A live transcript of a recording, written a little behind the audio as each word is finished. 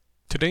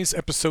Today's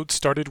episode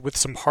started with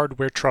some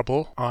hardware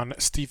trouble on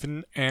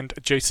Stephen and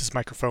Jace's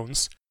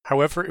microphones.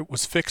 However, it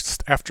was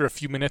fixed after a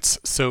few minutes,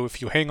 so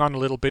if you hang on a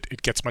little bit,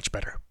 it gets much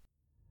better.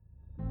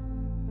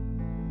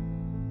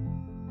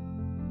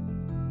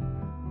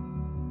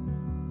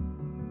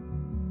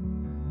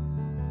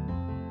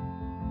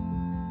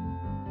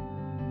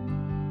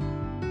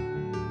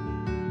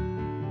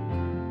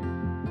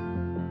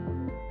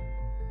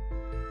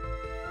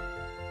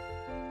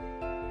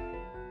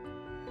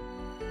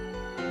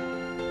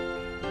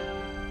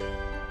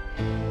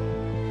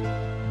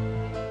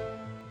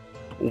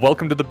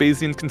 Welcome to the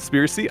Bayesian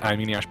Conspiracy. I'm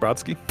Eneasz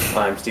Brodsky.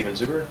 I'm Steven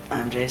Zuber.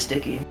 I'm Jay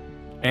Sticky.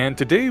 And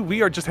today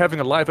we are just having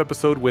a live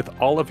episode with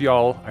all of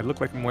y'all. I look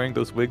like I'm wearing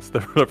those wigs, the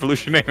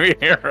Revolutionary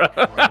era.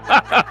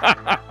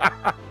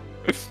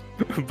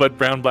 But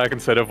brown, black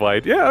instead of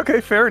white. Yeah,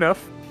 okay, fair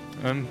enough.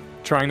 I'm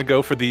trying to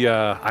go for the,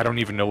 I don't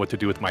even know what to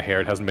do with my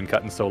hair. It hasn't been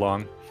cut in so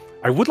long.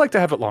 I would like to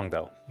have it long,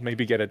 though.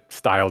 Maybe get it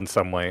styled in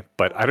some way,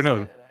 but I don't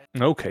know.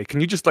 Okay, can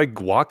you just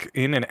walk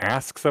in and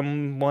ask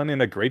someone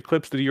in a Great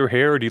Clips to do your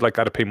hair, or do you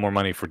gotta pay more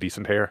money for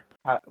decent hair?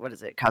 What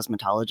is it?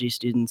 Cosmetology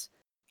students?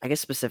 I guess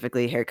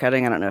specifically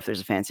haircutting. I don't know if there's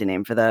a fancy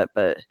name for that,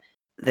 but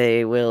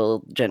they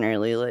will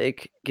generally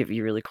give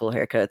you really cool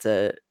haircuts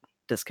at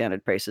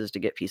discounted prices to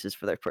get pieces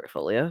for their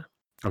portfolio.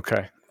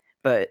 Okay.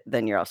 But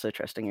then you're also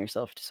trusting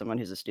yourself to someone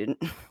who's a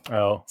student.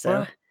 Oh, So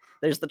well,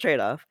 there's the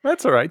trade-off.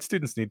 that's all right.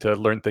 Students need to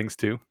learn things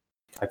too.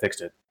 I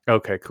fixed it.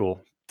 Okay,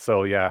 cool.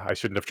 So yeah, I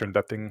shouldn't have turned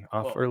that thing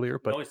off earlier,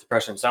 but Noise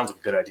suppression sounds like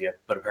a good idea,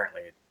 but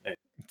apparently it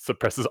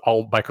suppresses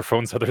all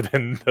microphones other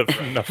than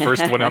the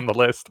first one on the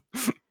list.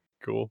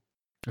 Cool.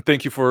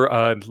 Thank you for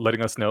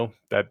letting us know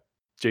that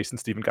Jason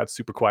Steven got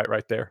super quiet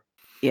right there.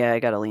 Yeah, I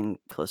gotta lean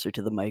closer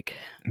to the mic.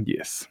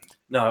 Yes.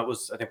 No, it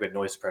was. I think we had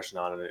noise suppression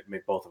on, and it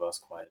made both of us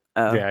quiet.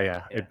 Oh,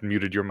 Yeah. It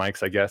muted your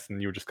mics, I guess, and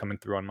you were just coming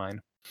through on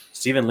mine.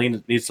 Steven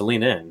needs to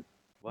lean in.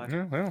 What?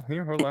 Yeah, well,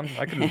 here, hold on.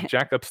 I can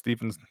jack up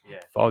Steven's Yeah.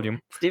 volume.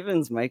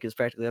 Steven's mic is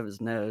practically up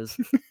his nose.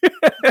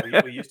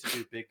 We used to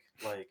do big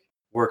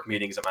work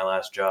meetings at my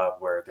last job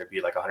where there'd be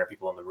 100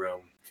 people in the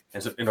room,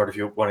 and so in order if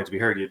you wanted to be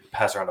heard, you'd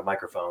pass around a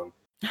microphone.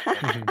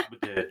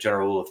 The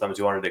general rule of thumb is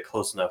you wanted it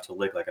close enough to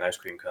lick like an ice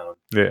cream cone,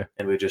 Yeah.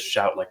 and we'd just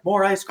shout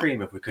more ice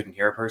cream if we couldn't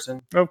hear a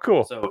person. Oh,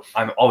 cool. So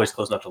I'm always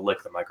close enough to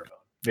lick the microphone.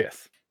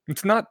 Yes.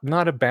 It's not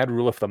a bad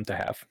rule of thumb to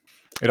have.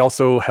 It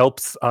also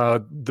helps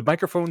the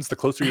microphones, the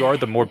closer you are,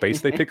 the more bass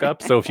they pick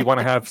up. So if you want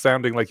to have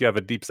sounding like you have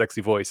a deep, sexy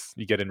voice,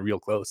 you get in real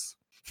close.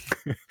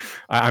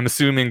 I'm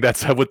assuming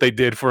that's what they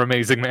did for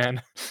Amazing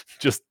Man.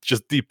 Just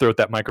deep throat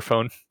that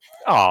microphone.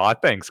 Aw,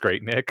 thanks,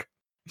 great Nick.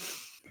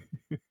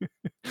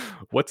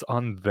 What's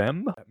on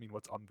them? I mean,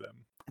 what's on them?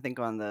 I think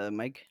on the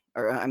mic,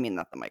 or I mean,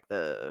 not the mic,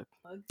 the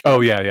mug.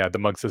 Oh, yeah. The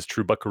mug says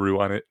True Buckaroo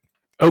on it.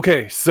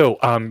 Okay, so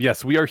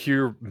yes, we are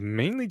here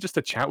mainly just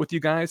to chat with you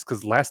guys,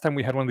 because last time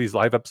we had one of these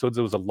live episodes,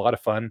 it was a lot of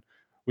fun.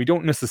 We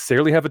don't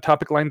necessarily have a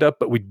topic lined up,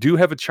 but we do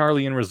have a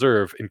Charlie in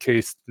reserve in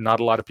case not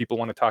a lot of people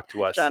want to talk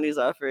to us. Johnny's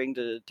offering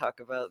to talk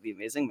about the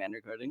Amazing Man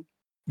recording.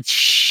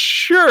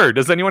 Sure.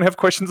 Does anyone have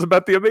questions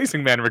about the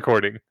Amazing Man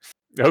recording?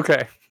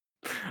 Okay.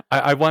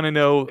 I want to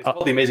know. It's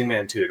called The Amazing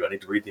Man 2. Do I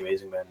need to read The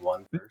Amazing Man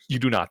 1 first? You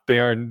do not. They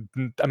are.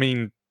 I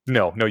mean,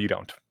 no, you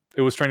don't.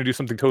 It was trying to do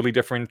something totally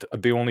different.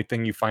 The only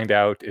thing you find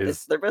out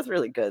is They're both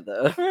really good,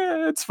 though.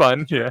 it's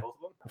fun. Yeah, Both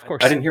of them? of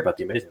course. I didn't hear about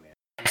The Amazing Man.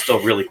 I'm still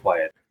really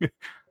quiet.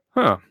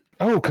 Huh?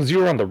 Oh, because you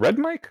were on the red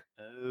mic.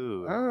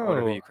 Oh,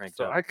 Oh, you cranked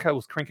so up. I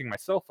was cranking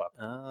myself up.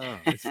 Oh,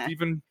 Is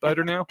Steven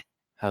better now?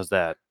 how's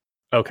that?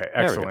 Okay,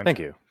 There we go. excellent. Thank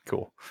you.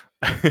 Cool.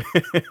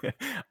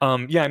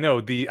 Yeah,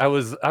 no, I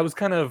was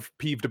kind of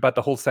peeved about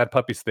the whole Sad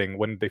Puppies thing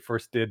when they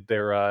first did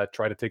their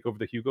try to take over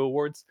the Hugo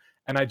Awards,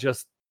 and I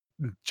just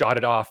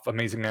jotted off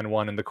Amazing Man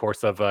 1 in the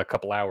course of a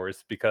couple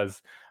hours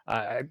because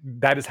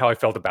that is how I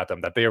felt about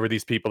them, that they were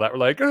these people that were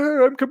like,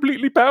 "Oh, I'm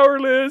completely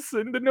powerless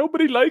and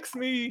nobody likes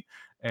me,"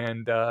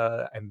 and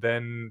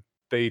then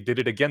they did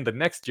it again the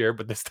next year,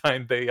 but this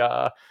time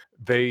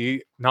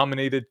they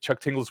nominated Chuck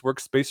Tingle's work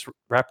Space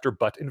Raptor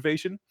Butt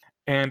Invasion,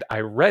 and I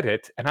read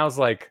it and I was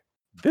like,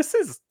 this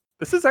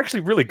is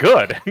actually really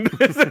good.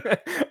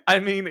 I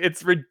mean,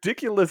 it's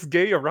ridiculous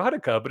gay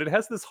erotica, but it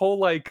has this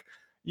whole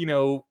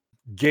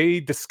gay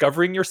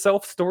discovering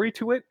yourself story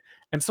to it.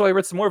 And so I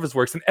read some more of his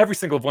works, and every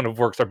single one of his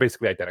works are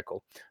basically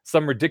identical.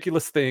 Some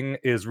ridiculous thing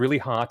is really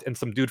hot, and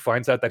some dude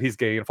finds out that he's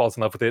gay and falls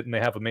in love with it, and they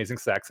have amazing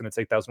sex, and it's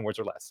 8,000 words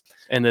or less.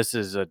 And this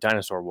is a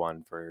dinosaur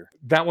one for.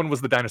 That one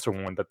was the dinosaur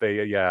one that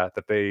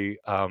they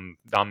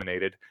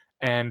nominated.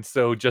 And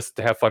so just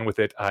to have fun with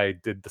it, I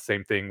did the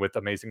same thing with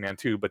Amazing Man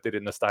 2, but did it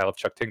in the style of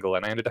Chuck Tingle,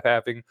 and I ended up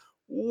having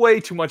way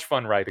too much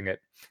fun writing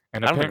it.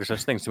 And I don't think there's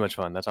such things too much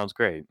fun. That sounds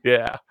great.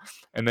 yeah.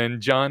 And then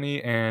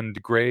Johnny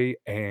and Gray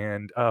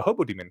and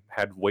Hobo Demon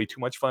had way too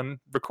much fun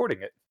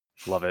recording it.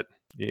 Love it.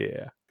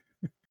 Yeah.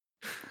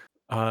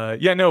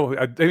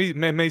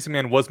 Amazing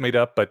Man was made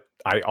up, but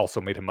I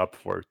also made him up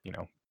for,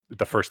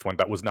 the first one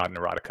that was not an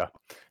erotica.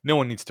 No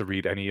one needs to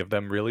read any of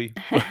them, really.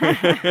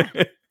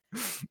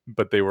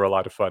 But they were a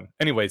lot of fun.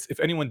 Anyways, if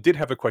anyone did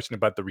have a question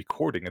about the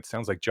recording, it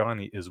sounds like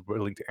Johnny is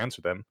willing to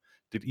answer them.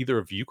 Did either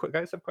of you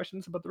guys have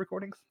questions about the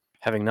recordings?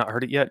 Having not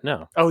heard it yet,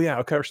 no. Oh yeah,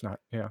 of course not.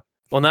 Yeah.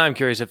 Well, now I'm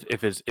curious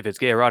if it's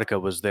gay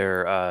erotica, was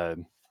there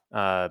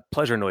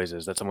pleasure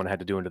noises that someone had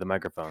to do into the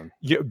microphone?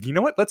 You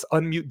know what? Let's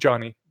unmute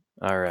Johnny.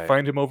 All right.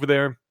 Find him over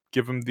there.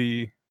 Give him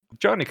the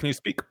Johnny. Can you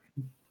speak?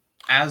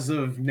 As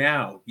of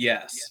now,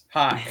 yes.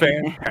 Hi,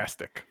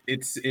 Fantastic.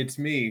 it's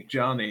me,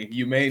 Johnny.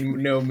 You may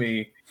know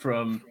me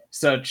from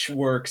such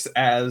works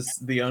as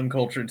the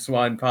Uncultured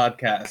Swine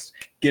podcast,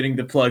 getting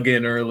the plug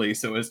in early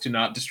so as to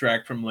not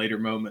distract from later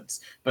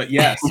moments. But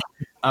yes,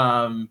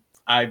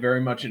 I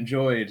very much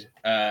enjoyed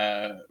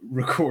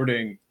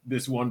recording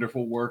this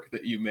wonderful work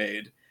that you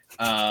made.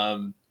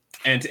 And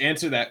to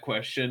answer that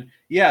question,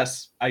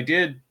 yes, I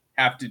did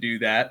have to do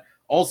that.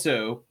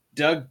 Also,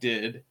 Doug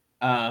did.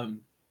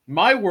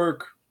 My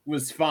work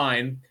was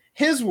fine.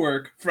 His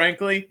work,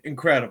 frankly,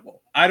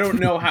 incredible. I don't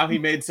know how he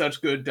made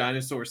such good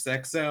dinosaur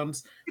sex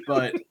sounds,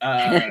 but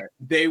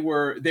they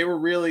were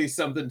really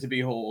something to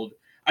behold.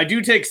 I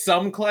do take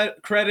some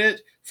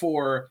credit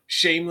for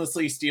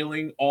shamelessly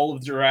stealing all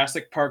of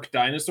Jurassic Park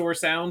dinosaur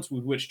sounds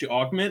with which to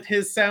augment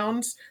his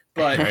sounds,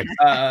 but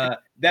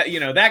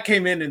that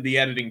came in the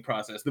editing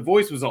process. The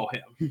voice was all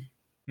him.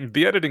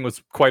 The editing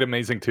was quite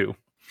amazing too.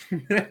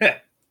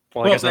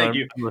 Well, I guess thank I'm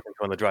you. listening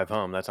to on the drive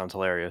home. That sounds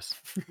hilarious.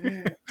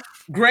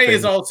 Gray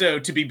is also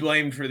to be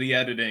blamed for the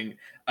editing.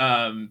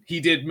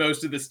 He did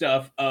most of the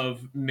stuff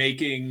of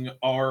making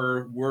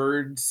our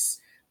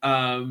words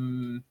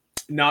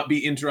not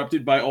be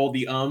interrupted by all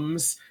the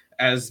ums,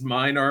 as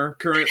mine are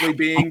currently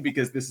being,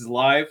 because this is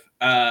live.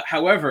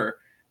 However,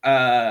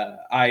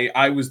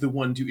 I was the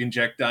one to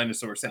inject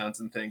dinosaur sounds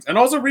and things, and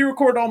also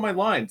re-record all my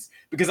lines,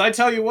 because I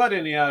tell you what,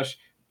 Eneasz,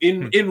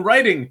 in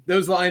writing,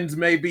 those lines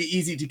may be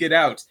easy to get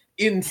out.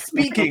 In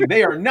speaking,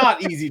 they are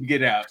not easy to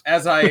get out,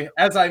 as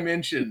I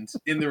mentioned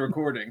in the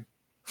recording.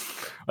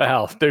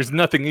 Well, there's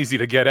nothing easy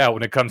to get out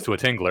when it comes to a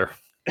tingler.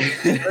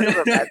 As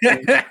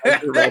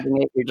you're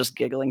writing it, you're just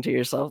giggling to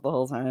yourself the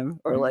whole time,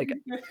 or like,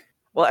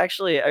 well,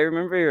 actually, I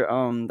remember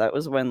that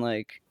was when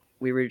like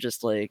we were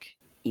just like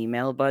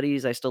email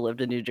buddies. I still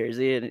lived in New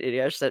Jersey, and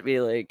Eneasz sent me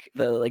like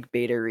the like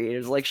beta read. It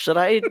was like, should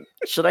I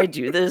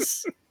do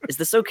this? Is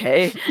this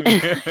okay?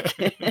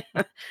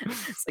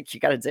 It's like, you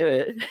got to do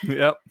it.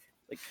 Yep.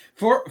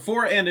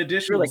 For an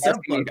additional Like,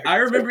 sub-plug, I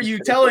remember you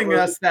telling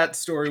us that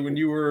story when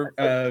you were.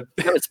 No,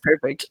 it's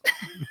perfect.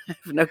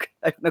 I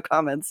have no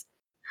comments.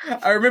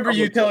 I remember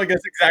you telling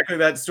us exactly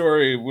that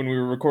story when we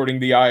were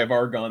recording the Eye of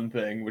Argon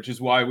thing, which is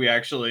why we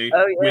actually.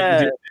 Oh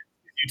yeah.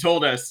 You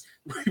told us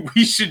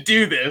we should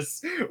do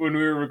this when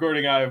we were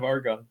recording Eye of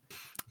Argon.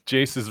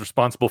 Jace is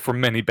responsible for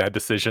many bad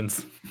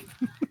decisions.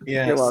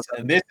 Yes,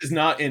 and this is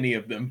not any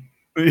of them.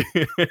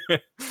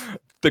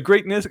 The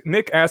great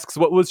Nick asks,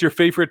 what was your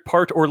favorite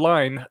part or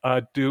line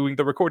doing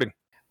the recording?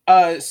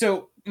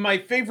 So my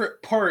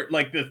favorite part,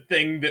 like the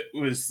thing that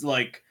was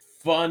like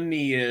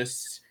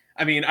funniest,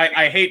 I mean,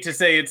 I hate to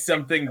say it's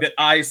something that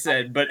I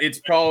said, but it's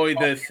probably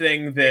the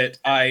thing that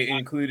I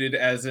included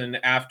as an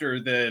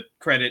after the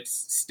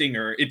credits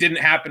stinger. It didn't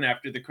happen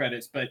after the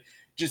credits, but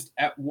just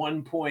at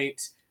one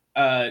point,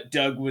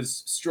 Doug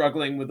was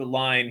struggling with a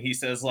line. He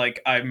says,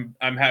 like, I'm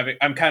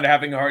kind of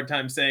having a hard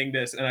time saying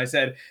this. And I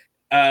said,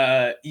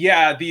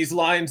 yeah, these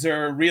lines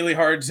are really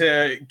hard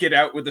to get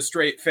out with a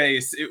straight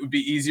face. It would be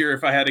easier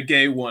if I had a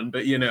gay one,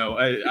 but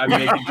I'm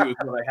making do with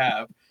what I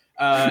have.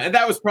 And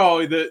that was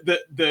probably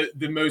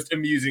the most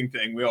amusing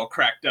thing. We all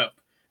cracked up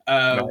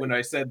when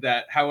I said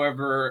that.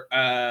 However,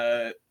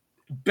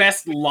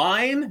 best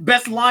line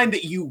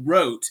that you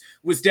wrote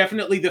was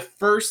definitely the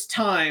first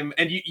time,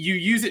 and you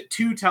use it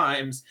 2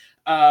 times,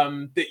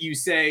 that you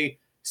say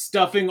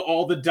stuffing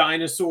all the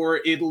dinosaur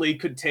Italy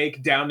could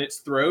take down its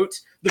throat.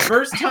 The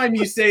first time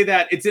you say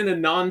that, it's in a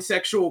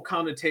non-sexual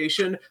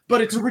connotation,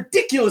 but it's a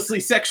ridiculously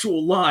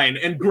sexual line,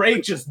 and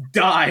Gray just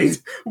died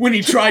when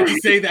he tried to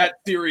say that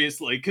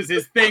seriously, because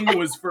his thing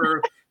was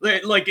for,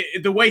 like,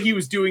 the way he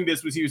was doing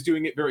this was he was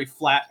doing it very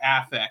flat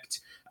affect.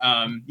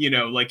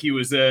 Like he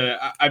was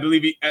I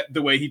believe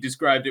the way he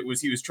described it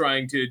was he was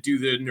trying to do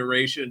the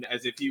narration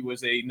as if he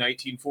was a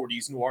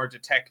 1940s noir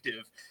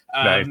detective.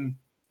 Nice.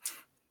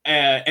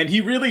 And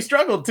he really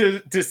struggled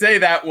to say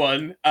that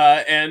one,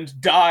 and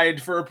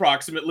died for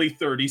approximately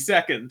 30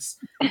 seconds.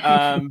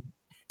 But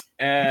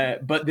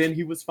then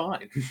he was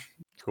fine.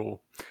 Cool.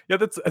 Yeah,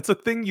 that's a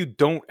thing you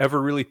don't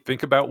ever really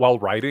think about while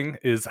writing,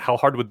 is how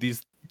hard would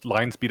these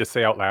lines be to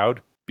say out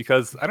loud?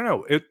 Because I don't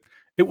know,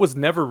 it was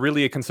never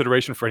really a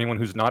consideration for anyone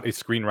who's not a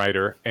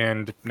screenwriter,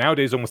 and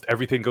nowadays almost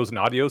everything goes in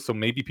audio, so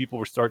maybe people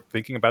will start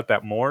thinking about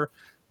that more.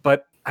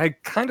 But I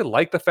kind of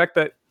like the fact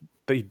that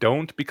they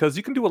don't, because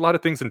you can do a lot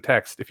of things in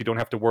text if you don't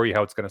have to worry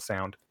how it's going to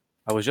sound.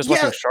 I was just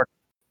watching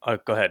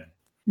Shark. Go ahead.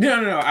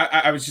 No.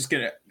 I was just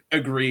going to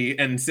agree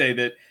and say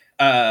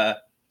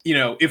that,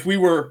 if we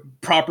were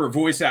proper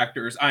voice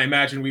actors, I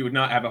imagine we would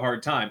not have a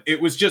hard time.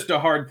 It was just a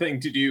hard thing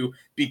to do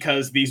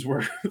because these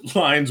were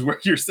lines where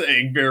you're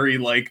saying very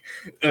like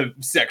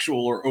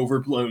sexual or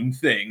overblown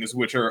things,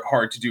 which are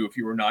hard to do if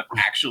you were not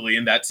actually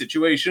in that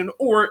situation,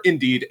 or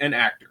indeed an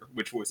actor,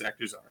 which voice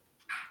actors are.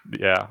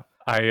 Yeah.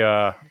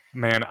 There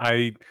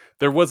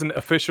was an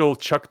official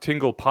Chuck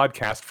Tingle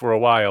podcast for a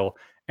while,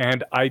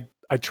 and I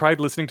tried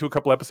listening to a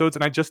couple episodes,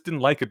 and I just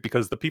didn't like it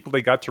because the people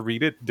they got to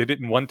read it did it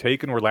in one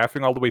take and were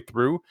laughing all the way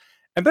through,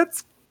 and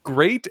that's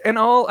great and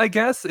all, I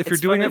guess, if you're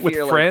It's doing fun it if with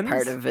you're, friends.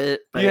 like, part of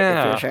it, but if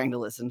Yeah. you're trying to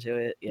listen to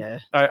it, yeah.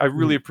 I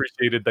really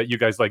appreciated that you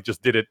guys like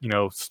just did it,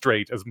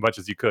 straight as much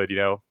as you could,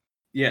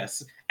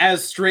 Yes,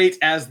 as straight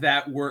as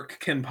that work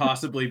can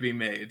possibly be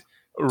made.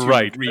 To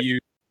Right. reuse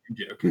the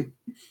joke.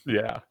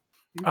 Yeah.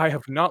 I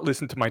have not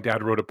listened to My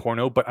Dad Wrote a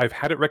Porno, but I've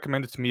had it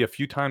recommended to me a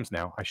few times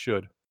now. I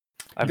should.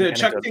 I have The an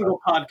Chuck anecdote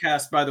Tingle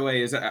podcast, by the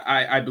way, is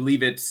I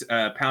believe it's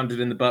pounded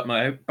in the butt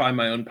by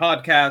my own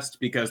podcast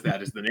because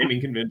that is the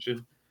naming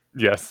convention.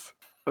 Yes.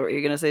 What were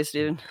you gonna say,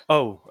 Steven?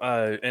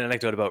 an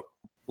anecdote about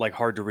like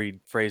hard to read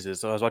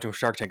phrases. So I was watching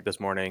Shark Tank this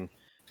morning,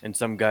 and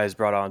some guys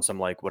brought on some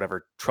like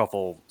whatever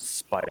truffle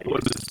spice,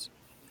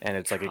 and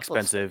it's like Truffle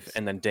expensive. spice.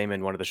 And then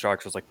Damon, one of the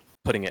sharks, was like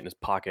putting it in his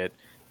pocket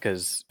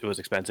because it was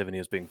expensive, and he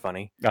was being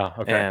funny. Oh,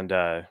 okay.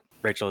 And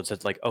Rachel had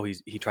said like, oh,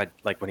 he tried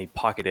like when he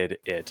pocketed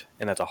it,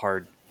 and that's a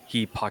hard.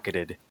 He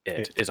pocketed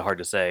it is hard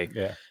to say.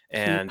 Yeah.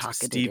 And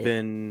pocketed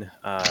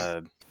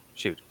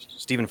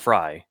Stephen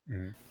Fry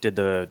Mhm. did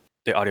the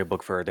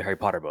audiobook for the Harry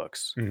Potter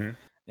books. Mhm.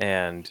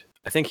 And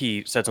I think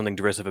he said something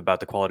derisive about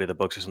the quality of the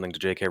books or something to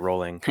J.K.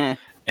 Rowling. Heh.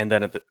 And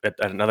then at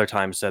another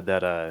time said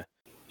that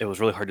it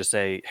was really hard to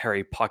say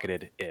Harry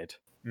pocketed it.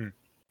 Mm.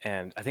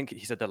 And I think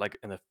he said that like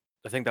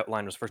I think that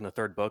line was first in the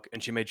third book,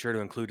 and she made sure to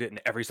include it in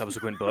every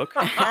subsequent book.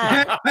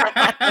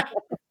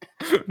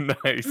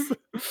 Nice.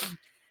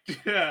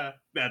 Yeah,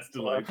 that's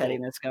A lot of delightful.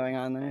 pettiness going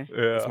on there.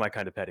 It's Yeah. my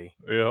kind of petty.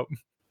 Yep.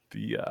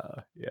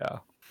 Yeah.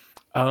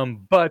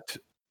 But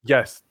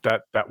yes,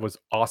 that was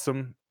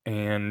awesome.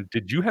 And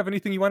did you have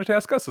anything you wanted to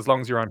ask us as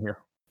long as you're on here?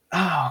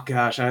 Oh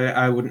gosh,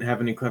 I wouldn't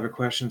have any clever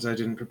questions. I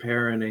didn't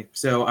prepare any,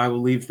 so I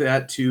will leave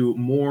that to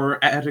more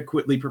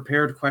adequately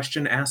prepared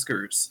question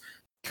askers.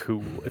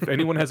 Cool. If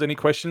anyone has any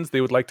questions they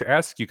would like to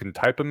ask, you can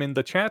type them in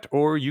the chat,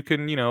 or you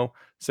can,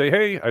 say,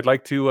 hey, I'd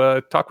like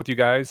to talk with you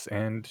guys,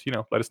 and,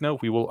 let us know.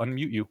 We will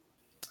unmute you.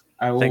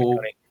 I Thank you, will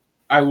Tony.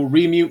 I will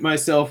remute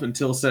myself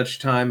until such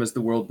time as the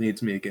world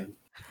needs me again.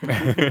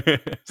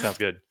 Sounds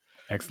good.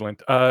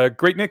 Excellent.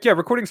 Great, Nick. Yeah,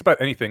 recording's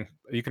about anything.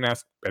 You can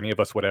ask any of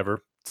us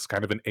whatever. It's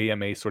kind of an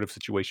AMA sort of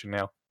situation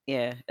now.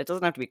 Yeah, it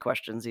doesn't have to be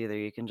questions either.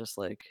 You can just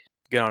like,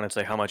 Get on and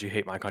say how much you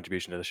hate my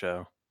contribution to the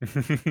show.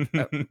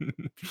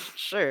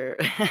 sure,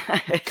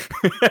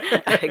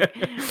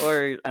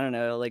 or I don't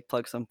know, like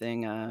plug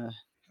something.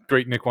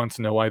 Great, Nick wants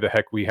to know why the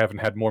heck we haven't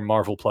had more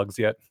Marvel plugs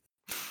yet.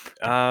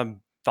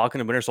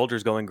 Falcon and Winter Soldier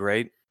is going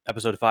great.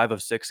 Episode 5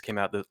 of 6 came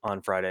out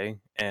on Friday,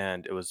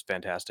 and it was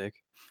fantastic.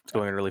 It's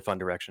going in a really fun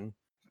direction.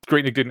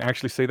 Great Nick didn't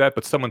actually say that,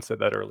 but someone said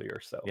that earlier.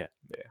 So Yeah.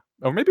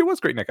 Or maybe it was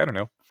Great Nick. I don't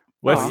know.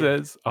 Wes Aw.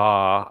 says,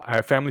 I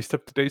have family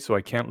stuff today, so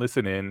I can't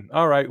listen in.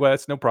 All right,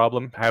 Wes, no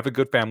problem. Have a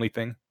good family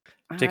thing.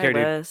 Take Hi, care,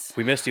 dude. Wes.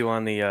 We missed you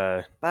on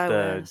the Bye,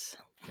 Wes.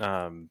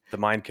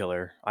 Mind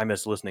Killer. I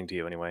missed listening to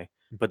you anyway.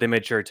 But they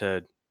made sure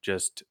to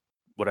just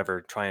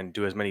try and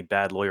do as many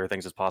bad lawyer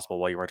things as possible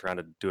while you weren't trying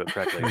to do it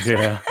correctly. So,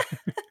 Yeah.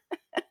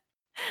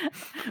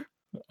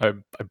 I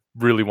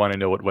really want to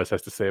know what Wes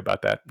has to say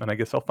about that, and I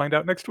guess I'll find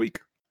out next week.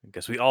 I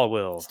guess we all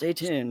will. Stay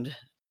tuned.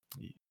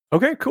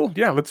 Okay, cool.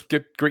 Yeah, let's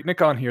get Great Nick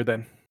on here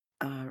then.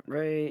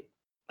 Right,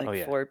 like Oh,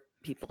 yeah. 4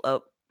 people.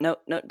 Oh, no,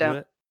 down.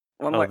 What?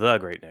 One Oh, more. the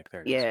Great Nick.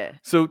 There it is. Yeah.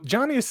 So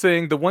Johnny is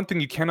saying the one thing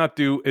you cannot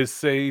do is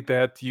say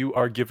that you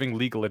are giving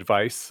legal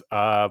advice,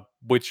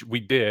 which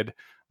we did,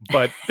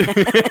 but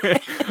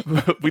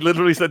we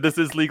literally said this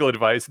is legal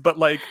advice. But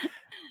like,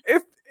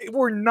 if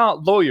we're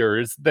not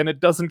lawyers, then it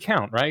doesn't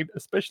count, right?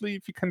 Especially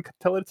if you can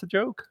tell it's a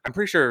joke. I'm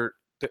pretty sure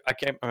I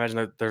can't imagine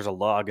that there's a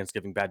law against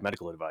giving bad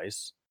medical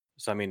advice.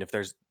 So I mean,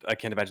 I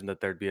can't imagine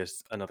that there'd be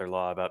another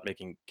law about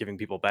giving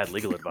people bad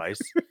legal advice.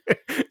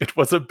 It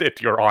was a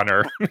bit, Your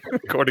Honor,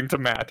 according to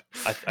Matt.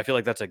 I feel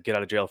like that's a get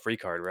out of jail free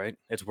card, right?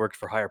 It's worked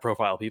for higher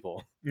profile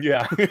people.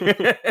 Yeah.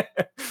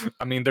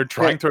 I mean, they're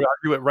trying to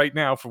argue it right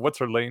now for what's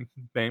her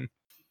name.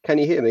 Can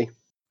you hear me?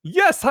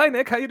 Yes. Hi,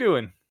 Nick. How you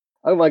doing?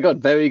 Oh my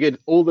god, very good.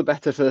 All the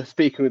better for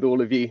speaking with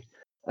all of you.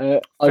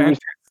 There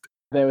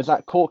was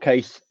that court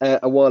case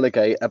a while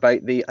ago about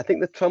I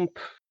think the Trump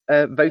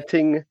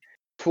voting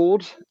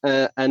fraud,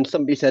 and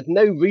somebody said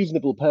no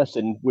reasonable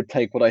person would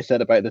take what I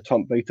said about the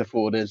Trump voter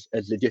fraud as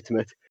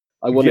legitimate.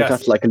 I wanted to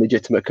have like a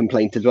legitimate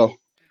complaint as well.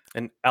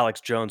 And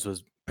Alex Jones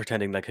was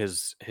pretending like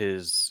his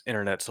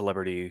internet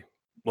celebrity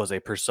was a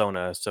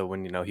persona. So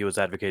when he was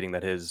advocating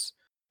that his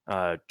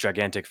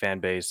gigantic fan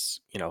base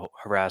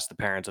harassed the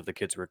parents of the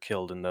kids who were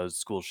killed in those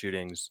school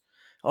shootings.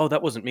 Oh,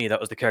 that wasn't me. That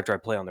was the character I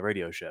play on the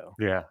radio show.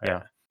 Yeah.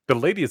 The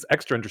lady is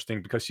extra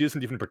interesting because she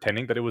isn't even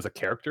pretending that it was a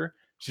character.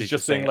 She's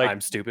just saying like, I'm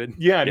stupid.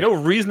 Yeah, no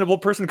reasonable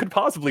person could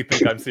possibly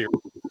think I'm serious.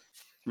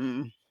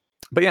 Mm.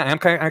 But yeah, I'm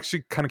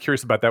actually kind of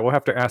curious about that. We'll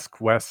have to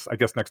ask Wes, I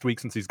guess, next week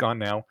since he's gone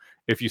now.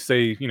 If you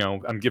say,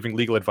 I'm giving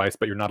legal advice,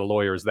 but you're not a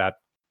lawyer, is that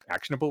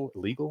actionable,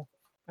 illegal?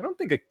 I don't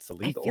think it's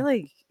illegal. I feel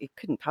like it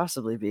couldn't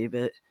possibly be,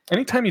 but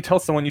Anytime you tell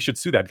someone you should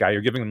sue that guy,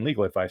 you're giving them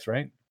legal advice,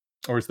 right?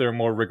 Or is there a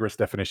more rigorous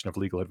definition of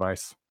legal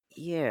advice?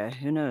 Yeah,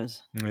 who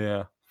knows?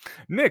 Yeah.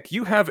 Nick,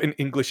 you have an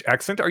English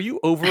accent. Are you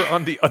over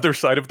on the other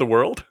side of the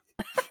world?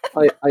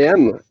 I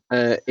am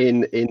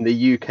in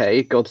the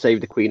UK. God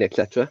save the Queen,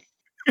 etc.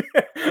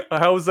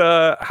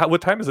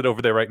 What time is it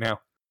over there right now?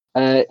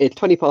 It's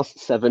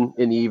 7:20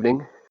 in the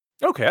evening.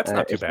 Okay, that's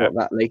not too It's bad.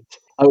 not that late.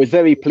 I was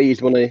very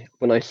pleased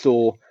when I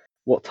saw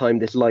what time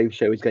this live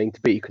show is going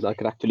to be because I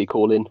could actually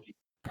call in.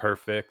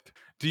 Perfect.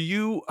 Do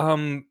you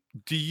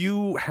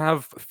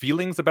have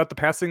feelings about the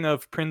passing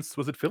of Prince?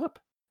 Was it Philip?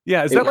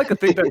 Yeah, is that like a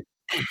thing that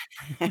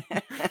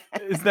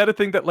is that a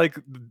thing that like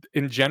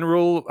in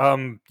general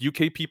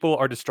UK people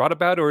are distraught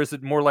about, or is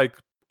it more like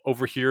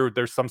over here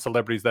there's some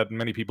celebrities that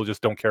many people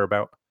just don't care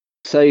about?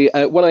 So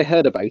when I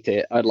heard about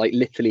it, I'd like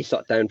literally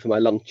sat down for my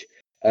lunch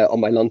on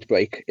my lunch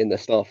break in the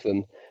staff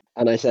room,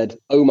 and I said,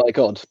 "Oh my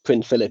God,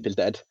 Prince Philip is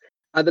dead."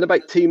 And then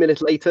about 2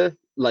 minutes later,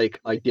 like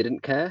I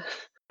didn't care.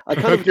 I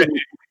kind of didn't.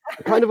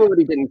 I kind of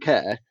already didn't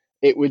care.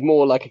 It was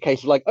more like a case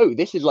of like, oh,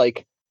 this is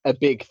like a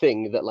big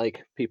thing that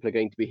like people are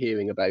going to be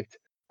hearing about.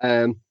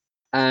 And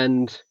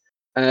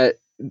the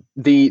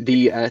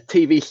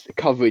TV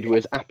coverage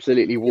was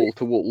absolutely wall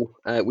to wall.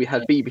 We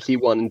had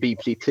BBC One and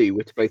BBC Two,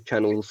 which are both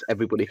channels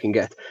everybody can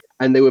get,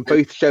 and they were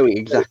both showing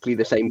exactly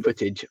the same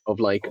footage of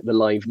like the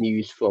live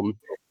news from,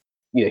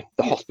 the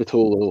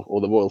hospital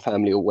or the royal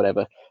family or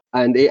whatever.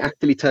 And it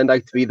actually turned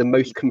out to be the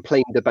most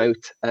complained about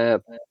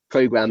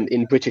program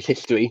in British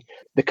history.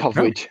 The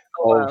coverage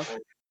of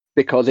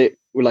because it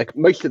like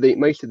most of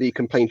the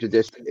complaints were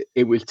just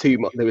it was too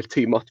much. There was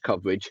too much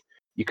coverage.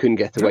 You couldn't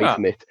get away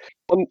from it.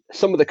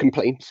 Some of the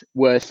complaints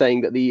were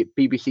saying that the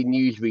BBC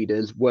news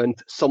readers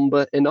weren't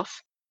somber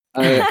enough,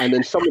 and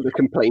then some of the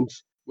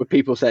complaints were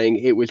people saying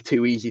it was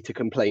too easy to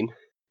complain.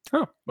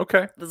 Oh,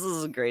 okay. This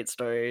is a great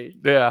story.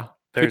 Yeah.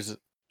 There's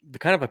the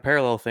kind of a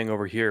parallel thing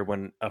over here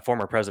when a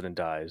former president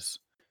dies.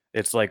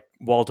 It's like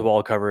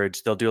wall-to-wall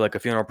coverage. They'll do like a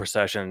funeral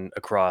procession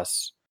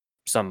across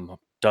some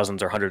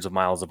dozens or hundreds of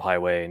miles of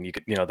highway, and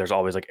there's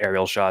always like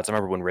aerial shots. I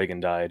remember when Reagan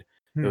died,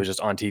 it was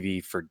just on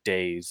TV for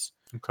days.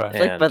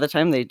 Okay. Like by the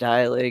time they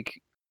die, like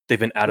they've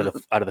been out of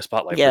the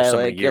spotlight yeah, for so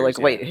like many years. you're like,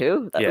 wait,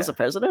 who? That was a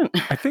president?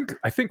 I think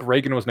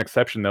Reagan was an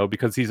exception though,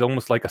 because he's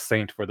almost like a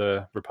saint for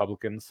the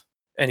Republicans.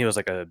 And he was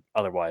like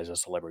otherwise a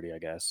celebrity, I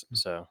guess.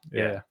 So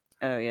yeah.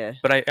 Oh yeah.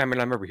 But I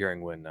remember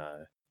hearing when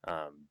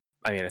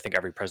I think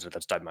every president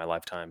that's died in my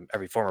lifetime,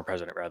 every former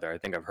president rather, I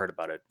think I've heard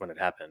about it when it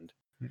happened.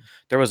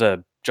 There was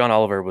John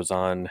Oliver was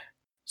on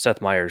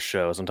Seth Meyers'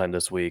 show sometime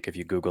this week, if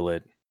you Google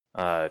it,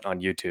 on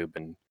YouTube,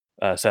 and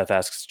Seth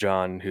asks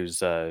John,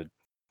 who's a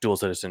dual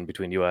citizen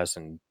between US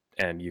and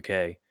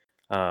UK,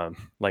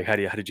 like how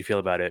did you feel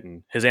about it?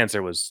 And his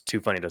answer was too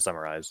funny to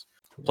summarize.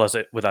 Plus,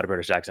 without a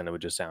British accent, it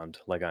would just sound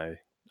like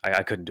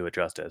I couldn't do it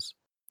justice.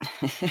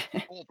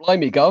 Oh,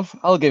 blimey, Gov,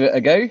 I'll give it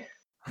a go.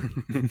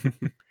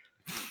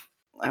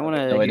 I want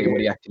to no idea what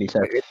he actually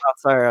said. What your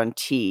thoughts are on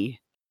tea.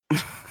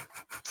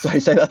 Sorry,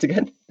 say that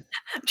again.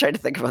 I'm trying to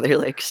think of other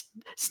like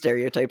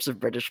stereotypes of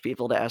British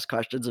people to ask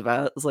questions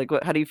about. It's like,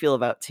 how do you feel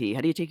about tea?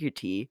 How do you take your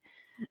tea?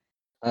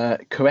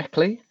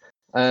 Correctly.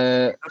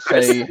 So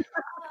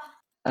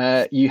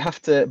you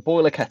have to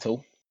boil a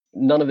kettle.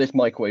 None of this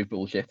microwave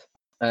bullshit.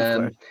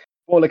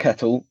 Boil a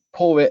kettle,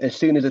 pour it as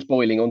soon as it's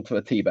boiling onto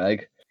a tea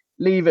bag.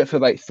 Leave it for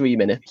about 3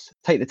 minutes.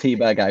 Take the tea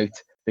bag out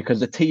because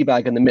the tea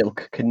bag and the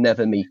milk can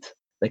never meet.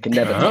 They can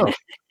never touch.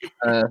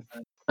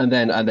 And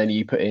then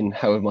you put in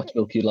however much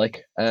milk you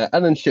like,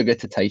 and then sugar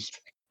to taste.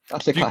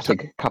 That's a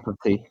classic cup of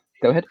tea.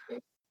 Go ahead.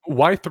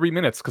 Why 3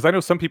 minutes? Because I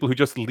know some people who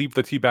just leave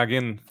the tea bag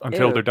in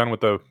until they're done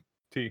with the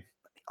tea.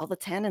 All the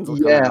tannins will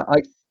come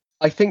out.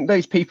 I think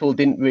those people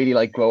didn't really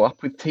like grow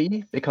up with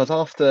tea, because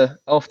after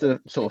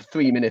sort of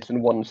 3 minutes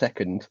and 1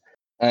 second,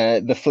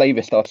 the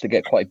flavour starts to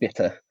get quite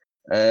bitter.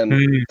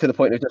 To the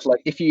point of just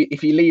like if you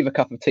leave a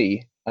cup of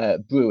tea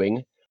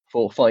brewing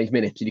for 5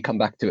 minutes and you come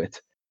back to it,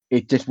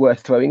 it's just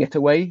worth throwing it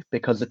away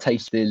because the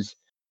taste is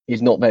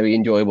not very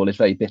enjoyable. It's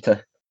very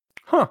bitter.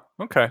 Huh.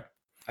 Okay.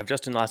 I've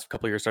just in the last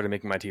couple of years started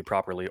making my tea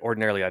properly.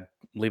 Ordinarily, I'd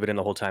leave it in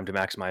the whole time to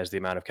maximize the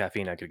amount of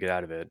caffeine I could get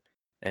out of it.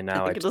 And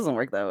now I think it doesn't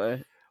work that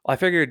way. I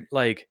figured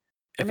like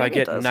if I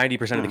get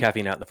 90% of the Hmm.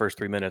 caffeine out in the first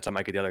 3 minutes, I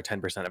might get the other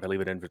 10% if I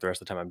leave it in for the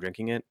rest of the time I'm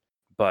drinking it.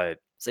 But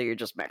So you're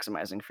just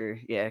maximizing for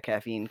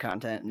caffeine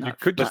content, not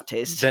could not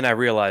taste. then I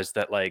realized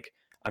that like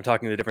I'm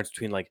talking the difference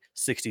between like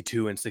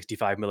 62 and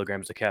 65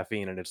 milligrams of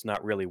caffeine, and it's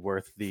not really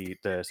worth the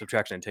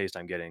subtraction in taste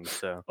I'm getting.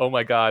 So Oh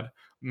my God.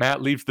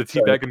 Matt leaves the tea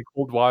Sorry. bag in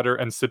cold water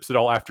and sips it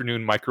all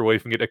afternoon,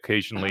 microwaving it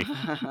occasionally.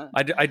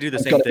 I do the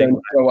I've same gotta go thing.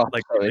 and throw up,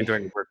 Like sorry.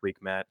 during the work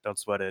week, Matt. Don't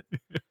sweat it.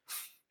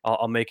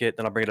 I'll make it,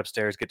 then I'll bring it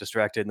upstairs, get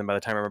distracted, and then by the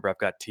time I remember I've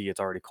got tea, it's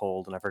already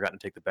cold, and I've forgotten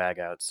to take the bag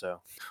out.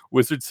 So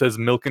Wizard says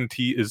milk and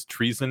tea is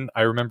treason.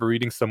 I remember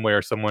reading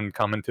somewhere someone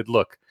commented,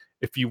 look,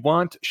 if you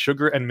want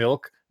sugar and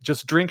milk,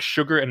 just drink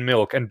sugar and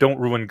milk and don't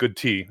ruin good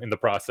tea in the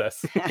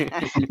process.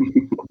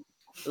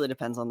 Really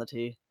depends on the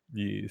tea.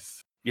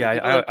 Yes. yeah,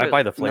 People I that put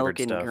buy the flavored milk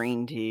in stuff.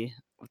 green tea.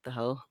 What the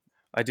hell?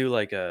 I do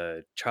like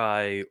a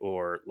chai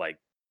or like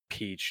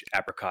peach,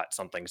 apricot,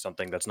 something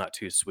that's not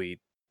too sweet.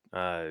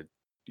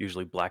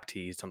 Usually black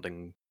tea,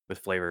 something with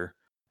flavor.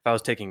 If I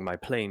was taking my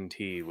plain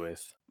tea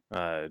with,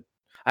 I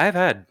have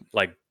had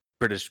like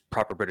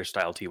proper British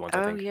style tea once.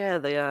 I Oh think yeah,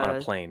 on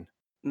a plane.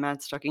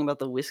 Matt's talking about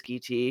the whiskey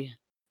tea.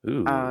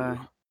 Ooh.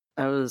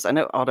 I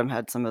know Autumn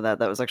had some of that.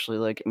 That was actually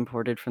like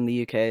imported from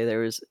the UK.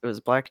 It was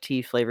black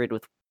tea flavored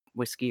with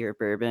whiskey or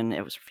bourbon.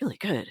 It was really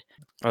good.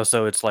 Oh,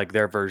 so it's like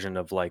their version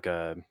of like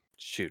a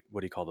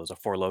what do you call those? A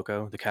Four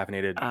Loko, the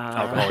caffeinated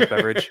alcoholic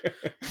beverage.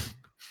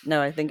 No,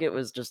 I think it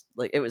was just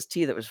like it was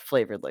tea that was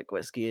flavored like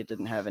whiskey. It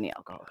didn't have any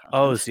alcohol content.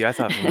 Oh, see, I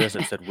thought from this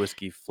it said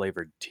whiskey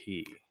flavored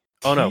tea.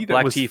 Oh no, Tea that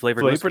black was tea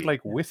flavored whiskey.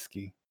 like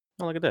whiskey.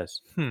 Oh, look at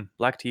this.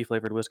 Black tea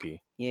flavored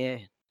whiskey. Yeah,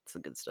 it's the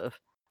good stuff.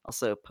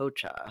 Also,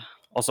 pocha.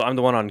 Also, I'm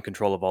the one on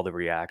control of all the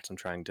reacts. I'm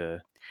trying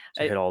to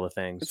hit all the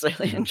things. It's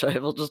really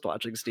enjoyable just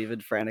watching Steven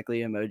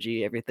frantically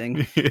emoji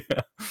everything.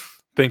 Yeah.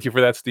 Thank you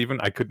for that, Stephen.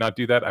 I could not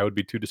do that. I would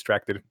be too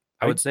distracted.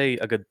 I would say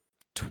a good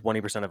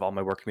 20% of all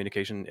my work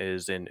communication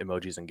is in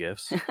emojis and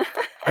GIFs.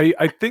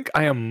 I think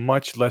I am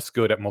much less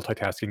good at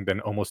multitasking than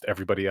almost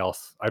everybody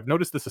else. I've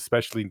noticed this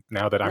especially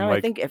now that I'm like...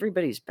 I think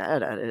everybody's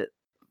bad at it,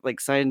 like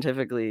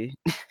scientifically.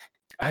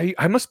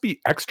 I must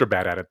be extra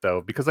bad at it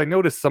though, because I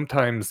notice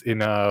sometimes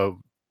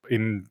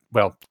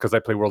because I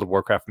play World of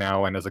Warcraft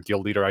now, and as a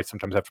guild leader, I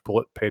sometimes have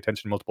to pay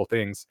attention to multiple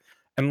things.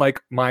 And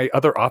like my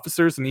other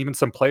officers and even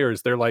some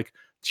players, they're like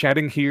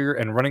chatting here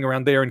and running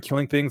around there and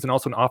killing things, and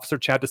also an officer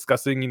chat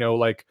discussing,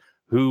 like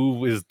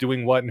who is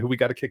doing what and who we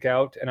got to kick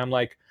out. And I'm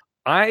like,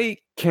 I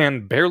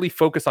can barely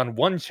focus on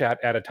one chat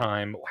at a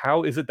time.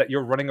 How is it that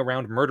you're running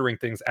around murdering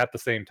things at the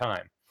same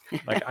time?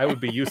 Like, I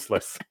would be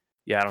useless.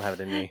 Yeah, I don't have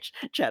it in me.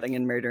 Chatting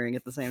and murdering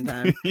at the same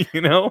time.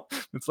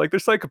 It's like they're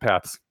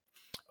psychopaths.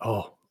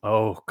 Oh,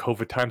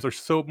 COVID times are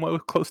so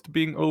close to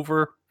being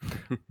over.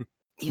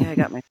 Yeah, I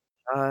got my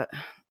shot.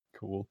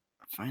 Cool.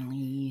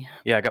 Finally.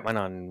 Yeah, I got mine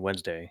on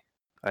Wednesday.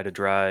 I had to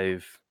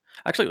drive.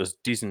 Actually, it was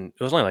decent.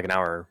 It was only like an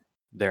hour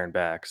there and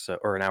back,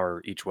 or an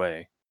hour each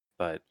way.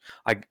 But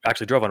I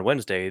actually drove on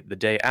Wednesday, the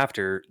day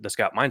after the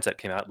Scout Mindset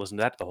came out. Listened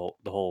to that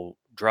the whole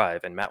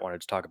drive, and Matt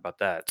wanted to talk about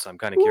that. So I'm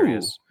kind of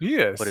curious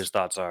what his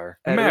thoughts are.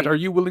 Matt, are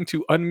you willing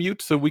to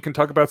unmute so we can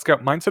talk about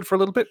Scout Mindset for a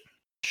little bit?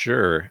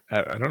 Sure.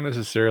 I don't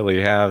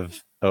necessarily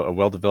have a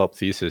well-developed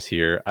thesis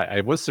here.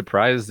 I was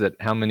surprised at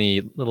how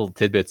many little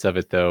tidbits of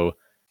it, though,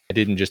 I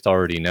didn't just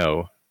already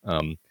know.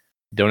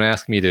 Don't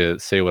ask me to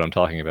say what I'm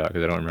talking about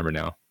because I don't remember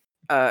now.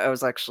 I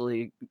was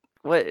actually...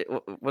 What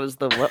is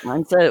the what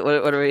mindset?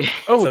 What are we...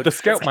 Oh, the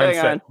Scout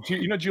Mindset. Do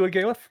you know Julia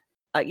Galef?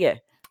 Yeah.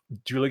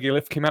 Julia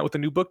Galef came out with a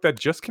new book that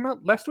just came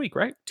out last week,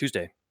 right?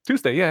 Tuesday,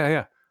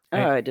 yeah.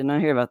 Oh, I did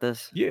not hear about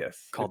this.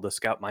 Yes. Called The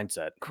Scout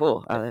Mindset.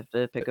 Cool. I'll have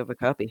to pick up a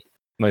copy.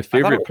 My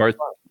favorite part...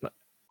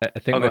 I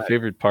think my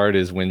favorite part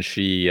is when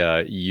she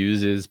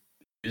uses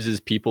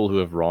people who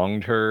have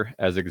wronged her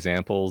as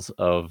examples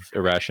of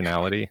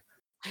irrationality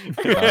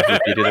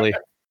repeatedly.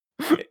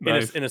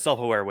 In a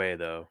self-aware way,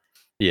 though.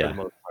 Yeah. For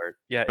the most part.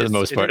 Yeah. For the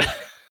most part.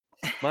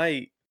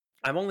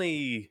 I'm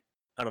only,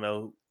 I don't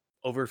know,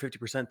 over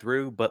 50%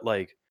 through, but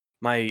like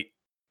I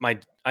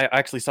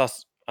actually saw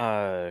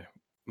might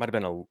have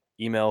been an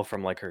email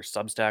from like her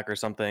Substack or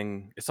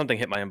something. Something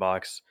hit my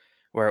inbox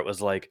where it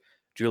was like,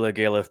 Julia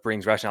Galef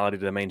brings rationality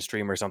to the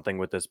mainstream or something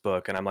with this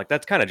book, and I'm like,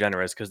 that's kind of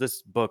generous because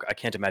this book I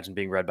can't imagine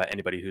being read by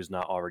anybody who's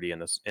not already in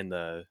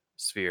the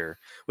sphere,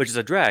 which is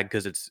a drag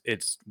because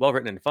it's well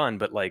written and fun,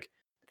 but like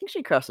I think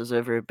she crosses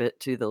over a bit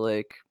to the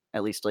like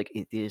at least like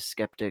atheist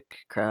skeptic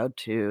crowd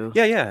too.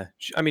 Yeah.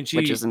 I mean,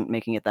 which isn't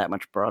making it that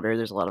much broader.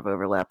 There's a lot of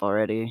overlap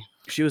already.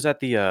 She was at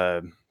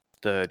the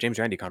James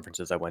Randi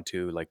conferences I went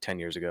to like 10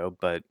 years ago,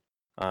 but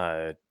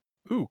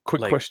Ooh,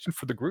 quick question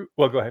for the group.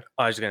 Well, go ahead.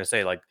 I was just gonna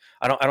say, like,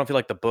 I don't feel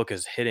like the book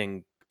is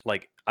hitting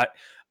like I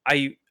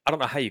don't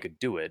know how you could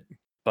do it,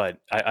 but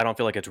I don't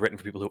feel like it's written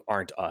for people who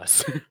aren't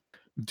us.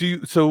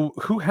 So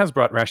who has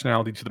brought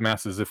rationality to the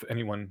masses, if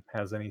anyone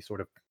has any sort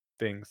of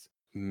things?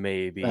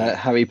 Maybe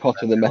Harry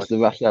Potter, The Mess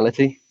of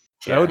Rationality.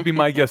 That would be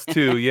my guess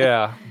too,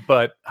 yeah.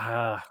 But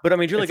I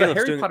mean, Julia it's a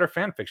Galef's Harry Potter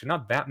fan fiction.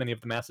 Not that many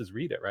of the masses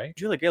read it, right?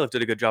 Julia Galef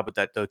did a good job with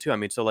that though too. I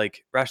mean, so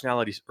like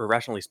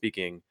rationally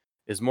speaking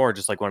is more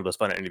just like one of those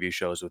fun interview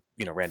shows with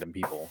random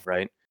people,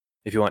 right?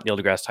 If you want Neil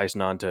deGrasse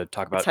Tyson on to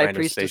talk about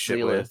random space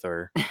shit with,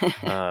 or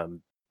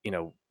I'm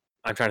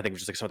trying to think of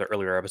just like some of the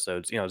earlier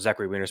episodes.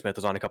 Zachary Wienersmith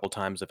was on a couple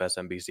times of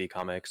SMBC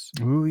Comics.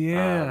 Oh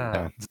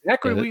yeah,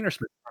 Zachary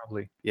Wienersmith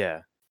probably. Yeah,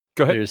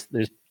 go ahead.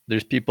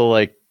 There's people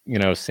like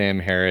Sam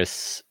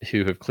Harris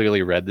who have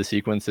clearly read the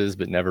sequences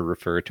but never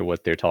refer to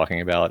what they're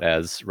talking about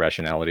as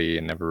rationality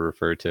and never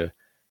refer to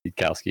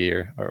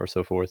Witkowski or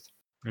so forth.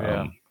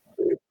 Yeah.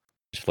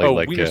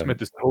 Like,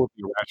 Wienersmith is totally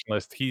a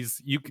rationalist.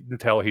 You can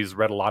tell he's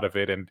read a lot of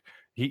it, and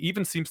he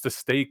even seems to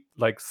stay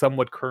like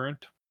somewhat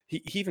current.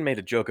 He even made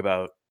a joke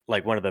about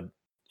like one of the,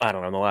 I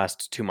don't know, in the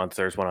last 2 months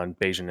there's one on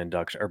Bayesian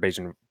induction or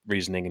Bayesian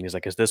reasoning, and he's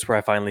like, is this where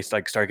I finally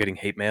started getting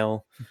hate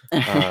mail?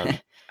 I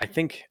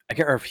can't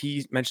remember if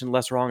he mentioned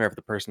less wrong or if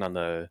the person on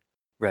the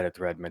Reddit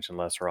thread mentioned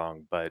less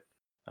wrong, but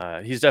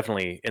he's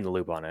definitely in the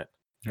loop on it.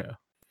 Yeah.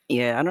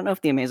 Yeah, I don't know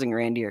if the Amazing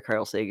Randy or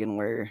Carl Sagan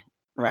were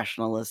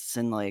rationalists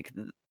in like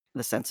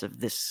the sense of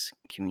this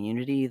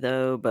community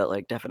though, but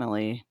like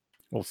definitely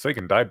Well,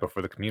 Sagan died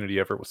before the community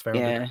ever was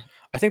founded. yeah.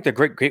 I think they're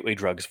great gateway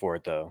drugs for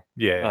it, though.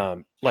 Yeah.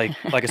 Like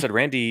I said,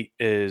 Randy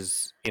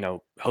is he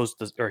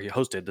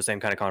hosted the same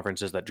kind of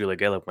conferences that Julia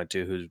Gallup went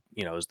to, who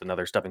is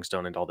another stepping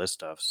stone into all this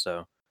stuff.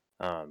 So,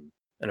 and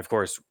of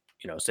course,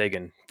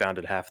 Sagan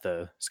founded half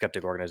the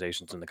skeptic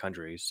organizations in the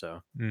country.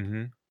 So,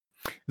 Mm-hmm.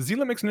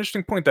 Zila makes an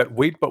interesting point that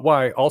Wait But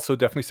Why also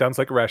definitely sounds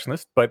like a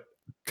rationalist, but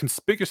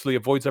conspicuously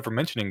avoids ever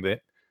mentioning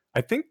that. I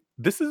think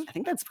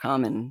that's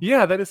common.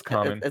 Yeah, that is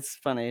common. It's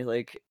funny,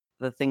 like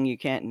the thing you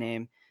can't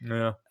name.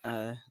 Yeah.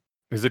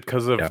 Is it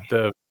because of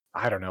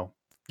I don't know.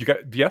 You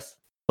got yes?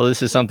 Well,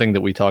 this is something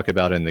that we talk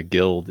about in the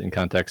guild in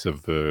context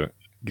of the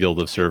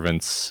Guild of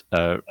Servants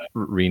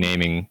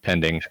renaming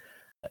pending.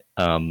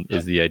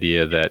 Is the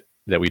idea that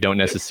we don't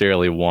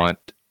necessarily want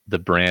the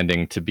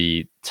branding to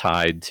be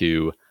tied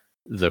to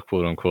the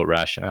quote unquote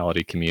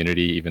rationality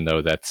community, even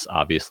though that's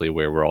obviously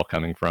where we're all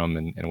coming from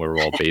and where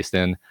we're all based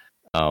in.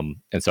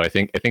 And so I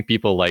think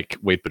people like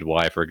Wait But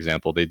Why, for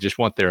example, they just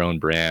want their own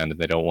brand, and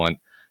they don't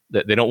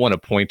want a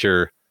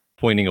pointer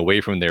pointing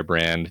away from their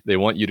brand. They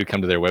want you to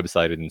come to their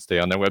website and stay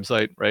on their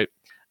website, right?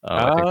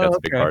 I think that's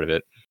a big part of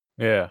it.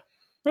 Yeah,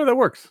 that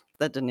works.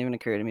 That didn't even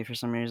occur to me for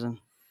some reason.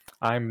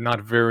 I'm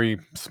not very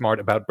smart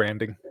about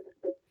branding.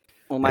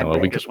 Well, my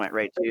brain just went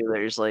right to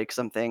there's like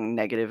something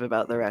negative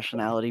about the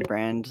rationality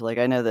brand. Like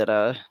I know that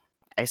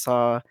I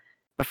saw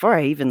before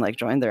I even like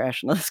joined the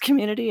rationalist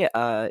community,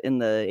 in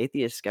the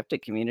atheist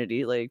skeptic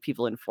community, like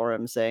people in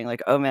forums saying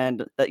like, "Oh man,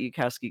 that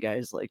Yudkowsky guy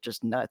is like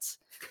just nuts."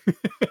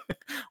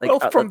 Like,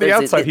 well, from the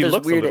outside, he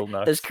looks weird, a little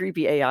nuts. Those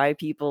creepy AI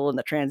people and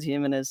the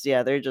transhumanists,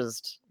 yeah, they're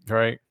just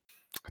right.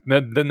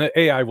 Then the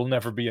AI will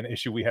never be an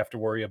issue we have to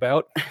worry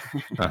about.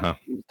 Uh-huh.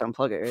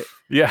 Unplug it, right?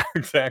 Yeah,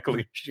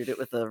 exactly. Shoot it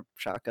with a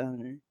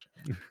shotgun.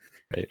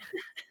 Right.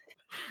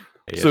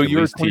 Yeah, so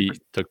you're 20%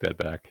 took that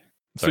back.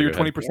 Sorry,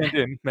 so you're 20%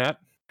 in, Matt?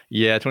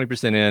 Yeah,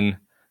 20% in.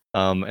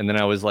 And then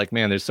I was like,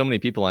 man, there's so many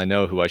people I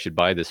know who I should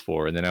buy this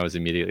for. And then I was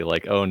immediately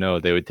like, oh no,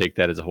 they would take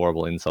that as a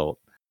horrible insult.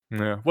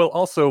 Yeah. Well,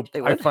 also,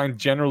 I find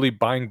generally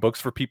buying books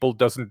for people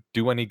doesn't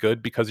do any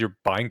good because you're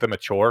buying them a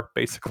chore,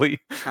 basically,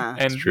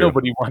 and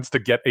nobody wants to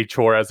get a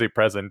chore as a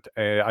present.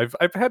 I've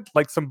had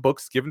like some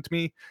books given to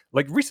me.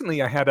 Like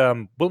recently, I had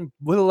Will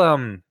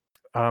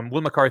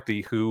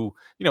McCarthy, who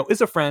is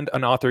a friend,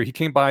 an author. He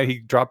came by, he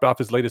dropped off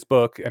his latest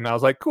book, and I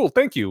was like, cool,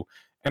 thank you.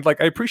 And like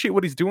I appreciate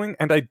what he's doing,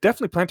 and I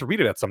definitely plan to read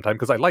it at some time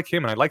because I like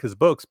him and I like his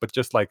books. But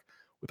just like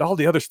with all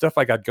the other stuff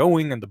I got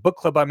going and the book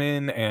club I'm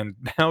in, and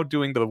now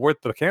doing the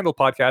Worth the Candle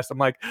podcast, I'm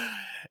like,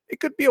 it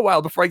could be a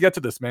while before I get to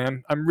this,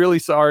 man. I'm really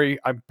sorry.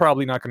 I'm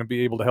probably not going to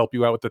be able to help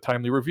you out with the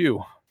timely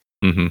review.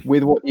 Mm-hmm.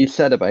 With what you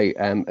said about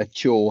a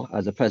chore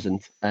as a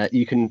present,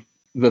 you can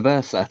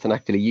reverse that and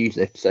actually use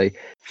it. So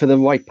for the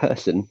right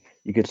person,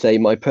 you could say,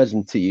 my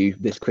present to you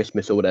this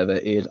Christmas or whatever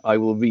is I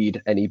will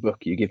read any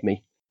book you give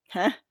me.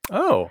 Huh?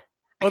 Oh,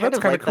 well, that's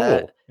kind of cool.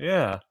 That.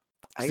 Yeah.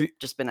 I've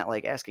just been at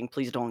like asking,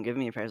 please don't give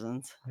me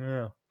presents.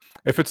 Yeah.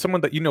 If it's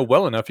someone that you know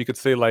well enough, you could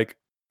say like,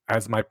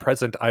 as my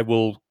present, I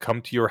will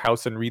come to your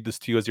house and read this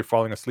to you as you're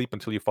falling asleep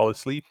until you fall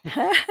asleep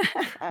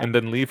and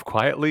then leave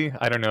quietly.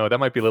 I don't know. That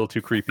might be a little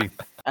too creepy.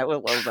 I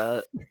would love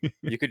that.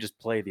 You could just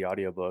play the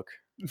audiobook.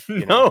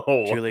 No.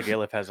 Julia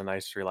Gallup has a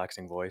nice,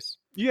 relaxing voice.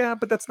 Yeah,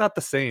 but that's not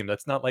the same.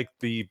 That's not like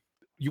you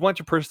want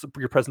your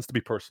presents to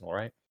be personal,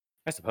 right?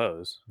 I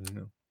suppose.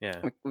 Mm-hmm.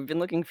 Yeah. We've been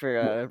looking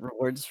for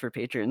rewards for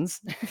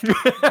patrons.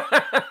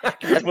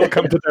 We'll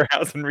come to their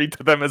house and read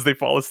to them as they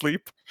fall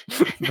asleep.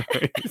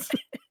 Nice.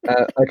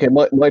 Okay,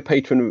 my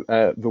patron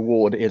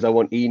reward is I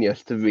want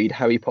Aeneas to read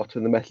Harry Potter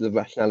and the Methods of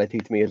Rationality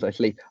to me as I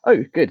sleep.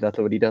 Oh, good, that's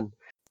already done.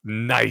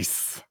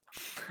 Nice.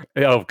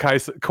 Oh,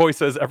 Koi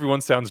says everyone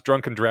sounds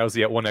drunk and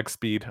drowsy at 1x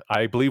speed.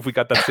 I believe we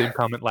got that same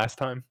comment last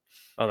time.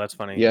 Oh, that's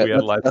funny. Yeah,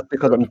 that's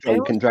because I'm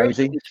drunk and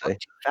drowsy. So.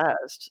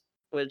 Fast,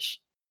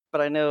 but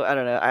I don't know.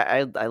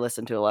 I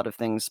listen to a lot of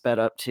things sped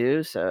up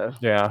too. So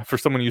yeah, for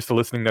someone used to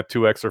listening at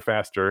 2x or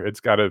faster, it's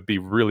got to be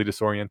really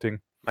disorienting.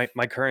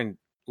 My current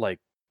like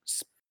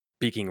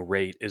speaking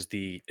rate is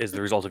the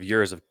result of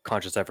years of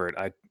conscious effort.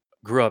 I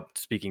grew up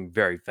speaking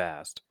very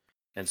fast,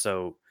 and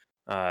so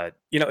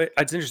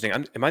it's interesting.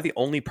 Am I the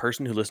only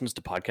person who listens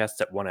to podcasts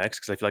at 1x?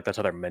 Because I feel like that's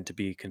how they're meant to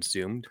be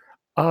consumed.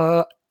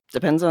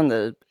 Depends on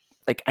the.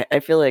 Like, I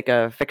feel like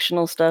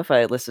fictional stuff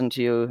I listen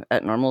to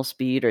at normal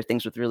speed or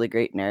things with really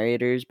great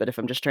narrators. But if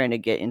I'm just trying to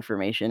get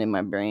information in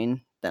my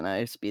brain, then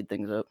I speed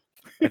things up.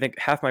 I think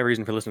half my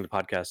reason for listening to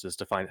podcasts is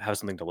to have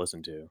something to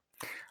listen to.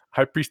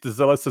 High Priestess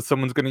Zealous says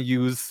someone's going to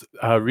use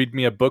read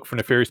me a book for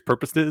nefarious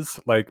purposes,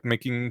 like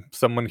making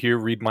someone here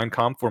read Mein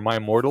Kampf or My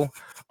Immortal.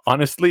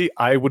 Honestly,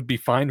 I would be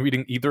fine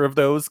reading either of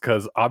those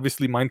because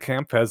obviously Mein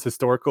Kampf has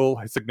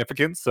historical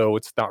significance, so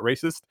it's not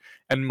racist.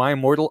 And My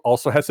Immortal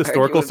also has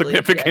historical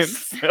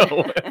significance,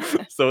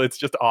 yes. so it's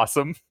just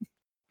awesome.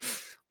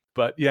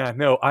 But yeah,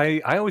 no,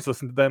 I always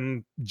listen to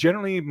them.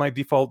 Generally, my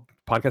default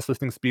podcast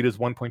listening speed is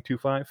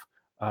 1.25.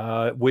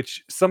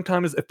 which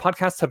sometimes if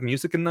podcasts have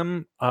music in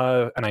them,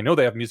 and I know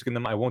they have music in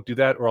them, I won't do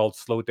that, or I'll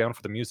slow it down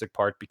for the music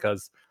part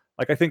because,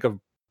 like, I think of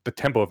the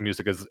tempo of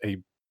music as a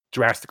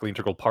drastically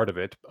integral part of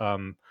it.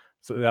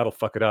 So that'll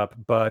fuck it up.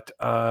 But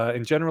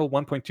in general,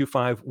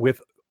 1.25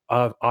 with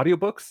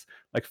audiobooks,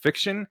 like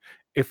fiction.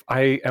 If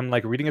I am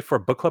like reading it for a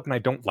book club and I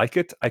don't like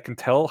it, I can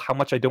tell how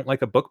much I don't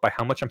like a book by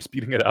how much I'm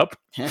speeding it up.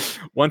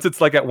 Once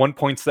it's like at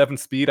 1.7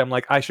 speed, I'm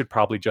like, I should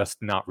probably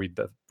just not read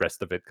the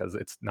rest of it because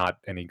it's not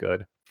any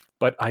good.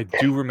 But I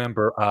do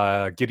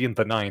remember Gideon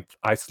the Ninth.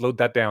 I slowed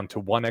that down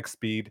to 1x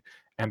speed,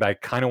 and I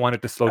kind of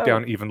wanted to slow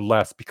down even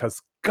less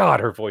because God,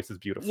 her voice is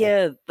beautiful.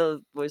 Yeah, the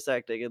voice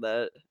acting in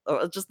that,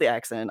 or just the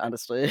accent,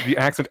 honestly. The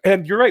accent,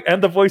 and you're right,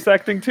 and the voice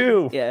acting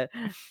too. Yeah,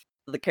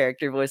 the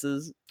character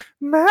voices.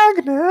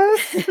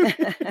 Magnus.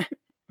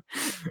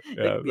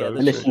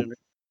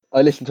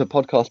 I listened to a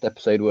podcast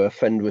episode where a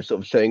friend was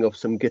sort of showing off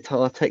some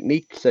guitar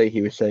technique. So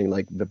he was saying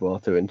like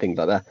vibrato and things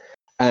like that.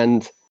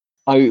 And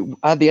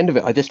at the end of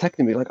it, I just texted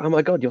him like, "Oh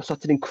my God, you're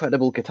such an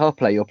incredible guitar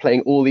player. You're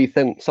playing all these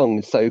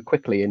songs so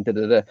quickly." And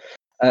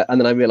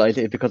and then I realized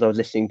it was because I was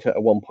listening to a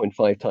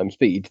 1.5 times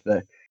speed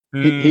that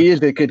he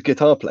is a good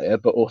guitar player,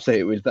 but also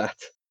it was that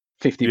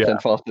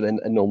 50% faster than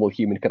a normal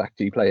human could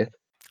actually play it.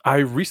 I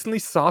recently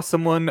saw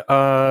someone,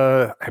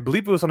 I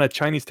believe it was on a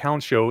Chinese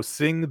talent show,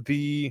 sing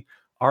the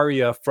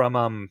aria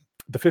from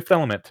The Fifth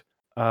Element.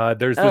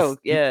 There's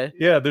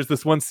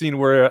this one scene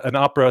where an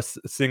opera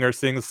singer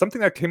sings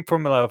something that came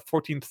from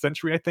 14th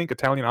century, I think,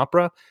 Italian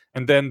opera,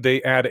 and then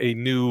they add a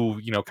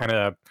new, kind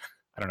of,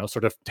 I don't know,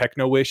 sort of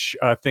techno-ish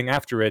thing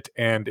after it,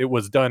 and it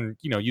was done,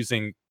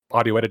 using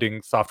audio editing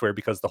software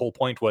because the whole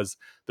point was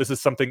this is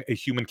something a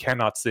human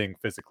cannot sing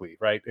physically,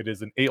 right? It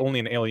is only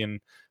an alien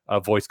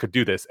voice could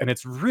do this, and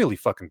it's really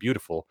fucking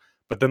beautiful.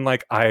 But then,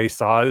 like, I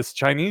saw this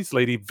Chinese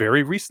lady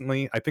very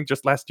recently, I think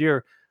just last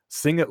year,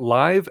 sing it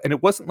live, and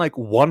it wasn't like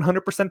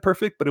 100%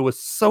 perfect, but it was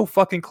so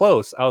fucking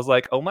close. I was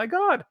like, oh my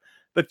God,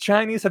 the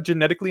Chinese have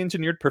genetically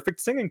engineered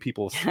perfect singing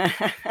peoples.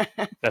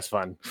 That's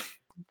fun.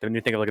 Then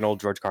you think of like an old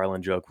George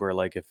Carlin joke where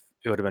like if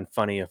it would have been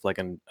funny if like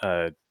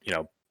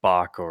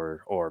Bach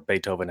or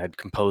Beethoven had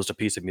composed a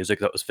piece of music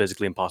that was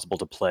physically impossible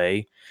to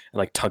play and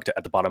like tucked it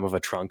at the bottom of a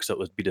trunk so it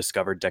would be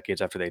discovered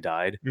decades after they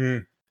died.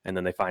 And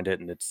then they find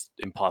it and it's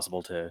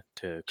impossible to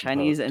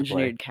Chinese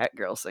engineered cat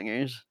girl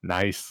singers.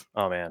 Nice.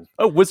 Oh man.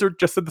 Oh, Wizard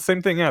just said the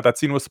same thing. Yeah, that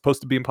scene was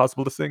supposed to be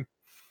impossible to sing.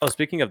 Oh,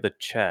 speaking of the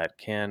chat,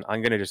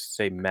 I'm gonna just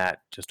say Matt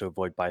just to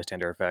avoid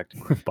bystander effect.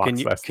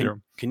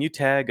 Can you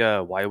tag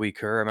Wyoe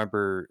Kerr? I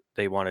remember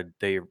they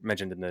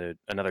mentioned in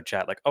another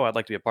chat like, oh, I'd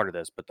like to be a part of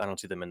this, but I don't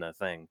see them in the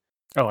thing.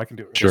 Oh, I can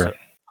do it. Sure.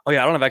 Oh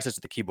yeah, I don't have access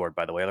to the keyboard,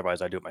 by the way.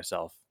 Otherwise, I do it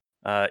myself.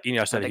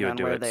 Enosh said he would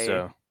do it.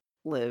 So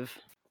live.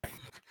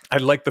 I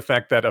like the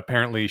fact that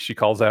apparently she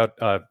calls out.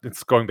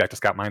 It's going back to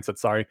Scott Mindset.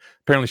 Sorry.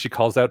 Apparently, she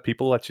calls out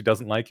people that she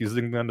doesn't like,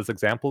 using them as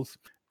examples.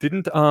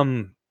 Didn't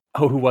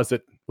who was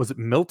it? Was it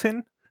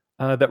Milton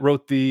that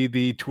wrote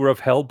the Tour of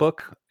Hell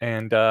book?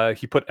 And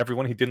he put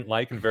everyone he didn't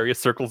like in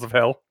various circles of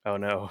hell. Oh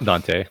no,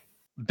 Dante.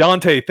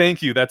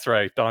 Thank you. That's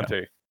right,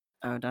 Dante.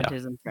 Oh,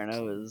 Dante's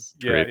Inferno is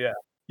great.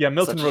 Yeah.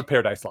 Milton wrote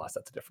Paradise Lost.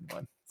 That's a different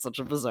one. Such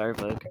a bizarre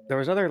book. There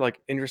was other like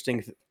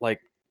interesting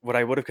what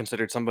I would have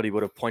considered somebody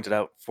would have pointed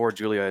out for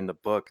Julia in the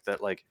book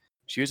that like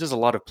she uses a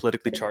lot of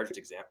politically charged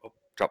examples.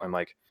 Drop my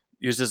mic.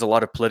 Uses a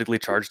lot of politically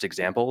charged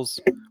examples,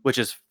 which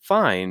is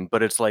fine,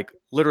 but it's like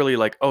literally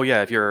like, oh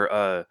yeah, if you're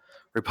a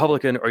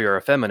Republican or you're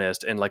a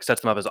feminist, and like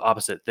sets them up as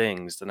opposite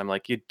things. And I'm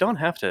like, you don't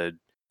have to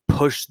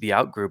push the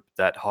outgroup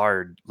that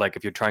hard. Like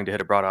if you're trying to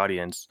hit a broad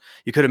audience,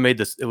 you could have made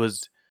this.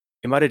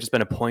 It might have just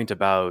been a point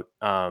about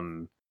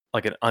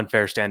like an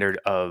unfair standard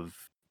of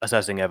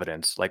assessing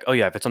evidence. Like, oh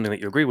yeah, if it's something that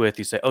you agree with,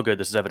 you say, oh good,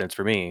 this is evidence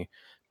for me.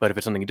 But if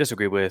it's something you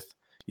disagree with,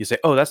 you say,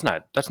 oh, that's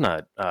not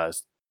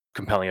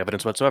compelling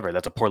evidence whatsoever.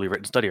 That's a poorly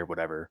written study or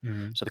whatever.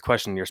 So the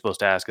question you're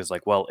supposed to ask is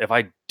like, well, if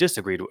I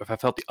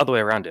felt the other way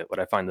around it, would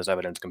I find this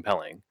evidence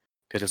compelling?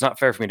 Because it's not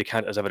fair for me to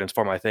count as evidence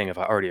for my thing if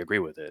I already agree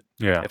with it.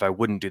 Yeah. If I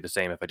wouldn't do the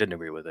same if I didn't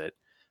agree with it.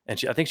 And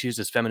I think she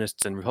uses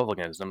feminists and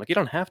Republicans. And I'm like, you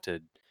don't have to.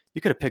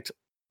 You could have picked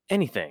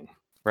anything,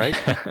 right?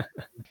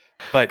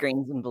 But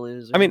greens and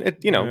blues. I mean,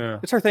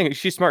 it's her thing.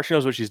 She's smart. She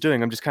knows what she's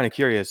doing. I'm just kind of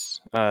curious.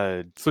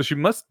 So she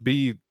must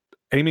be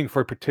aiming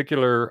for a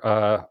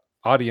particular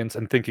audience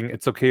and thinking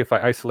it's okay if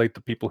I isolate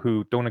the people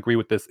who don't agree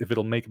with this if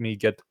it'll make me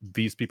get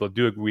these people who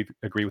do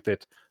agree with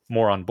it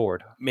more on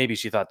board. Maybe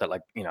she thought that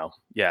like,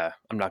 I'm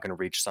not going to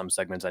reach some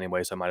segments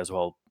anyway, so I might as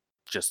well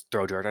just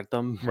throw dirt at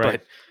them.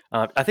 Right.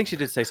 But I think she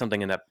did say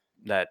something in that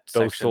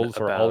those section souls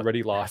are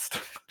already lost.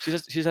 She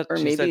said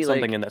like,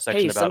 something in that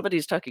section about,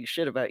 somebody's talking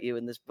shit about you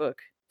in this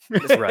book.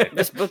 Right.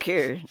 This book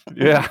here.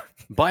 Yeah.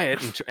 Buy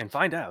it and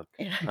find out.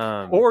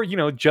 Yeah. Or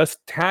just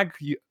tag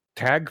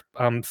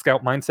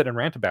Scout Mindset and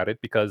rant about it,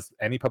 because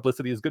any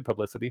publicity is good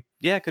publicity.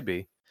 Yeah, it could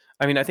be.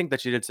 I mean, I think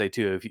that she did say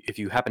too, if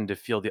you happen to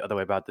feel the other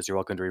way about this, you're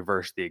welcome to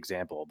reverse the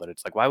example. But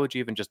it's like, why would you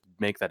even just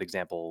make that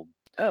example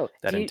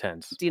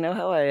intense? Do you know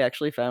how I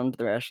actually found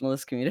the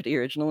rationalist community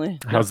originally?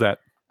 How's that?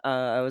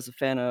 I was a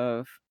fan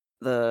of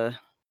the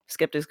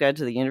Skeptic's Guide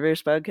to the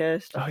Universe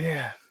podcast. Oh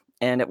yeah.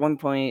 And at one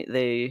point,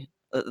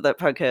 that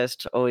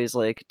podcast always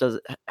like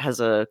has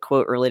a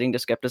quote relating to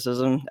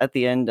skepticism at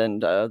the end,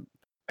 and I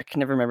can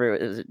never remember,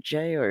 is it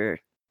Jay or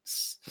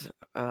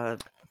The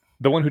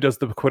one who does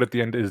the quote at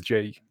the end is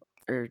Jay.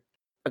 or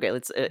okay,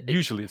 let's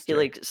Usually it's he Jay.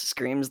 like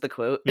screams the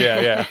quote.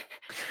 Yeah.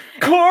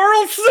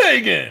 Carl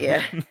Sagan.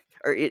 Yeah,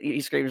 or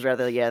he screams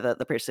rather. Yeah,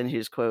 the person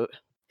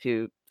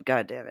who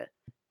God damn it.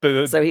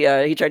 So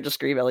he tried to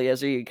scream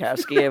Eliezer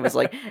Yudkowsky and was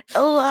like,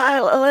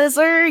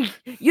 Eliezer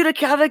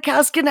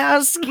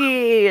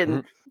Yudkowsky,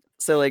 and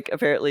so like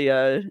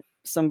apparently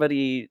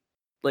somebody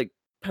like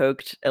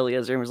poked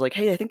Eliezer and was like,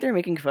 hey, I think they're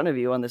making fun of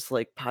you on this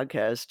like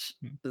podcast,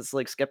 this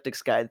like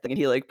Skeptic's Guide thing, and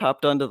he like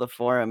popped onto the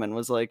forum and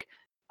was like,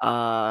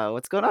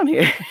 what's going on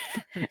here?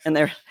 And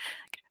they're like,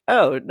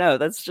 oh no,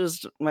 that's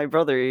just my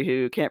brother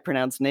who can't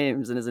pronounce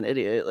names and is an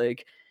idiot.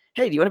 Like,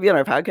 hey, do you want to be on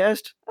our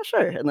podcast? Oh,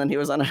 sure. And then he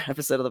was on an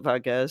episode of the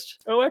podcast.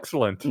 Oh,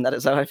 excellent. And that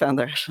is how I found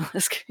the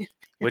Rationalist.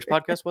 Which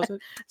podcast was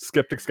it?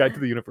 Skeptic's Guide to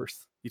the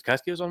Universe.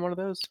 Yudkowsky was on one of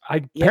those?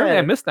 Apparently Yeah.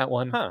 I missed that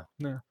one. Huh.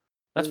 Yeah.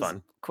 That's It was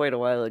fun. quite a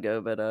while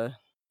ago, but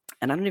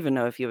and I don't even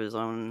know if he was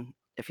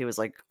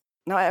like,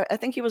 no, I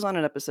think he was on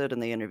an episode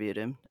and they interviewed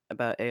him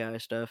about AI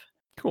stuff.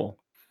 Cool.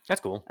 That's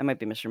cool. I might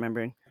be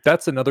misremembering.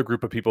 That's another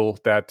group of people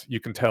that you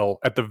can tell,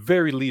 at the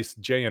very least,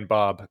 Jay and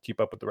Bob keep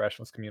up with the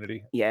Rationalist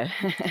community. Yeah.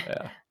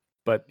 Yeah.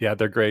 But yeah,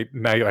 they're great.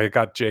 Now I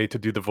got Jay to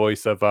do the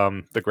voice of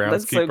the groundskeeper.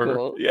 That's so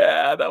cool.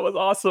 Yeah, that was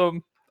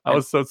awesome. I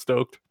was so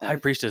stoked. High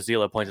Priestess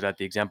Zila pointed out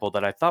the example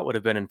that I thought would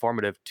have been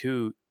informative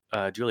to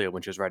Julia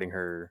when she was writing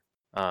her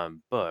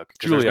book.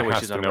 'cause there's Julia no way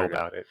has she's to know unaware of it.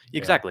 about it. Yeah.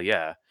 Exactly,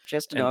 yeah. She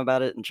has to And- know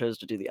about it and chose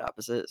to do the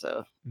opposite.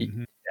 So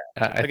Mhm.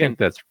 I Again- think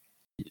that's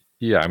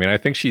I mean, I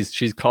think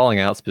she's calling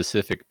out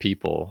specific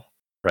people,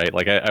 right?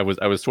 Like I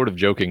was sort of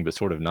joking, but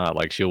sort of not.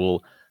 Like she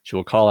will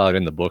call out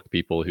in the book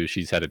people who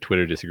she's had a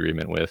Twitter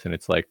disagreement with, and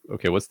it's like,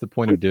 okay, what's the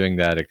point of doing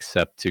that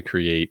except to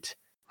create,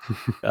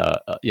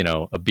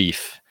 a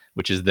beef,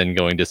 which is then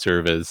going to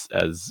serve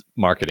as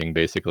marketing,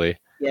 basically.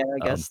 yeah,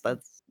 I guess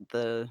that's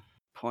the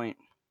point.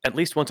 At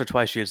least once or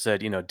twice she had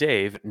said,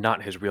 Dave,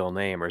 not his real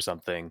name or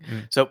something.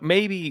 Mm. So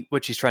maybe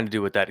what she's trying to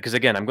do with that, because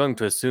again, I'm going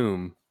to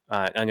assume,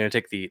 I'm going to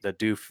take the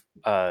doof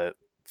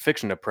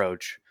fiction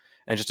approach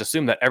and just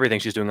assume that everything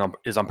she's doing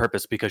is on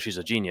purpose because she's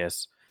a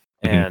genius.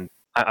 Mhm. And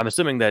I'm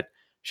assuming that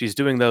she's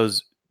doing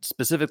those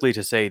specifically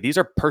to say, these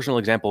are personal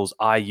examples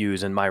I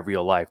use in my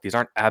real life. These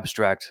aren't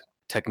abstract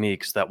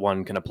techniques that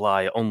one can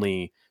apply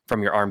only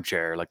from your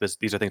armchair. Like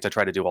these are things I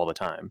try to do all the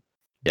time.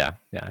 Yeah,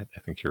 I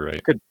think you're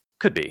right.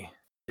 Could be.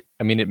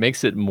 I mean, it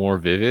makes it more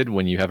vivid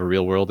when you have a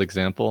real world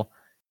example,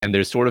 and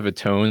there's sort of a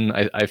tone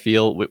I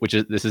feel, which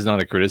is, this is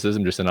not a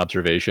criticism, just an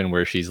observation,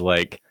 where she's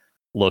like,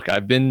 "Look,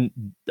 I've been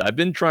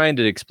trying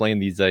to explain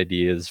these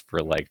ideas for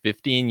like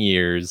 15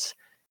 years,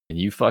 and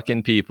you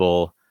fucking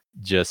people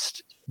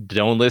just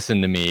don't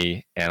listen to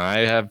me, and I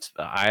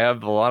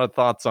have a lot of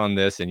thoughts on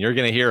this, and you're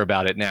gonna hear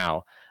about it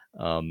now."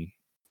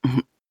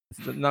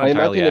 It's not I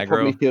entirely imagine it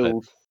probably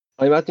aggro.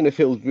 I imagine it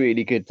feels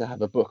really good to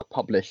have a book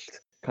published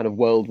kind of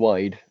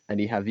worldwide, and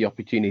you have the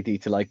opportunity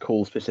to like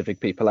call specific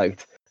people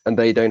out, and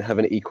they don't have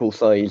an equal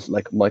size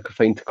like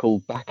microphone to call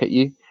back at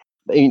you.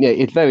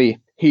 It's very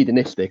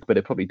hedonistic, but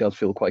it probably does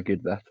feel quite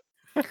good. That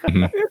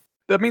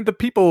I mean, the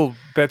people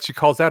that she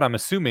calls out, I'm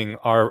assuming,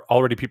 are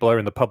already people that are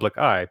in the public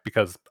eye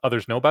because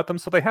others know about them,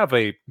 so they have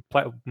a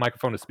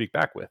microphone to speak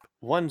back with.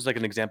 One's like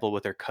an example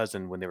with their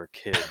cousin when they were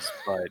kids,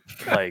 but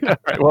like,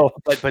 Right, well,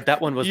 but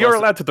that one was you're less,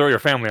 allowed to throw your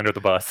family under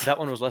the bus. that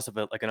one was less of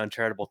like an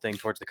uncharitable thing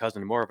towards the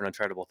cousin, and more of an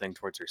uncharitable thing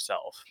towards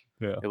herself.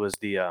 Yeah. It was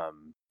the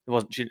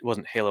it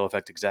wasn't Halo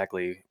effect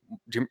exactly.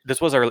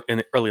 This was early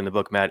in the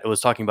book, Matt. It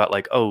was talking about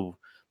like, oh,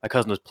 my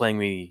cousin was playing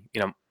me,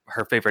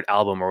 her favorite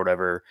album or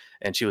whatever,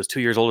 and she was 2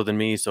 years older than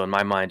me, so in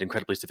my mind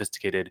incredibly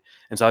sophisticated,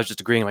 and so I was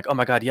just agreeing like, oh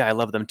my god, yeah, I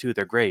love them too,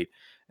 they're great.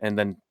 And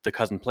then the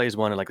cousin plays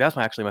one and like, that's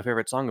actually my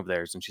favorite song of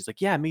theirs, and she's like,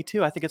 yeah, me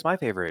too, I think it's my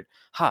favorite.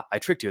 I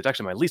tricked you, it's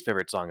actually my least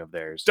favorite song of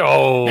theirs.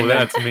 Oh, And then-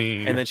 that's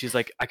mean. And then she's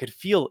like, I could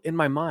feel in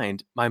my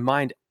mind,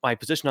 my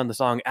position on the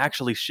song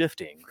actually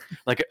shifting.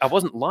 Like I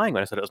wasn't lying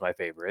when I said it was my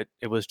favorite.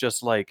 It was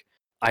just like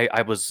I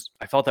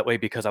felt that way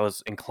because I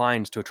was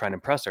inclined to try and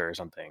impress her or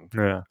something.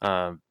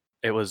 yeah.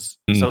 It was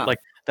so Mm. like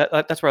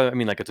that's where I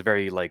mean, like it's a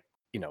very like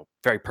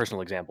very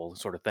personal example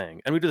sort of thing,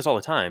 and we do this all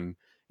the time.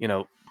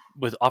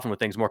 Often with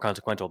things more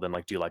consequential than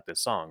like, do you like this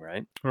song,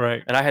 right?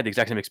 Right. And I had the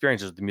exact same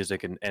experiences with the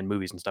music and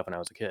movies and stuff when I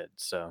was a kid.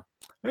 So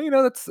And,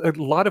 that's a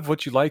lot of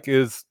what you like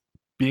is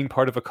being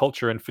part of a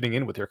culture and fitting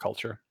in with your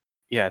culture.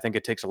 yeah, I think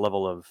it takes a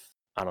level of,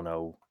 I don't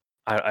know,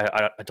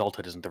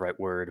 adulthood isn't the right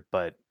word,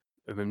 but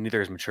I mean,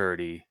 neither is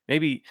maturity.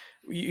 Maybe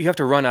you have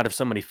to run out of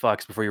so many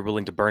fucks before you're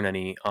willing to burn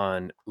any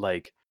on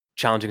like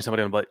challenging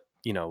somebody on what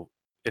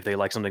if they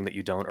like something that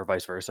you don't, or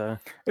vice versa.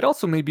 It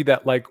also may be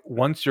that like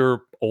once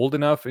you're old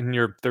enough in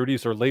your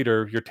 30s or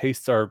later, your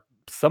tastes are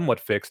somewhat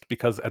fixed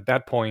because at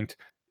that point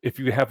if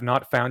you have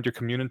not found your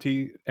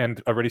community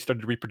and already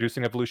started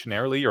reproducing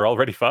evolutionarily, you're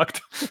already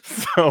fucked.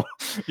 So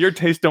your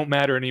tastes don't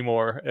matter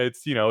anymore.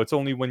 It's it's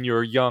only when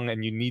you're young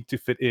and you need to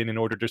fit in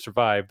order to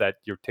survive that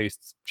your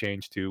tastes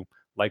change to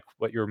like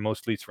what you're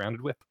mostly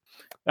surrounded with.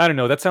 I don't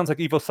know. That sounds like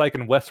Evo Psych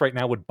and Wes right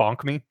now would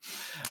bonk me.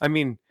 I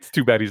mean, It's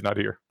too bad he's not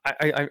here.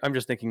 I'm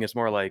just thinking it's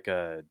more like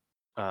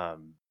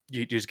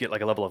you just get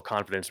like a level of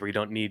confidence where you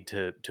don't need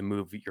to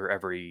move your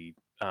every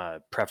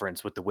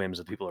preference with the whims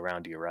of people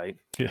around you, right?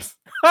 Yes.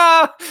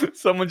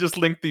 Someone just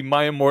linked the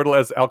My Immortal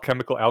as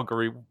alchemical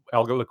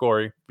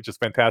allegory, which is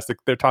fantastic.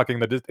 They're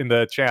talking in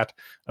the chat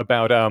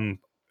about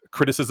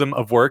criticism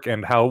of work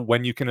and how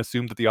when you can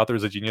assume that the author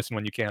is a genius and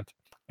when you can't.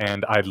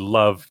 And I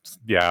love,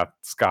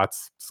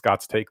 Scott's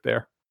take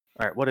there.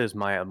 All right, what is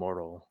My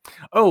Immortal?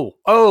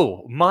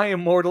 Oh, My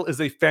Immortal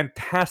is a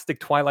fantastic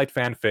Twilight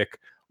fanfic,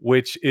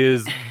 which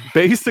is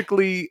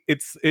basically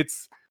it's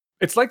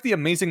like the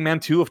Amazing Man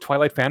 2 of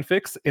Twilight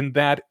fanfics in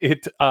that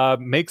it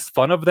makes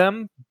fun of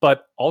them,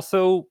 but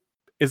also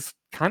is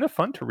kind of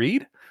fun to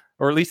read.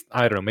 Or at least,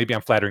 I don't know, maybe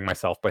I'm flattering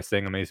myself by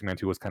saying Amazing Man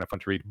 2 was kind of fun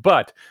to read.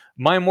 But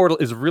My Immortal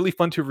is really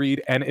fun to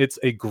read, and it's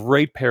a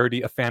great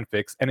parody of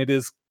fanfics, and it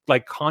is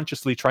like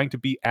consciously trying to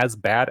be as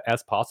bad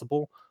as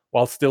possible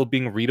while still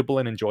being readable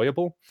and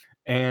enjoyable.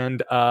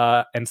 And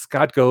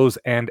Scott goes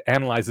and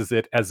analyzes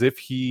it as if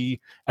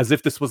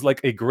this was like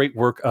a great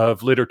work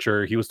of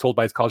literature. He was told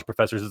by his college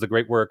professors it's a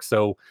great work.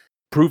 So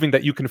proving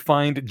that you can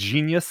find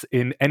genius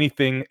in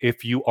anything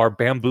if you are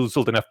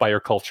bamboozled enough by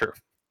your culture.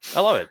 I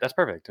love it. That's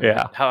perfect.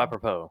 Yeah. How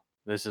apropos.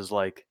 This is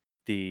like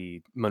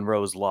the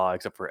Monroe's Law,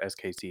 except for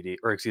SKCD,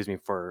 or excuse me,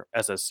 for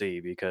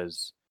SSC,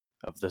 because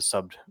of the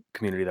sub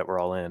community that we're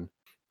all in.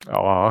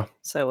 Aw.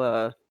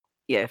 So,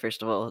 yeah,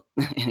 first of all,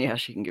 yeah,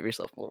 she can give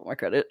yourself a little more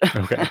credit.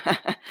 Okay.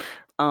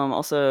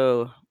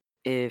 Also,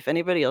 if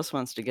anybody else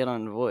wants to get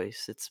on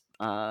voice, it's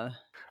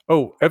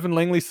Oh, Evan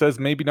Langley says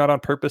maybe not on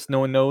purpose. No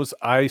one knows.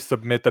 I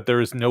submit that there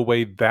is no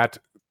way that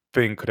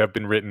thing could have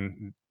been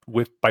written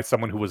by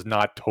someone who was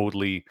not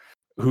totally,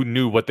 who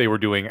knew what they were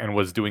doing and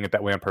was doing it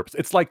that way on purpose.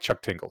 It's like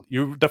Chuck Tingle.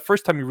 The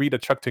first time you read a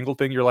Chuck Tingle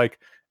thing, you're like,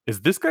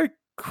 is this guy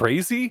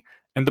crazy?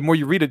 And the more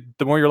you read it,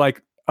 the more you're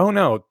like, oh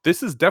no,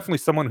 this is definitely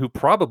someone who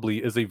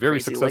probably is a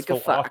very crazy like a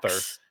successful author.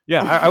 fox.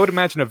 Yeah, I would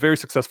imagine a very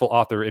successful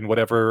author in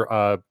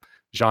whatever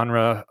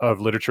genre of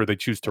literature they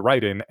choose to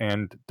write in,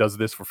 and does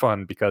this for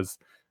fun because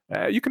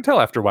you can tell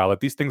after a while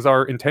that these things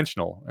are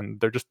intentional and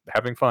they're just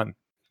having fun.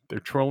 They're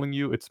trolling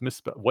you. It's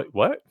misspelled.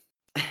 What?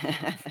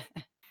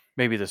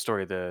 Maybe the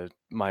story,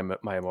 My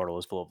Immortal,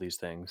 is full of these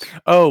things.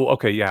 Oh,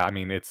 okay, yeah. I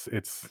mean, it's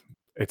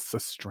a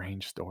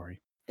strange story.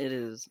 It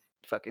is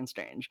fucking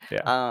strange.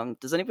 Yeah.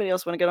 Does anybody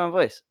else want to get on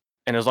voice?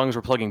 And as long as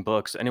we're plugging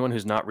books, anyone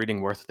who's not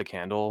reading Worth the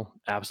Candle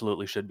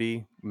absolutely should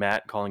be.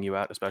 Matt, calling you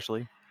out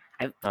especially.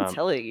 I've been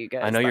telling you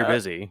guys. I know you're that.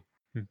 busy.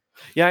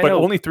 Yeah, I But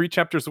know. only 3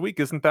 chapters a week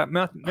isn't that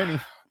many.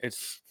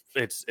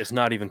 It's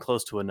not even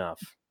close to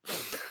enough.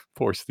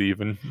 Poor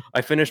Steven.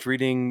 I finished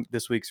reading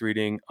this week's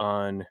reading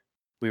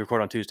we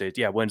record on Tuesdays.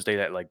 Yeah, Wednesday,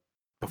 that like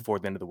before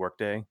the end of the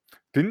workday.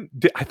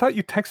 I thought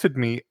you texted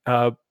me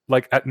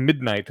like at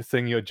midnight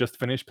saying you had just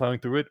finished plowing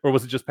through it, or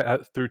was it just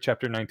through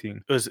chapter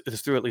 19? It was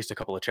through at least a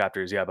couple of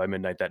chapters. Yeah, by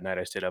midnight that night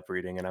I stayed up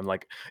reading, and I'm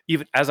like,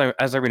 even as I'm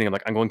reading, I'm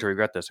like, I'm going to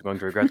regret this.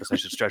 I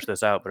should stretch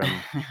this out, but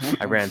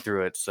I ran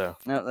through it. So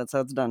No, that's how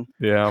it's done.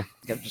 Yeah, You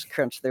gotta just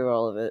crunch through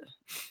all of it.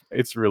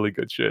 it's really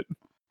good shit.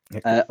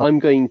 I'm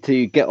going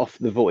to get off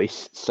the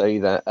voice so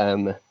that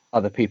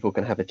other people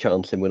can have a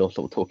chance and we're not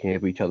sort of talking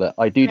over each other.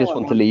 I do just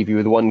want to leave you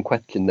with one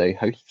question, though,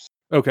 hosts.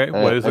 Okay,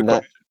 what is it?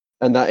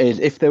 And that is,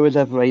 if there was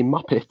ever a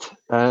Muppet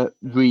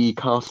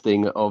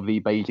recasting of the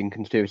Beijing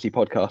Conspiracy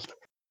podcast,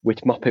 which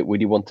Muppet would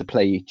you want to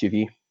play, each of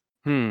you?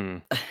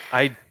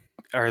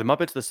 Are the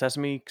Muppets the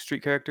Sesame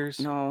Street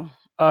characters? No.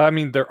 I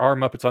mean, there are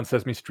Muppets on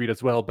Sesame Street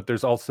as well, but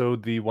there's also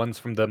the ones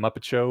from the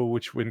Muppet Show,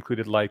 which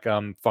included like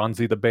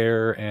Fonzie the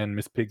Bear and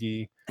Miss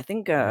Piggy. I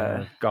think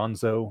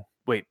Gonzo.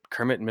 Wait,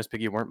 Kermit and Miss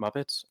Piggy weren't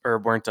Muppets, or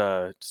weren't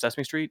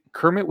Sesame Street?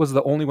 Kermit was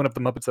the only one of the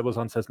Muppets that was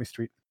on Sesame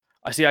Street.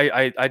 I see.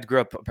 I grew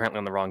up apparently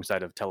on the wrong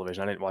side of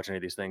television. I didn't watch any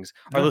of these things.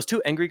 Are those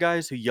 2 angry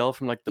guys who yell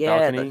from like the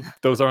balcony?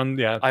 Those are on.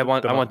 Yeah, I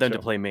want them Muppet to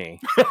Show. play me.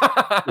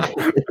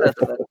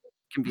 that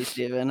can be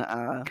Steven.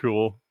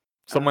 Cool.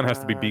 Someone has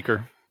to be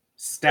Beaker.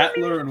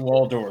 Statler and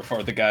Waldorf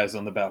are the guys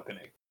on the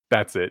balcony.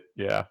 That's it.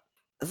 Yeah.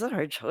 That's a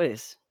hard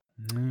choice.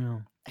 Yeah.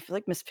 I feel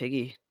like Miss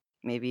Piggy,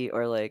 maybe,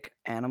 or like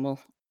Animal.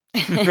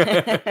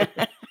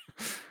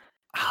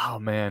 Oh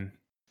man.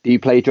 Do you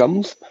play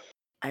drums?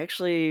 I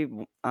actually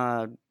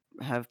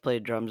have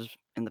played drums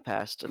in the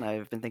past, and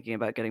I've been thinking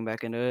about getting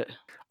back into it.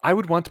 I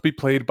would want to be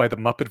played by the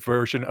Muppet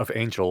version of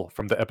Angel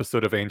from the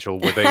episode of Angel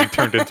where they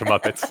turned into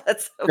Muppets.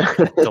 That's so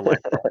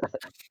Delightful.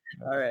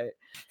 all right.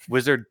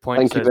 Wizard Point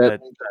Thank you, says Ben.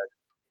 that.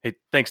 Hey,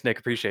 thanks, Nick.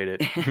 Appreciate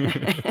it.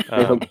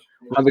 Have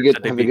a good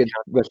said they'd be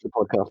rest of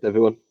the podcast,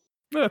 everyone.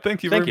 No,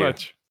 thank you Thank very you.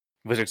 much.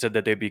 Wizard said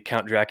that they'd be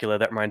Count Dracula.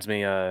 That reminds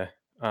me, or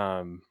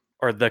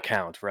the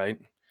Count, right?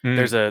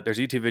 There's a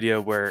YouTube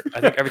video where I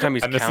think every time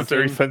he's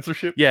unnecessary counting,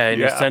 censorship. yeah,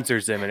 and he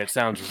censors him, and it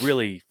sounds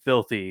really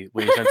filthy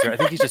when he censors. I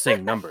think he's just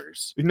saying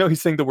numbers. No,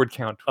 he's saying the word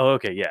count. Oh,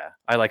 okay, yeah.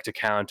 I like to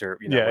count, or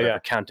whatever.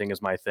 Counting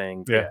is my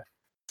thing. Yeah.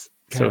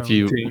 So if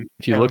you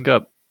look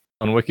up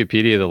on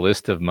Wikipedia the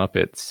list of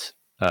Muppets,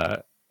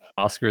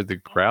 Oscar the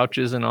Grouch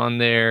isn't on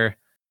there.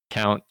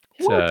 Count.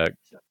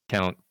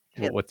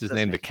 What's his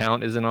name? The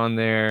Count isn't on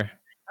there.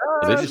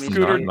 Are they just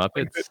Scooter not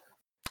Muppets?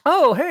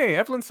 Oh, hey,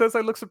 Evelyn says I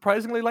look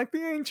surprisingly like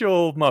the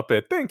Angel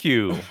Muppet. Thank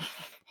you.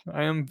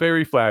 I am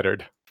very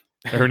flattered.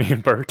 Ernie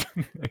and Bert.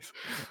 Nice.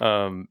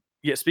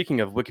 Yeah, speaking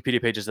of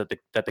Wikipedia pages that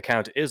the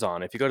Count is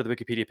on, if you go to the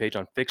Wikipedia page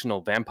on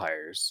fictional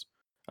vampires,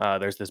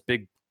 there's this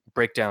big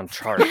breakdown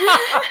chart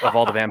of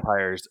all the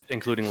vampires,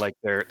 including like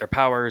their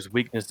powers,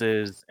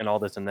 weaknesses, and all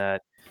this and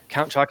that.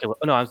 Count Chocula.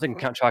 Oh no, I was thinking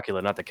Count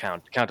Chocula, not the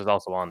Count. The Count is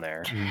also on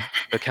there.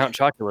 The Count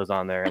Chocula is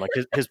on there, and like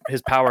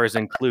his powers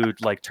include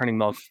like turning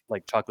milk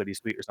like chocolatey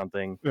sweet or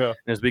something. Yeah. And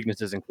his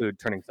weaknesses include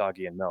turning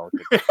soggy in milk.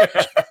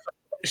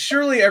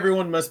 Surely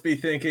everyone must be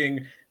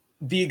thinking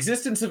the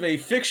existence of a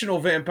fictional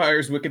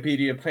vampires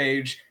Wikipedia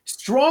page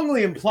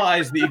strongly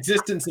implies the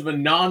existence of a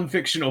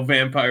non-fictional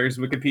vampires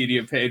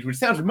Wikipedia page, which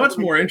sounds much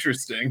more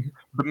interesting.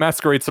 The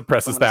Masquerade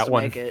suppresses that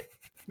one. Make it.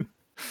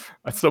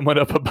 Someone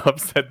up above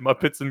said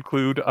Muppets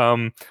include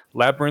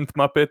Labyrinth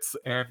Muppets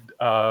and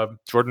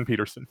Jordan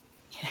Peterson.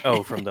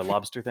 Oh, from the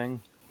lobster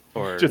thing?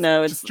 Or Just,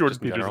 No, just Jordan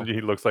Peterson.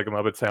 He looks like a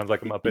Muppet, sounds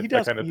like a Muppet, he that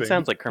does. kind of He thing.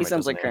 sounds like Kermit. He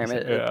sounds like doesn't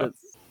he? Kermit. Yeah.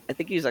 I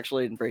think he's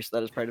actually embraced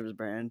that as part of his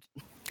brand.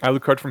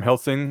 Alucard from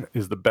Helsing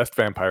is the best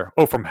vampire.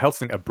 Oh, from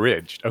Helsing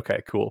Abridged.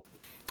 Okay, cool.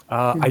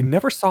 I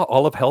never saw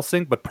all of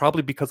Helsing, but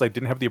probably because I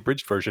didn't have the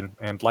abridged version.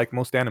 And like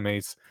most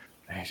animes,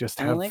 they just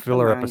I have like the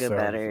filler manga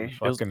episodes. better.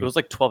 It was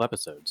like 12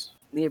 episodes.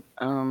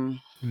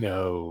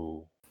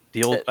 No.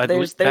 The old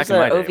There's back in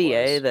an my day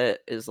OVA was. that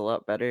is a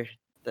lot better.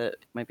 That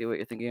might be what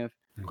you're thinking of,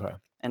 Okay.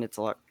 and it's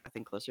a lot, I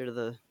think, closer to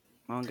the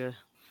manga.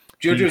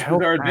 JoJo's help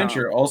Bizarre out.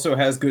 Adventure also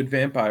has good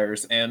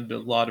vampires and a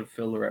lot of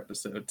filler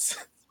episodes.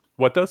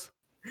 What does?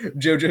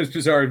 JoJo's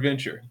Bizarre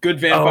Adventure. Good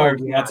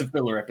vampires, yeah. lots of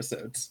filler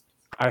episodes.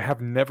 I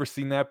have never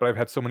seen that, but I've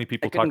had so many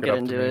people I talk couldn't it get up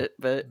into to me. it,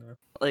 but Yeah.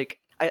 like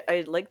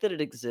I like that it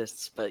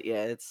exists. But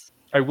yeah, it's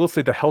I will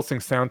say the Helsing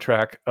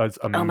soundtrack is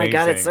amazing. oh my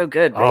god, it's so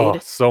good, Oh,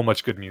 Raid. so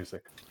much good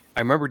music. I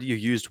remember you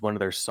used one of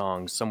their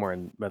songs somewhere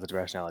in Methods of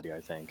Rationality,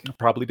 I think.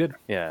 Probably did.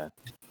 Yeah.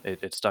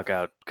 It stuck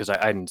out because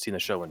I hadn't seen the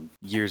show in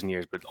years and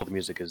years, but all the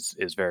music is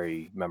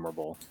very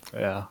memorable.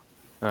 Yeah.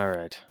 All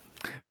right.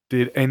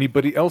 Did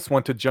anybody else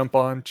want to jump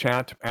on,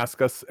 chat, ask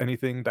us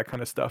anything, that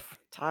kind of stuff?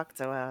 Talk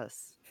to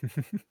us.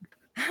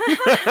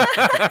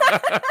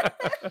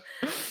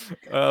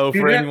 Oh,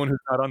 for Yeah. anyone who's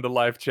not on the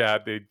live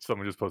chat,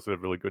 someone just posted a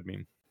really good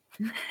meme.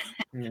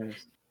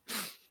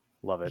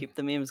 Love it. Keep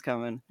the memes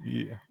coming.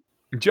 Yeah.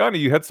 Johnny,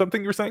 you had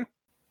something you were saying?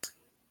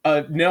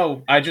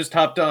 No, I just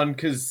hopped on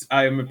because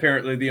I am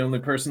apparently the only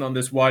person on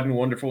this wide and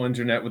wonderful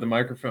internet with a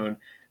microphone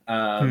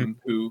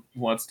who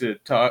wants to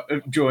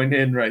join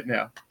in right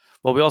now.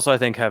 Well, we also, I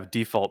think, have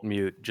default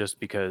mute just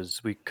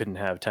because we couldn't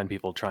have 10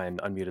 people try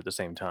and unmute at the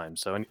same time.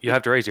 So and you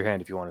have to raise your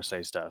hand if you want to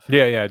say stuff.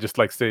 Yeah, just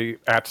like say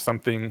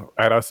something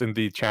at us in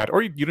the chat,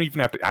 or you don't even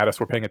have to add us.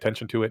 We're paying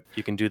attention to it.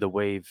 You can do the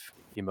wave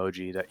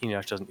emoji that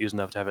Enosh doesn't use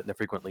enough to have it in the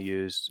frequently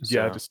used.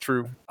 Yeah, so- that's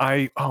true.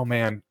 Oh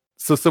man.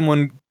 So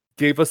someone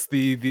gave us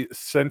the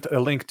sent a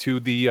link to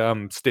the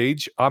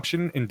stage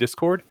option in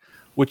Discord,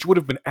 which would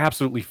have been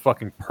absolutely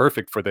fucking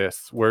perfect for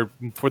this, where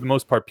for the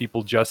most part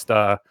people just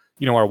are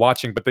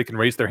watching, but they can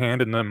raise their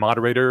hand and the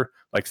moderator,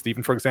 like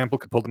Steven, for example,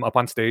 could pull them up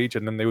on stage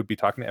and then they would be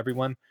talking to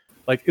everyone.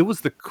 Like, it was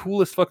the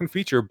coolest fucking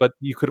feature, but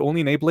you could only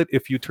enable it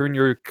if you turn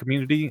your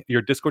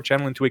Discord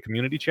channel into a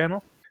community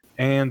channel.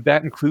 And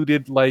that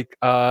included like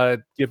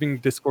giving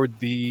Discord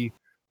the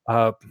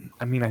I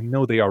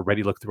know they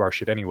already look through our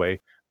shit anyway,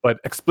 but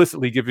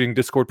explicitly giving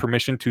Discord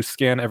permission to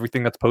scan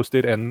everything that's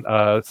posted and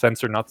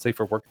censor not safe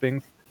for work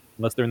things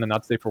unless they're in the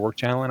not safe for work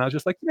channel. And I was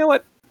just like, you know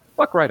what?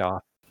 Fuck right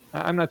off.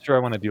 I'm not sure I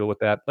want to deal with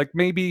that. Like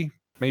maybe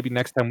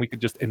next time we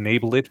could just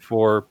enable it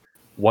for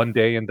one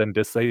day and then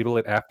disable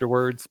it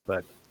afterwards.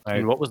 But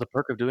And what was the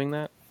perk of doing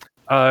that?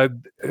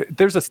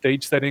 There's a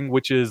stage setting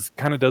which is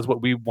kind of does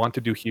what we want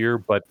to do here,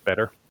 but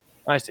better.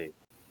 I see.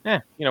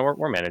 Yeah,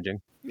 we're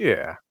managing.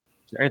 Yeah.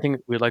 Is there anything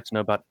we'd like to know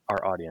about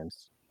our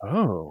audience?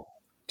 Oh.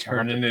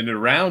 Turning it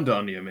around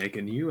on you,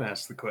 making you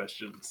ask the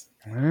questions.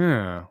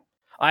 Yeah.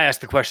 I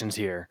asked the questions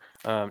here.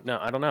 No,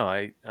 I don't know.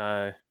 I'm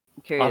I'll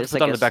curious.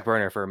 put it on the back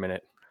burner for a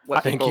minute.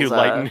 What Thank you, people's,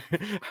 lighten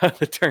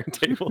the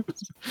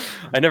turntables.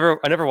 I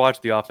never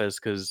watched The Office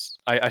because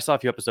I saw a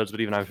few episodes, but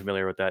even I'm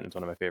familiar with that, and it's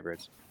one of my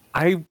favorites.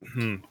 I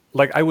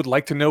would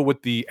like to know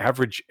what the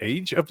average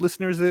age of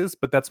listeners is,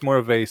 but that's more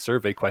of a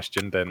survey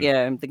question than.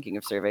 Yeah, I'm thinking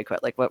of survey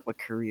like what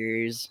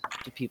careers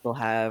do people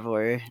have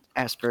or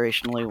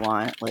aspirationally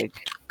want?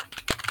 Like,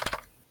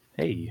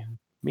 Hey,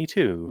 me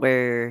too.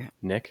 where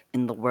Nick?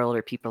 in the world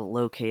are people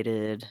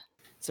located?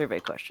 Survey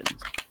questions.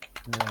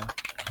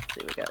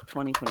 see, we got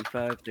 20,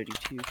 25,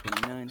 32,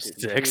 29,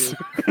 6.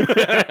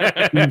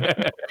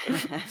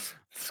 32.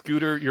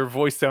 Scooter, your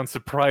voice sounds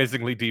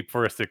surprisingly deep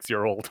for a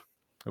 6-year-old.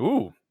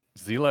 Ooh,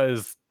 Zila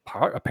is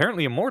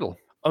apparently immortal.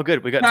 Oh,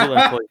 good. We got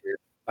Zila and Chloe here.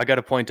 I got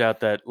to point out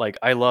that like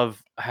I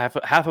love half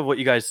of what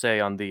you guys say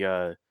on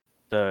the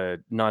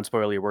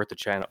non-spoilery worth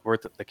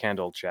the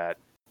candle chat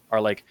are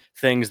like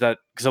things that,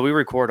 so we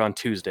record on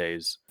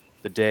Tuesdays,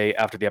 the day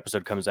after the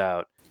episode comes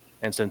out,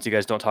 and since you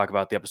guys don't talk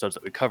about the episodes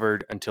that we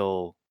covered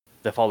until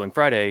the following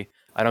Friday,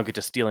 I don't get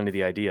to steal any of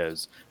the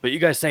ideas. But you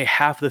guys say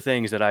half the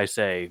things that I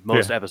say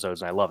most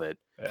episodes, and I love it.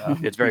 Yeah.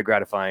 It's very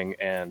gratifying,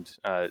 and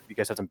you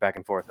guys had some back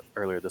and forth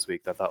earlier this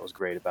week that I thought was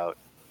great about.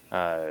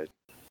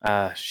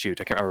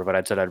 Shoot, I can't remember, but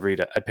I'd said I'd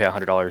pay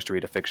 $100 to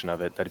read a fiction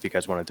of it. That if you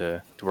guys wanted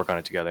to work on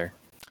it together.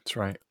 That's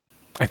right.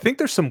 I think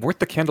there's some Worth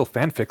the Candle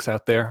fanfics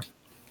out there.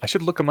 I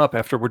should look them up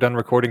after we're done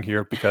recording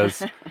here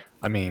because,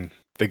 I mean,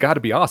 they got to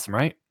be awesome,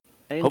 right?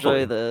 I enjoy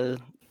Hopefully. the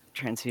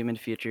transhuman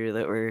future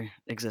that we're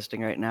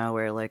existing right now,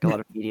 where like a lot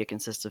of media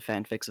consists of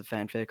fanfics of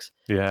fanfics.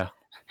 Yeah.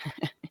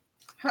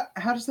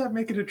 How does that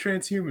make it a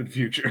transhuman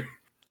future?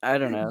 I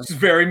don't know. It's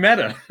very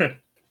meta.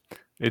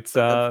 It's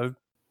we've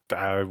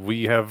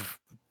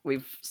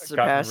We've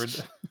gotten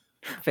surpassed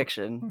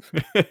fiction.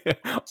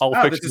 all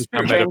Oh, this fiction is is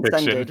now true. metafiction.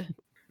 Transcended.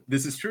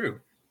 This is true.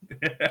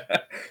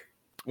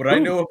 What I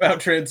know about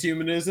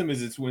transhumanism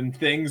is it's when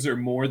things are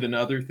more than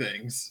other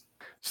things.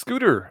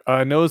 Scooter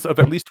knows of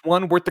at least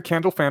one Worth the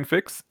Candle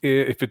fanfics.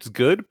 If it's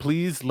good,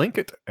 please link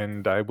it,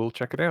 and I will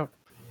check it out.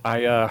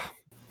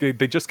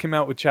 They just came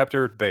out with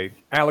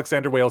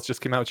Alexander Wales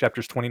just came out with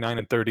chapters 29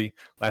 and 30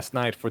 last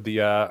night for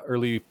the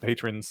early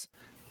patrons,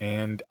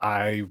 and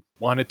I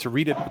wanted to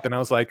read it, but then I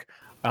was like,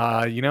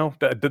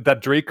 that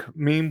Drake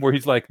meme where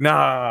he's like,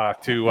 nah,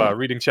 to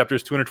reading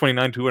chapters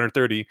 229,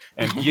 230,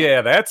 and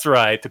yeah, that's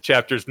right, to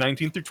chapters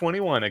 19 through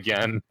 21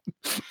 again.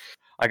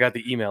 I got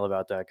the email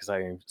about that because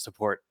I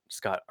support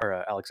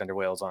Alexander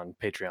Wales on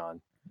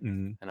Patreon,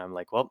 and I'm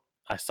like, well,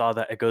 I saw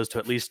that it goes to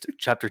at least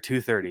chapter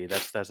 230.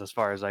 That's as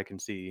far as I can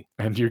see.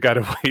 And you got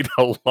to wait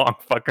a long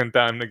fucking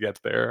time to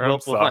get there. I'm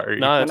sorry.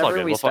 No, it's all Whenever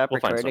good. we We'll stop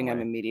find some recording, I'm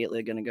way.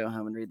 immediately going to go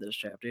home and read those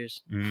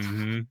chapters.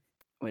 Mm-hmm.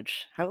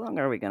 Which, how long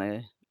are we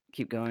going to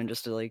keep going,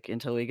 just to like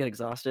until we get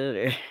exhausted?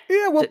 Or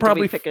Yeah, we'll did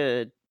probably we pick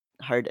a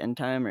hard end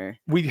time, or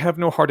we have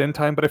no hard end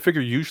time, but I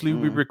figure usually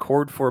we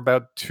record for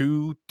about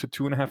 2 to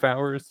 2.5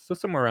 hours, so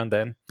somewhere around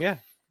then. Yeah,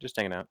 just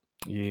hanging out.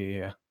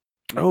 Yeah.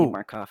 might need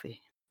more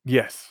coffee?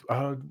 Yes.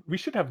 We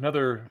should have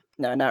another.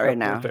 No, not right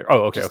now. There.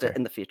 Oh, okay. Just Okay.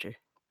 in the future.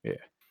 Yeah.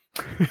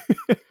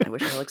 I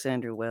wish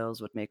Alexander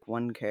Wales would make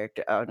one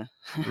character. Oh, no.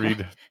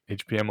 Read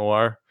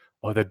HPMOR.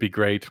 Oh, that'd be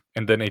great.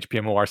 And then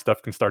HPMOR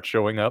stuff can start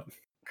showing up.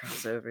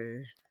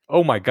 Crossover.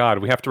 Oh my God,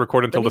 we have to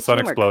record until the needs sun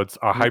teamwork. explodes.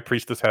 Our high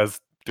priestess has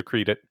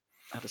decreed it.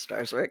 How the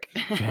stars work.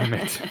 Damn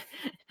it.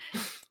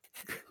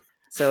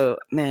 So,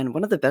 man,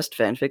 one of the best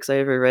fanfics I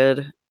ever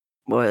read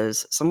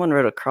was someone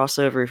wrote a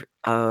crossover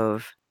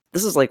of.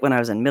 This is like when I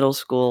was in middle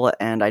school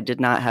and I did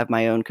not have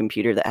my own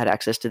computer that had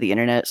access to the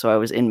internet. So I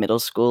was in middle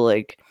school,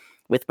 like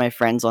with my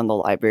friends on the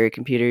library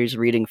computers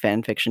reading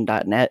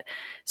fanfiction.net.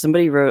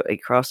 Somebody wrote a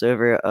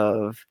crossover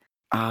of,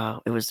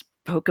 it was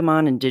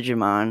Pokemon and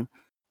Digimon.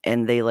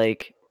 And they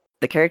like,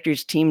 the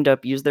characters teamed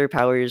up, used their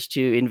powers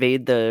to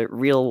invade the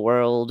real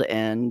world.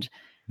 And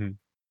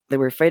they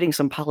were fighting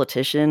some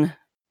politician.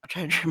 I'm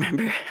trying to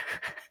remember.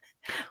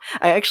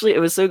 It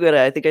was so good.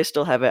 I think I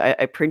still have it.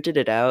 I printed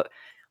it out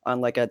on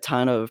like a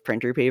ton of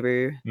printer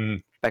paper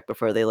back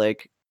before they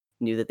like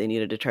knew that they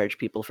needed to charge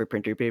people for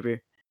printer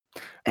paper.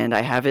 And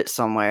I have it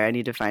somewhere. I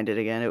need to find it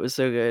again. It was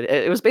so good.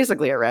 It was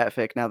basically a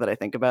ratfic now that I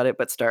think about it,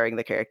 but starring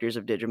the characters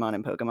of Digimon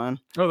and Pokemon.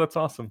 Oh, that's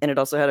awesome. And it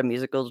also had a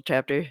musical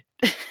chapter.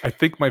 I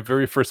think my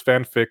very first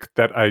fanfic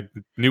that I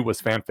knew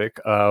was fanfic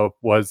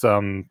was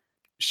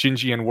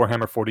Shinji and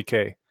Warhammer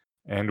 40k.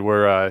 And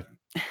we're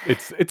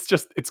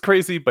it's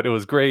crazy, but it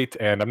was great,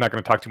 and I'm not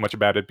going to talk too much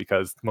about it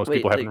because most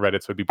people haven't read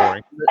it, so it'd be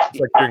boring. It's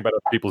like hearing about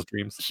other people's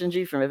dreams.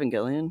 Shinji from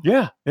Evangelion?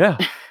 Yeah.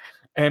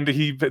 And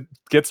he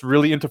gets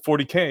really into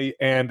 40k,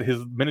 and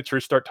his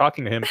miniatures start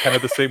talking to him, kind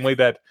of the same way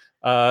that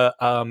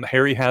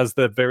Harry has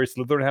the various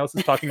Slytherin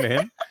houses talking to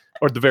him,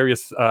 or the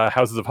various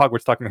houses of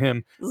Hogwarts talking to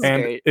him,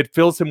 and great. It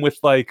fills him with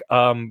like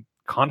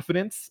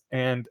confidence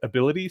and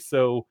ability.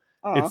 So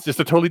it's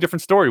just a totally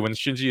different story when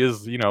Shinji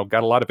is,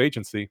 got a lot of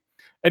agency.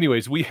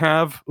 Anyways, we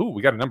got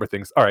a number of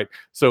things. All right.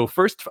 So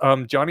first,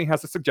 Johnny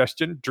has a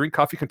suggestion. Drink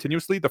coffee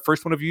continuously. The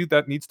first one of you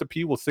that needs to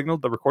pee will signal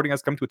the recording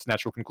has come to its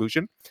natural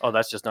conclusion. Oh,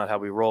 that's just not how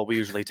we roll. We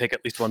usually take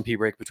at least one pee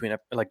break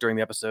during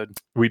the episode.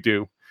 We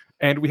do.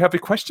 And we have a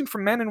question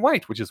from Man in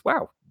White, which is,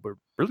 a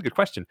really good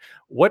question.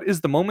 What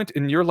is the moment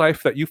in your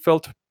life that you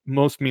felt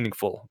most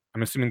meaningful?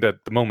 I'm assuming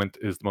that the moment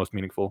is the most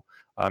meaningful.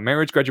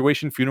 Marriage,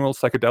 graduation, funeral,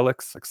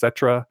 psychedelics,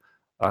 etc.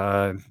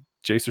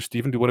 Jace or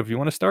Steven, do one of you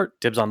want to start?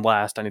 Dibs on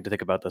last. I need to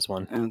think about this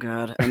one. Oh,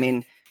 God. I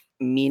mean,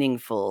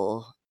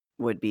 meaningful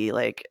would be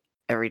like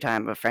every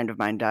time a friend of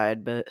mine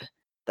died, but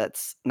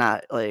that's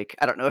not like,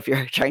 I don't know if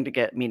you're trying to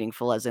get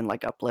meaningful as in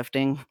like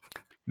uplifting.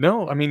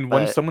 No, I mean,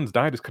 when someone's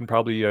died, it can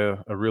probably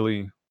a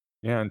really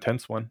Yeah,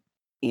 intense one.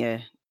 Yeah,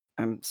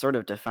 I'm sort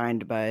of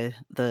defined by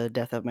the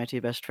death of my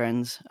two best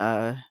friends.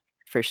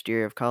 First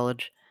year of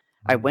college,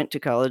 I Mhm. went to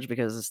college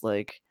because it's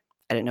like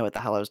I didn't know what the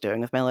hell I was doing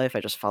with my life. I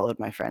just followed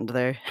my friend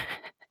there,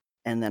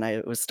 and then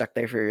I was stuck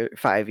there for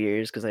 5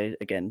 years because I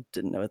again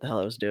didn't know what the hell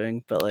I was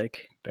doing. But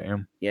like,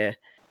 Damn. yeah,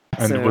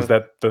 And was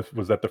so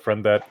that the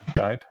friend that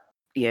died?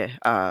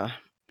 yeah,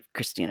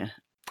 Christina,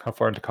 How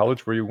far into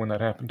college were you when that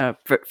happened?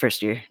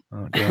 first year.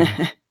 Oh,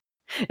 damn.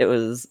 It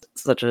was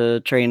such a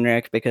train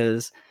wreck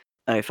because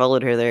I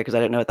followed her there because I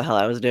didn't know what the hell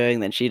I was doing.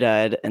 Then she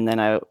died, and then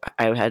I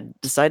had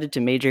decided to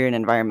major in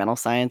environmental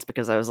science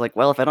because I was like,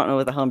 well, if I don't know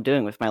what the hell I'm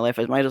doing with my life,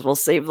 I might as well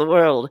save the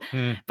world.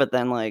 Hmm. But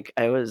then like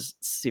I was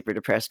super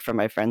depressed from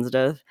my friend's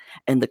death,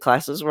 and the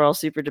classes were all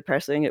super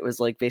depressing. It was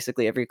like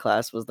basically every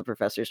class was the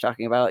professors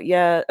talking about,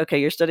 yeah, okay,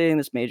 you're studying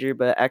this major,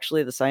 but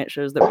actually the science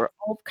shows that we're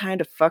all kind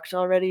of fucked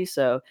already.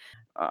 So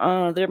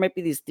there might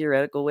be these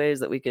theoretical ways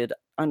that we could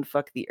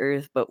unfuck the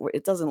earth, but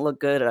it doesn't look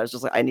good. And I was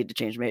just like, I need to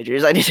change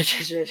majors. I need to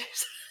change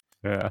majors.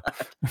 Yeah.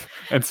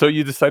 And so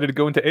you decided to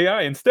go into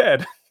AI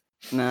instead.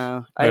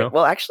 No, No?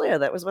 well, actually,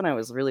 that was when I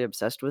was really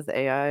obsessed with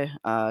AI.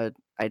 I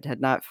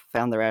had not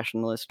found the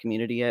rationalist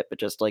community yet, but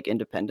just like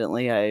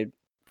independently, I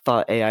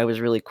thought AI was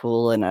really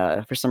cool. And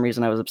for some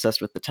reason, I was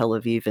obsessed with the Tel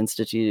Aviv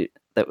Institute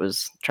that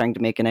was trying to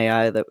make an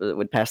AI that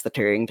would pass the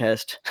Turing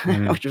test,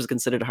 Mhm. which was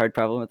considered a hard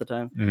problem at the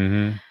time.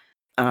 Mm-hmm.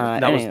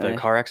 That was the Anyway,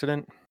 car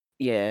accident.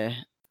 yeah.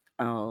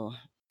 Oh,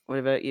 what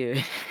about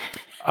you?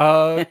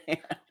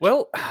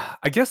 Well,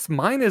 I guess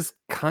mine is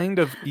kind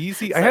of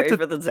easy. I had Sorry to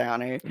for the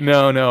downer.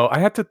 No, I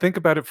had to think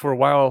about it for a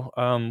while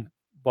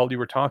while you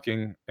were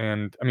talking,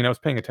 and I mean I was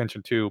paying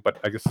attention too, but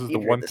I guess this is the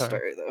You've heard one the time.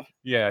 story though.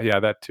 Yeah,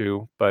 that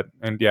too. But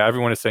and yeah,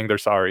 everyone is saying they're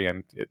sorry,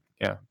 and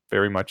yeah,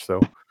 very much so.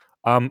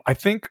 I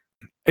think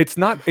it's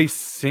not a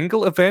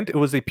single event; it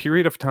was a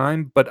period of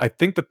time. But I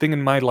think the thing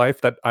in my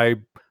life that I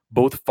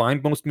both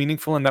find most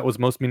meaningful and that was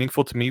most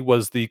meaningful to me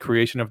was the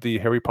creation of the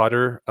Harry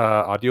Potter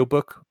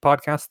audiobook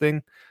podcast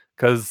thing,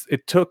 because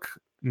it took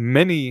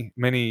many,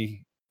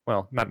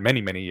 well, not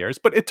many years,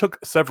 but it took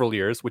several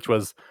years, which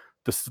was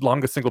the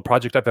longest single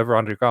project I've ever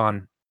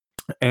undergone.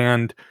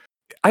 And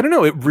I don't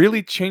know, it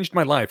really changed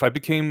my life. I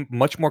became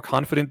much more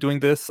confident doing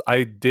this.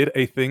 I did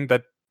a thing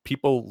that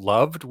people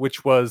loved,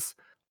 which was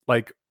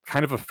like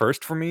kind of a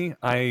first for me.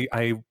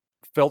 I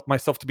felt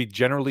myself to be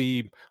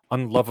generally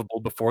unlovable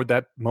before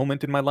that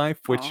moment in my life,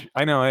 which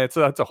I know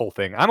that's a whole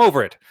thing. I'm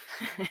over it.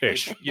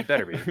 Ish. You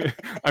better be.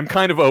 I'm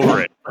kind of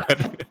over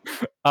it.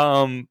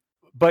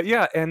 But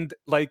yeah, and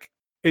like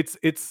it's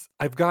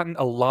I've gotten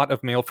a lot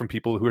of mail from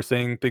people who are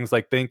saying things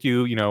like, thank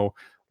you,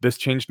 this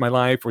changed my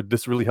life, or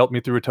this really helped me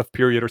through a tough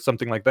period, or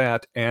something like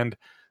that. And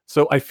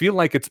so I feel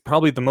like it's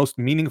probably the most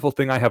meaningful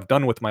thing I have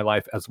done with my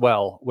life as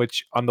well,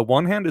 which on the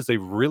one hand is a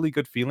really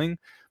good feeling,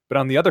 but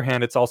on the other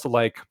hand, it's also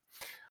like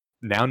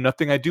now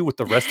nothing I do with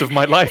the rest of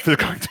my life is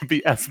going to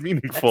be as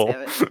meaningful.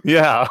 Damn it.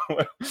 Yeah.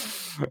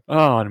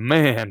 Oh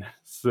man.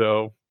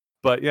 So,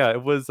 but yeah,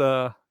 it was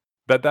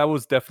that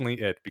was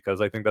definitely it,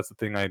 because I think that's the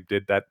thing I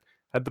did that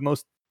had the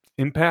most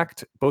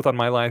impact both on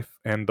my life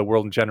and the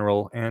world in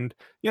general. And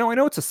I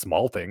know it's a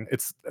small thing.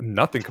 It's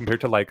nothing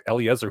compared to like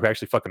Eliezer, who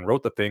actually fucking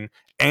wrote the thing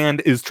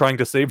and is trying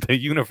to save the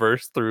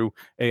universe through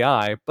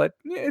AI. But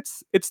yeah,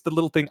 it's the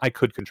little thing I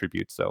could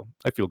contribute, so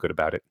I feel good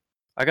about it.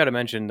 I got to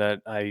mention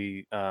that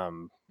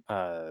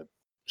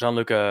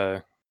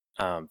Gianluca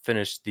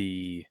finished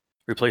the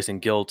Replacing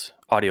Guilt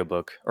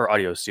audiobook or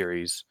audio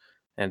series,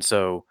 and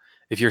so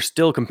if you're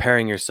still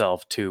comparing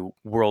yourself to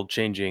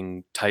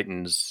world-changing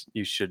titans,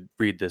 you should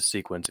read this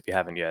sequence if you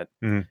haven't yet.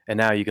 Mhm. And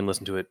now you can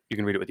listen to it. You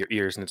can read it with your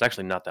ears, and it's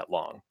actually not that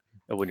long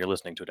when you're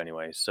listening to it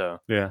anyway. So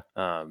Yeah.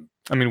 I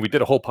mean, we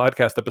did a whole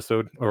podcast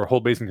episode or a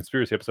whole Basing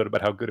Conspiracy episode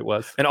about how good it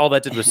was. and all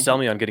that did was sell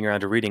me on getting around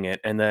to reading it,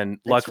 and then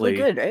That's luckily,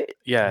 really good, right?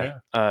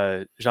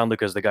 yeah,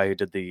 Jean-Luc is the guy who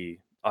did the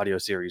audio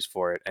series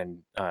for it, and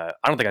I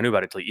don't think I knew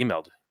about it till he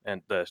emailed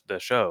and the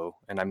show,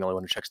 and I'm the only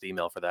one who checks the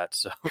email for that.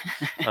 So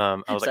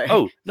I was like, Sorry.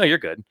 oh no, you're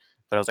good.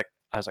 But I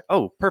was like,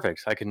 oh,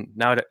 perfect. I can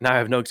now I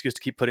have no excuse to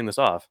keep putting this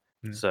off.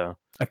 Mm. So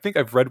I think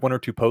I've read one or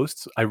two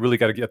posts. I really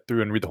got to get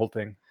through and read the whole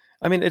thing.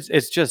 I mean, it's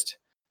just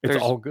It's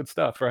there's- all good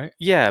stuff, right?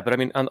 yeah, but I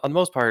mean, on the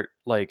most part,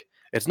 like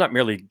it's not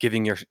merely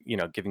giving you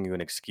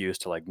an excuse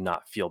to like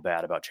not feel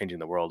bad about changing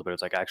the world, but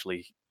it's like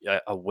actually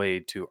a way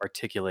to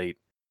articulate,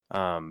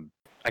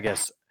 I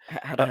guess,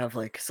 How to have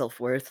like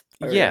self-worth.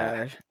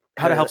 yeah,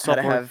 how to help how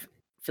to self-worth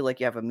feel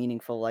like you have a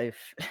meaningful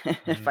life,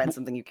 find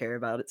something you care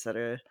about,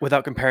 etc.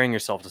 without comparing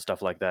yourself to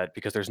stuff like that,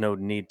 because there's no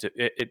need to.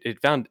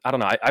 It found I don't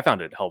know. I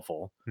found it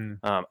helpful. Hmm.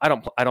 I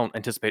don't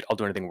anticipate I'll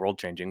do anything world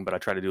changing, but I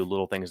try to do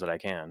little things that I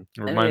can.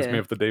 It reminds me yeah.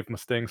 of the Dave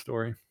Mustaine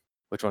story.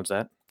 Which one's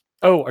that?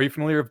 Oh, are you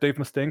familiar with Dave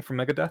Mustaine from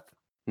Megadeth?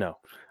 No.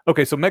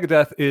 Okay, so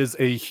Megadeth is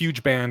a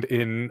huge band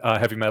in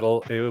heavy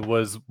metal. It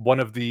was one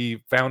of the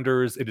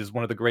founders. It is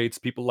one of the greats.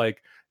 People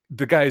like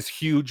the guy is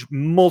huge,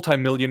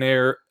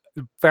 multimillionaire,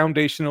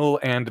 foundational,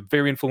 and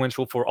very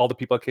influential for all the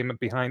people that came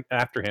behind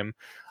after him.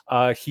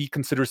 he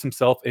considers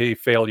himself a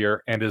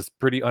failure and is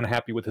pretty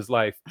unhappy with his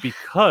life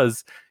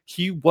because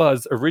he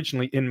was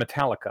originally in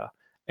Metallica.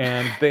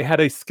 And they had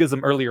a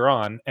schism earlier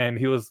on, and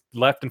he was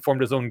left and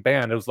formed his own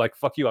band. It was like,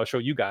 fuck you, I'll show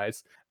you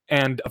guys.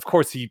 And of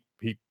course, he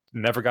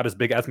never got as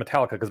big as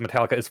Metallica because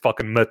Metallica is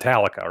fucking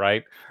Metallica,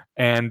 right?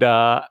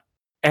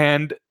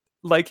 And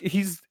like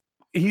he's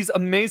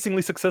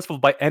amazingly successful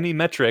by any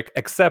metric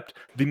except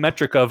the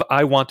metric of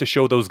I want to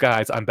show those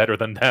guys I'm better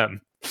than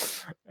them.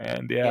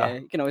 And yeah,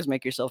 you can always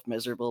make yourself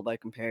miserable by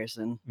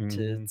comparison to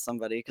Mhm.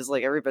 somebody because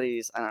like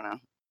everybody's, I don't know,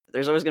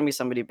 there's always going to be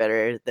somebody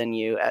better than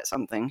you at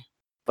something,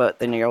 but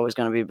then you're always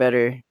going to be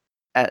better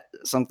at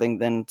something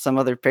than some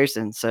other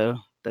person. So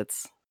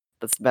that's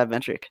the bad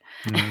metric.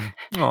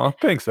 Aw,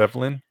 thanks,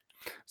 Evelyn.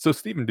 So,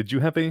 Stephen, did you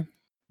have a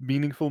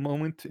meaningful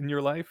moment in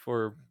your life,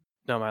 or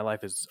No, my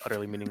life is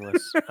utterly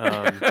meaningless.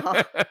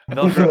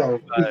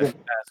 Velcro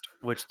asked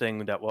which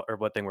thing or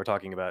what thing we're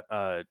talking about.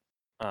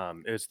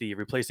 It's the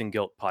Replacing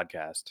Guilt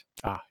podcast,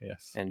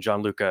 yes, and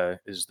Gianluca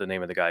is the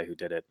name of the guy who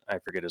did it. I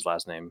forget his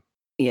last name.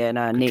 Yeah,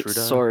 and Nate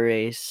Kentruda?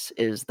 Soares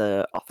is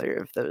the author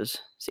of those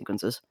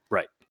sequences.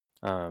 Right.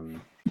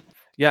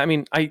 Yeah, I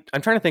mean,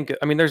 I'm trying to think.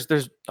 I mean, there's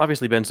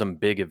obviously been some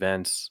big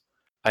events.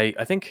 I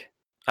think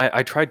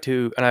I tried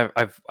to, and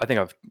I think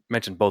I've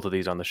mentioned both of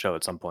these on the show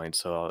at some point,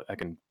 so I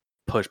can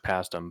push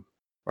past them,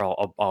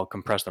 or I'll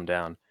compress them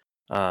down.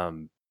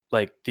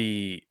 Like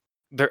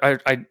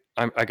I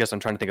guess I'm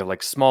trying to think of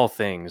like small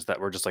things that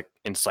were just like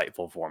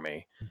insightful for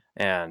me,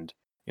 and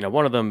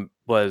one of them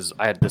was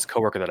I had this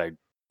coworker that I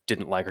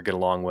didn't like or get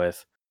along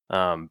with,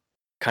 kind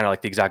of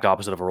like the exact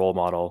opposite of a role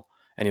model,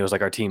 and he was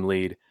like our team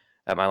lead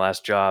at my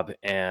last job,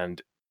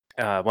 and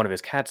one of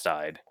his cats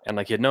died, and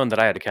like he had known that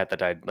I had a cat that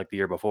died like the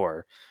year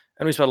before,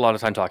 and we spent a lot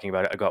of time talking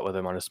about it. I got with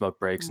him on his smoke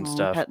breaks and Aw,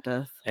 stuff, pet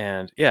death.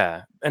 and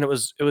yeah, and it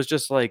was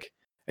just like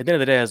at the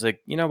end of the day, I was like,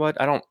 you know what,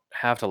 I don't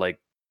have to like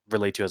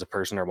relate to you as a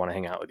person or want to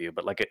hang out with you,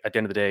 but like at the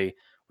end of the day,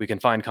 we can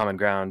find common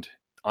ground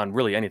on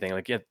really anything.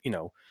 Like, yeah,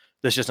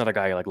 there's just another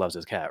guy who like loves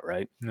his cat,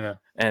 right? yeah,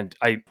 And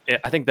I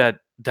think that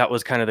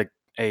was kind of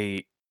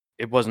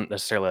it wasn't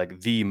necessarily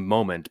like the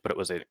moment, but it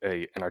was an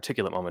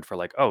articulate moment for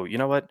like, oh, you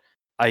know what,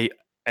 I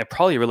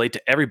probably relate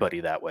to everybody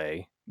that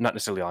way, not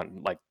necessarily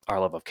on like our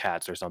love of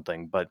cats or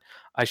something, but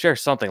I share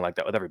something like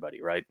that with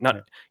everybody, right?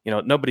 Not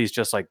nobody's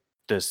just like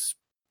this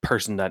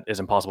person that is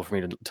impossible for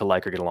me to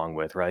like or get along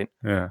with, right?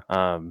 yeah,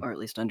 Or at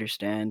least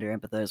understand or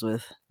empathize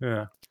with.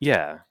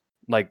 Yeah,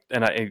 like,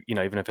 and I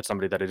even if it's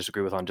somebody that I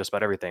disagree with on just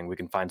about everything, we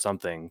can find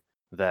something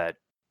that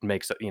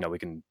makes we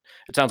can.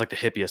 It sounds like the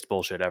hippiest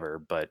bullshit ever,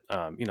 but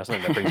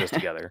something that brings us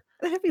together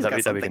The hippies that got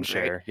we something can great.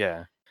 share.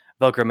 Yeah,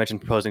 Velcro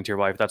mentioned proposing to your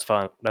wife. That's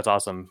fun. That's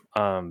awesome.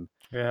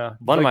 yeah.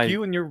 One of like my-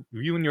 you and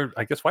your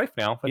I guess wife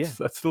now. Yeah.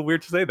 That's still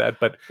weird to say that,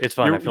 but It's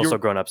fun. I You're- feel so you're-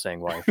 grown up saying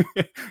wife.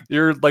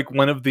 you're like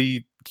one of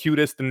the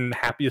cutest and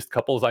happiest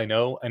couples I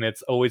know, and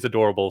it's always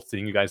adorable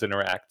seeing you guys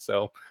interact.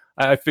 So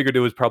I figured it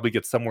would probably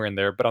get somewhere in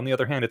there. But on the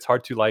other hand, it's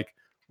hard to like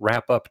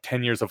wrap up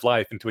 10 years of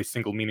life into a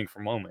single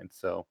meaningful moment.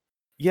 So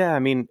Yeah, I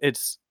mean,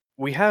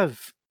 we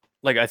have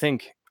like I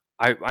think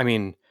I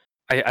mean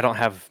I don't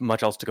have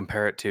much else to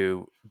compare it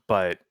to,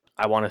 but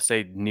I want to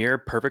say near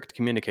perfect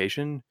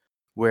communication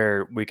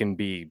where we can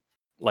be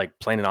like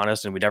plain and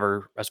honest, and we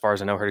never, as far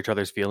as I know, hurt each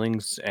other's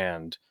feelings,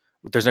 and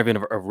there's never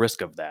been a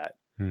risk of that.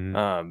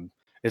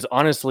 Is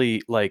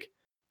honestly like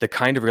the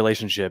kind of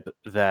relationship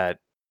that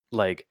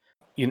like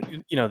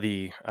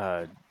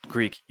the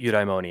Greek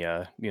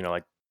eudaimonia,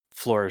 like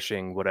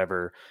flourishing,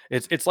 whatever.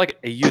 It's like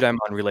a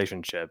eudaimon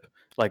relationship.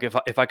 Like if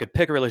I could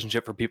pick a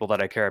relationship for people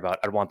that I care about,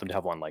 I'd want them to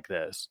have one like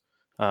this.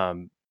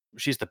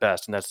 She's the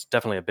best, and that's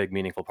definitely a big,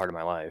 meaningful part of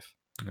my life.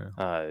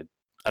 Yeah.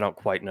 I don't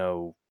quite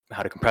know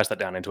how to compress that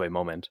down into a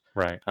moment.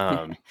 right.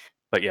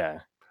 But yeah,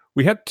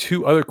 We had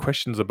two other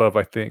questions above,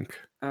 I think.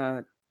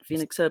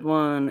 Phoenix had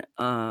one.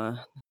 And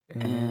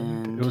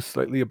And- it was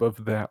slightly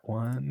above that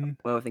one.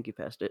 Well, I think you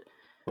passed it.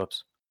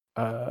 whoops.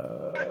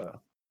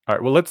 All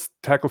right, well, let's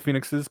tackle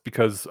Phoenix's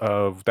because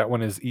that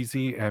one is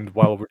easy. And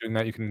while we're doing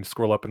that, you can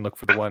scroll up and look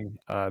for the one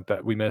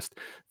that we missed.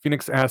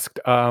 Phoenix asked,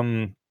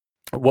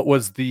 what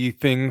was the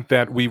thing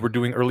that we were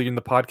doing early in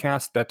the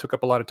podcast that took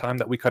up a lot of time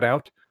that we cut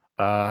out?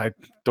 I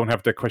don't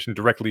have the question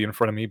directly in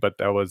front of me, but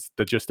that was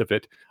the gist of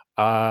it.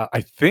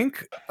 I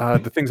think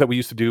the things that we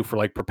used to do for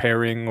like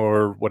preparing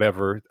or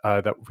whatever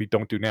that we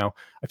don't do now,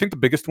 I think the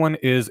biggest one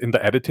is in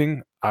the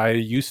editing. I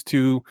used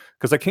to,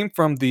 because I came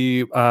from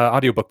the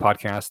audiobook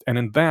podcast, and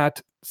in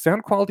that,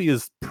 sound quality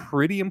is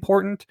pretty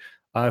important.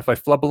 If I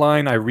flub a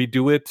line, I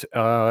redo it.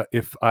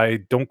 If I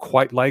don't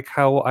quite like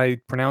how I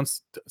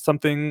pronounced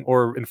something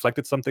or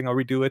inflected something, I'll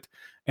redo it.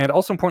 And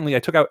also importantly, I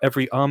took out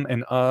every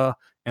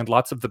and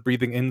lots of the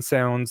breathing in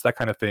sounds, that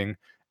kind of thing.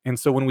 And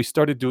so when we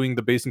started doing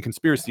the Bayesian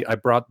Conspiracy, I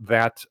brought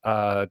that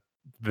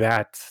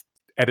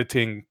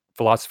editing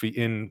philosophy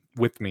in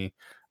with me,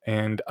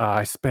 and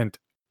I spent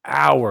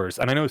hours,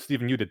 and I know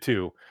Stephen, you did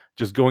too,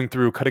 just going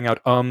through cutting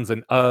out ums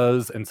and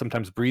uhs and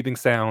sometimes breathing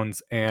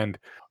sounds. And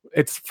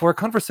it's for a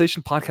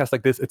conversation podcast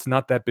like this, it's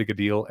not that big a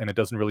deal and it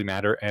doesn't really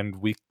matter. And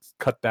we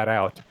cut that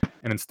out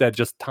and instead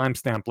just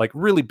timestamp like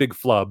really big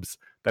flubs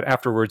that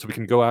afterwards we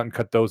can go out and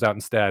cut those out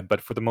instead.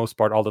 But for the most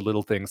part, all the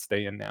little things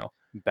stay in now.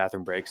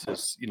 Bathroom breaks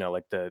is,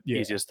 like the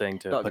easiest thing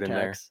to Dog put in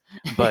there. attacks.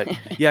 But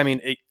yeah, I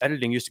mean,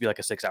 editing used to be like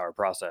a 6-hour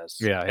process.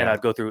 Yeah, And yeah.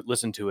 I'd go through,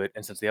 listen to it.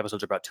 And since the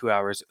episodes are about 2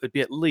 hours, it would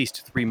be at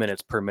least 3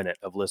 minutes per minute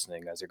of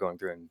listening as you're going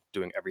through and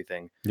doing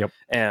everything. Yep.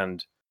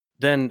 And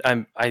then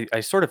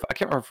I sort of, I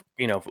can't remember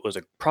if it was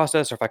a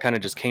process or if I kind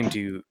of just came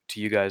to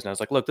you guys and I was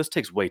like, look, this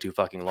takes way too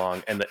fucking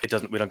long and we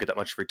don't get that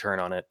much return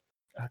on it.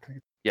 Okay.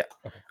 Yeah.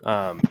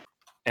 Okay.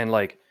 And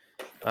like,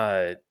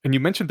 And you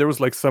mentioned there was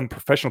like some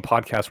professional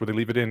podcast where they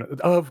leave it in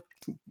of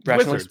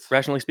wizards.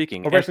 rationally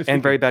speaking, Rationally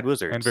and very Speaking. bad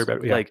wizards. And Very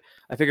Bad- yeah. Like,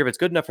 I figure if it's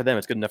good enough for them,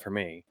 it's good enough for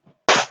me.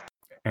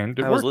 And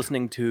it I was worked.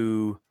 listening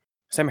to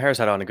Sam Harris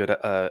had on a good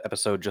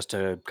episode just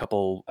a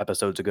couple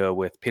episodes ago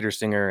with Peter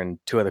Singer and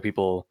 2 other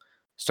people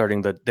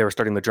they were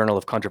starting the Journal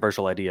of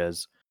Controversial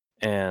Ideas,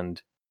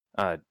 and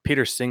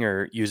Peter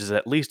Singer uses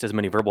at least as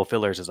many verbal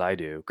fillers as I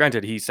do.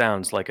 Granted, he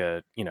sounds like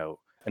an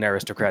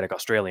aristocratic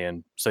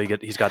Australian, so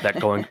he's got that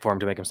going for him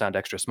to make him sound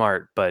extra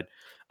smart. But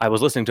I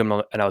was listening to him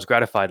and I was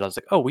gratified. I was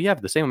like, oh, we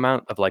have the same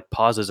amount of like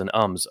pauses and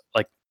ums,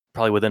 like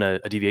probably within a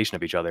deviation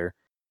of each other.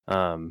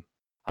 I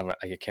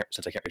can't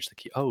reach the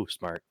key. Oh,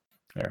 smart.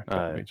 There,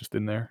 definitely just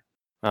in there.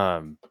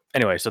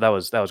 Anyway, so that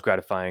was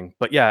gratifying.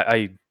 But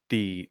yeah,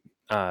 the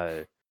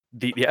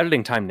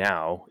editing time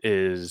now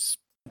is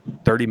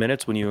 30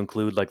 minutes when you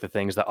include like the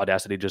things that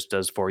Audacity just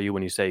does for you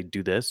when you say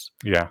do this.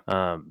 Yeah.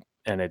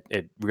 And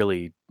it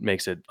really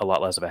makes it a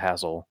lot less of a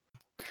hassle.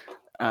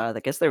 I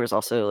guess there was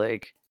also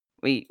like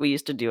we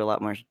used to do a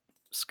lot more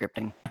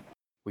scripting.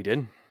 We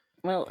did.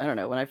 Well, I don't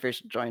know. When I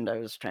first joined, I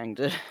was trying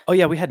to. Oh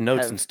yeah, we had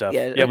notes have- and stuff.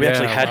 yeah, Yeah, we Yeah,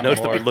 actually a had lot notes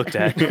that we more. looked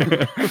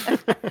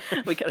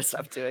at. We gotta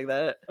stop doing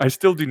that. I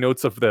still do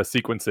notes of the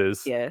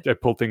sequences. Yeah. I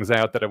pull things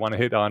out that I want to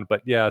hit on.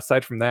 But yeah,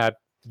 aside from that,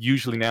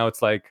 usually now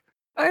it's like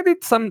I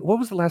did some. What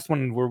was the last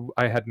one where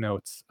I had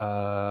notes? It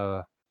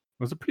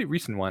was a pretty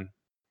recent one.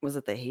 Was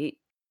it the hate?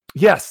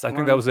 Yes, I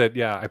think that One? was it.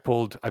 Yeah, I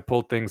pulled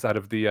things out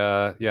of the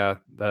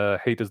the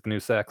hate is the new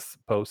sex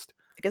post.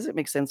 I guess it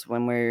makes sense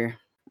when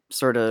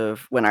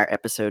when our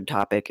episode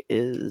topic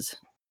is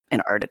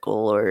an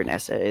article or an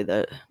essay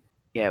that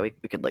we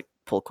could like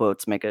pull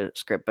quotes, make a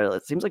script, but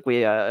it seems like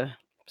we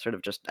sort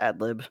of just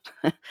ad lib.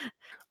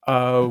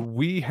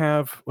 We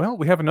have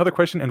another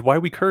question, and Why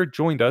We Cur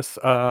joined us.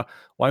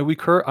 Why We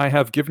Cur, I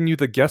have given you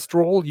the guest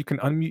role. You can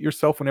unmute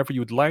yourself whenever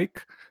you'd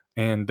like,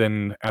 and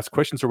then ask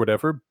questions or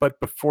whatever. But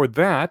before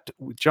that,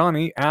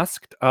 Johnny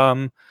asked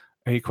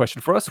a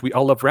question for us. We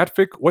all love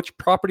Ratfic. Which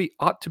property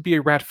ought to be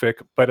a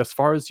Ratfic, but as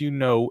far as you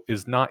know,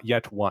 is not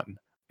yet one?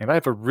 And I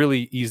have a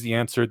really easy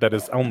answer that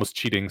is almost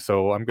cheating,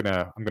 so I'm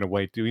gonna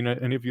wait. Do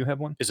any of you have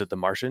one? Is it The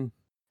Martian?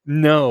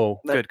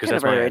 No, That Good, 'cause kind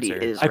that's of my already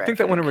answer. is I think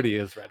that one Ratfic. already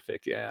is Ratfic.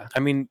 Yeah. I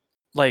mean,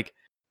 like,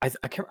 I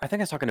think I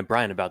was talking to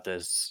Brian about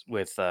this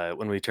with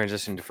when we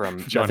transitioned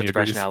from Johnny Methods of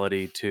agrees.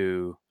 Rationality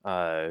to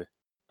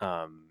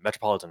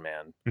Metropolitan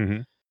Man.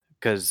 Mm-hmm.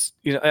 Because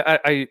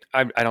I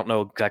don't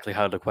know exactly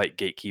how to quite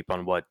gatekeep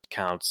on what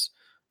counts,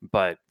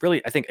 but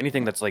really I think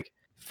anything that's like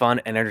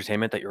fun and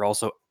entertainment that you're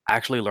also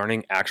actually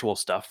learning actual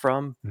stuff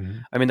from. Mm-hmm.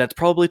 I mean, that's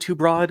probably too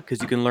broad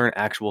because you can learn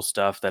actual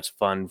stuff that's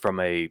fun from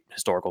a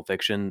historical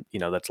fiction,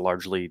 that's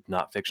largely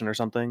not fiction or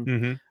something.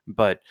 Mm-hmm.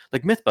 But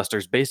like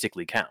MythBusters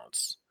basically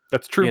counts.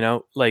 That's true.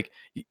 Like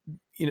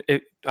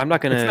I'm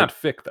not gonna. It's not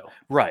fic though.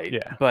 Right.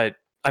 Yeah. But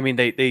I mean,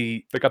 they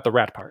They got the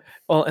rat part.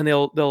 well, and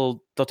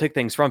they'll take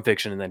things from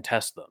fiction and then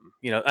test them.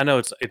 I know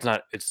it's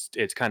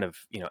it's kind of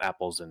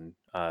apples and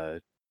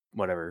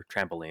whatever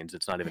trampolines.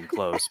 It's not even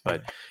close.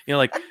 But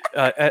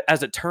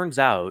as it turns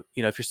out,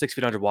 if you're 6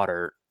 feet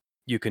underwater,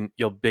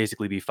 you'll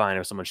basically be fine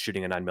if someone's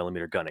shooting a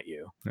 9mm gun at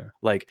you. Yeah.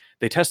 Like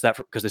they test that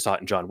because they saw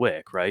it in John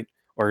Wick, right?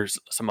 Or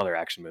some other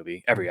action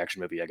movie. Every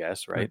action movie, I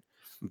guess, right?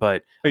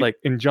 But Wait, like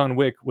in John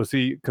Wick, was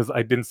he? Because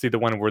I didn't see the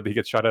one where he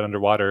gets shot at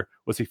underwater.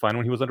 Was he fine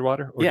when he was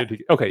underwater? Or Yeah. Did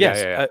he, okay.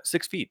 yes, Yeah.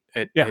 6 feet.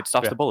 It Yeah,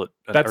 stops yeah. the bullet.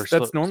 or That's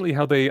slow- normally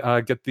how they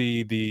get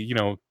the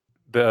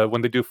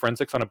when they do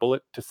forensics on a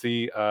bullet to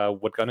see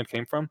what gun it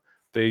came from.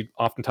 They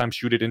oftentimes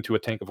shoot it into a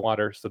tank of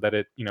water so that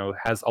it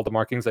has all the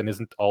markings and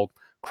isn't all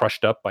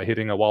crushed up by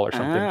hitting a wall or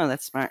something. Oh,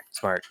 that's smart.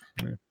 smart.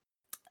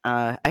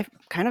 I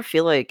kind of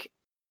feel like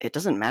it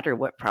doesn't matter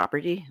what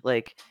property.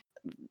 Like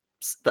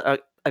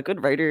a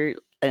good writer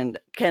and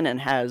can and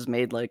has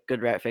made like good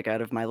Ratfic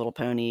out of My Little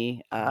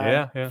Pony,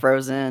 Yeah.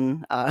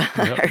 Frozen,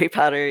 Harry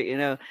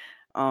Potter.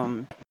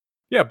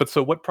 Yeah, but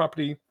so what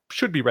property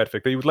should be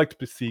Ratfic that you would like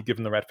to see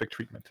given the Ratfic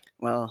treatment?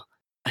 Well,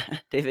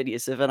 David,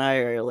 Yusuf, and I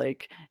are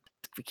like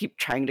we keep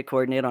trying to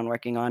coordinate on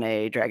working on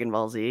a Dragon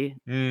Ball Z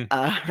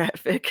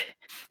Ratfic.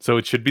 So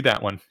it should be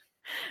that one.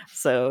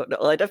 So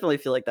I definitely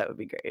feel like that would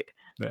be great.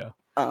 Yeah.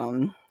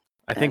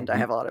 I think I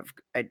have a lot of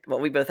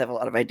we both have a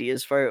lot of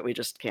ideas for it. We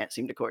just can't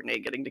seem to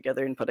coordinate getting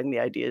together and putting the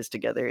ideas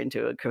together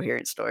into a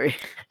coherent story.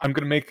 I'm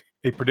going to make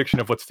a prediction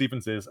of what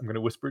Stevens is. I'm going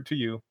to whisper it to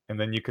you, and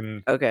then you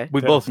can. Okay.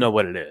 we tell both us- know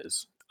what it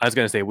is. I was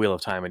gonna say Wheel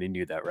of Time, and you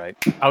knew that, right?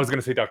 I was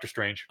gonna say Doctor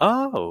Strange.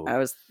 Oh, I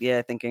was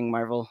thinking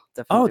Marvel.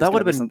 Definitely. oh, it's that gonna would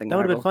have be been something that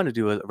would have been Marvel. fun to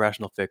do a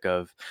rational fic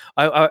of.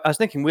 I was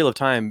thinking Wheel of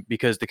Time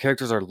because the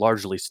characters are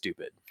largely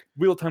stupid.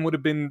 Wheel of Time would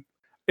have been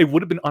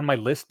on my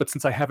list, but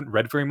since I haven't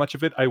read very much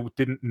of it, I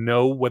didn't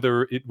know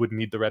whether it would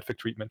need the Radfic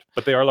treatment.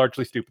 But they are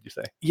largely stupid, you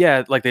say?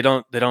 Yeah, like they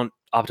don't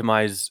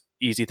optimize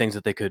easy things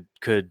that they could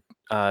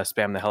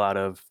spam the hell out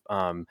of.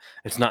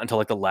 It's not until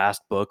like the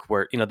last book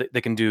where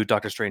they can do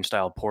Doctor Strange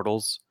style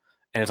portals,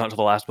 and it's not until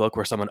the last book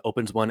where someone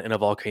opens one in a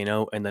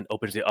volcano and then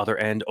opens the other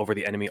end over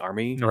the enemy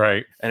army.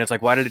 Right. And it's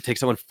like, why did it take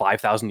someone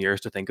 5,000 years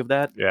to think of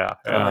that? Yeah.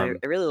 I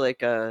really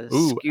like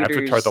Ooh, Avatar: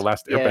 The Scooters.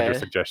 Last Airbender Yeah,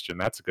 suggestion.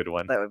 That's a good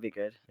one. that would be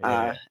good.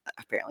 Yeah.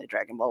 Apparently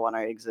Dragon Ball 1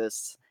 already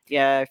exists.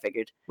 Yeah, I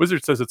figured.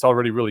 Wizard says it's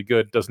already really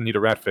good, doesn't need a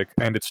Radfic,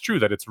 and it's true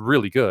that it's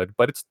really good,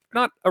 but it's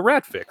not a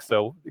Radfic,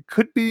 so it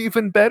could be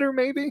even better,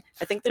 maybe?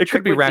 I think the It could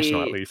trick be would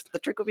rational, at least. The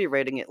trick would be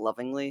writing it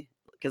lovingly,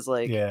 because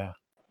like Yeah.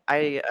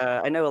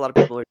 I know a lot of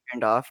people are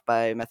turned off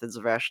by methods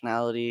of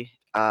rationality.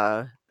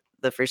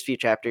 The first few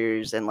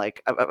chapters and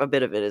like a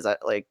bit of it is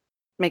like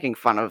making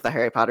fun of the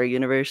Harry Potter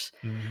universe.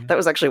 Mhm. That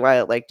was actually why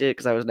I liked it,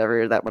 because I was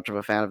never that much of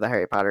a fan of the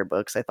Harry Potter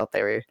books. I thought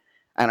they were,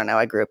 I don't know,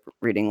 I grew up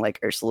reading like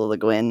Ursula Le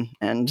Guin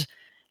and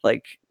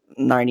like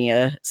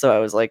Narnia, so I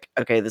was like,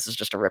 okay, this is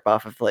just a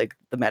ripoff of like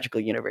the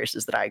magical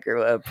universes that I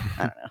grew up.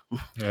 I don't know,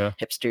 Yeah.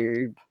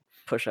 hipster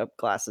push-up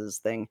glasses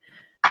thing.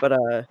 But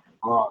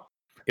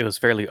It was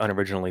fairly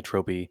unoriginally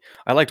tropey.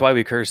 I liked Why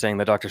We Curse saying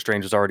that Doctor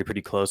Strange was already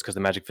pretty close because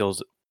the magic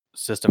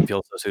system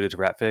feels so suited to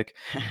Ratfic.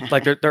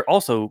 Like they're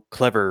also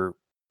clever,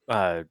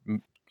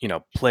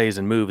 plays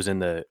and moves in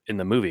the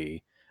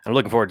movie. I'm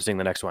looking forward to seeing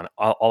the next one.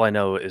 All I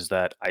know is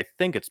that I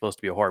think it's supposed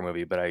to be a horror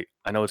movie, but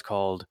I know it's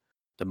called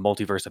The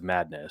Multiverse of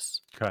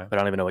Madness. Okay. But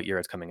I don't even know what year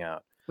it's coming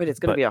out. wait, it's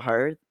gonna But be a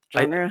horror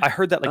genre? I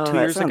heard that like 2 that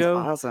years sounds ago.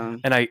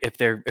 Awesome. And if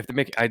they're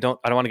making, I don't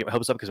want to get my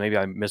hopes up because maybe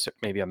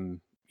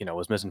I'm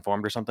was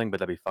misinformed or something, but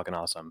that'd be fucking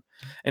awesome.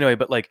 Anyway,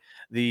 but like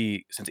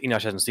since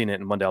Enosh hasn't seen it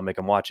and one day I'll make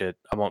him watch it,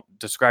 I won't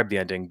describe the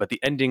ending, but the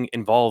ending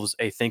involves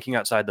a thinking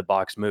outside the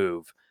box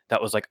move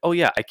that was like, oh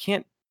yeah, I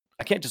can't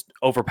just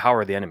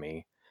overpower the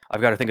enemy. I've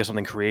got to think of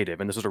something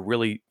creative, and this was a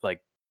really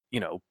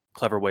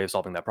clever way of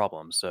solving that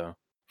problem. So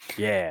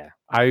yeah.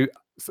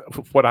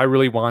 What I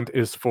really want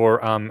is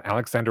for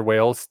Alexander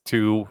Wales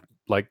to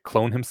like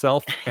clone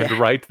himself and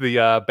write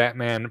the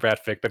Batman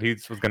Ratfic that he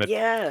was gonna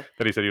that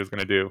he said he was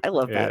gonna do. I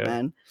love Yeah.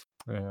 Batman.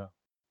 Yeah.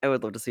 I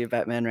would love to see a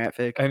Batman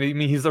Ratfic. And I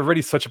mean, he's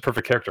already such a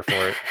perfect character for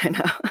it. I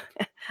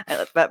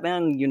know.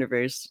 Batman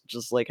universe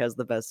just like has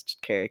the best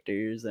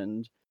characters,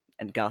 and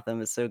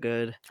Gotham is so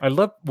good. I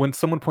love when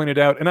someone pointed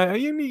out,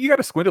 and you got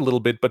to squint a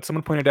little bit, but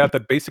someone pointed out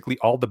that basically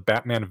all the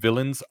Batman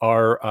villains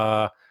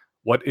are.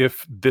 What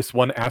if this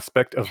one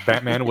aspect of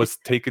Batman was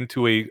taken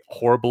to a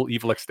horrible,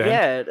 evil extent?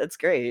 Yeah, that's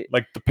great.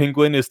 Like the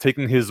Penguin is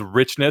taking his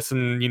richness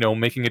and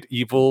making it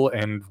evil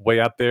and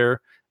way out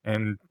there,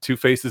 and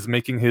Two-Face is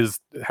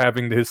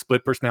having his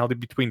split personality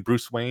between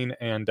Bruce Wayne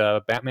and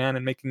Batman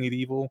and making it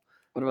evil.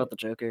 What about the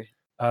Joker?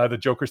 The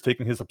Joker's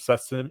taking his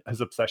obsession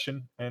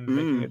and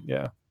making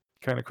it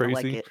kind of I like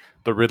crazy. it.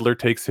 The Riddler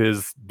takes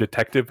his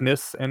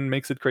detectiveness and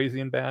makes it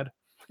crazy and bad.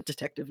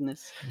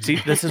 Detectiveness. See,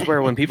 this is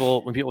where when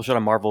people shit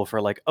on Marvel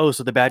for like, oh,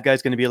 so the bad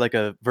guy's going to be like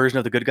a version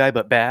of the good guy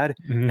but bad,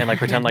 and like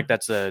pretend like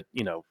that's a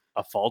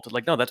fault.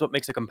 Like, no, that's what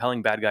makes a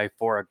compelling bad guy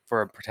for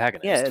a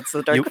protagonist. Yeah, it's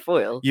the dark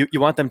foil. You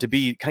want them to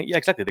be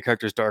exactly the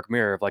character's dark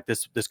mirror of like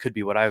this could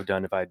be what I've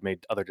done if I'd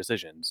made other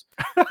decisions.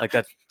 Like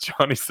that.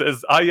 Johnny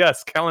says,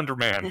 yes, Calendar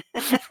Man,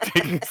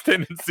 taking his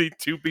tendency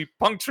to be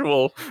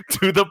punctual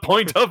to the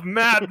point of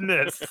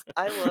madness.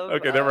 I love.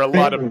 Okay, there were a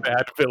lot of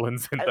bad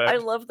villains in that. I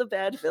love the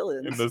bad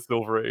villains. In the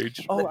Silver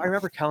Age. Oh, I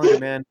remember Calendar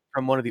Man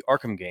from one of the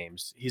Arkham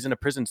games. He's in a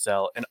prison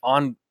cell, and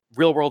on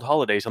real world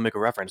holidays, he'll make a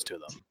reference to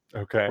them.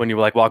 Okay. When you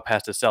like walk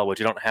past his cell, which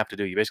you don't have to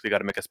do. You basically got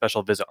to make a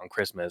special visit on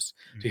Christmas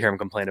to hear him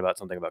complain about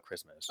something about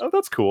Christmas. Oh,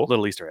 that's cool.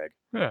 Little Easter egg.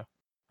 Yeah. All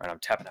right, I'm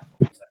tapping out.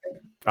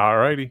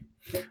 Alrighty.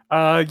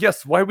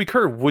 Yes, Why We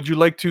Curve, would you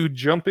like to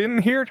jump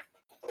in here?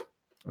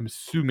 I'm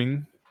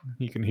assuming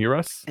he can hear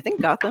us. I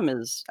think Gotham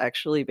is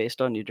actually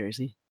based on New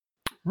Jersey.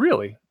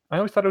 Really? I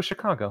always thought it was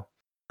Chicago.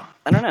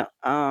 I don't know.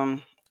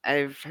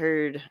 I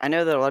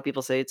know that a lot of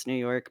people say it's New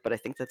York, but I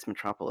think that's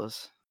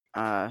Metropolis.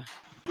 Oh,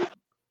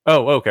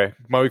 okay.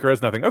 Why We Curve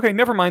has nothing. Okay,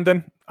 never mind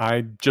then.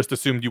 I just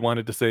assumed you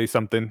wanted to say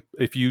something.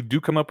 If you do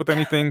come up with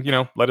anything,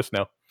 let us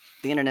know.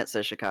 The internet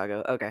says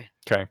Chicago. Okay.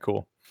 Okay,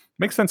 cool.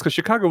 Makes sense because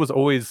Chicago was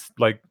always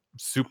like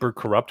super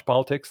corrupt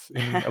politics,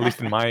 at least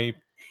in my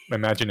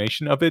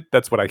imagination of it.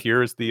 That's what I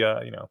hear is the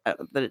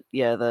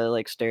the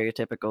like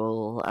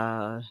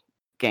stereotypical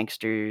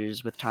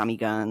gangsters with Tommy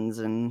guns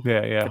and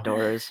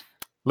fedoras.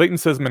 Leighton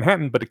says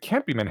Manhattan, but it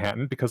can't be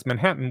Manhattan because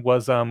Manhattan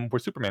was where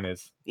Superman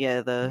is.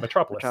 Yeah, the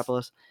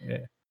Metropolis. Yeah.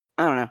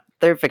 I don't know.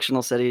 They're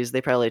fictional cities.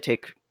 They probably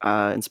take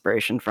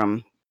inspiration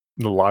from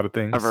a lot of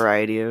things. A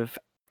variety of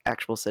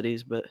actual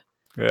cities, but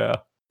yeah.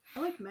 I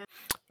like Man.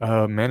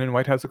 Man in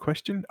White has a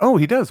question. Oh,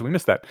 he does. We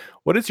missed that.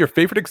 What is your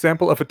favorite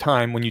example of a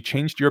time when you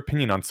changed your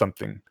opinion on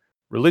something?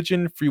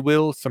 religion, free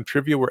will, some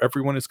trivia where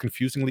everyone is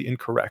confusingly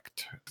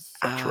incorrect,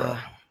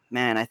 etc.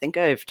 Man, I think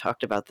I've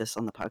talked about this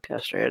on the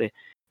podcast already.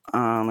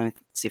 Let me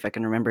see if I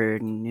can remember a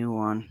new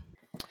one.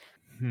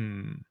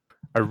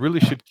 I really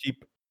should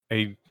keep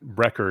a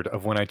record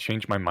of when I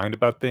change my mind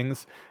about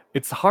things.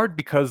 It's hard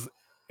because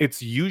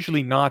it's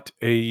usually not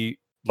a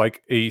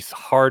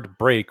hard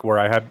break where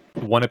I had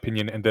one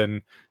opinion and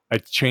then I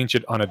change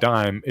it on a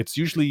dime. It's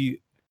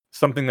usually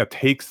something that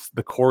takes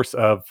the course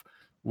of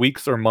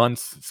weeks or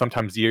months,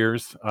 sometimes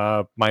years.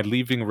 My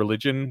leaving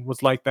religion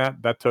was like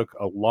that. That took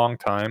a long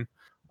time.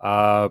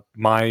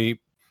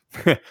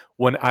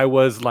 When I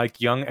was like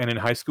young and in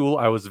high school,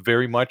 I was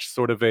very much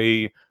sort of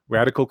a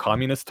radical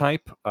communist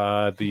type.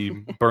 The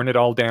burn it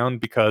all down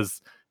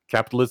because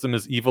capitalism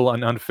is evil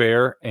and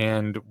unfair,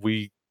 and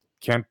we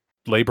can't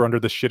labor under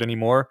this shit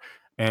anymore.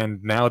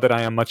 And now that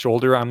I am much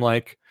older, I'm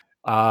like,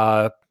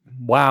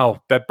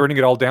 wow, that burning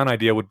it all down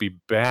idea would be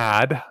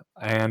bad,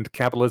 and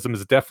capitalism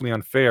is definitely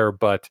unfair,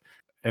 but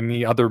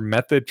any other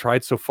method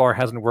tried so far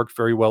hasn't worked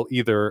very well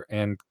either,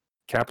 and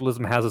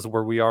capitalism has us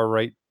where we are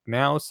right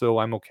now, so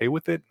I'm okay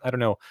with it. I don't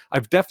know.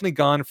 I've definitely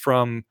gone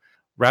from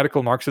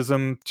radical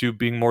Marxism to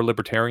being more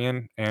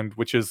libertarian, and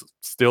which is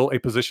still a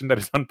position that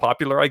is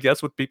unpopular, I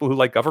guess, with people who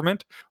like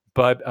government,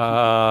 but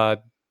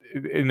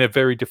in a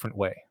very different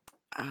way.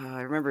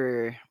 I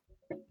remember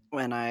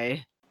when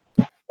I...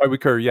 Why we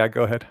Kerr, yeah,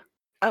 go ahead.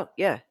 Oh,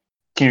 yeah.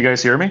 Can you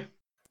guys hear me?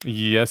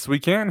 Yes, we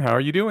can. How are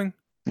you doing?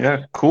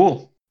 Yeah,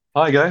 cool.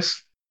 Hi,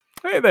 guys.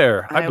 Hey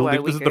there. Hi, I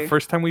believe this is the Wyweaker.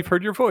 first time we've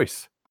heard your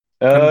voice.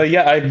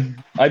 Yeah,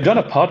 I've done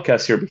a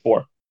podcast here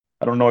before.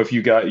 I don't know if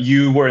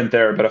you weren't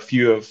there, but a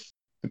few of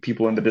the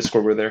people in the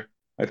Discord were there,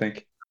 I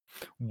think.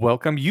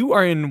 Welcome. You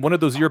are in one of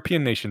those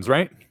European nations,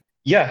 right?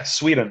 Yeah,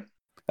 Sweden.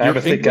 I have Your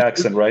a thick English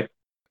accent, right?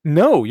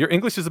 No, your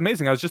English is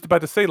amazing. I was just about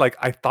to say, like,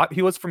 I thought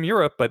he was from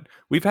Europe, but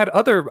we've had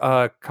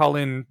other call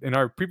in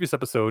our previous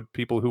episode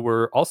people who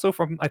were also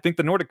from, I think,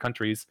 the Nordic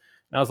countries.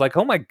 And I was like,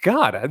 oh my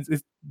God,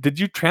 did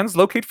you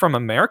translocate from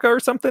America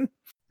or something?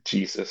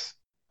 Jesus.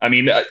 I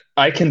mean,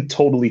 I can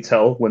totally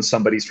tell when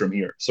somebody's from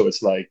here. So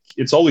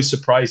it's always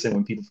surprising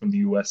when people from the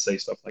US say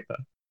stuff like that.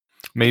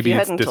 Maybe if you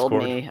it's hadn't Discord.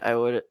 told me, I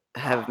would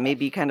have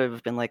maybe kind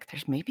of been like,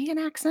 there's maybe an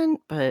accent,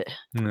 but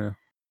Yeah.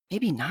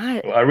 maybe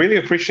not. Well, I really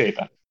appreciate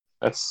that.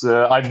 That's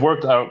I've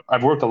worked a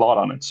lot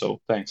on it, so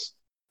thanks.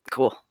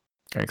 Cool.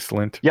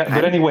 Excellent. Yeah,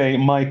 but anyway,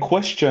 my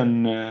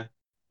question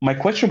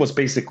was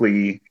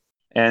basically,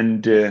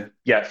 and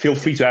yeah, feel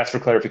free to ask for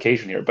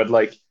clarification here, but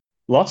like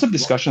lots of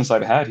discussions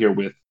I've had here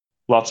with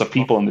lots of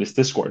people in this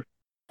Discord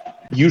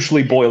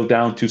usually boil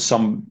down to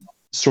some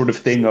sort of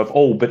thing of,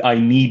 oh, but I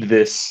need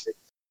this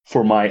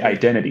for my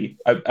identity.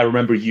 I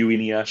remember you,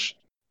 Iniash,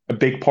 a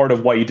big part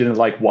of why you didn't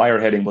like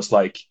wireheading was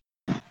like,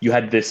 you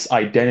had this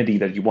identity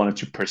that you wanted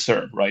to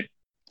preserve, right?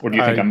 Or do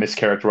you think I'm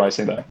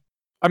mischaracterizing that?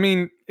 I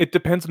mean, it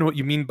depends on what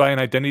you mean by an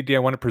identity I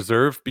want to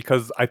preserve,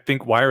 because I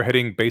think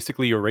wireheading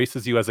basically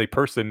erases you as a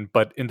person,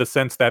 but in the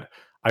sense that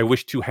I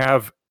wish to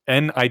have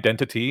an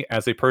identity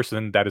as a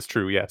person, that is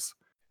true, yes.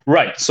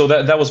 Right. So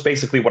that was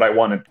basically what I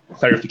wanted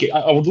clarification.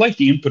 I would like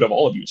the input of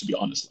all of you, to be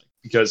honest,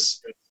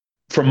 because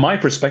from my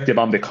perspective,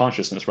 I'm the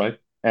consciousness, right?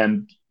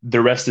 And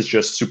the rest is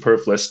just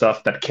superfluous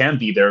stuff that can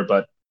be there,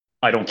 but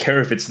I don't care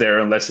if it's there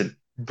unless it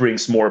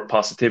brings more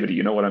positivity.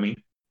 You know what I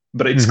mean?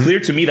 But it's clear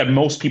to me that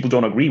most people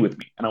don't agree with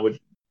me, and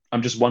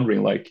I'm just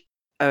wondering, like,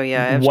 Oh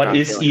yeah. I have what strong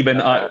is feelings even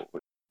about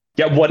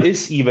that. what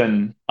is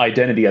even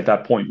identity at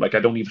that point? Like, I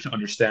don't even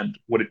understand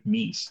what it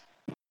means.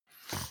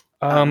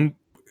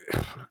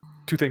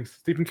 Two things.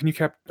 Stephen, can you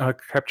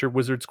capture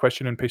Wizard's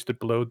question and paste it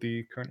below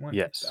the current one?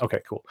 Yes. Okay,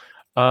 cool.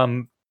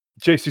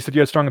 Jace, you said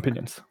you had strong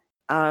opinions.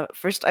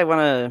 First, I want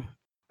to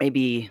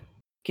maybe.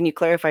 Can you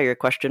clarify your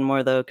question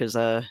more though? Because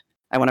I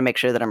want to make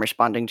sure that I'm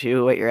responding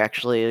to what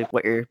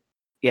you're.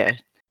 Yeah.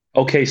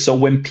 Okay, so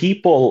when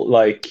people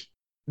like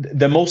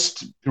the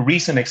most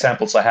recent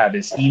examples I have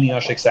is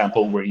Eniash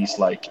example where he's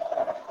like,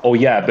 oh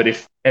yeah, but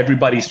if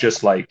everybody's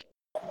just like,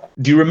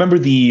 do you remember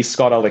the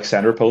Scott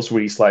Alexander post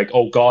where he's like,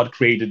 oh, God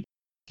created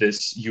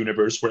this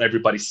universe where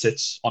everybody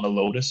sits on a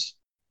lotus?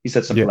 He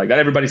said something like that.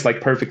 Everybody's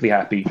like perfectly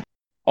happy,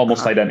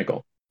 almost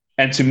identical.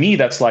 And to me,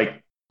 that's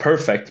like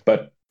perfect,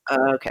 but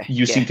Okay.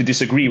 you seem to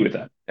disagree with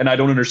that. And I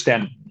don't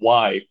understand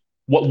why.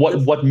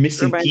 What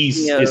missing reminds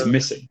piece me is of-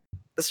 missing?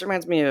 This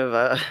reminds me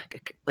of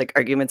like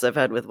arguments I've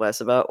had with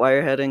Wes about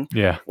wireheading.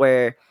 Yeah.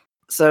 Where,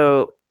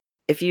 so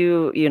if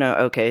you know,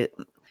 okay,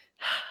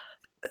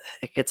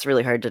 it gets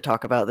really hard to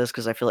talk about this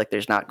because I feel like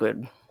there's not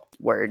good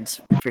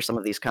words for some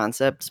of these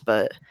concepts.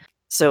 But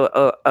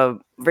so a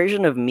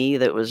version of me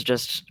that was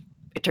just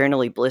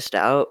eternally blissed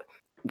out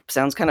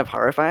sounds kind of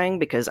horrifying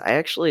because I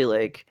actually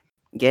like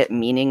get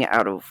meaning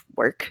out of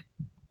work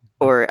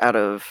or out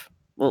of,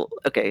 well,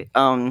 okay.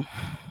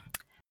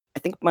 I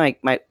think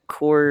my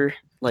core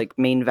like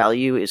main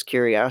value is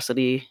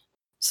curiosity.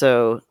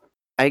 So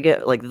I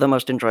get like the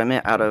most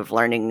enjoyment out of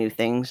learning new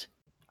things,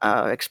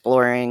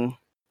 exploring,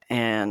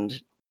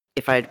 and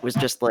if I was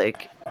just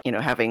like, you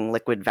know, having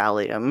liquid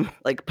Valium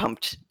like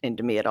pumped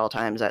into me at all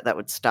times, that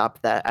would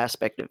stop that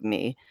aspect of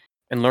me.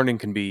 and learning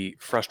can be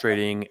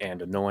frustrating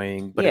and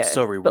annoying, but it's Yeah,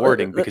 so but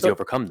rewarding because you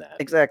overcome that.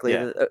 exactly.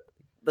 Yeah.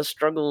 The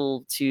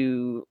struggle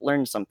to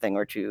learn something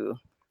or to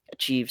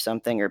achieve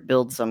something or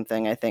build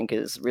something, I think,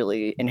 is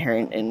really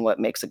inherent in what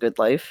makes a good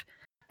life.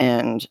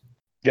 And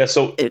Yeah.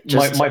 So it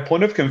just my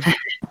point of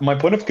my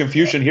point of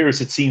confusion here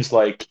is it seems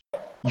like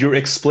you're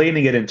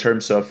explaining it in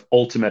terms of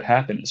ultimate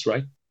happiness,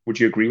 right? Would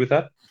you agree with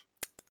that?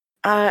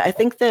 I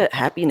think that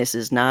happiness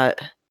is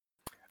not.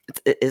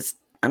 It's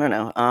I don't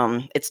know.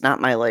 It's not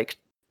my like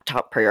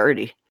top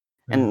priority,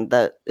 and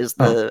that is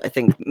the I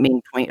think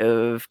main point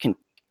of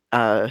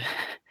the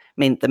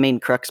main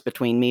crux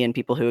between me and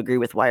people who agree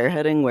with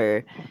wireheading,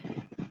 where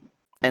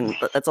and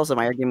that's also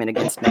my argument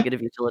against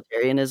negative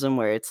utilitarianism,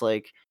 where it's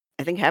like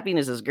I think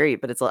happiness is great,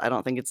 but I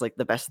don't think it's like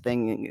the best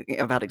thing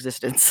about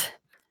existence.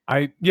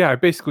 I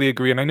basically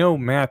agree, and I know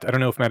Matt. I don't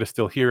know if Matt is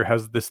still here.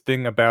 Has this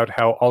thing about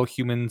how all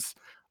humans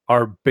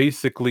are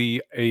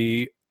basically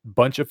a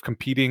bunch of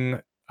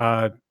competing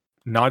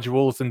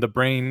nodules in the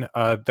brain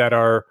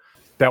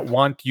that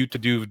want you to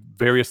do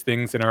various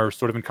things and are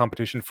sort of in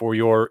competition for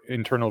your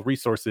internal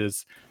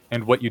resources.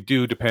 And what you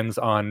do depends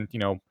on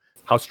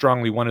how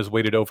strongly one is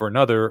weighted over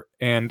another.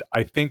 And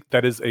I think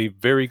that is a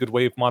very good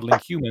way of modeling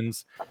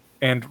humans.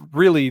 And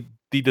really,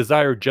 the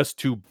desire just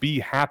to be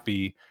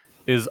happy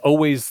is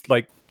always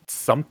like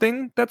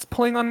something that's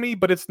pulling on me,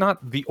 but it's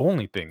not the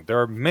only thing.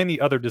 There are many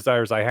other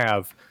desires I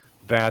have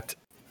that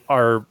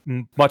are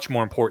much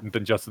more important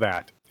than just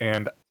that.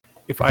 And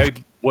if I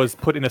was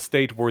put in a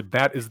state where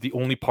that is the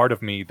only part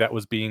of me that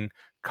was being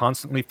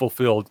constantly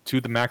fulfilled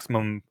to the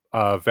maximum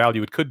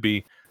value it could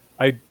be,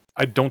 I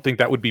don't think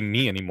that would be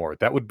me anymore.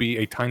 That would be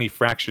a tiny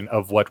fraction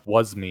of what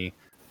was me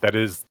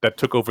that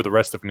took over the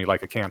rest of me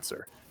like a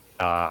cancer.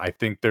 I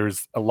think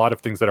there's a lot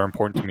of things that are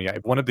important to me.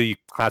 One of the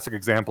classic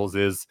examples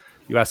is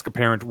you ask a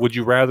parent, would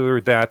you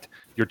rather that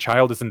your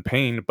child is in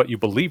pain, but you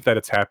believe that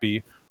it's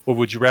happy, or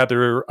would you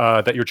rather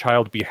that your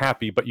child be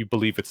happy, but you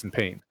believe it's in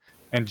pain?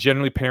 And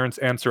generally parents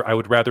answer, I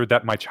would rather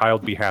that my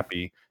child be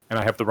happy, and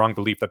I have the wrong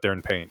belief that they're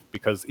in pain.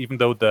 Because even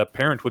though the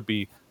parent would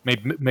be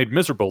made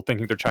miserable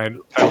thinking their child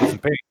is in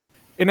pain,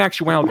 in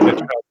actuality, the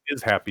child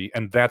is happy,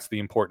 and that's the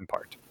important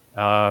part.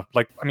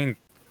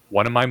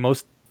 One of my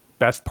most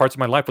best parts of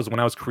my life was when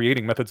I was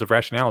creating methods of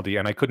rationality,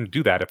 and I couldn't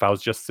do that if I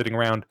was just sitting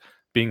around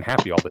being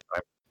happy all the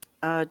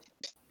time.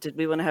 Did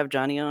we want to have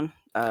Johnny on?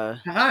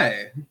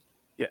 Hi.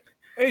 Yeah.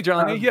 Hey,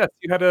 Johnny. Yes,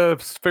 you had a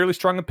fairly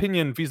strong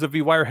opinion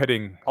vis-a-vis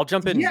wireheading. I'll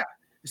jump in. Yeah.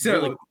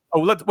 So,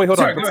 hold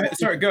sorry,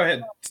 on. Go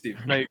ahead, Steve.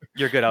 No,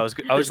 you're good. I was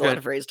There's a lot gonna,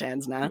 of raised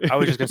hands now. I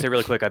was just gonna say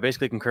really quick. I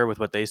basically concur with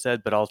what they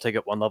said, but I'll take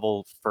it one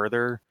level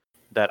further.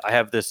 That I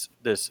have this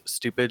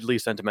stupidly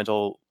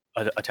sentimental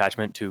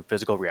attachment to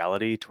physical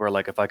reality, to where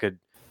like if I could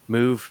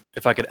move,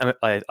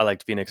 I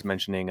liked Phoenix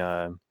mentioning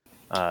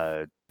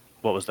what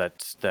was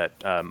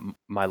that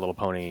My Little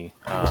Pony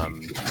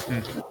friendship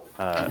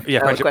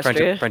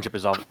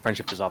is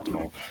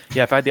optimal.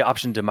 Yeah, if I had the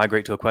option to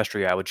migrate to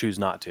Equestria, I would choose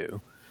not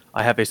to.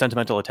 I have a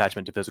sentimental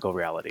attachment to physical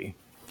reality.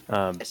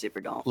 I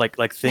super don't.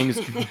 Like things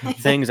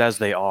as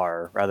they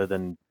are, rather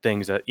than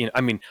things that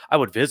I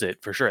would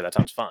visit for sure. That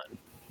sounds fun,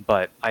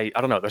 but I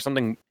don't know. There's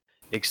something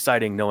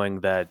exciting knowing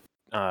that,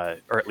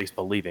 or at least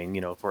believing.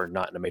 If we're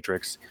not in a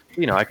matrix,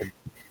 I could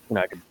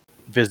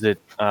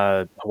visit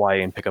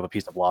Hawaii and pick up a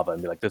piece of lava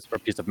and be like, this, or a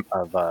piece of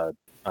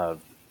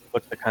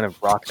what's the kind of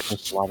rock that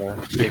comes to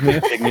lava?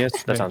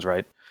 Igneous. That sounds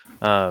right.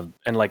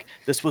 And like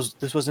this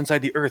was inside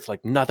the earth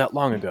like not that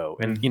long ago,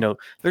 and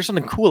there's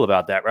something cool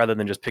about that rather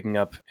than just picking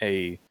up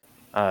a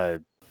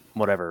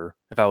whatever.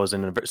 If I was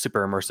in a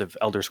super immersive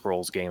Elder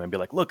Scrolls game and be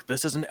like, look,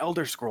 this is an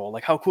Elder Scroll,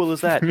 like how cool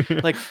is that?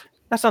 Like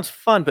that sounds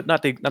fun, but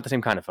not the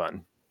same kind of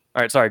fun.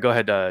 All right, sorry, go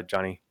ahead,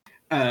 Johnny.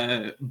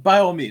 By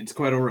all means,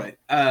 quite all right.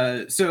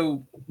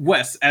 So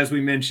Wes, as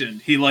we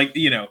mentioned, he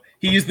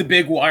is the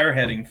big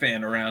wireheading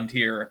fan around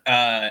here,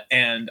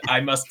 and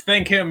I must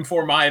thank him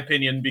for my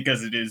opinion,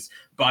 because it is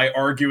by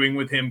arguing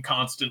with him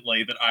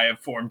constantly that I have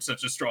formed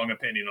such a strong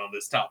opinion on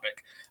this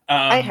topic.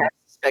 I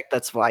suspect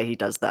that's why he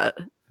does that.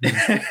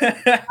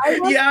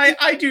 Yeah,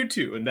 I do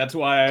too, and that's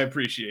why I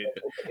appreciate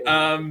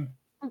it.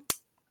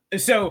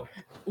 So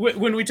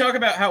when we talk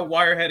about how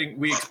wireheading,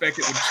 we expect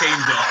it would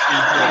change us.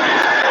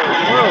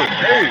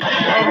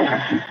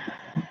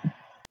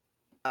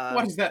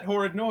 What is that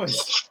horrid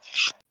noise?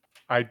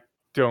 I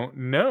don't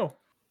know.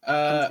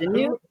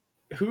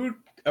 Who?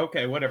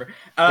 Okay, whatever.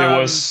 It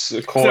was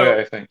Koi,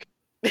 I think.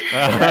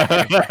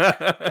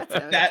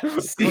 That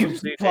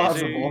seems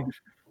plausible.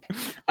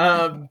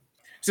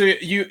 So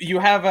you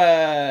have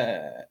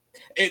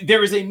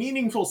there is a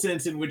meaningful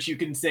sense in which you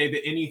can say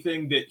that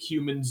anything that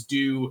humans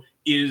do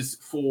is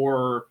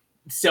for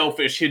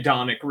selfish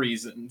hedonic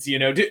reasons.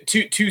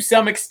 To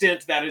some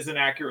extent that is an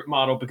accurate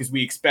model, because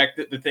we expect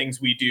that the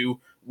things we do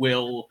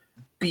will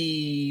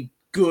be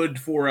good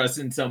for us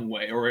in some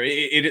way, or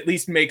it at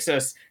least makes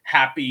us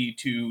happy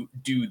to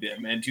do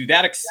them. And to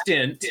that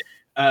extent,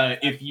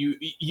 if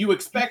you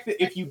expect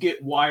that if you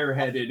get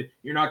wireheaded,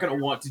 you're not going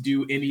to want to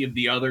do any of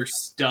the other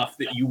stuff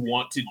that you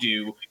want to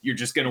do. You're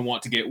just going to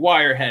want to get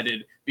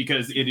wireheaded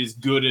because it is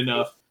good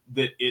enough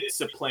that it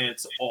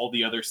supplants all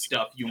the other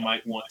stuff you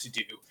might want to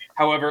do.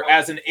 However,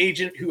 as an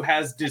agent who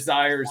has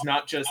desires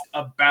not just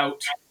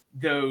about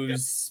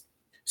those,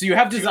 so you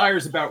have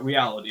desires about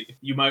reality.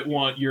 You might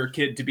want your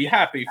kid to be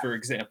happy, for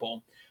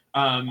example.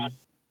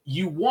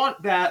 You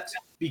want that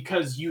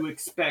because you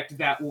expect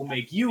that will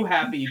make you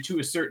happy to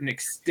a certain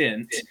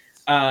extent.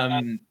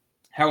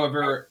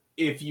 However,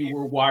 if you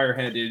were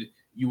wire-headed,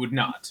 you would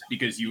not,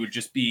 because you would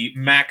just be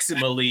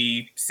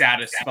maximally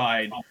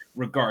satisfied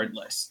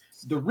regardless.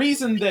 The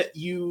reason that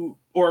you,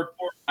 or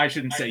I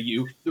shouldn't say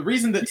you, the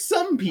reason that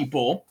some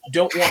people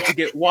don't want to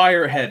get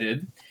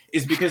wire-headed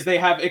is because they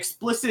have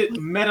explicit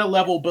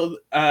meta-level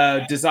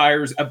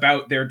desires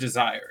about their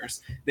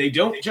desires. They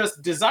don't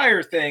just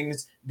desire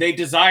things, they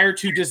desire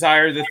to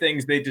desire the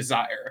things they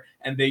desire.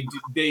 And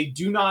they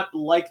do not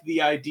like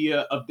the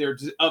idea of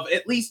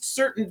at least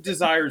certain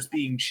desires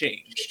being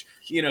changed.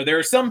 You know, there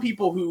are some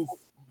people who,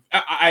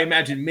 I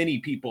imagine many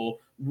people,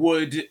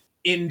 would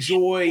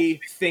enjoy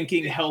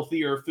thinking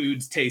healthier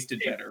foods tasted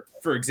better,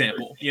 for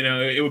example. You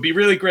know, it would be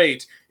really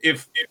great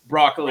if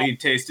broccoli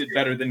tasted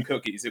better than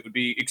cookies. It would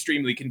be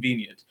extremely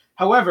convenient.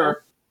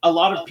 However, a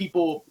lot of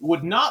people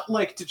would not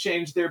like to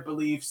change their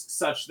beliefs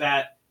such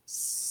that,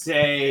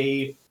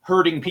 say,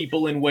 hurting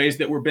people in ways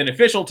that were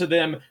beneficial to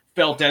them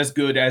felt as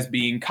good as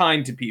being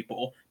kind to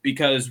people,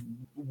 because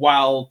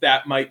while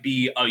that might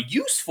be a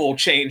useful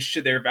change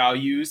to their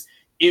values,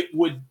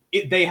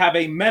 they have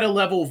a meta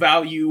level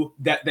value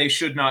that they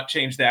should not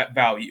change that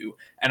value.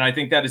 And I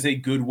think that is a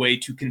good way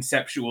to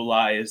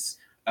conceptualize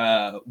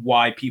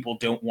why people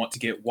don't want to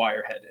get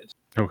wire-headed.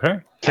 Okay.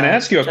 Can I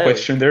ask you a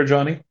question there,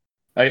 Johnny?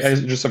 I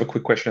just have a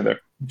quick question there.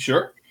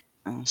 Sure.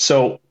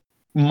 So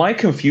my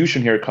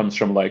confusion here comes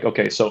from like,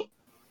 okay, so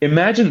I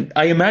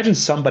imagine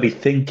somebody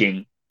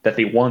thinking that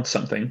they want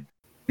something.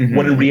 Mm-hmm.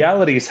 What in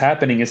reality is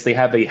happening is they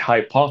have a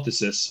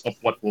hypothesis of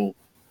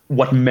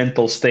what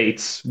mental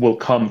states will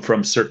come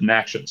from certain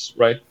actions,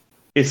 right?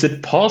 Is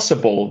it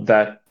possible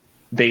that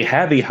they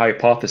have a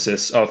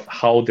hypothesis of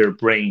how their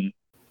brain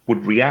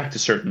would react to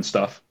certain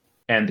stuff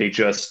and they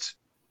just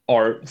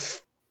are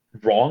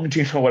wrong?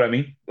 Do you know what I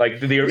mean? Like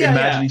they're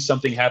imagining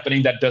something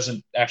happening that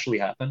doesn't actually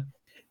happen?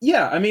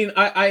 Yeah, I mean,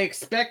 I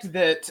expect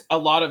that a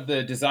lot of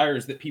the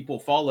desires that people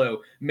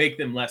follow make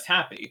them less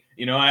happy.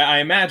 You know, I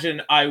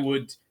imagine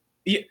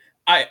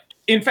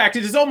in fact,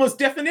 it is almost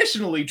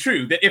definitionally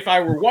true that if I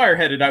were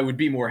wire-headed, I would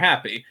be more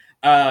happy.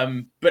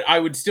 But I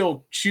would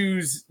still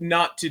choose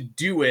not to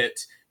do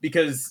it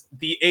because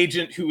the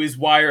agent who is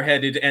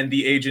wire-headed and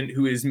the agent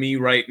who is me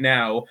right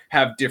now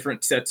have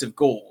different sets of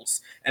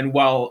goals. And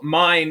while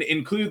mine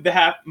include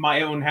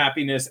my own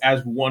happiness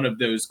as one of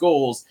those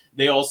goals,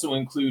 they also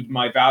include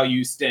my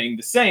values staying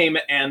the same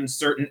and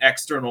certain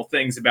external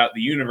things about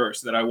the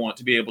universe that I want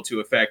to be able to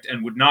affect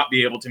and would not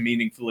be able to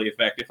meaningfully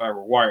affect if I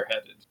were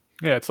wire-headed.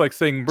 Yeah, it's like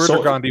saying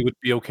Gandhi would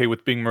be okay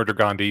with being Murder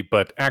Gandhi,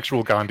 but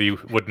actual Gandhi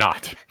would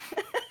not.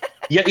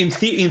 Yeah, in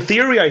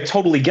theory, I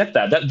totally get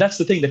that. That's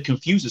the thing that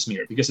confuses me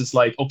here, because it's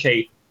like,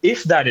 okay,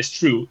 if that is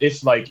true,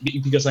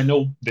 because I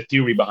know the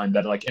theory behind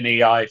that, like an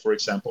AI, for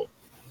example,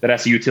 that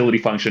as a utility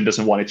function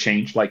doesn't want to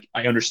change, like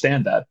I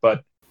understand that.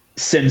 But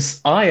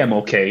since I am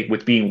okay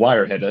with being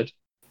wire-headed,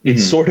 it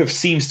sort of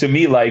seems to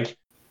me like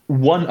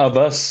one of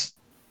us,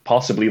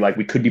 possibly, like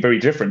we could be very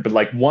different, but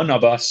like one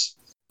of us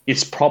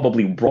is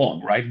probably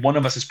wrong, right? One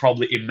of us is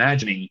probably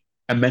imagining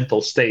a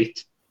mental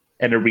state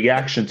and a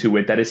reaction to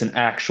it that isn't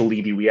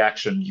actually the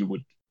reaction you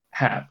would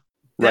have,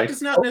 right? That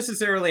does not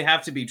necessarily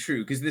have to be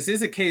true, because this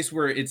is a case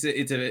where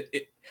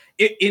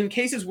in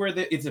cases where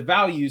it's a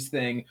values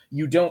thing,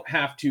 you don't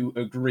have to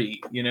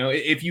agree. You know,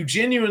 if you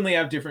genuinely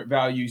have different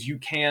values, you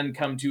can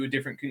come to a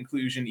different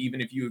conclusion, even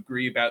if you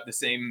agree about the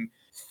same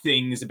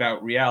things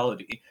about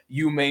reality.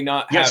 You may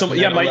not have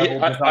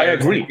I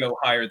agree. To go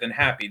higher than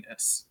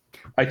happiness.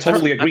 I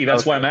totally agree.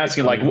 That's why I'm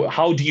asking, like,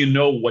 how do you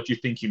know what you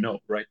think you know,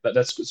 right?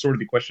 That's sort of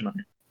the question I'm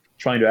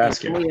trying to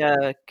ask you.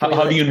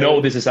 How do you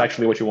know this is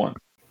actually what you want?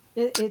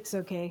 It's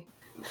okay.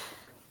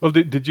 Well,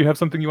 did you have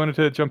something you wanted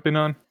to jump in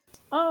on?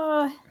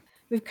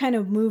 We've kind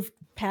of moved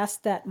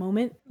past that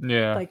moment.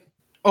 Yeah. Like,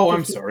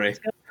 I'm sorry.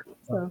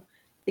 So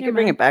you can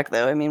bring it back,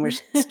 though. I mean, we're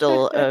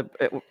still.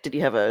 Did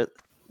you have a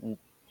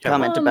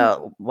comment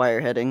about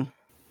wireheading?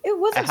 It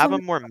wasn't. I have a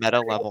more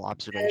meta-level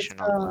observation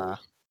on the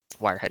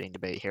wireheading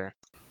debate here.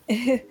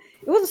 It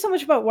wasn't so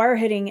much about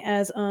wireheading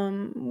as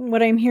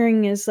what I'm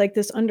hearing is like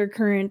this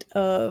undercurrent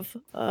of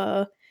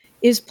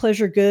is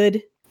pleasure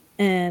good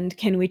and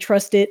can we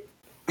trust it,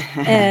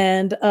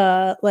 and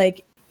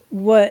like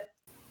what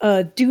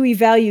do we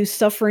value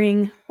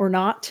suffering or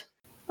not?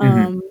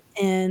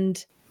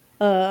 And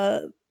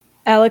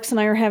Alex and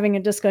I were having a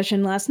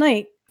discussion last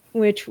night,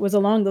 which was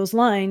along those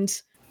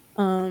lines,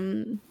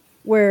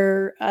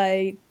 where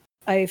I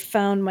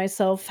found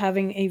myself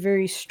having a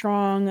very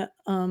strong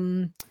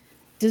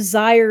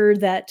desire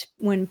that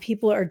when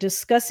people are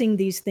discussing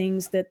these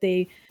things, that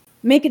they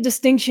make a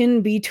distinction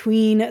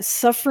between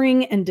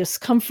suffering and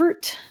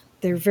discomfort.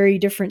 They're very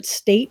different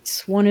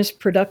states. One is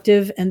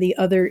productive and the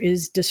other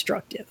is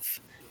destructive.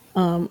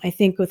 I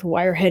think with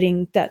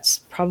wireheading, that's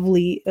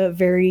probably a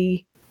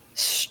very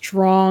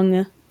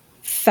strong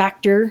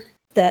factor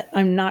that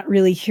I'm not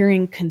really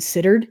hearing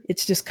considered.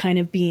 It's just kind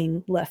of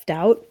being left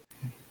out,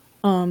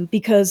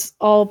 because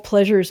all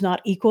pleasure is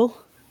not equal.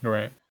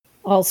 Right.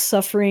 All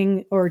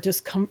suffering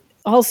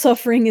all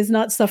suffering is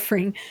not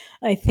suffering.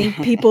 I think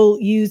people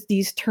use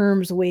these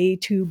terms way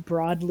too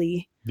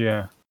broadly.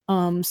 Yeah.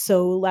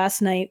 So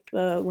last night,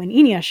 when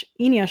Eneash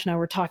and I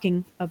were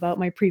talking about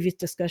my previous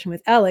discussion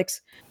with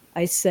Alex,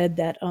 I said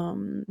that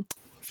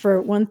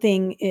for one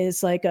thing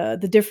is like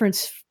the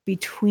difference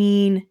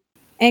between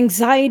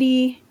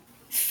anxiety,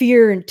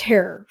 fear, and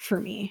terror for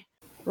me,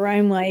 where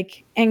I'm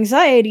like,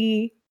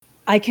 anxiety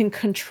I can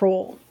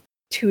control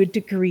to a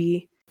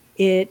degree.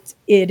 It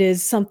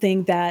is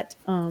something that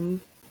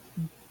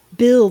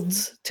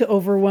builds to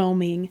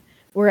overwhelming,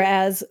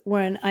 whereas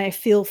when I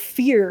feel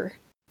fear,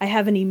 I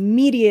have an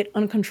immediate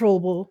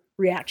uncontrollable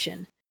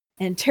reaction,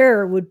 and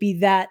terror would be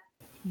that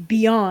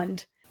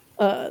beyond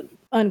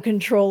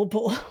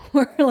uncontrollable,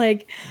 where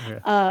like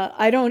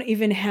I don't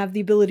even have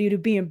the ability to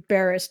be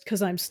embarrassed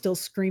because I'm still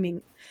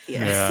screaming.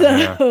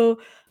 So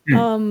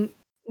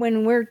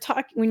when you're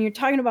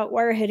talking about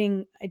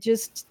wireheading,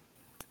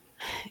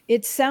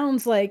 it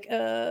sounds like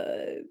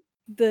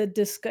the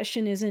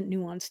discussion isn't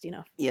nuanced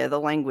enough. Yeah, the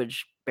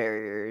language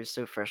barrier is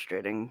so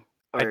frustrating.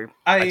 Or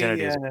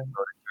Identity is a term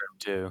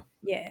too.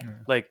 Yeah.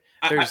 Like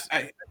there's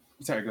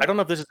sorry, I don't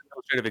know if this is an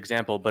illustrative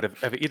example, but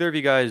have either of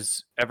you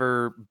guys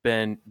ever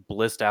been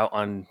blissed out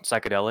on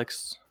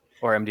psychedelics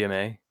or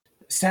MDMA?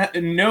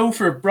 No,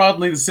 for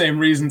broadly the same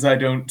reasons I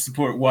don't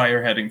support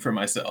wireheading for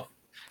myself.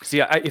 See,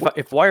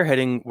 if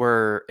wireheading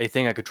were a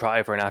thing I could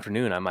try for an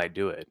afternoon, I might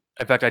do it.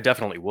 In fact, I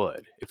definitely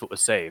would if it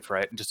was safe,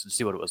 right? Just to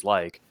see what it was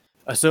like.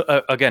 So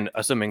again,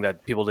 assuming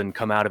that people didn't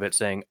come out of it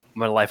saying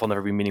my life will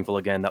never be meaningful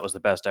again, that was the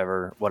best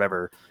ever,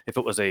 whatever. If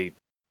it was a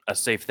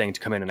safe thing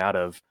to come in and out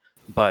of,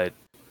 but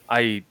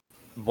I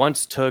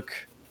once took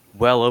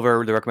well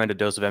over the recommended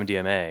dose of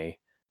MDMA,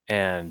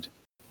 and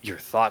your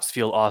thoughts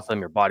feel awesome,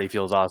 your body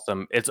feels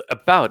awesome. It's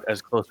about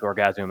as close to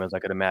orgasm as I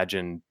could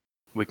imagine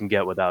we can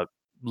get without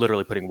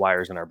literally putting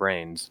wires in our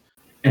brains.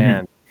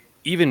 And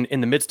even in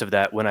the midst of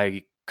that, when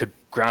I could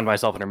ground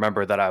myself and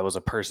remember that I was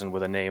a person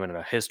with a name and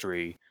a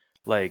history,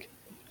 like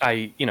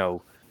I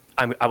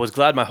was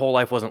glad my whole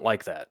life wasn't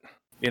like that,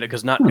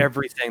 because not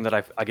everything that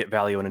I get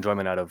value and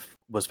enjoyment out of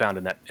was found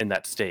in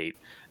that state.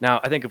 Now,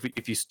 I think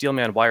if you steel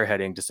man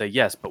wireheading to say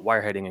yes, but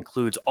wireheading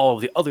includes all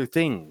of the other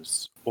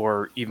things,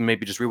 or even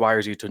maybe just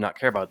rewires you to not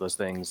care about those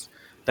things,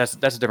 that's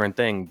a different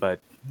thing. But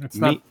it's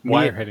not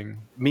wireheading.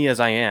 Me as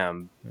I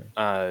am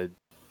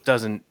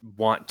doesn't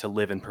want to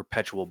live in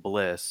perpetual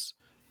bliss.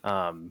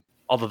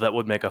 Although that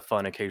would make a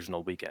fun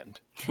occasional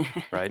weekend,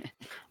 right?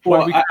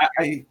 Well,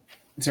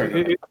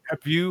 sorry.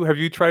 Have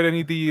you tried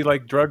any of the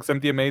like drugs,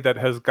 MDMA, that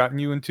has gotten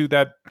you into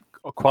that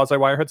quasi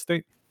wirehead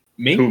state?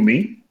 Me? Who,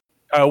 me?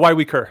 Why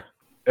we cur?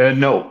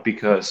 No,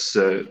 because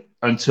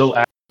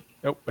until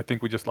nope, I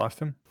think we just lost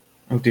him.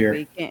 Oh dear.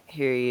 We can't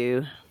hear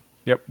you.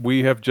 Yep,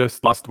 we have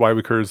just lost Why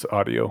We Cur's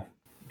audio.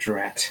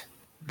 Drat.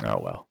 Oh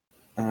well.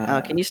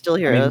 Can you still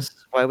hear us?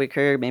 Why we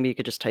cur? Maybe you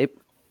could just type.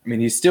 I mean,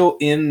 he's still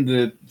in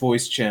the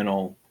voice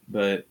channel,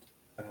 but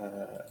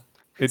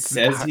it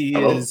says he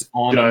is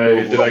on.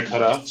 Did I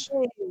cut out?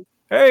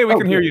 Hey, we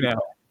can hear you now.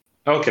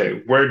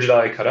 Okay, where did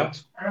I cut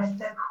out?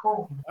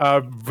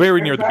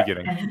 Very near the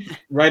beginning.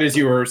 Right as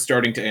you were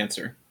starting to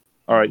answer.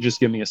 All right, just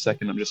give me a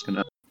second. I'm just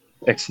gonna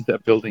exit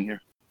that building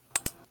here.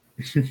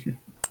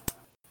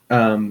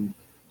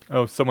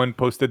 Oh, someone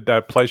posted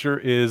that pleasure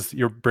is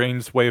your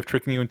brain's way of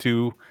tricking you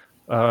into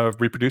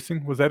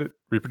reproducing. Was that it?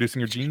 Reproducing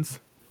your genes?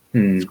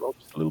 Scroll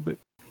just a little bit.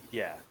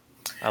 Yeah,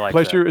 I like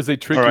pleasure that. is a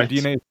trick All your right.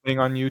 DNA is playing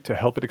on you to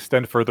help it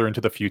extend further into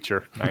the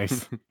future.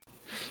 Nice.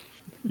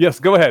 Yes,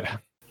 go ahead.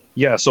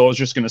 Yeah, so I was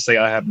just gonna say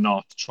I have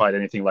not tried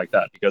anything like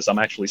that because I'm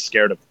actually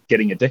scared of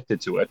getting addicted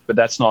to it. But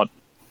that's not.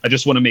 I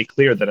just want to make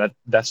clear that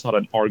that's not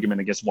an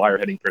argument against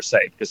wireheading per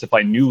se. Because if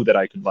I knew that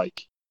I could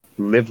like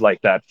live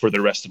like that for the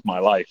rest of my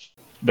life,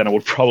 then I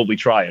would probably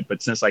try it.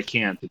 But since I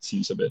can't, it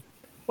seems a bit.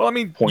 Well, I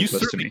mean, you pointless to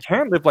certainly me.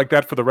 can live like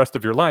that for the rest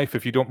of your life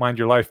if you don't mind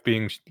your life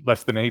being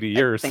less than 80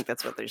 years. I think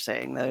that's what they're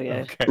saying, though.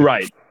 Yeah. Okay.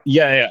 Right.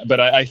 Yeah. But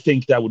I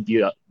think that would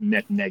be a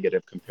net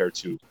negative compared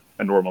to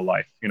a normal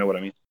life. You know what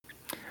I mean?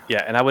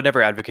 Yeah, and I would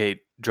never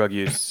advocate drug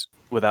use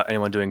without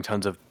anyone doing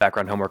tons of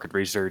background homework and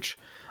research.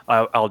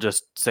 I'll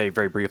just say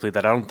very briefly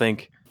that I don't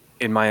think,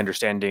 in my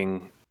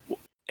understanding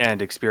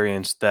and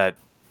experience, that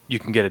you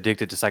can get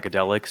addicted to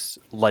psychedelics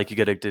like you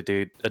get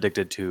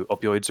addicted to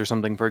opioids or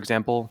something, for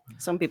example.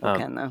 Some people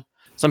can, though.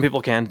 Some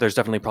people can. There's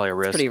definitely probably a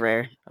risk. It's pretty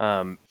rare.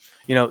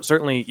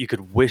 Certainly you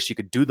could wish you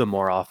could do them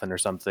more often or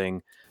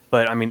something.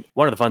 But I mean,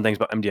 one of the fun things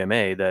about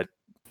MDMA that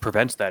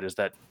prevents that is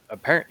that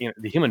apparently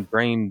the human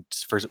brain,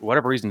 for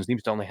whatever reason,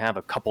 seems to only have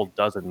a couple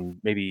dozen,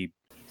 maybe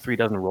 3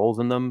 dozen rolls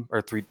in them,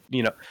 or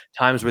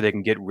times where they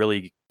can get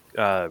really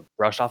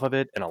rushed off of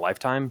it in a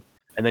lifetime,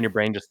 and then your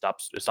brain just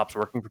stops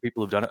working for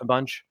people who've done it a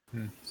bunch.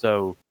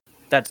 So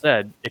that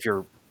said, if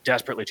you're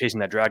desperately chasing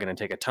that dragon and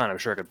take a ton, I'm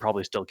sure it could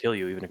probably still kill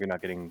you, even if you're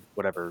not getting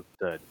whatever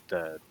the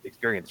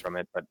experience from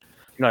it. But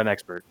you're not an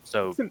expert,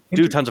 so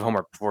do tons of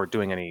homework before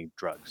doing any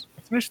drugs.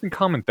 It's an interesting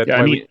comment that.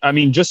 Yeah, I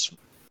mean, just.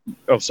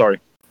 Oh, sorry.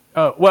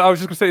 Well, I was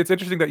just gonna say it's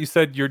interesting that you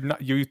said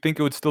you think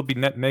it would still be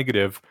net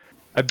negative.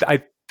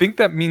 I think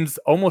that means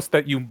almost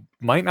that you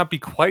might not be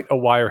quite a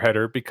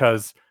wireheader,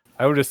 because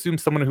I would assume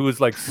someone who is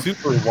like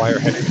super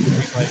wireheaded would be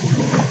like,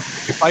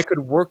 if I could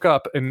work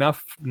up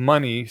enough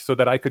money so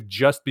that I could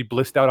just be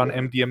blissed out on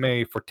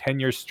MDMA for 10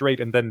 years straight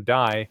and then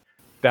die,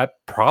 that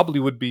probably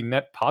would be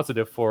net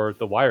positive for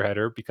the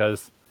wireheader,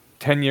 because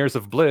 10 years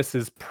of bliss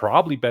is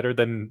probably better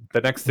than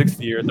the next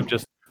 60 years of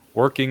just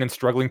working and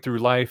struggling through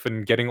life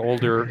and getting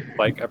older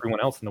like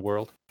everyone else in the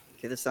world.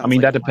 Okay, I mean,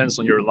 that depends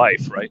on your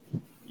life, right?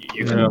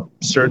 You can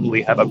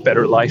certainly have a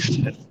better life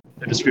than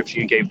the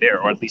description you gave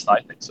there, or at least I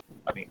think so.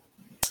 I mean,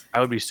 I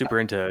would be super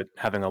into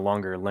having a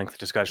longer length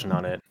discussion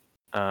on it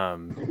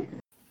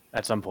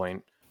at some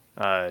point.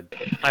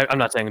 I'm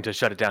not saying to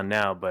shut it down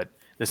now, but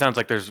it sounds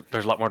like there's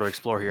a lot more to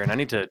explore here, and I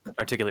need to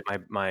articulate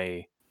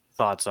my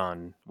thoughts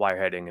on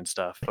wireheading and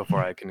stuff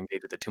before I can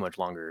engage with it too much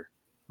longer.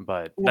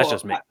 But that's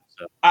just me.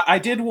 So. I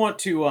did want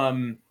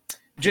to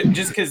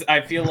just because I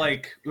feel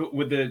like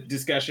with the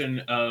discussion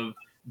of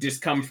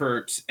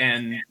discomfort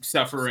and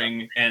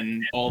suffering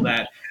and all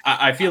that,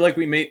 I feel like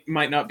we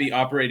might not be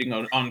operating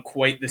on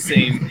quite the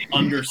same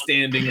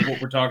understanding of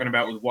what we're talking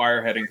about with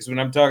wireheading. Because when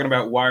I'm talking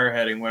about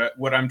wireheading,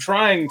 what I'm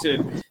trying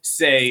to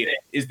say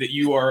is that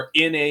you are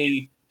in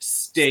a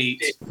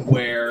state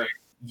where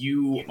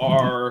you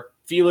are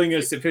feeling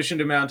a sufficient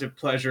amount of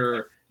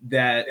pleasure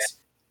that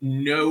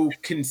no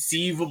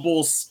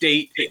conceivable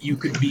state that you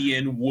could be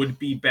in would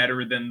be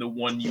better than the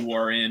one you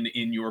are in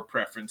your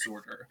preference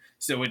order.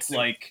 So it's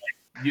like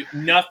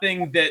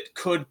nothing that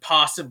could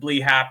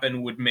possibly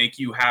happen would make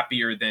you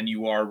happier than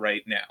you are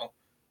right now.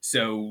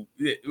 So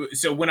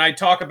when I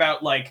talk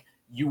about like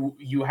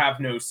you have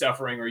no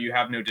suffering or you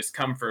have no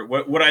discomfort,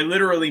 what I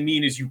literally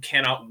mean is you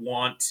cannot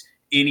want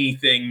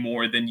anything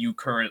more than you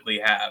currently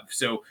have.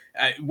 So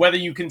whether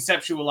you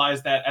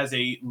conceptualize that as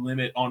a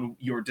limit on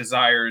your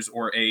desires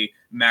or a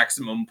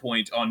maximum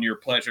point on your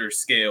pleasure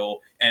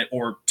scale,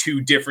 or two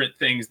different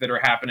things that are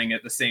happening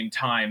at the same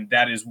time,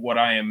 that is what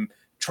I am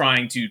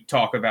trying to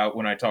talk about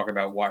when I talk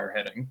about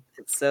wireheading.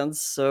 It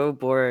sounds so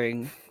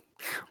boring.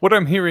 What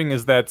I'm hearing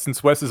is that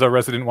since Wes is our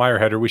resident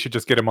wireheader, we should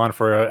just get him on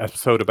for an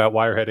episode about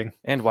wireheading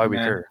and why we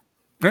care.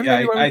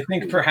 Yeah, I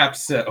think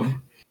perhaps so.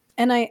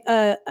 And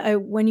I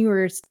when you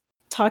were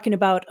talking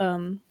about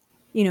being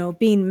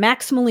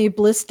maximally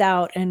blissed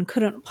out and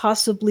couldn't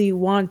possibly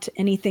want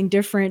anything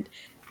different,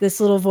 this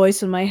little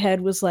voice in my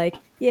head was like,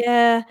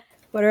 yeah,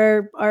 but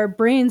our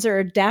brains are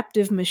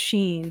adaptive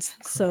machines,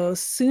 so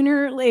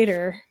sooner or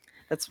later.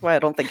 That's why I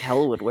don't think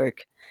hell would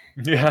work.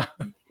 Yeah.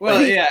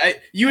 Well, yeah,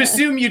 you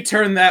assume you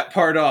turn that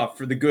part off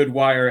for the good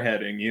wire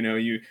heading. You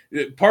know,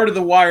 part of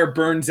the wire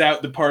burns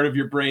out the part of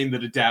your brain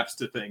that adapts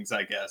to things,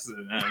 I guess.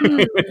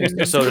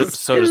 So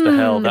does the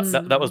hell.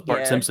 That was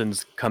Bart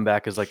Simpson's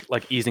comeback, is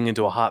like easing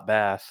into a hot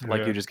bath.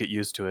 Like you just get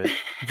used to it.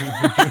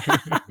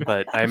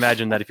 But I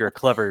imagine that if you're a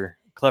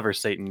clever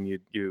Satan,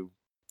 you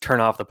turn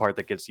off the part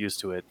that gets used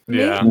to it.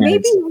 Yeah.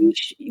 Maybe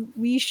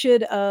we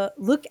should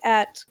look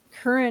at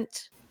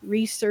current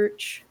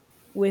research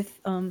with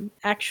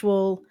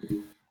actual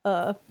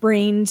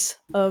brains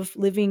of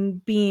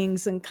living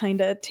beings and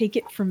kind of take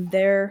it from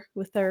there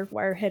with our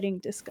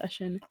wireheading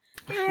discussion.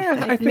 Yeah,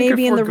 I think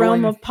maybe in the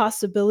realm going... of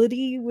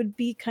possibility would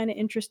be kind of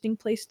interesting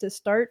place to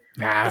start.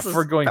 If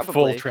we're going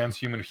full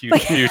transhuman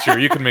future,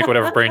 you can make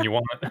whatever brain you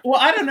want.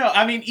 Well, I don't know.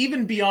 I mean,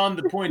 even beyond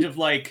the point of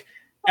like,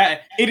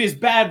 it is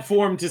bad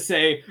form to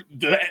say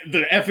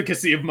the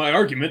efficacy of my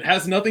argument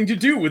has nothing to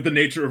do with the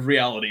nature of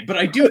reality. But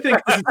I do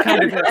think this is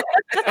kind of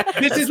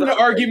this is an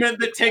argument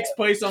that takes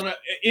place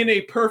in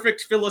a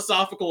perfect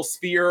philosophical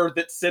sphere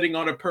that's sitting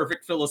on a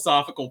perfect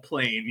philosophical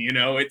plane. You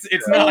know, it's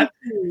not.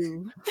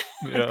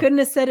 I couldn't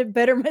have said it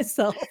better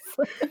myself.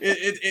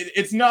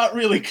 It's not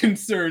really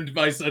concerned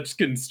by such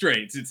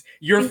constraints. It's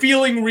you're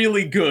feeling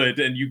really good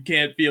and you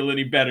can't feel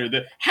any better.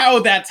 How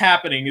that's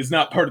happening is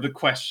not part of the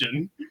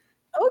question.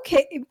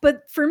 Okay,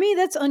 but for me,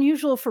 that's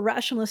unusual for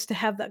rationalists to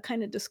have that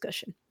kind of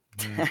discussion.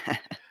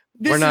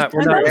 We're not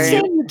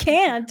saying you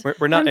can't.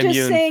 We're not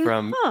immune saying,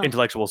 from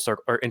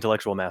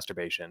intellectual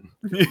masturbation.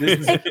 Thank you.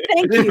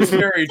 This is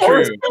very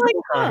true.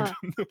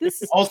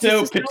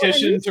 Also,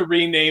 petition to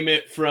rename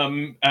it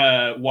from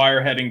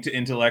wireheading to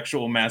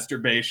intellectual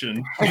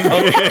masturbation.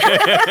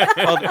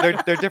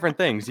 Well, they're different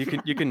things. You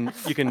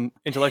can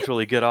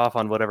intellectually get off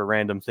on whatever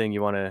random thing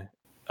you want to.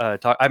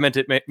 I meant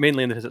it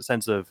mainly in the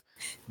sense of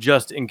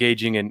just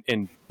engaging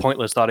in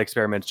pointless thought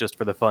experiments just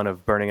for the fun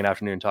of burning an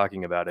afternoon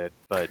talking about it.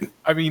 But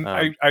I mean,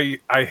 I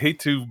don't hate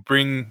to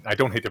bring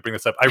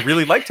this up. I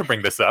really like to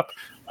bring this up.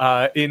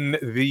 In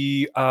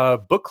the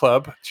book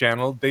club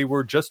channel, they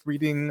were just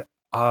reading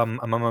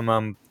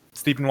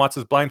Stephen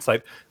Watts's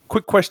Blindsight.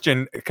 Quick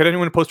question: could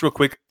anyone post real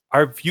quick?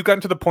 Have you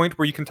gotten to the point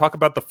where you can talk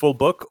about the full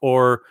book,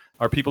 or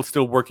are people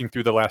still working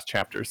through the last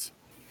chapters?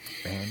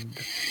 And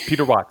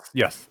Peter Watts.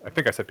 Yes, I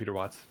think I said Peter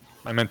Watts.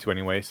 I meant to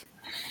anyways.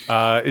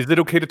 Is it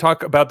okay to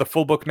talk about the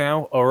full book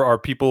now, or are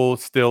people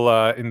still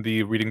in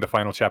the reading the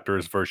final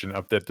chapters version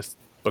of this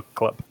book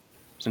club?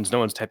 Since no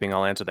one's typing,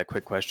 I'll answer that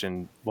quick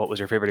question. What was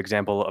your favorite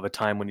example of a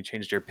time when you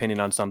changed your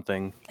opinion on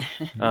something?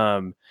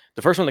 The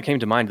first one that came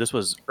to mind, this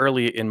was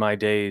early in my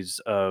days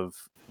of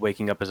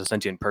waking up as a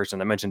sentient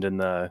person. I mentioned in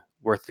the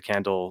Worth the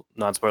Candle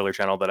non-spoiler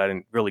channel that I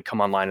didn't really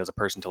come online as a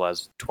person until I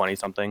was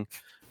 20-something.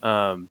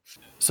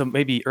 So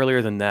maybe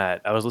earlier than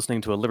that, I was listening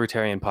to a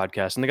libertarian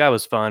podcast, and the guy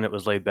was fun. It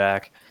was laid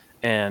back,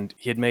 and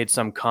he had made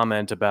some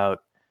comment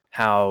about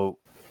how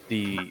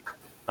the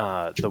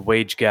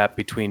wage gap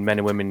between men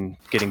and women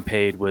getting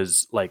paid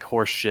was like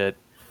horse shit,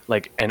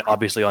 like, and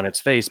obviously on its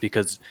face,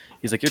 because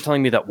he's like, you're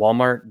telling me that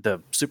Walmart, the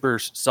super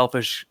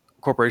selfish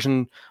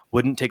corporation,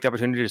 wouldn't take the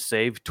opportunity to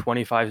save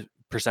 25%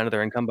 of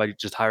their income by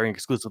just hiring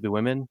exclusively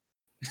women?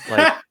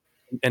 Like,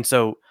 and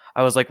so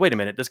I was like, wait a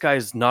minute, this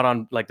guy's not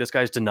on, like, this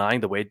guy's denying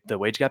the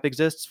wage gap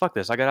exists. Fuck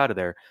this, I got out of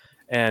there.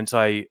 And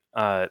so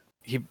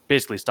he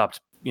basically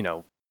stopped,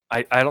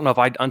 I don't know if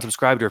I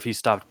unsubscribed or if he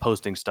stopped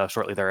posting stuff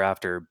shortly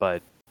thereafter,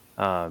 but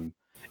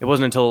it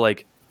wasn't until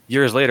like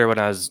years later when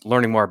I was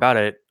learning more about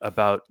it,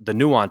 about the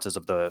nuances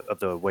of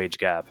the wage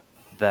gap,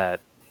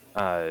 that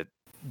I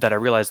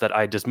realized that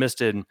I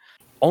dismissed it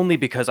only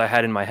because I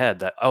had in my head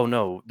that, oh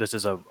no, this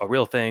is a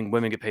real thing.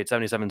 Women get paid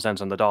 77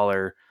 cents on the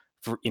dollar,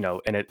 for,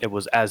 and it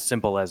was as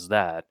simple as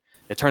that.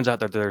 It turns out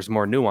that there's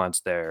more nuance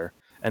there,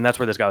 and that's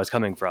where this guy was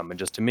coming from. And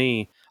just to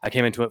me, I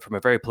came into it from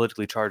a very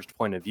politically charged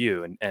point of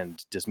view,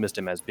 and dismissed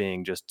him as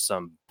being just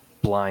some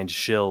blind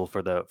shill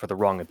for the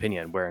wrong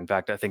opinion, where in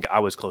fact I think I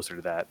was closer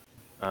to that.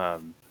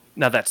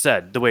 Now that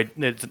said,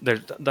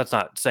 that's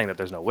not saying that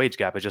there's no wage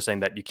gap. It's just saying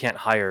that you can't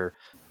hire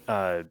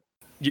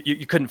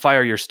you couldn't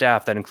fire your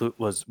staff that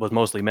was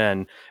mostly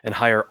men and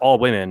hire all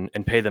women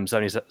and pay them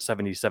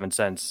 77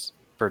 cents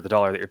for the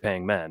dollar that you're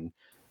paying men.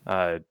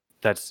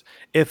 That's,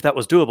 if that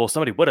was doable,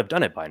 somebody would have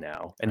done it by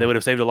now, and they would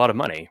have saved a lot of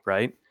money,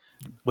 right?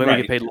 Women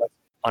get paid less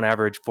on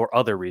average for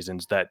other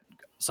reasons that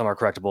some are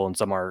correctable and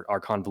some are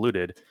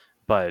convoluted,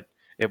 but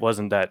it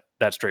wasn't that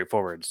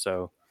straightforward.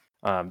 So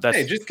that's,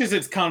 hey, just because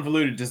it's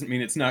convoluted doesn't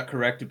mean it's not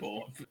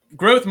correctable.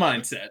 Growth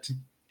mindset.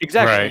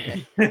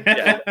 Exactly. Right.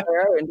 Yeah.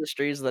 There are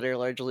industries that are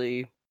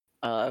largely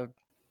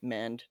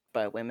manned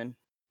by women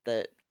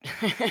that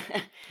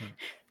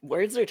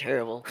words are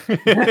terrible.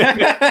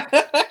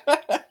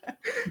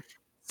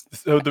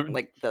 So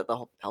like the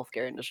whole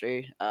healthcare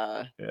industry,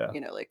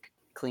 like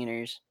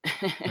cleaners,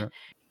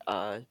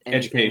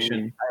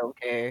 education,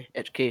 childcare,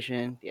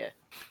 education,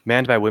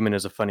 manned by women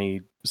is a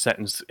funny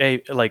sentence.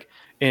 Like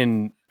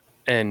in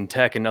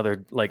tech and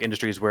other like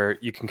industries where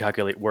you can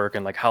calculate work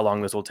and like how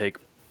long this will take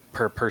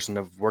per person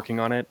of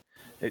working on it.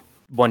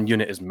 One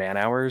unit is man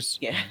hours.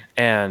 Yeah.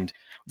 And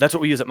that's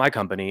what we use at my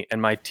company.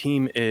 And my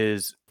team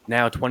is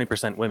now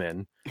 20%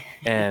 women.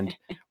 And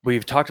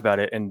we've talked about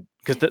it. And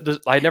because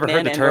I never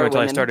heard the term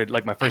until I started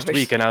like my first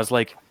week. And I was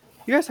like,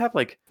 you guys have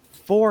like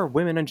 4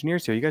 women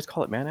engineers here. You guys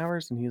call it man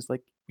hours? And he's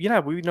like, yeah,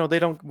 we know they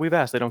don't, we've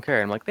asked, they don't care.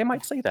 And I'm like, they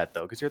might say that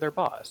though, because you're their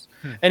boss.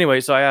 Anyway,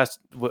 so I asked,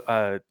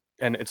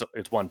 and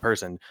it's one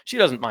person. She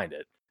doesn't mind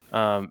it.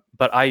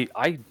 But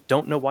I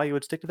don't know why you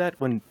would stick to that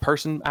when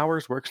person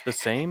hours works the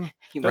same.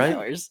 Human right?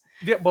 hours.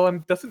 Yeah, well,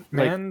 doesn't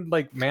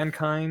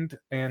mankind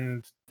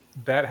and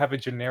that have a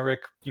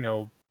generic,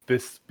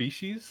 this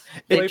species?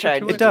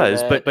 It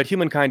does, but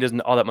humankind isn't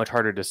all that much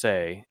harder to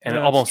say, and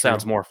it almost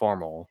sounds more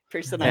formal.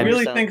 I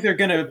really think they're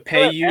gonna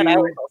pay you.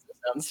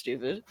 Sounds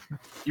stupid.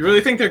 You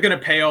really think they're going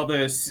to pay all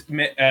this,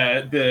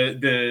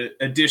 the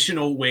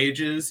additional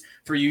wages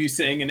for you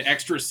saying an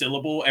extra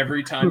syllable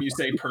every time you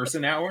say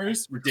person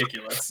hours?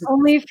 Ridiculous.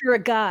 Only if you're a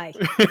guy.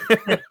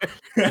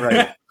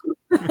 Right.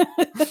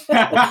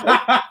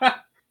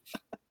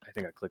 I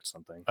think I clicked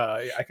something.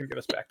 I can get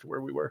us back to where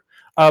we were.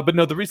 But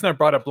no, the reason I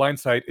brought up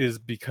Blindsight is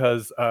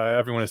because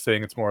everyone is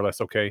saying it's more or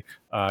less okay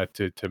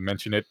to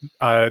mention it.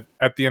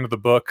 At the end of the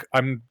book,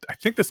 I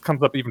think this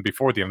comes up even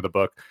before the end of the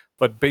book,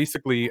 but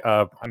basically,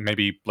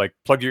 maybe like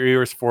plug your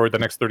ears for the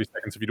next 30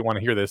 seconds if you don't want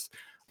to hear this.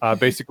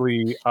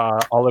 Basically,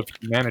 all of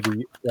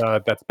humanity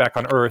that's back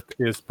on Earth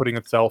is putting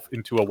itself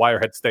into a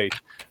wirehead state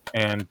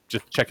and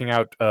just checking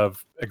out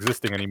of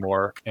existing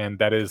anymore. And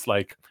that is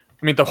like,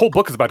 I mean, the whole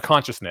book is about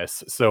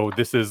consciousness. So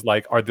this is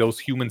like, are those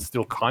humans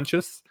still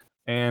conscious?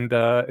 And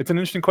it's an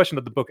interesting question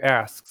that the book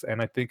asks.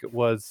 And I think it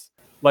was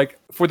like,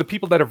 for the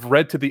people that have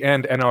read to the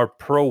end and are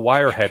pro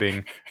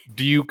wireheading,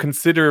 do you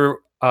consider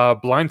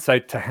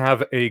Blindsight to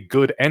have a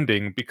good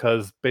ending?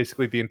 Because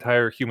basically the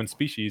entire human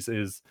species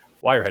is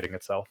wireheading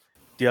itself.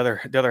 The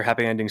other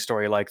happy ending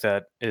story like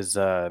that is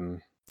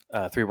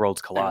Three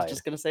Worlds Collide. I was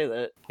just gonna say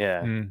that.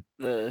 Yeah.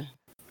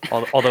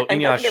 Although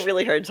I'm having a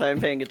really hard time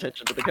paying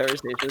attention to the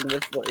conversation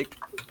with like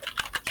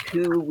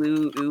who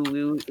woo ooh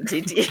woo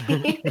TT.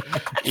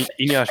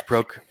 Eneasz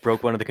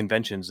broke one of the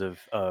conventions of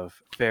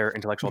fair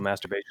intellectual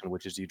masturbation,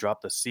 which is you drop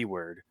the C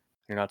word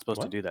You're not supposed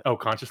What? to do that. Oh,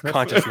 consciousness.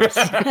 Consciousness.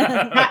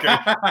 Okay.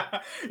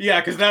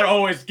 Yeah, because that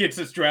always gets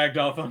us dragged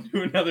off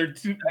onto another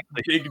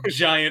big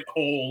giant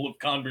hole of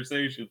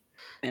conversation.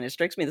 And it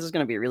strikes me this is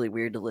going to be really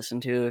weird to listen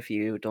to if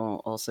you don't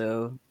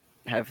also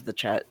have the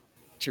chat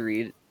to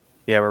read.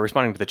 Yeah, we're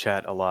responding to the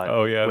chat a lot.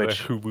 Oh yeah,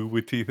 Which, the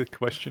woo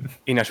question.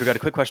 Eneasz, we got a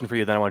quick question for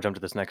you. Then I want to jump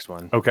to this next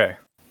one. Okay.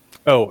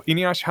 Oh,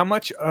 Eneasz, how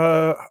much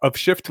of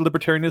shift to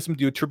libertarianism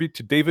do you attribute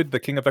to David, the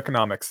King of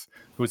Economics,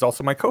 who is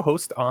also my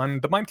co-host on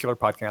the Mind Killer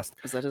podcast?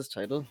 Is that his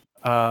title?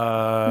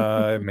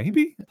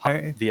 Maybe.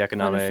 The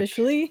economic.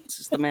 Unofficially? This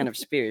is the Man of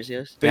Spears,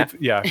 yes?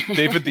 Yeah,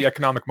 David, the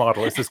Economic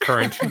Model is his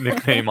current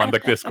nickname on the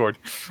Discord.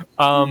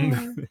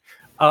 Not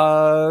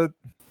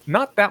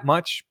that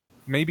much.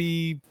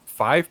 Maybe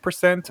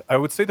 5%. I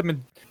would say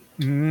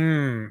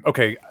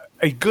okay,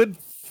 a good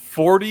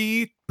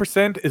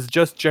 40% is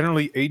just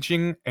generally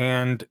aging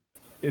and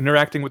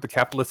interacting with the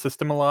capitalist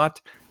system a lot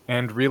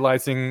and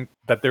realizing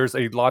that there's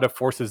a lot of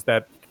forces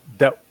that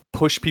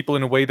push people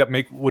in a way that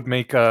would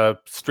make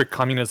strict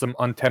communism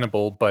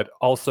untenable, but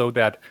also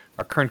that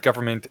our current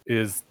government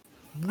is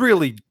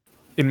really,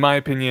 in my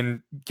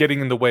opinion,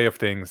 getting in the way of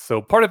things.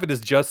 So part of it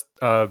is just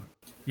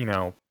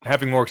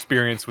having more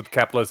experience with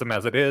capitalism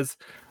as it is.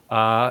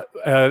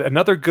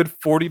 Another good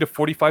 40 to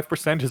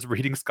 45% is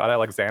reading Scott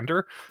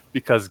Alexander,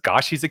 because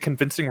gosh, he's a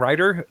convincing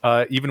writer,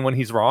 even when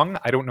he's wrong.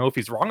 I don't know if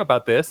he's wrong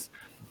about this,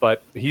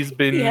 but he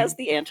has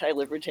the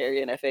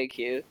anti-libertarian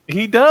FAQ.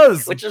 He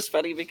does, which is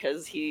funny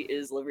because he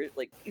is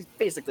he's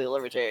basically a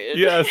libertarian.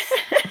 Yes.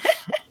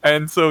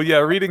 And so yeah,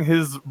 reading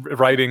his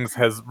writings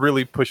has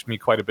really pushed me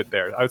quite a bit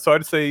there. So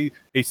I'd say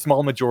a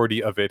small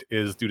majority of it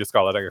is due to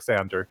Scott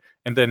Alexander,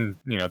 and then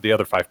the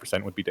other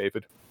 5% would be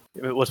David.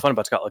 What's fun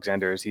about Scott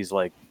Alexander is he's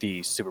like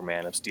the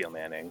Superman of Steel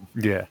Manning.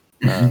 Yeah.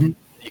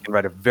 He can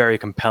write a very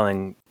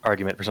compelling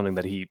argument for something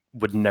that he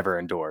would never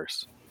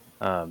endorse.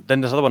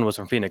 Then this other one was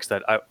from Phoenix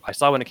that I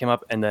saw when it came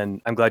up, and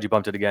then I'm glad you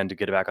bumped it again to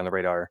get it back on the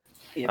radar.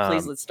 Yeah,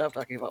 please let's stop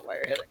talking about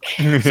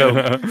wireheading.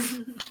 So,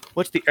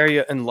 what's the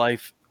area in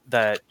life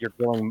that you're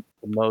growing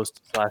the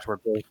most / where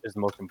growth is the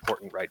most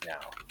important right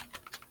now?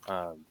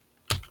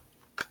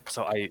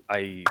 So I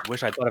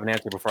wish I'd thought of an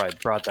answer before I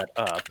brought that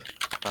up.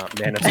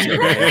 Man of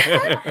Steel.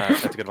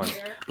 That's a good one.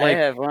 I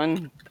have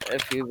one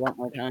if you want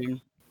more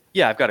time.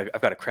 Yeah, I've got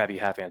a crabby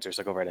half answer,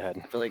 so go right ahead.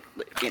 I feel like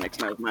Phoenix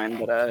knows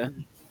mine, but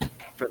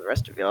for the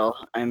rest of y'all,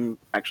 I'm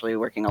actually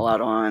working a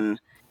lot on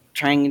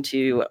trying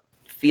to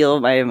feel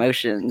my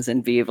emotions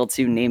and be able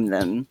to name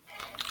them.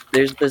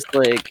 There's this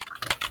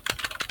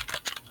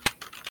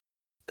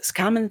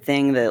common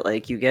thing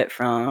that you get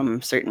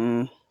from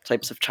certain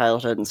types of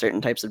childhood and certain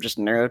types of just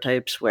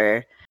neurotypes,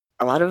 where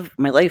a lot of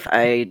my life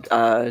I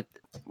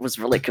was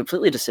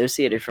completely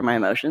dissociated from my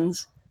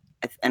emotions,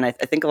 and I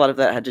think a lot of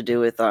that had to do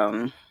with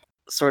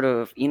sort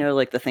of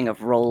the thing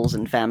of roles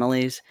and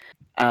families.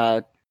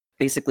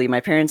 Basically, my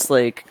parents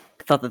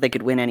thought that they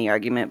could win any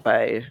argument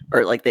they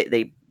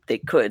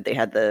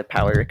had the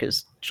power,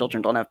 because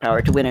children don't have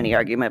power, to win any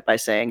argument by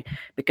saying,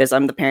 because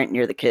I'm the parent and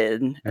you're the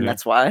kid, and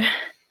that's why.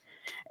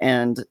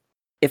 And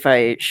if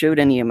I showed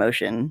any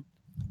emotion,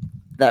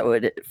 that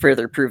would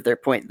further prove their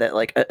point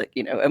that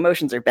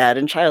emotions are bad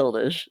and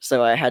childish.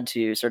 So I had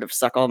to sort of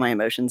suck all my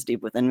emotions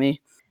deep within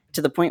me,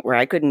 to the point where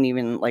I couldn't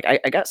even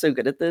I got so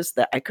good at this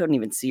that I couldn't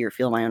even see or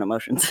feel my own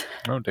emotions.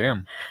 Oh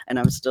damn. And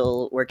I'm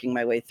still working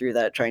my way through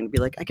that, trying to be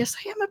I guess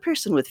I am a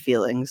person with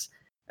feelings.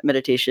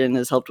 Meditation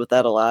has helped with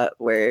that a lot,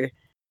 where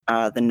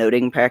the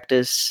noting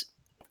practice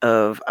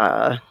of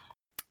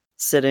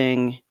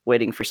sitting,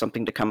 waiting for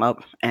something to come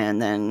up, and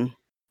then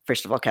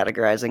first of all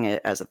categorizing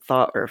it as a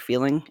thought or a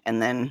feeling,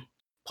 and then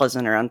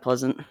pleasant or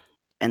unpleasant,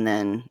 and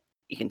then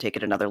you can take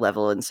it another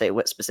level and say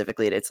what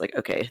specifically it's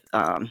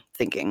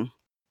thinking,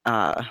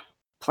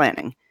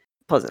 planning,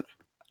 pleasant,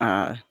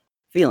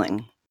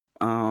 feeling,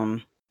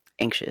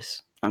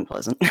 anxious,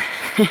 unpleasant.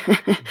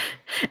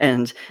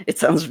 And it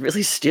sounds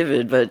really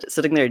stupid, but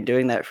sitting there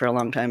doing that for a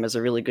long time is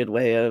a really good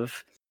way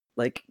of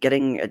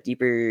getting a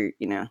deeper,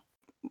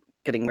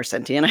 getting more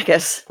sentient, I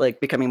guess,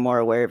 becoming more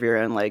aware of your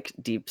own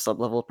deep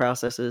sub-level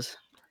processes.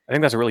 I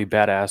think that's a really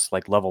badass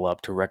level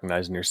up to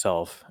recognizing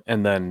yourself,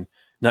 and then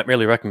not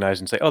merely recognize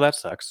and say, "Oh, that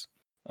sucks,"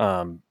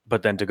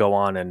 but then to go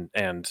on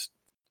and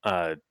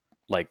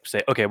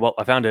say, "Okay, well,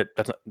 I found it.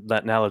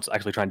 That now let's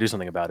actually try and do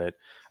something about it."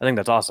 I think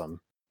that's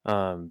awesome.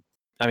 I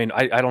mean,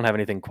 I don't have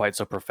anything quite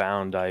so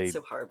profound. It's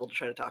so horrible to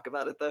try to talk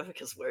about it though,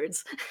 because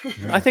words.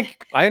 I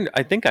think I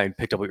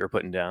picked up what you were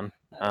putting down,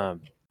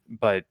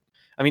 but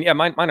I mean, yeah,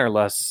 mine are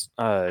less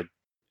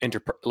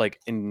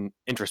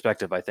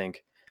introspective. I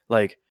think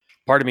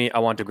part of me, I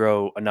want to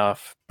grow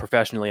enough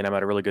professionally, and I'm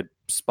at a really good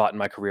spot in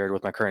my career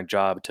with my current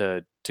job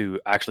to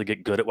actually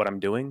get good at what I'm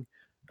doing.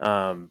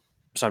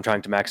 So I'm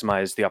trying to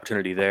maximize the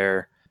opportunity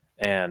there,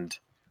 and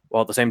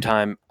while at the same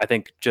time, I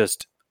think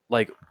just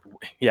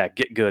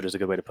get good is a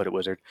good way to put it,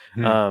 Wizard.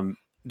 I'm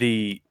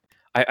in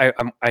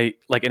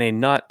a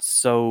not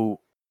so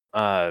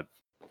I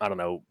don't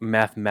know,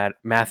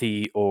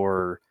 mathy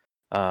or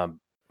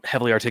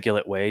heavily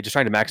articulate way, just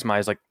trying to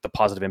maximize the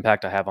positive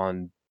impact I have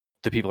on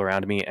the people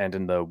around me and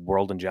in the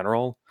world in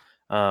general.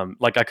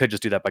 Like I could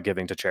just do that by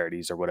giving to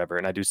charities or whatever,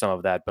 and I do some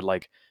of that, but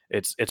like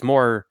it's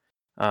more.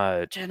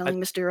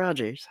 Channeling Mr.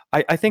 Rogers.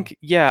 I think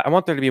I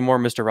want there to be more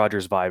Mr.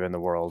 Rogers vibe in the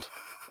world,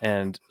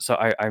 and so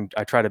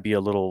I try to be a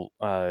little.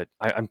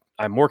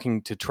 I'm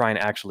working to try and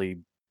actually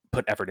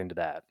put effort into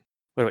that.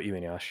 What about you,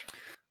 Inyash?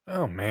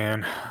 Oh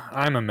man,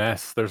 I'm a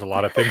mess. There's a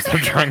lot of things I'm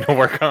trying to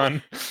work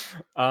on.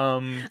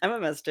 I'm a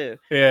mess too.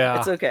 Yeah.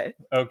 It's okay.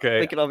 Okay.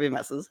 We can all be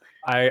messes.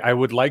 I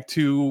would like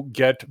to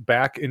get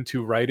back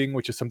into writing,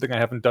 which is something I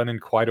haven't done in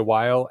quite a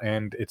while,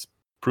 and it's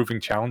proving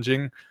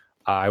challenging.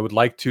 I would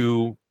like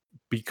to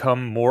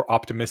become more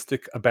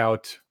optimistic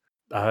about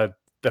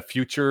the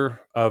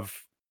future of,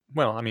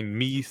 well, I mean,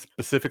 me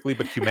specifically,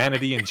 but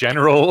humanity in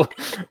general.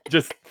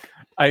 Just,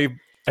 I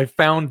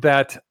found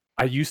that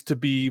I used to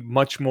be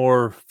much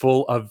more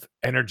full of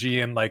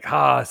energy and like,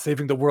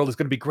 saving the world is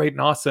going to be great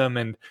and awesome.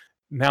 And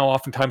now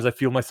oftentimes I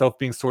feel myself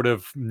being sort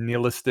of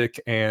nihilistic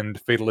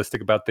and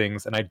fatalistic about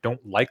things. And I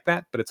don't like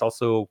that, but it's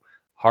also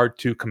hard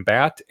to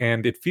combat.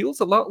 And it feels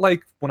a lot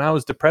like when I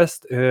was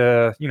depressed,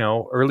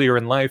 earlier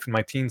in life in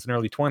my teens and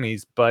early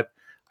 20s, but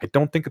I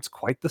don't think it's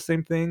quite the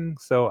same thing.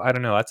 So I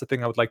don't know. That's the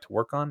thing I would like to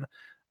work on.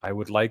 I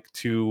would like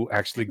to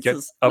actually get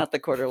This is up. not the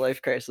quarter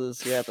life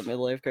crisis. You're at the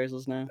midlife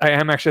crisis now. I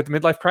am actually at the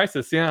midlife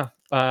crisis. Yeah.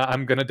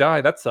 I'm going to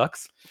die. That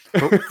sucks.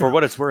 For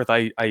what it's worth,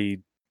 I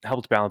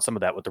helped balance some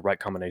of that with the right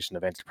combination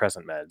of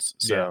antidepressant meds.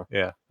 So,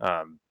 yeah.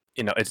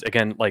 It's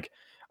again, like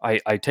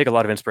I take a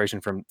lot of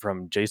inspiration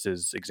from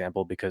Jace's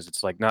example, because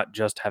it's like not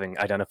just having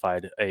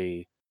identified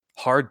a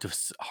hard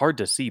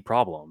to see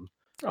problem.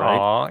 Right?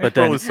 Aw, but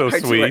April then is so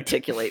Hard to sweet.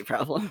 articulate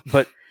problem.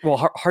 but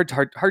hard to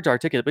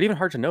articulate, but even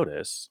hard to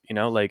notice.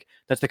 Like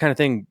that's the kind of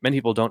thing many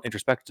people don't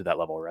introspect to that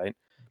level, right?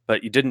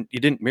 But you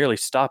didn't merely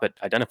stop at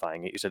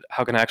identifying it. You said,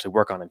 how can I actually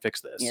work on and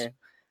fix this? Yeah.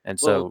 And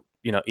so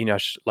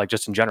Enosh, like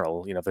just in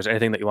general, if there's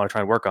anything that you want to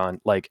try and work on,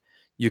 like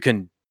you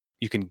can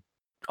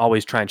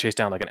always try and chase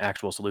down like an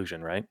actual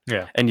solution, right?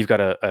 Yeah. And you've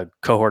got a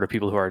cohort of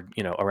people who are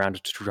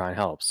around to try and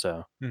help.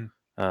 So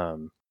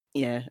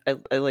Yeah,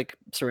 I like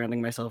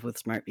surrounding myself with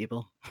smart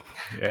people.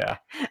 Yeah.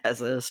 As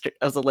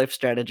a life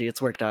strategy,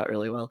 it's worked out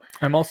really well.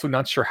 I'm also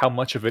not sure how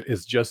much of it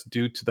is just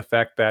due to the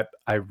fact that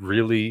I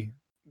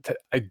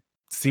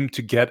seem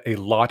to get a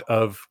lot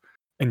of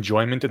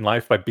enjoyment in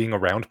life by being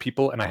around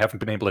people, and I haven't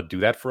been able to do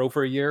that for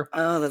over a year.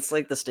 Oh, that's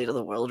like the state of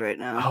the world right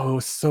now. Oh,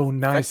 so Fuck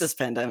nice. this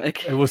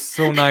pandemic. It was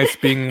so nice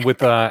being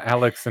with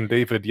Alex and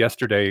David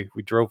yesterday.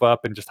 We drove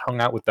up and just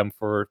hung out with them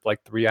for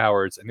like 3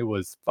 hours, and it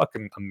was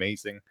fucking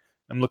amazing.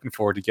 I'm looking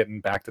forward to getting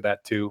back to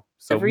that too.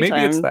 So Every maybe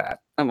it's time that.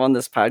 I'm on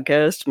this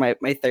podcast,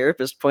 my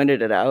therapist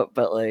pointed it out,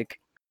 but like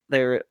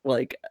they're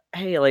like,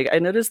 hey, like I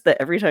noticed that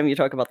every time you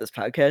talk about this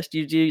podcast,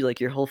 you do like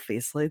your whole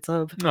face lights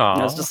up. And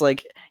I was Aw. just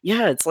like,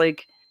 yeah, it's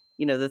like,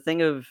 the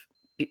thing of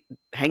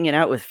hanging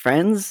out with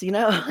friends,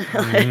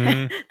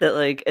 Mhm. that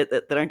like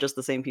that aren't just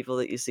the same people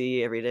that you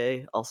see every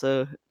day.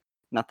 Also,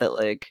 not that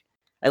like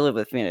I live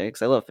with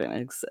Phoenix, I love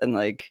Phoenix, and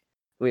like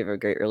we have a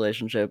great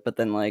relationship, but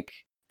then like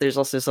there's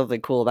also something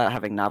cool about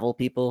having novel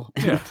people.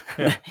 Yeah,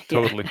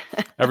 totally.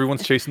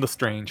 Everyone's chasing the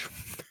strange.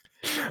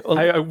 Well-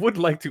 I would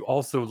like to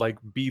also like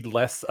be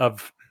less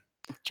of.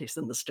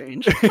 Jason the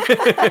Strange.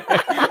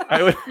 I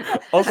would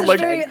also That's like.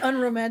 a very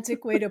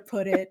unromantic way to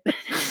put it.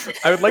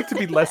 I would like to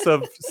be less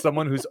of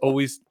someone who's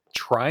always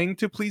trying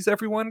to please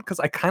everyone,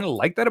 because I kind of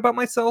like that about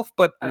myself.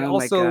 But I Oh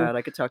also my god,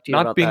 I could talk to you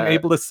not about being that.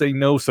 able to say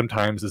no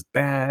sometimes is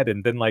bad,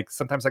 and then like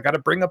sometimes I got to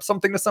bring up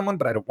something to someone,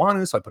 but I don't want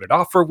to, so I put it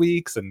off for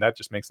weeks, and that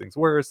just makes things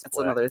worse. That's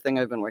another thing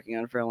I've been working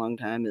on for a long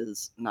time,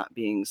 is not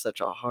being such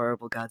a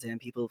horrible goddamn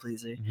people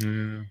pleaser.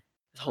 Mhm.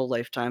 This whole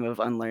lifetime of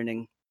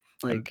unlearning.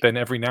 And Like, then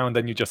every now and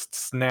then you just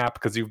snap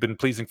because you've been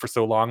pleasing for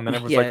so long, and then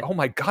everyone's like, Yeah. "Oh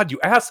my god, you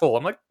asshole!"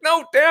 I'm like,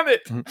 "No, damn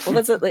it!" well,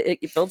 that's it. Like,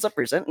 it builds up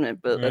resentment,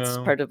 but that's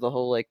Yeah. part of the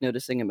whole like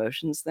noticing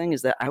emotions thing.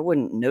 Is that I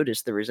wouldn't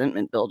notice the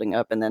resentment building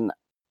up, and then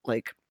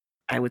like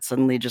I would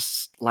suddenly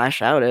just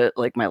lash out at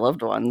like my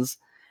loved ones,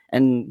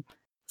 and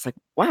it's like,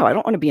 wow, I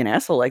don't want to be an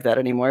asshole like that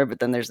anymore. But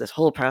then there's this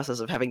whole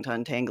process of having to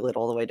untangle it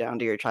all the way down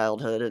to your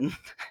childhood, and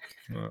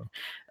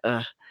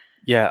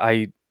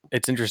Yeah,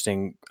 it's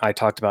interesting. I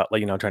talked about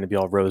like trying to be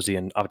all rosy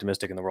and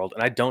optimistic in the world,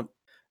 and I don't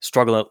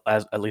struggle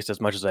at least as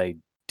much as I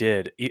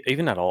did,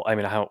 even at all. I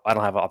mean, I don't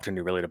have an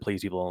opportunity really to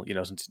please people,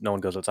 since no one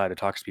goes outside to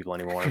talk to people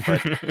anymore.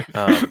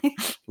 But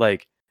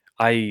like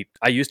I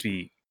used to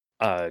be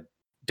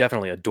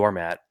definitely a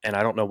doormat, and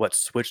I don't know what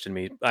switched in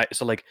me. I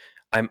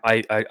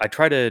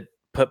try to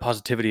put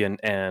positivity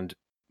and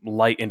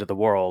light into the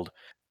world,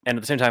 and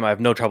at the same time, I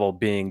have no trouble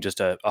being just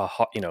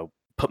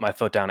put my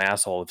foot down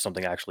asshole if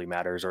something actually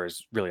matters or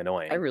is really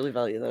annoying. I really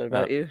value that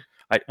about you.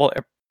 I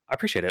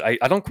appreciate it.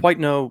 I don't quite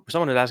know.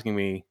 Someone was asking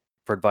me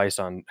for advice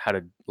on how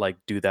to like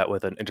do that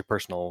with an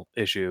interpersonal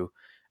issue,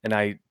 and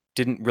I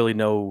didn't really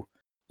know.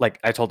 Like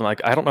I told them,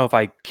 like I don't know if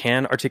I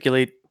can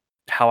articulate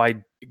how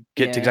I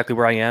get to Yeah. exactly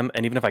where I am,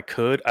 and even if I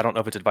could, I don't know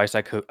if it's advice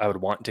I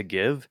would want to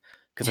give,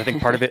 because I think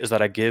part of it is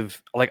that I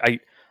give like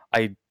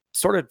I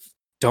sort of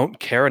don't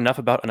care enough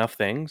about enough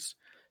things.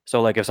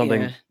 So like if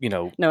something,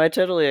 Yeah. No, I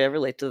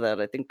relate to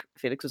that. I think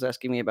Felix was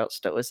asking me about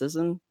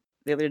stoicism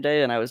the other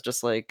day, and I was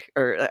just like,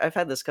 I've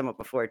had this come up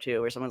before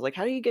too, where someone's like,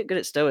 "How do you get good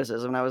at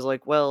stoicism?" And I was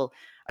like, "Well,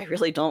 I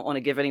really don't want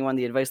to give anyone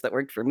the advice that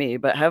worked for me,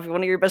 but have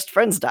one of your best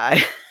friends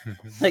die.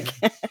 Like,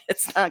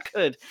 it's not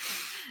good."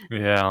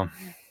 Yeah.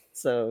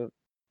 So,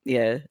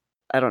 yeah,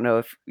 I don't know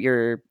if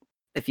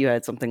you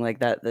had something like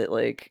that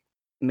like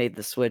made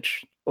the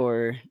switch,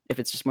 or if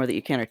it's just more that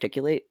you can't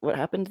articulate what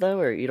happened though,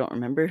 or you don't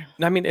remember.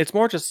 I mean, it's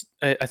more just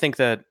I think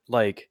that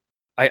like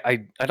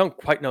I don't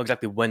quite know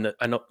exactly when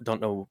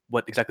don't know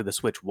what exactly the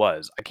switch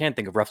was. I can't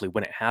think of roughly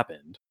when it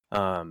happened.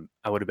 I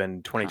would have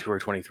been 22 or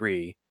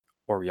 23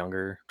 or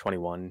younger,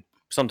 21,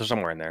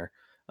 somewhere in there.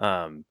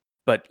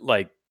 But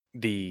like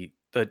the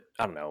I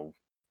don't know.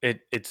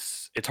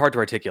 It's hard to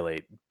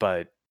articulate,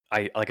 but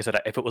like I said,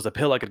 if it was a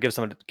pill I could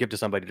give to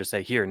somebody to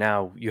say, here,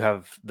 now you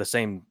have the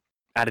same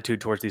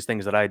attitude towards these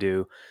things that I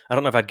do. I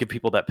don't know if I'd give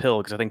people that pill,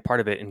 because I think part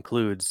of it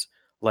includes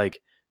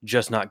like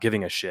just not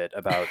giving a shit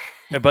about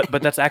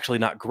but that's actually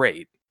not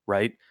great,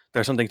 right? There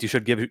are some things you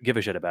should give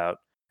a shit about,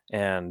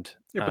 and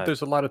Yeah, but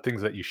there's a lot of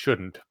things that you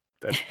shouldn't.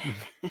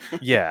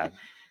 yeah,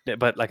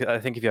 but like I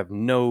think if you have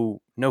no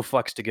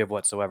fucks to give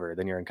whatsoever,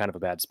 then you're in kind of a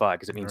bad spot,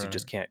 because it means you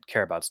just can't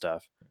care about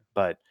stuff.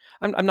 But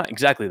I'm not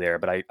exactly there,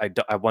 but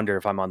I wonder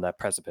if I'm on that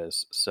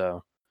precipice.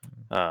 So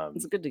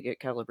it's good to get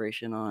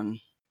calibration on.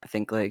 I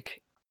think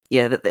like,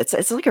 yeah,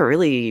 it's like a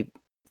really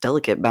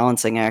delicate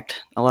balancing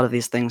act, a lot of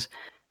these things.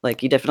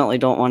 Like, you definitely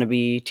don't want to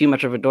be too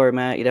much of a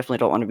doormat. You definitely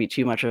don't want to be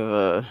too much of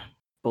a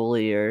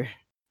bully or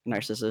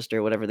narcissist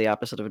or whatever the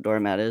opposite of a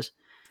doormat is.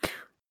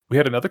 We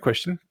had another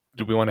question.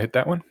 Do we want to hit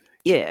that one?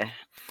 Yeah.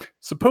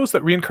 Suppose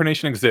that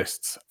reincarnation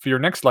exists. For your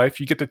next life,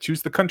 you get to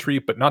choose the country,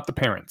 but not the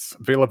parents.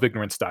 Veil of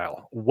Ignorance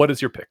style. What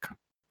is your pick?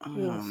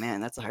 Oh,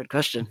 man, that's a hard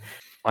question.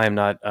 I am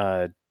not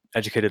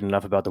educated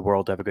enough about the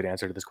world to have a good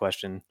answer to this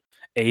question.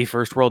 A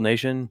first world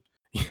nation?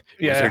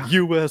 Yeah.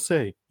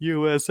 USA.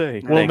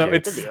 Well, no,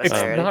 it's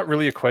not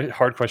really a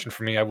hard question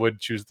for me. I would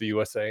choose the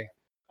USA.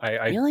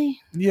 Really?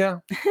 Yeah.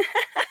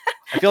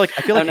 I feel like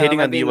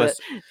hating on the US.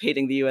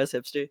 Hating the US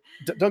hipster.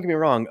 Don't get me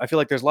wrong. I feel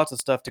like there's lots of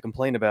stuff to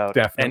complain about.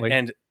 Definitely.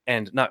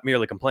 And not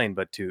merely complain,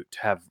 but to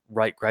have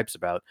right gripes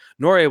about.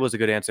 Norway was a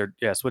good answer.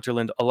 Yeah,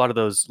 Switzerland. A lot of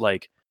those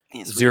like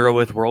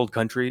zeroth world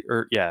country,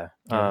 or if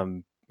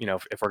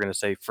we're gonna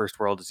say first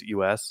world is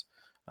US,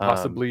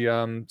 possibly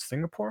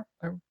Singapore.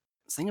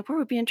 Singapore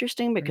would be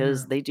interesting,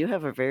 because they do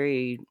have a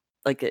very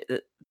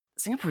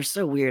Singapore is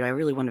so weird. I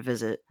really want to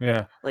visit.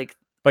 Yeah. Like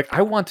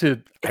I want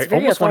to. It's I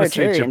very almost want to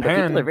say authoritarian, but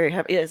Japan. people are very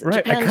happy. Yes,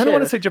 right. Japan I kind of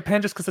want to too. say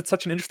Japan just because it's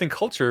such an interesting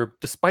culture,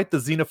 despite the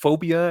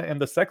xenophobia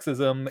and the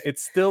sexism.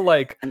 It's still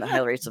like and the high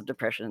rates of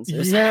depression. So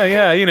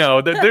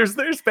yeah.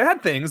 There's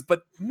bad things,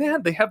 but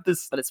man, they have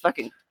this. But it's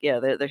fucking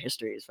their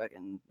history is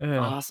fucking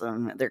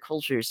awesome. Their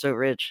culture is so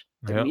rich.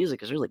 Their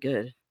music is really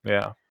good.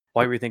 Yeah.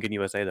 Why were you thinking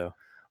USA though?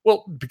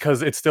 Well,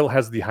 because it still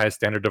has the highest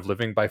standard of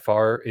living by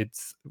far.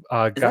 It's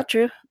is that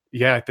true?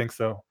 Yeah, I think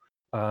so.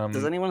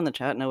 Does anyone in the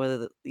chat know whether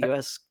the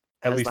US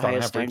at has least the on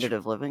highest average standard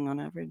of living on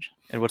average?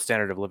 And what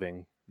standard of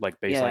living? Like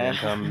baseline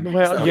income?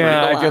 Well,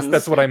 yeah, I guess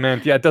that's what I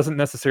meant. Yeah, it doesn't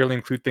necessarily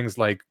include things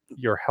like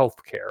your health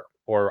care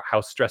or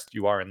how stressed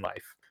you are in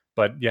life.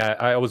 But yeah,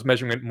 I was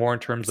measuring it more in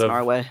terms of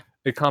Norway.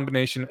 A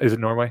combination. Is it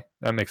Norway?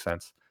 That makes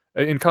sense.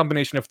 In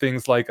combination of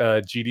things like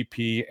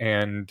GDP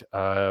and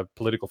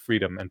political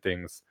freedom and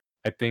things.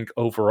 I think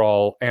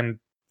overall, and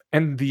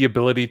the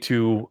ability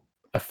to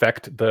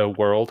affect the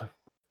world.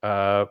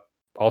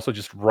 Also,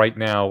 just right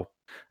now,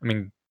 I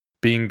mean,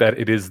 being that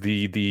it is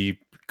the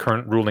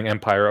current ruling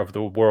empire of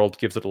the world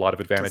gives it a lot of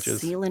advantages.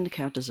 Does Sealand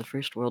count as a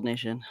first world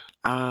nation?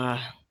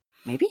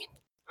 Maybe?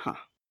 Huh.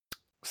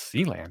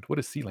 Sealand? What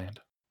is Sealand?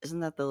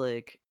 Isn't that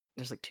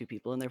there's like 2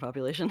 people in their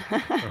population?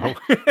 Oh.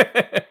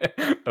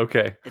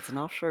 Okay. It's an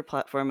offshore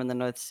platform in the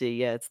North Sea.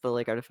 Yeah, it's the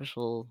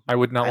artificial I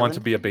would not want island. to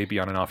be a baby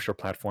on an offshore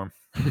platform.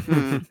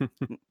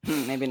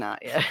 Maybe not,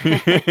 yeah.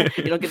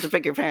 You don't get to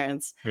pick your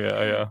parents.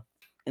 Yeah.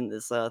 In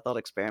this thought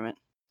experiment.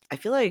 I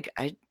feel like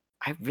I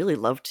really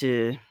love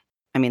to.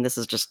 I mean, this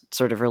is just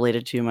sort of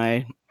related to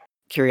my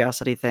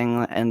curiosity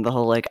thing and the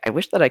whole I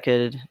wish that I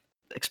could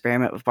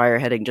experiment with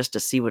wireheading just to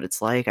see what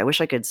it's like. I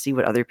wish I could see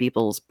what other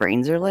people's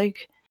brains are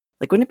like.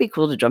 Like, wouldn't it be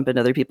cool to jump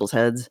into other people's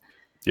heads?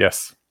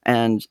 Yes.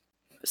 And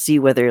see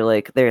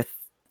whether their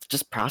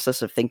just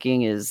process of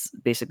thinking is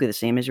basically the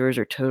same as yours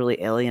or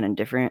totally alien and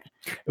different.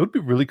 It would be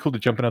really cool to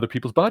jump in other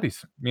people's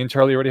bodies. Me and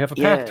Charlie already have a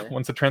pact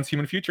once the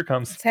transhuman future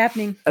comes. It's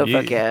happening. Oh,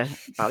 fuck yeah.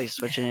 Body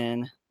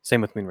switching. Same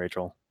with me and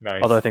Rachel.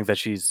 Nice. Although I think that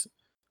she's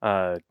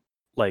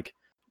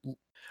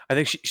I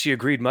think she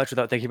agreed much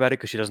without thinking about it,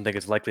 because she doesn't think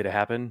it's likely to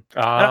happen.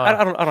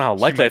 I don't know how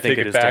likely I think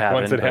it is to happen.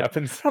 Once it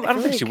happens. I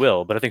don't think she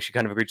will, but I think she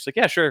kind of agreed. She's like,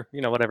 yeah, sure,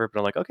 whatever. But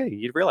I'm like, okay,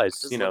 you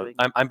realize,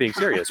 I'm being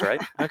serious,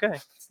 right? Okay.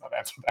 Let's not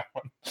answer that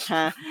one.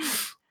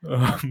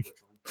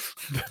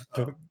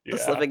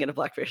 Just living in a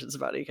black person's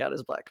body count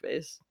as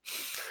blackface.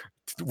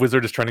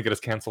 Wizard is trying to get us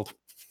canceled.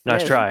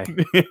 Nice try.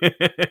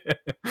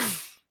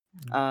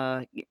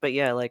 But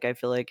yeah, I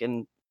feel like,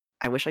 and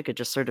I wish I could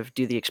just sort of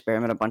do the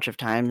experiment a bunch of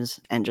times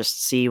and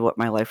just see what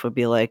my life would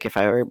be like if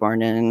I were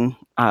born in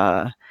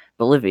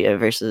Bolivia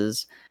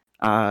versus.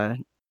 For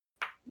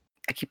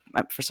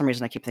some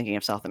reason I keep thinking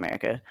of South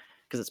America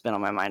because it's been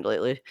on my mind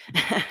lately.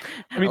 I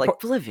mean, like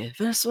Bolivia,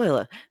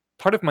 Venezuela.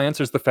 Part of my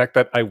answer is the fact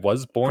that I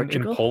was born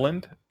Portugal? in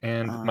Poland,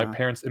 and my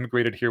parents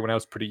immigrated here when I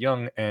was pretty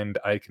young, and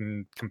I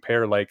can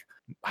compare like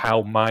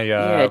how my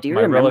do you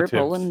my remember relatives.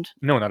 Poland?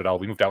 No, not at all.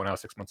 We moved out when I was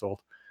 6 months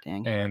old,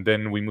 Dang. and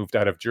then we moved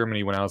out of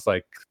Germany when I was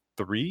like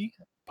 3,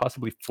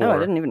 possibly 4. Oh, I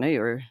didn't even know you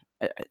were.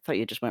 I thought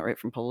you just went right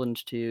from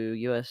Poland to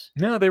U.S.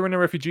 No, they were in a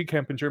refugee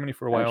camp in Germany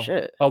for a while. Oh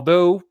shit!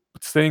 Although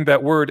saying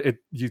that word,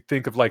 you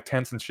think of like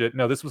tents and shit.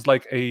 No, this was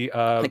like an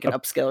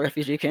upscale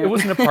refugee camp. It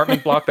was an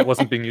apartment block that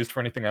wasn't being used for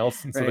anything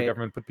else, and so the Right.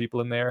 government put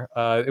people in there.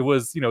 It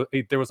was,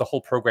 there was a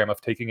whole program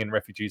of taking in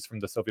refugees from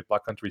the Soviet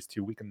bloc countries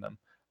to weaken them,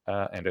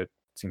 and it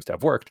seems to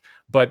have worked.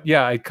 But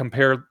yeah, I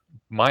compare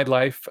my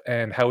life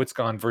and how it's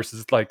gone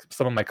versus like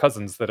some of my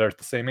cousins that are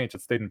the same age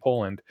that stayed in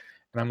Poland,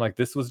 and I'm like,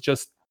 this was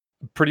just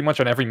pretty much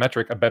on every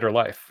metric a better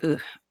life.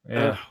 Ugh.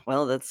 Yeah.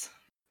 Well, that's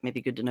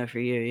maybe good to know for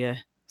you. Yeah,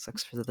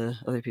 sucks for the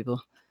other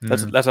people.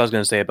 That's what I was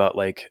going to say about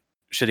like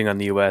shitting on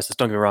the U.S.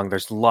 Don't get me wrong,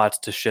 there's lots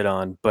to shit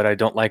on, but I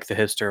don't like the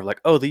history of like,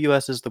 oh, the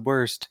U.S. is the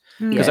worst,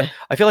 because Yeah.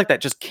 I feel like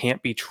that just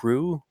can't be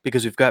true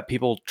because we've got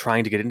people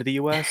trying to get into the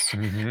U.S.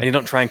 and you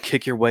don't try and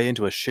kick your way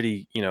into a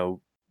shitty,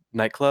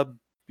 nightclub.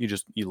 You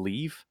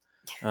leave.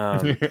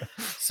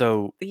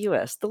 So The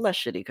U.S., the less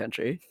shitty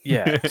country.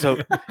 yeah.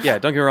 So yeah,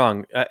 don't get me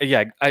wrong.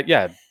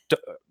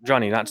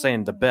 Johnny, not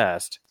saying the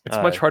best. It's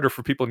much harder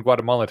for people in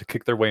Guatemala to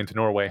kick their way into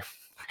Norway.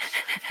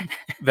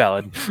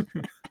 Valid.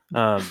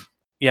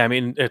 Yeah, I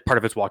mean, part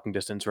of it's walking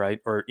distance, right?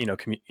 Or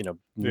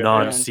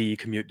non-sea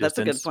commute That's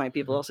distance. a good point.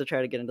 People also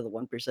try to get into the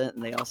 1%,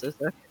 and they also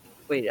suck.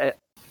 Wait,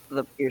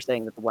 you're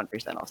saying that the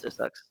 1% also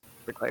sucks?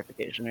 For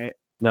clarification, right?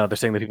 No, they're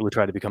saying the people who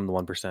try to become the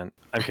 1%.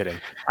 I'm kidding.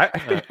 I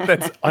think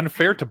that's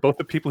unfair to both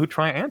the people who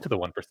try and to the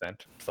 1%.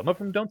 Some of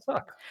them don't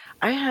suck.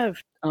 I have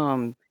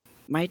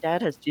my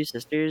dad has 2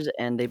 sisters,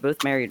 and they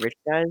both married rich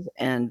guys,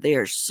 and they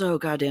are so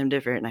goddamn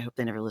different. And I hope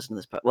they never listen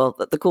to this. Well,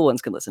 the cool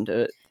ones can listen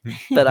to it,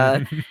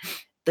 but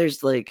there's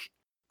the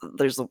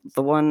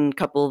one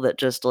couple that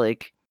just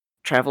like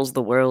travels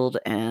the world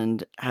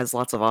and has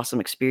lots of awesome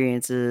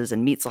experiences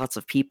and meets lots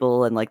of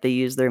people, and like they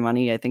use their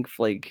money, I think,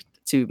 like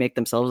to make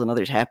themselves and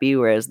others happy,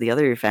 whereas the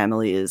other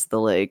family is the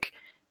like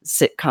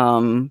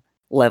sitcom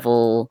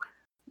level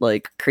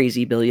like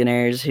crazy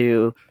billionaires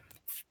who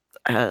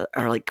are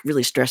like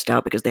really stressed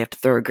out because they have to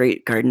throw a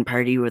great garden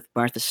party with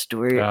Martha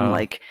Stewart, and Oh.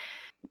 like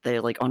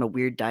they're like on a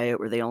weird diet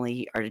where they only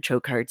eat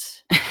artichoke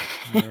hearts.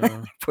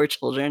 Yeah. Poor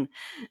children.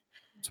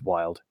 It's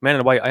wild. Man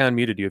in White, I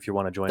unmuted you if you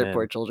want to join They're in.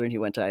 poor children who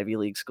went to Ivy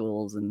League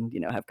schools and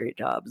have great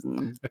jobs.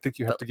 And I think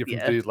you have to give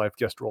yeah. them the live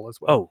guest role as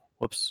well. Oh,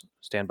 whoops.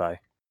 Stand by.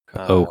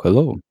 Hello.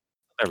 Oh,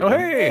 There we go.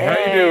 hey, how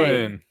you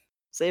doing?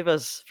 Save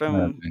us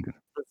from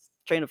this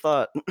train of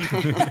thought.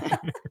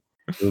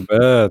 Too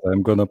bad.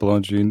 I'm gonna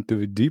plunge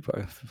into deep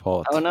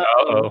thought. Oh no!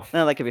 Uh-oh.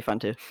 No, that could be fun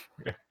too.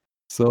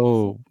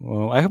 So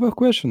I have a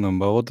question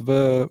about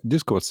the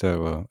Discord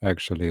server.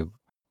 Actually,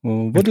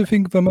 what do you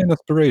think the main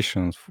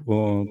aspirations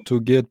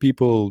to get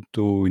people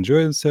to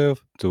enjoy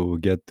themselves, to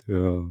get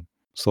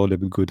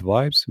solid good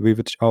vibes with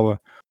each other,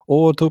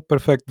 or to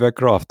perfect the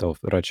craft of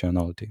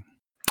rationality?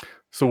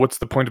 So what's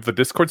the point of the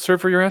Discord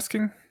server you're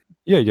asking?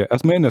 Yeah.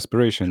 As main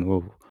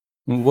aspiration,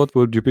 what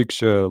would you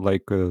picture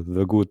like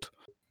the good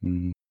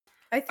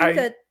I think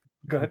that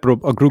Go ahead.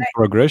 a group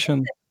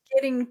progression?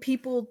 getting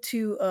people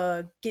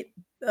to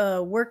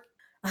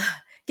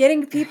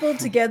getting people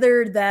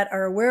together that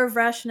are aware of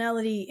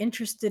rationality,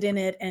 interested in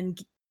it,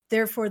 and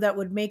therefore that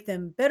would make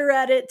them better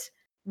at it,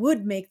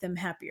 would make them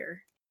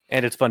happier.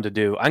 And it's fun to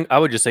do. I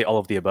would just say all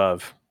of the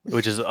above,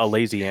 which is a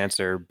lazy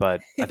answer,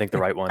 but I think the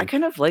right I one.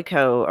 kind of like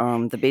how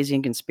the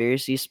Bayesian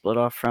Conspiracy split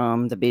off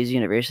from the Bayes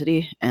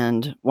University,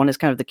 and one is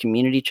kind of the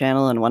community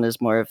channel, and one is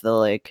more of the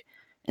like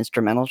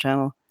instrumental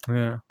channel.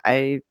 Yeah.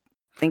 I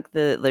think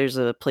that there's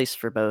a place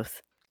for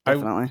both.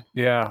 Definitely.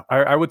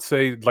 I would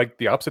say like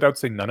the opposite. I would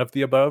say none of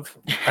the above.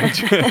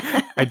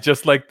 I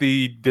just like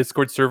the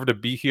Discord server to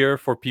be here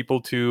for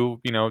people to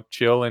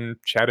chill and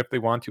chat if they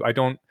want to. I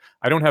don't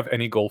have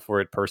any goal for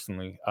it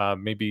personally.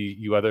 Maybe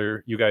you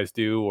guys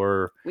do,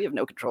 or We have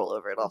no control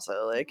over it.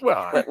 Also, like,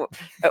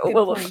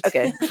 Well,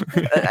 okay.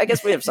 I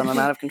guess we have some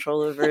amount of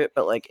control over it,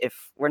 but like,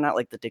 if we're not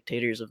like the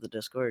dictators of the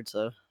Discord,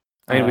 so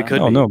I mean, we could.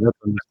 No, be. no, that's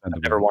I've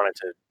understandable. never wanted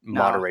to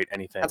moderate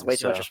anything. that's way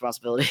too much so-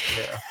 responsibility.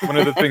 yeah. One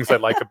of the things I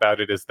like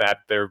about it is that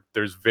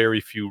there's very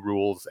few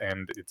rules,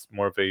 and it's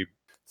more of a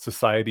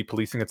society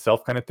policing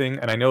itself kind of thing.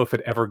 And I know if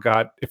it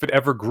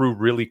ever grew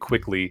really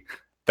quickly,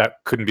 that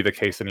couldn't be the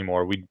case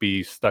anymore. We'd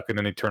be stuck in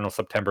an eternal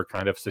September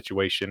kind of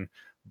situation.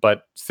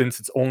 But since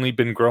it's only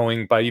been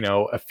growing by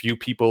a few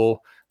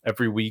people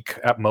every week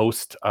at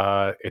most,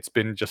 it's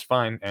been just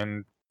fine,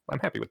 and I'm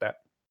happy with that.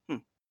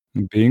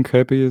 Being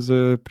happy is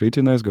a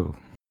pretty nice goal.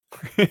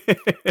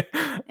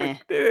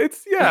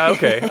 It's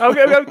okay.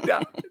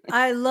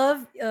 I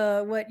love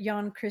what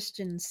Jan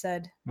Christian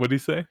said. What did he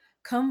say?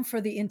 come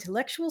for the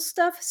intellectual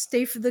stuff,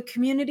 stay for the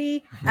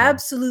community.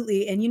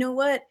 Absolutely. And you know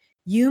what?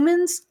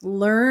 Humans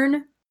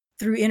learn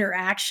through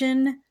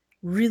interaction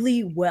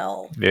really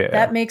well. Yeah.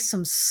 That makes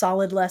some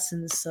solid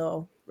lessons.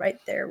 So right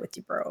there with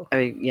you, bro.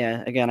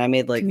 Again, I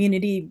made like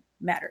community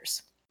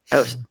matters.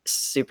 Oh,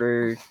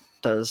 super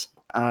does.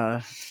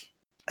 I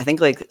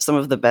think like some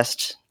of the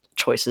best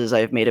choices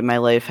I've made in my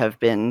life have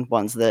been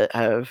ones that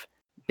have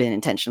been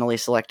intentionally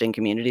selecting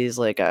communities.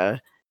 Like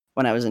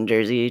when I was in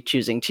Jersey,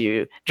 choosing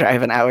to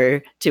drive an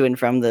hour to and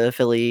from the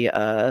Philly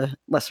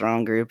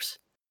restaurant groups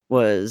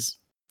was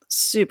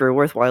super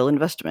worthwhile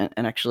investment.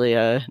 And actually,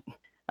 I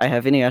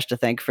have Ineash to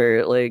thank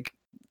for like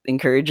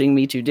encouraging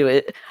me to do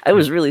it. I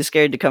was really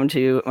scared to come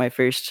to my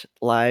first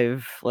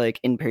live like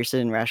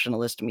in-person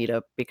rationalist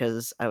meetup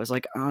because I was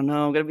like, oh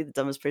no, I'm gonna be the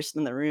dumbest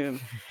person in the room.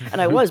 And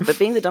I was, but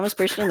being the dumbest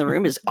person in the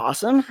room is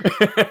awesome.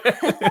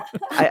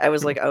 I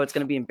was like, oh, it's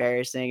gonna be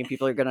embarrassing and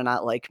people are gonna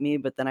not like me.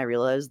 But then I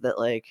realized that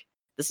like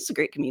this is a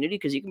great community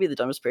because you can be the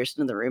dumbest person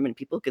in the room and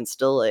people can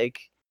still like,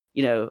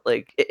 you know,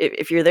 like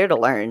if you're there to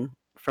learn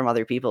from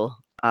other people.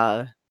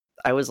 I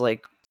was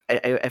like,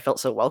 I felt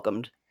so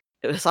welcomed.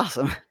 It was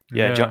awesome.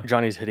 Yeah,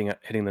 Johnny's hitting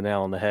the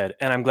nail on the head,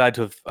 and I'm glad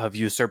to have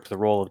usurped the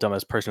role of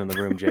dumbest person in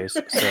the room, Jace.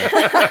 So,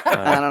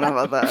 I don't know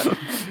about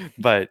that,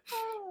 but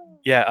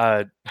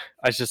yeah,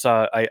 I just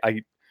saw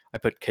I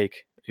put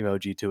cake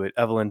emoji to it.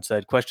 Evelyn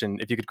said, "Question: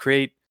 If you could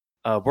create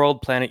a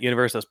world, planet,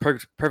 universe that's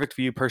perfect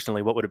for you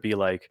personally, what would it be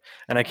like?"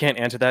 And I can't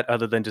answer that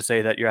other than to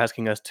say that you're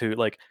asking us to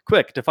like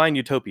quick define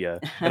utopia,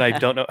 and I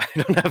don't know.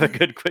 I don't have a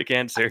good quick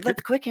answer. The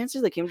quick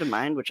answer that came to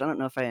mind, which I don't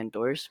know if I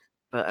endorse,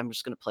 but I'm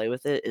just gonna play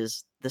with it,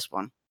 is this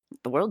one.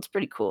 The world's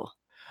pretty cool.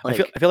 Like,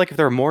 I feel like if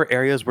there were more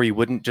areas where you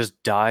wouldn't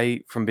just die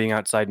from being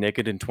outside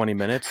naked in 20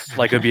 minutes,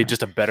 like it would be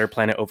just a better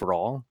planet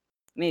overall.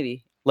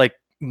 Maybe. Like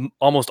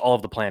almost all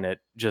of the planet,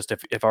 just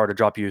if I were to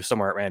drop you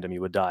somewhere at random,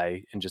 you would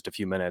die in just a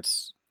few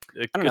minutes.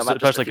 I don't know about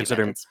especially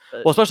considering minutes,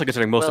 especially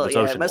considering most of it's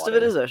ocean. Most water.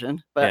 of it is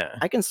ocean, but yeah.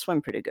 I can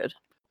swim pretty good.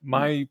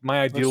 My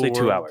ideal world,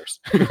 2 hours.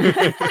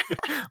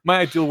 My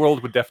ideal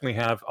world would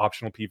definitely have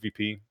optional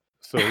PvP.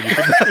 So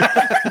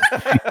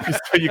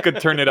you could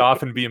turn it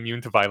off and be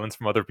immune to violence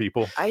from other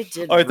people. I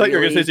did. Oh, I thought you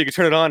were going to say so you could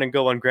turn it on and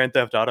go on Grand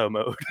Theft Auto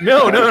mode.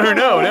 No.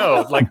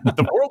 Like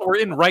the world we're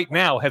in right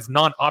now has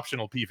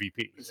non-optional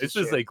PvP. This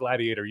is a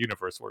gladiator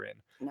universe we're in.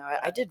 No,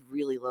 I did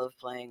really love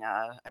playing.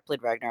 I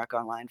played Ragnarok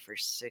Online for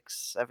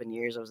 6-7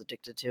 years. I was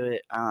addicted to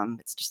it.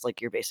 It's just like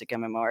your basic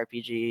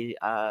MMORPG.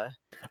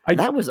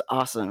 That was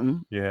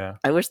awesome. Yeah.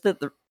 I wish that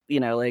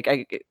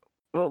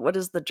what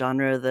is the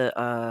genre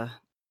that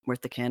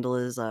Worth the Candle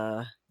is?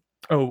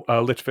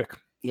 Litfic.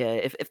 Yeah,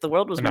 if the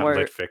world was not more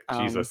Litfic,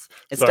 Jesus,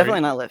 it's sorry.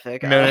 definitely not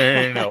Litfic.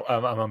 No.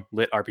 I'm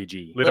Lit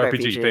RPG. Lit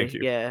RPG. Thank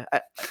you. Yeah,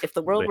 if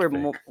the world were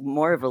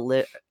more of a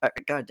lit,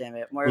 God damn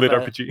it, more lit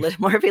of RPG.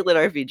 More of a lit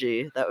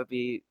RPG, that would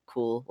be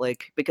cool.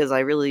 Like because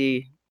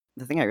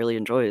the thing I really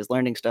enjoy is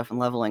learning stuff and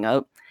leveling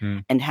up,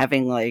 and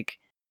having like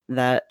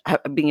that,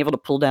 being able to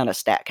pull down a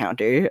stat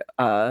counter,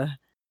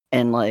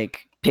 and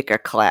like pick a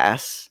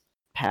class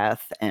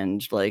path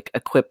and like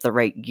equip the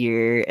right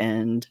gear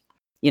and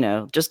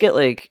just get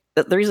like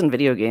the reason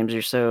video games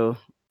are so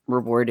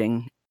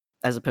rewarding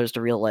as opposed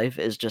to real life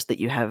is just that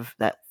you have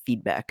that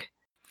feedback.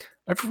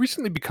 I've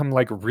recently become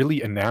like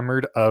really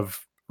enamored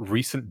of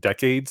recent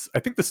decades. I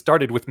think this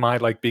started with my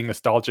like being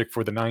nostalgic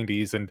for the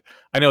 90s, and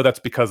I know that's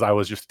because I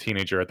was just a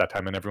teenager at that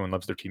time and everyone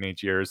loves their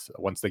teenage years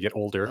once they get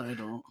older. I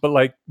don't. But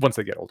like once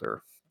they get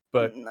older.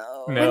 But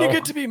no. When you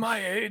get to be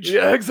my age.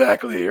 Yeah,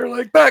 exactly. You're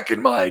like, back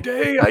in my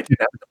day, I didn't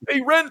have to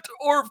pay rent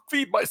or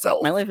feed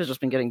myself. My life has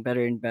just been getting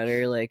better and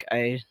better. Like,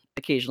 I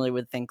occasionally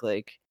would think,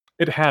 like...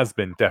 It has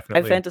been,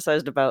 definitely. I've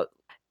fantasized about...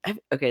 I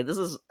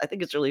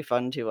think it's really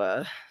fun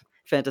to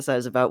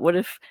fantasize about what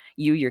if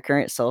your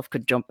current self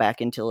could jump back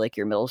into, like,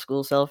 your middle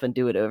school self and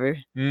do it over?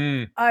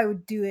 I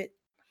would do it.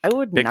 I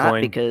would Bitcoin.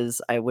 not,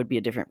 because I would be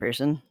a different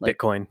person. Like,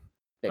 Bitcoin.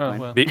 Bitcoin.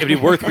 Well. It'd be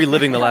worth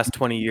reliving the last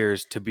 20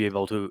 years to be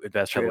able to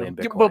invest heavily in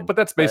Bitcoin. Yeah, but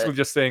that's basically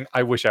just saying,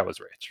 I wish I was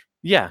rich.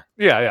 Yeah.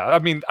 I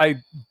mean,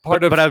 I'd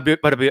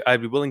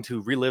be willing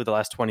to relive the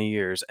last 20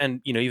 years and,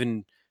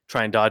 even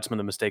try and dodge some of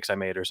the mistakes I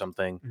made or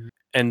something,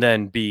 and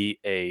then be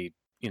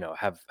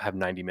have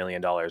 $90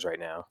 million right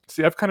now.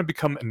 See, I've kind of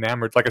become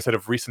enamored, like I said,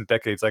 of recent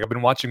decades. Like I've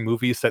been watching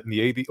movies set in the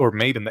 80s or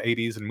made in the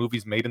 80s and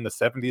movies made in the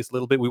 70s a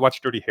little bit. We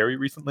watched Dirty Harry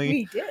recently.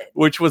 We did.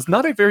 Which was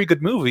not a very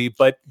good movie,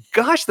 but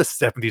gosh, the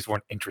 70s were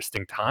an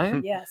interesting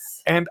time.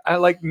 Yes. And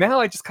now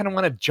I just kind of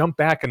want to jump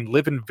back and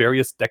live in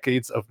various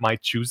decades of my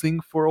choosing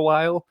for a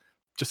while.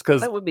 Just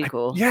because that would be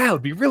cool. Yeah, it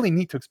would be really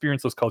neat to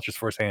experience those cultures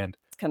firsthand.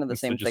 It's kind of the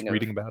same thing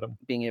reading about them.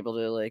 Being able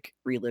to like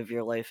relive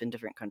your life in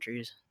different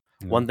countries.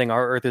 One thing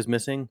our Earth is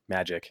missing: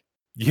 magic.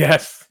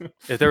 Yes.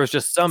 If there was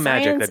just some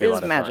magic, that'd be a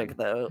lot of magic, fun.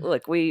 though.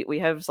 Look, we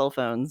have cell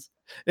phones.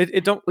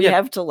 We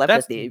have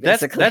telepathy.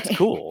 That's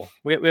cool.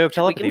 We have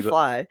telepathy. We can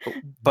fly.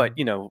 But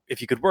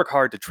if you could work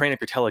hard to train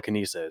up your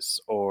telekinesis,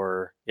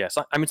 or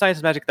science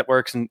is magic that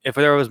works. And if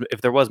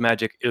there was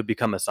magic, it would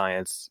become a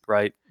science,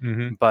 right?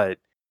 Mm-hmm. But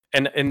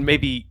and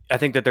maybe I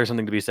think that there's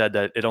something to be said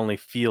that it only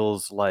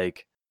feels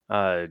like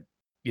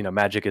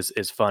magic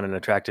is fun and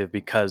attractive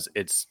because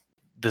it's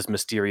this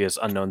mysterious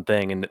unknown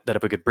thing, and that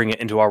if we could bring it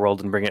into our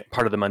world and bring it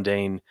part of the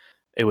mundane,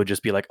 it would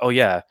just be like, oh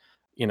yeah,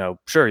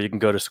 sure, you can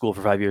go to school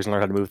for 5 years and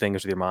learn how to move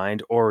things with your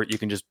mind, or you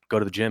can just go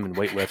to the gym and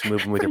weightlift and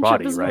move them with your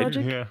body, Friendship is right?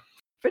 magic. Yeah.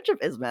 Friendship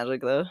is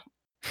magic, though.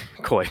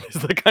 Coy.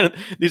 These are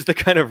the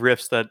kind of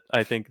riffs that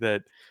I think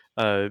that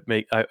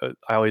make I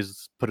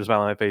always put a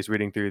smile on my face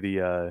reading through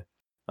the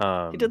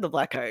He did the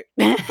black heart.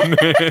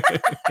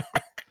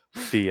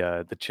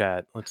 the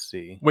chat. Let's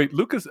see. Wait,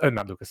 Lucas,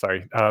 not Lucas.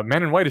 Sorry,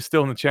 Man in White is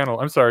still in the channel.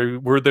 I'm sorry.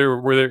 Were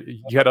there?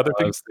 You had other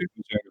things?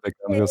 The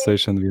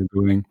conversation we're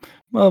doing.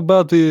 Well,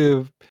 but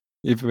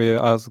if we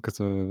ask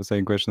the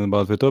same question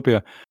about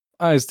Utopia,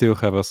 I still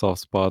have a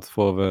soft spot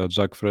for the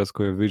Jack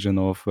Fresco vision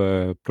of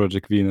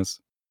Project Venus.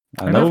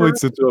 I know never-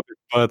 it's Utopia,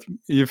 but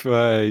if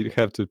I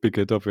have to pick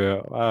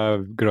Utopia, I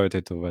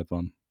gravitate to that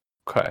one.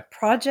 Okay.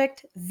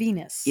 Project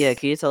Venus. Yeah,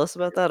 can you tell us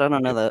about that? I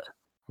don't know that.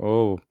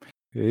 Oh,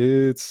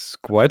 it's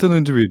quite an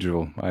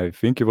individual. I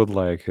think you would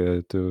like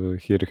to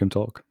hear him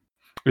talk.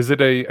 Is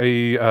it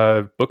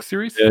a book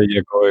series?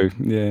 Yeah, Koi.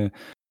 Yeah.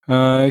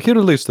 He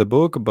released a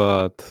book,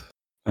 but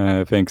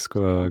thanks,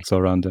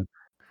 Xoranda.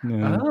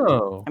 Yeah.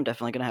 Oh. I'm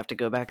definitely gonna have to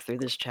go back through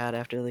this chat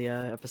after the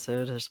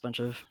episode. There's a bunch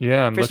of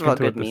Yeah, I'm first of all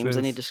looking to good what this memes I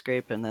is. need to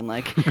scrape, and then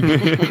like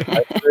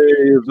I'd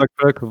say Jack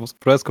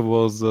Fresco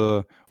was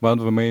one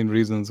of the main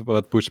reasons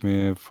that pushed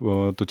me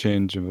to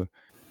change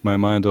my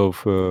mind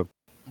of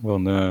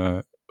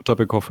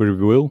topic of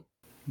reveal.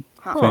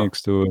 Huh.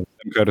 Thanks to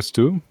Sam Harris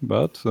too,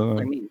 but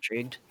I'm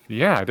intrigued.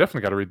 Yeah, I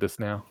definitely got to read this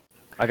now.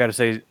 I got to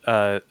say,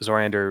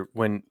 Zorander,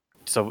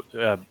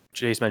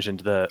 Jace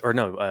mentioned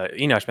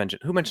Enosh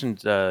mentioned, who mentioned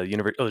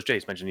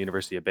Jace mentioned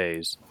University of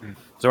Bays.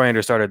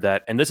 Zorander started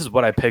that, and this is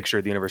what I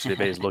pictured the University of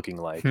Bays looking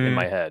like in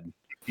my head.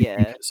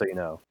 Yeah. So you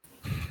know.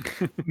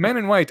 Man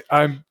in White,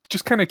 I'm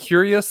just kind of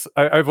curious.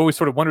 I've always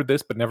sort of wondered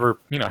this, but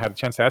never, had a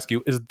chance to ask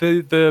you. Is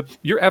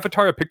your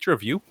avatar a picture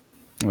of you?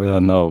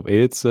 No,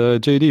 it's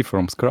JD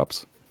from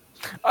Scrubs.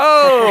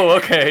 Oh,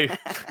 okay.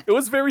 It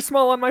was very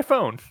small on my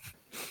phone.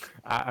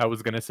 I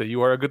was going to say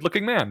you are a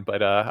good-looking man,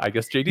 but I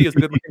guess JD is a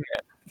good-looking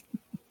man.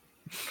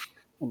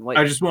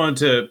 I just wanted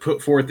to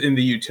put forth in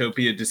the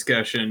Utopia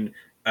discussion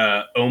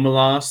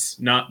Omelas,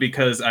 not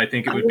because I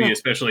think it would be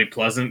especially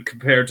pleasant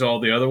compared to all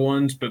the other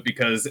ones, but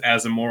because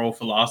as a moral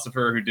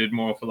philosopher who did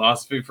moral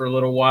philosophy for a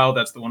little while,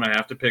 that's the one I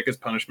have to pick as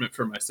punishment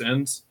for my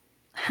sins.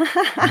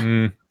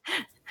 I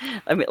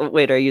mean,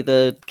 wait, are you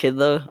the kid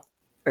though?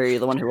 Or are you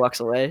the one who walks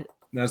away?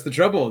 That's the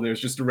trouble. There's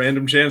just a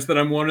random chance that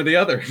I'm one or the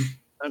other.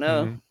 Oh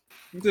no.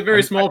 It's a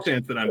very small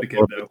chance that I'm the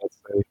kid though.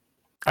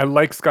 I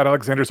like Scott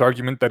Alexander's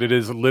argument that it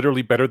is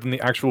literally better than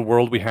the actual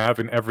world we have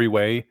in every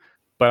way,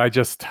 but I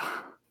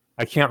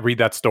can't read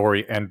that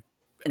story and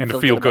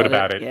feel good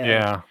about it.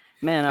 Yeah.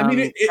 Man, I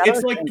mean,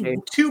 it's like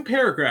 2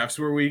 paragraphs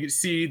where we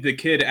see the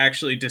kid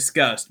actually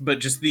discussed, but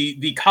just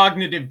the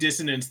cognitive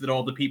dissonance that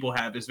all the people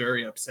have is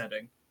very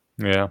upsetting.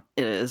 Yeah,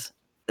 it is.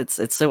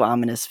 It's so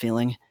ominous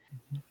feeling.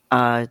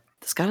 Scott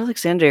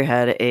Alexander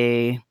had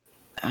I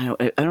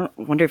don't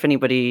wonder if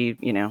anybody,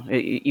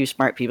 you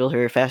smart people who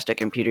are fast at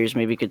computers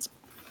maybe could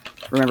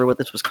remember what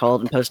this was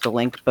called and post a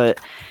link, but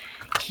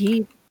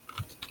he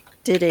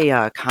did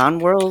a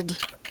Conworld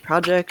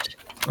project.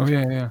 Oh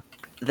yeah.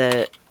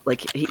 That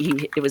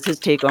it was his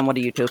take on what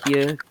a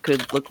utopia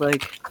could look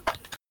like.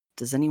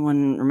 Does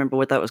anyone remember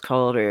what that was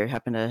called, or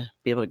happen to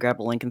be able to grab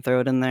a link and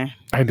throw it in there?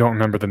 I don't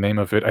remember the name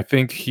of it. I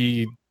think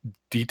he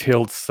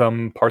detailed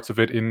some parts of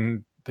it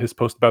in his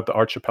post about the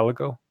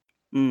archipelago.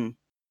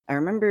 I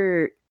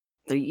remember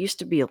there used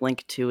to be a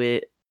link to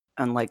it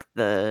on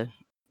the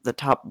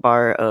top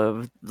bar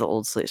of the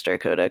old Slate Star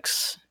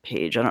Codex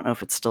page. I don't know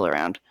if it's still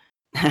around.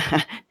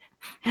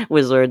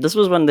 Wizard, this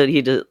was one that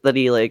he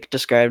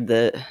described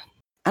that.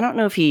 I don't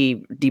know if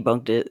he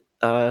debunked it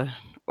or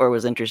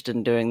was interested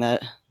in doing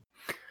that.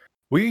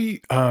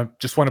 We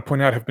just want to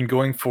point out have been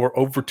going for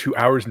over 2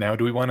 hours now.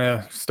 Do we want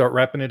to start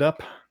wrapping it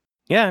up?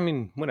 Yeah, I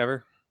mean,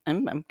 whenever.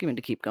 I'm going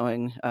to keep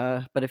going,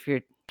 but if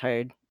you're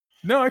tired.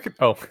 No, I could.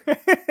 Oh,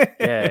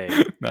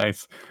 yay!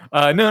 Nice.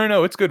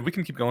 No, it's good. We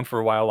can keep going for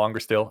a while longer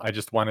still. I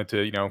just wanted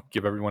to,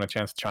 give everyone a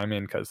chance to chime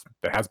in because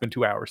it has been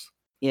 2 hours.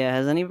 Yeah,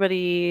 has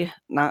anybody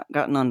not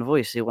gotten on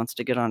Voice who wants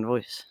to get on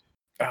Voice?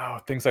 Oh,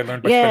 things I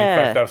learned by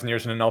spending 5,000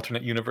 years in an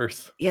alternate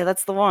universe. Yeah,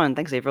 that's the one.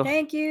 Thanks, April.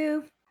 Thank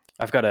you.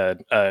 I've got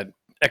a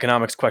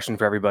economics question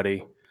for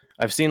everybody.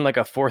 I've seen like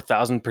a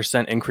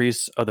 4,000%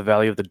 increase of the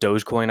value of the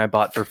Dogecoin I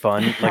bought for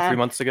fun like 3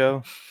 months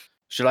ago.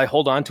 Should I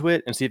hold on to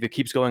it and see if it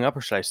keeps going up,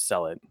 or should I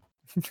sell it?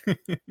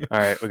 All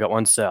right, we got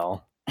one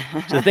sell.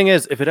 So the thing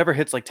is, if it ever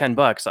hits like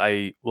 $10,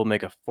 I will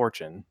make a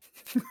fortune.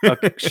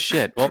 Okay,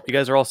 shit. Well, you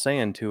guys are all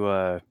saying to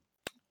I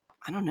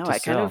don't know. I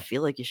kind of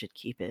feel like you should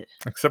keep it.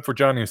 Except for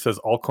Johnny, who says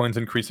all coins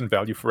increase in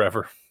value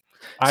forever.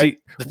 See,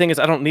 the thing is,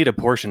 I don't need a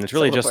portion. It's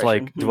really just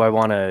like, do I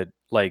want to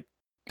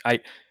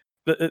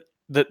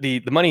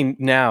the money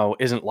now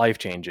isn't life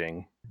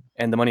changing,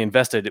 and the money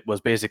invested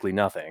was basically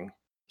nothing.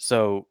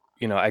 So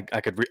I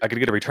could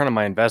get a return on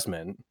my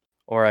investment,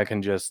 or I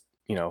can just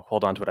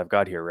hold on to what I've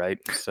got here, right?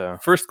 So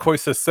first, Koi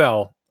says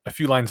sell. A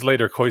few lines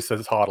later, Koi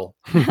says hodl.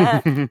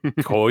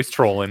 Koi's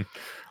trolling.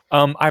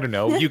 I don't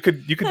know. You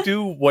could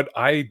do what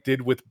I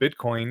did with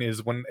Bitcoin.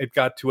 Is when it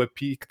got to a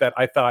peak that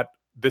I thought,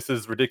 this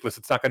is ridiculous.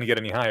 It's not going to get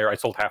any higher. I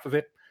sold half of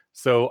it,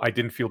 so I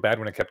didn't feel bad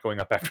when it kept going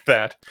up after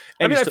that.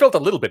 I mean, I felt a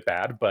little bit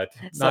bad, but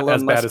not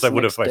as bad as I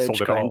would have if I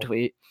sold it all.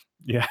 Tweet.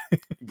 Yeah,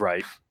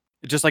 right.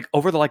 Just like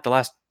over the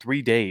last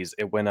 3 days,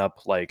 it went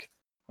up like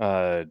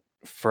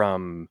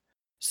from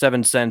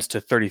 7 cents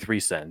to 33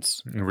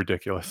 cents.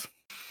 Ridiculous.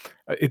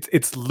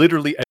 It's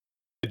literally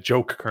a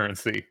joke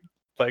currency.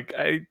 Like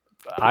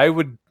I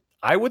would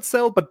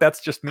sell, but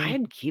that's just me.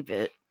 I'd keep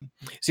it.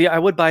 See, I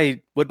would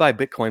buy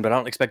Bitcoin, but I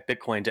don't expect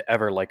Bitcoin to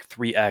ever like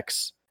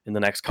 3x in the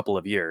next couple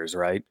of years,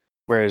 right?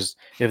 Whereas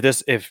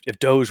if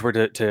Doge were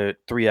to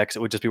 3x, it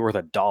would just be worth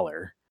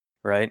 $1,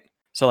 right?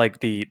 So like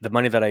the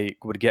money that I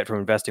would get from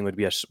investing would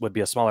be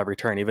a smaller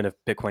return, even if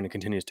Bitcoin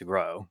continues to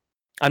grow.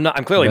 I'm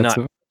clearly not.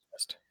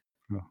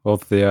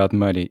 Of the ad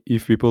money.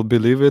 If people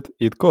believe it,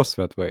 it costs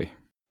that way.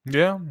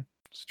 Yeah,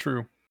 it's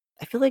true.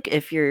 I feel like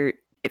if you're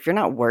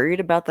not worried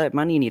about that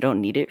money and you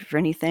don't need it for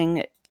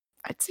anything,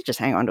 I'd say just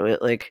hang on to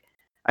it. Like,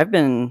 I've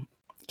been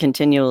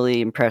continually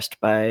impressed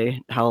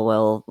by how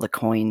well the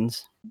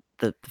coins,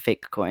 the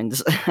fake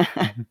coins,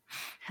 the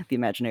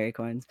imaginary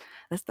coins,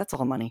 that's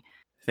all money.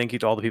 Thank you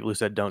to all the people who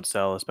said don't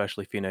sell,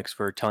 especially Phoenix,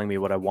 for telling me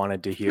what I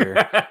wanted to hear.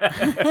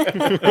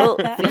 Well,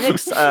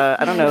 Phoenix,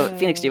 I don't know.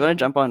 Phoenix, do you want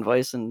to jump on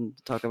voice and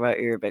talk about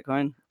your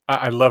Bitcoin?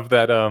 I love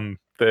that.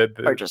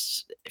 Or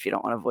just, if you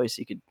don't want a voice,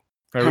 you could.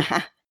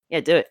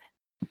 Yeah, do it.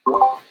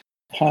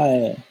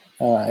 Hi.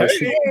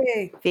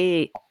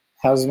 Hey.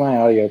 How's my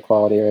audio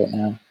quality right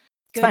now?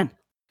 It's fine.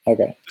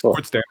 Okay, cool.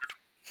 Good standard.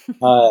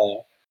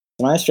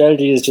 My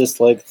strategy is just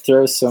like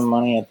throw some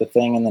money at the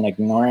thing and then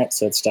ignore it,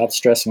 so it stops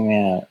stressing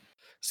me out.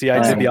 See,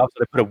 I did the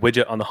opposite. I put a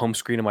widget on the home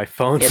screen of my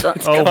phone. Yeah,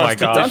 oh my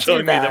gosh! Don't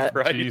do that.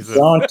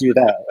 Don't do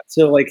that.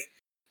 So like,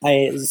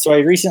 I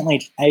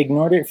recently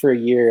ignored it for a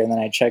year, and then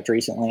I checked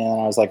recently,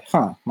 and I was like,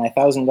 my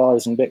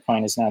 $1,000 in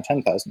Bitcoin is now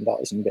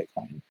 $10,000 in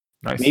Bitcoin.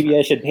 Nice. Maybe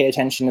I should pay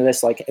attention to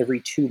this like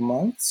every 2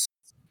 months.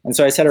 And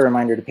so I set a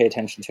reminder to pay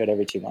attention to it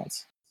every 2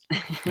 months. All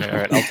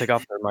right, I'll take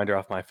off the reminder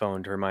off my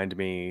phone to remind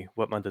me.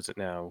 What month is it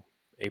now?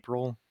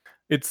 April?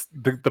 It's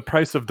the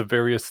price of the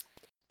various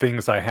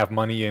things I have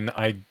money in.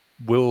 I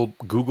will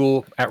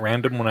Google at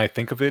random when I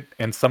think of it,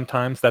 and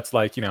sometimes that's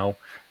like,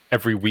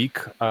 every week.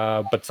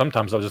 But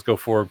sometimes I'll just go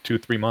for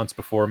 2-3 months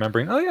before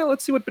remembering, oh yeah,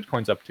 let's see what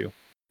Bitcoin's up to.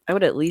 I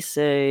would at least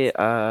say,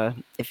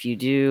 if you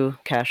do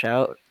cash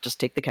out, just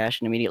take the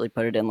cash and immediately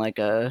put it in like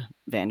a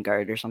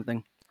Vanguard or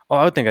something. Oh,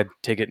 I would think I'd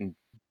take it and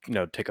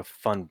take a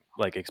fun,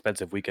 like,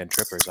 expensive weekend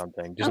trip or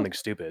something. Do something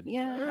stupid.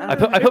 Yeah, I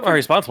put my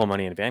responsible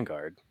money in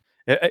Vanguard.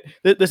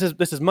 This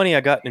is money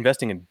I got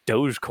investing in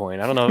Dogecoin.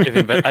 I don't know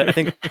if I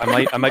think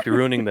I might be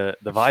ruining the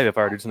vibe if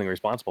I were to do something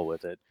responsible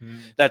with it.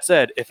 That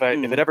said, if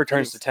it ever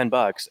turns to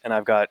 $10 and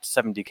I've got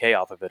 70K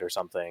off of it or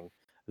something,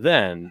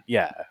 then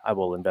yeah, I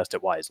will invest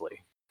it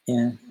wisely.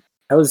 Yeah,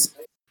 I was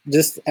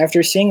just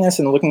after seeing this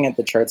and looking at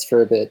the charts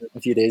for a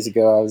few days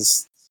ago, I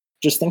was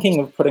just thinking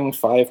of putting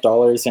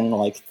 $5 in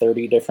like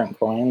 30 different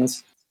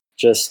coins,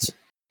 just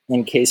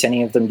in case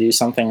any of them do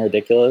something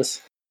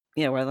ridiculous.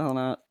 Yeah, why the hell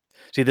not?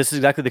 See, this is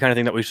exactly the kind of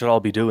thing that we should all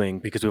be doing,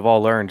 because we've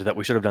all learned that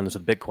we should have done this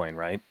with Bitcoin,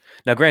 right?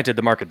 Now, granted,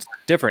 the market's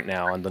different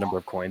now on the number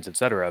of coins,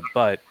 etc.,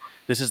 but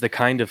this is the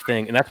kind of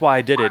thing, and that's why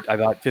I did it. I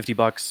bought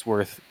 $50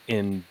 worth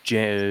in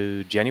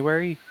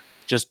January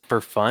just for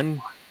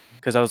fun,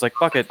 because I was like,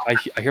 fuck it,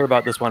 I hear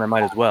about this one, I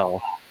might as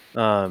well.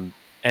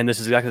 And this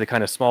is exactly the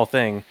kind of small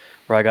thing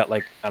where I got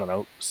like, I don't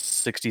know,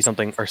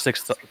 60-something or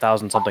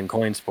 6,000-something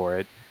coins for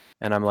it.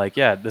 And I'm like,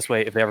 yeah, this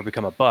way, if they ever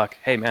become a buck,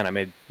 hey man, I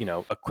made,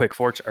 a quick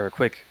fortune, or a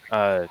quick,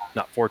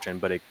 not fortune,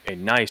 but a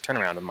nice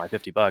turnaround on my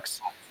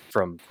 $50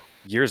 from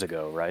years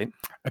ago, right?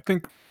 I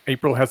think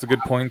April has a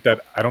good point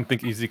that I don't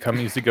think easy come,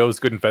 easy go is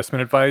good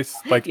investment advice.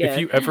 Like, if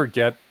you ever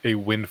get a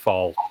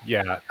windfall,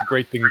 the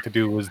great thing to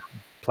do is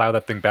plow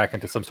that thing back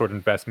into some sort of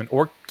investment,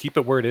 or keep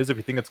it where it is if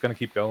you think it's going to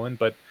keep going.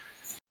 But,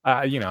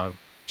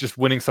 just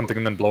winning something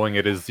and then blowing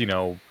it is,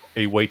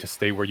 a way to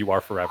stay where you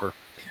are forever.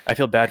 I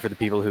feel bad for the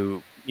people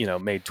who,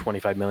 made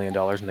 $25 million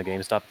in the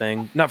GameStop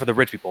thing. Not for the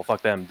rich people,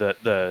 fuck them.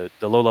 The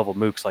low-level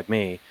mooks like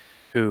me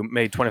who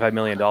made $25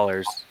 million.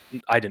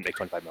 I didn't make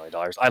 $25 million.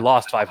 I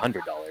lost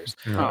 $500.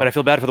 But I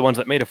feel bad for the ones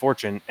that made a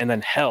fortune and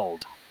then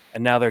held.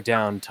 And now they're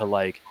down to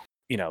like,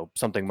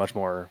 something much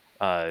more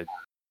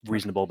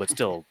reasonable, but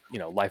still,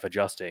 life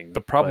adjusting.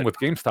 The problem with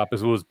GameStop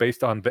is it was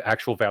based on the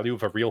actual value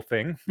of a real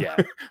thing. Yeah.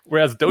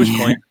 Whereas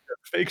Dogecoin,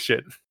 fake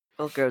shit.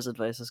 Bill Grove's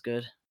advice is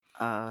good.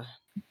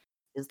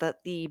 Is that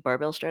the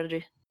barbell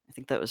strategy? I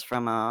think that was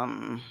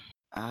from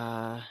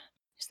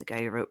he's the guy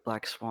who wrote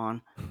Black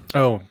Swan.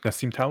 Oh,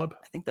 Nassim Taleb?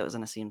 I think that was a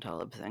Nassim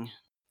Taleb thing.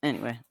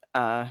 Anyway,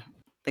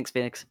 thanks,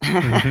 Phoenix.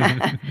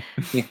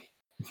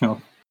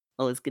 No.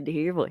 Well, it's good to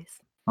hear your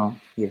voice. Oh,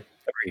 yeah.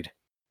 Agreed.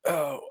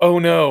 Oh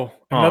no.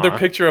 Another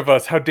picture of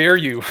us. How dare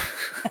you?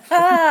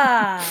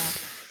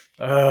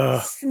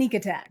 Sneak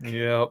attack.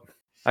 Yep.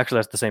 Actually,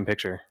 that's the same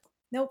picture.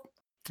 Nope.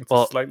 It's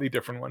a slightly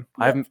different one.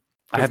 I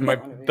I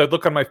haven't. The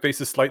look on my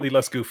face is slightly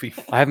less goofy.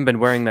 I haven't been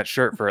wearing that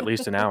shirt for at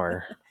least an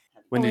hour.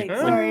 When Oh, did wait, when,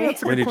 sorry.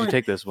 when did you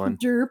take this one?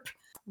 Derp.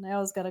 And I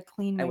always gotta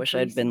clean my I wish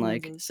I'd face been and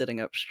like noses.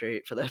 sitting up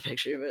straight for that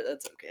picture, but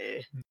that's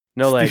okay.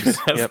 No legs.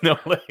 Steven has Yep. no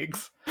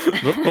legs.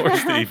 Poor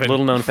Steven.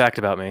 Little known fact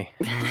about me.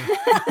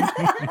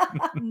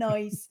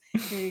 Nice.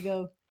 Here you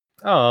go.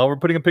 Oh, we're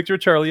putting a picture of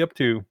Charlie up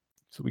too,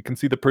 so we can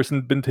see the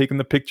person been taking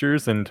the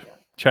pictures and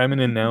chiming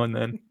in now and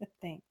then.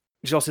 Thanks.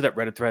 Did you all see that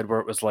Reddit thread where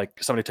it was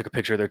like somebody took a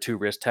picture of their 2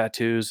 wrist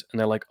tattoos and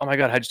they're like, "Oh my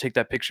god, how'd you take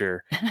that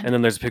picture?" And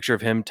then there's a picture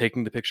of him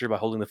taking the picture by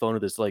holding the phone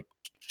with his like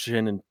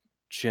chin and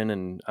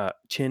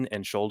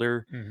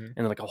shoulder, and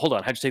they're like, "Oh, hold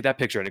on, how'd you take that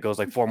picture?" And it goes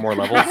like 4 more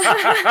levels.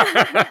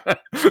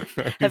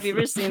 Have you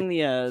ever seen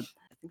the? I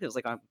think it was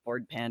like on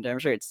Board Panda. I'm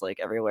sure it's like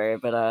everywhere,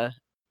 but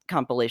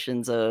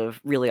compilations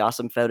of really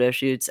awesome photo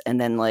shoots, and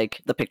then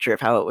like the picture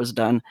of how it was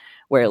done,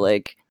 where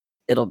like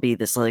it'll be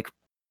this like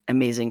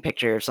amazing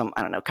picture of some,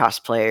 I don't know,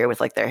 cosplayer with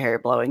like their hair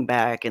blowing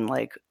back and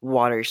like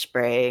water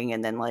spraying,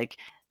 and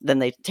then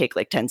they take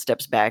like 10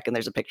 steps back and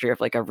there's a picture of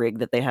like a rig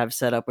that they have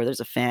set up where there's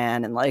a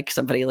fan and like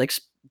somebody like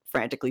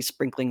frantically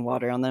sprinkling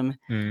water on them.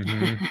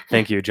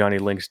 Thank you, Johnny.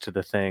 Links to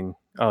the thing.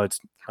 Oh, it's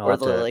Or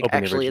the like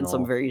actually in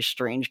some very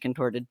strange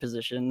contorted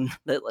position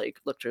that like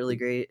looked really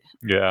great.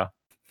 Yeah.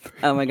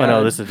 Oh my Oh god.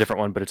 no, this is a different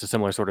one, but it's a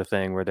similar sort of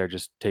thing where they're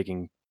just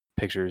taking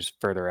pictures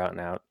further out and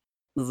out.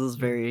 This is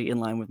very in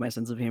line with my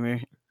sense of humor.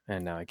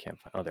 And now I can't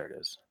find. Oh, there it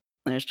is.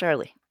 There's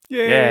Charlie.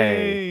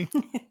 Yay!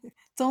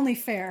 It's only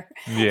fair.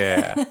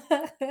 Yeah.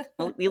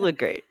 Well, you look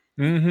great.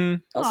 Mm-hmm.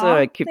 Also, Aw,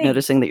 I keep thanks.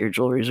 noticing that your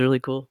jewelry is really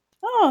cool.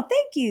 Oh,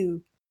 thank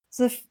you.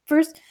 So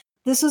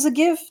this was a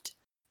gift,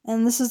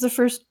 and this is the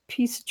first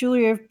piece of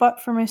jewelry I've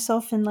bought for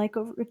myself in like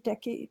over a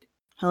decade.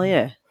 Hell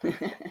yeah.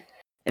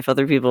 If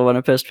other people want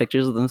to post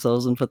pictures of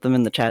themselves and put them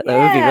in the chat, that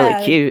would be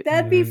really cute.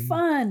 That'd be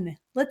fun.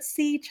 Let's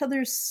see each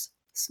other's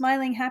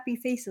smiling, happy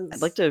faces.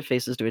 I'd like to have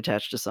faces to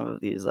attach to some of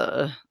these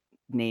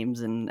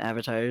names and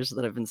avatars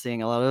that I've been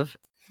seeing a lot of.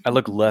 I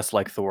look less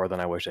like Thor than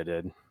I wish I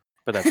did,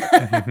 but that's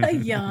okay.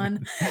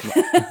 Yawn.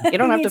 You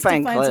don't He have to needs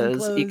find some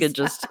clothes. You could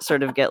just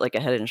sort of get like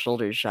a head and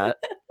shoulders shot.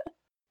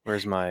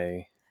 Where's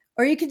my?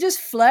 Or you could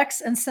just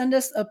flex and send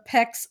us a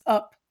pecs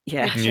up.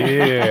 Yeah. picture.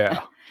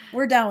 Yeah.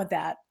 We're down with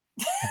that.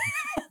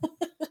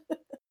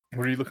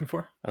 What are you looking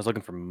for? I was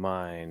looking for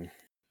mine,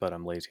 but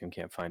I'm lazy and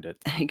can't find it.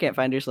 You can't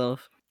find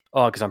yourself.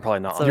 Oh, because I'm probably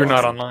not. So You're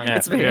not awesome. online. Yeah,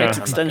 It's very Yeah.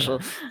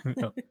 existential.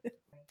 No.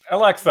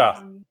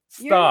 Alexa,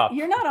 stop.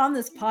 You're not on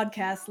this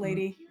podcast,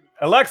 lady.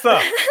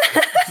 Alexa,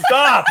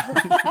 stop.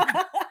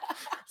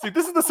 See,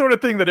 this is the sort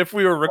of thing that if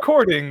we were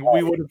recording,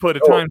 we would have put a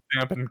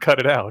timestamp and cut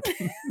it out.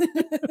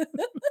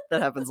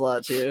 That happens a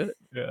lot too.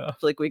 Yeah. I feel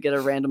like we get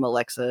a random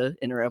Alexa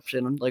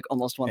interruption like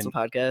almost once a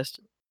podcast.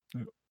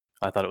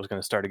 I thought it was going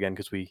to start again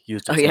because we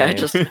used. Oh its yeah, name.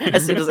 just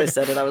as soon as I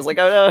said it, I was like,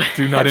 oh no.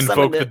 Do not I've invoke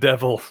summoned the it.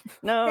 devil.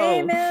 No.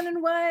 Hey, man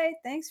in white.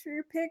 Thanks for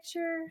your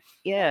picture.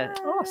 Yeah.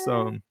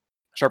 Awesome.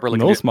 Sharper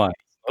looking, No good, smile.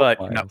 but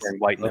Smiles. not wearing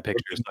white in the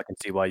picture, so I can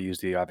see why you use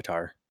the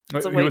avatar.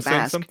 It's a He white was saying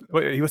mask. something.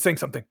 Wait, he was saying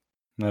something.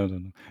 No.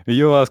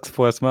 You asked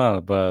for a smile,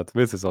 but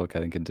this is all I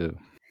can do.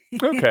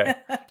 Okay.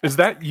 Is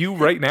that you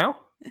right now?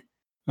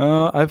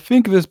 I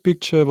think this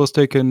picture was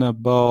taken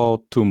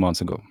about 2 months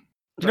ago.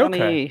 Johnny,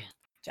 Okay.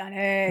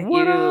 Johnny.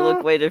 What you up?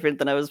 look way different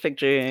than I was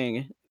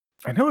picturing.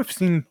 I know I've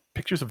seen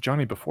pictures of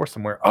Johnny before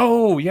somewhere.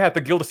 Oh, yeah, at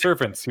the Guild of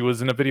Servants. He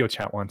was in a video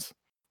chat once.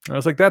 I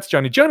was like, that's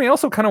Johnny. Johnny, I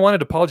also kind of wanted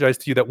to apologize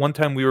to you that one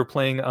time we were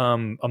playing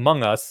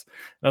Among Us.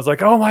 And I was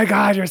like, oh my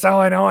God, you're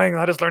so annoying.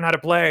 Let us learn how to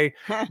play.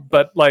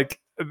 But like,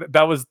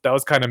 that was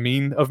kind of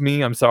mean of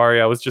me. I'm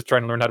sorry. I was just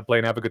trying to learn how to play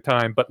and have a good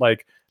time. But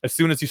like, as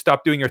soon as you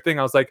stopped doing your thing,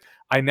 I was like,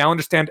 I now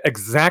understand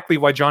exactly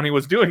why Johnny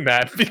was doing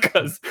that,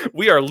 because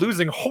we are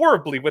losing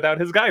horribly without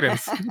his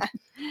guidance.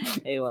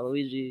 Hey,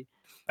 Waluigi.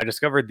 I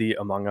discovered the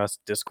Among Us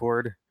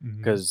Discord Mhm.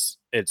 because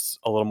it's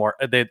a little more.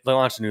 They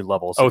launched a new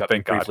level, Oh, so I got me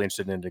thank God. briefly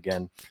interested in it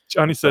again.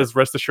 Johnny says,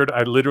 rest assured,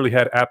 I literally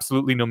had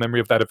absolutely no memory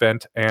of that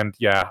event. And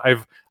yeah,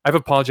 I've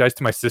apologized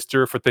to my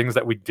sister for things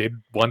that we did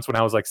once when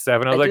I was like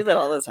 7. I I was do like, that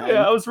all the time.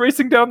 yeah, I was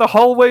racing down the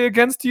hallway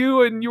against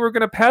you and you were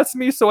going to pass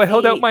me. So I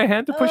held out Hey. my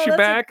hand to push Oh, you that's a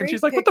back. And great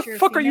she's like, what the picture,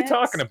 fuck are you Phoenix.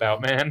 talking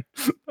about, man?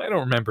 I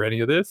don't remember any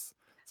of this.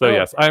 So Oh.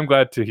 yes, I'm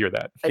glad to hear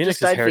that. I just Phoenix's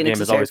dyed hair game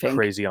Phoenix's is hair always pink.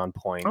 crazy on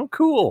point. Oh,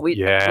 cool. We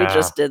yeah.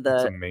 just did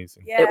That's that.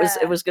 amazing. Yeah.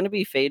 It was going to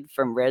be fade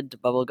from red to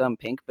bubblegum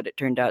pink, but it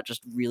turned out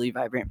just really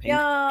vibrant pink.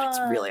 It's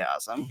really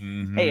awesome.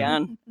 Mhm. Hey,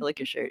 Jan, I like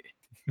your shirt.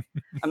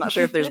 I'm not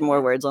sure if there's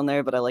more words on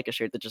there, but I like a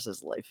shirt that just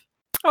says life.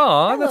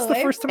 Aw, that's the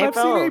Hello, first time I've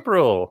seen April.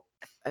 April.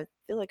 I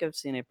feel like I've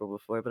seen April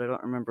before, but I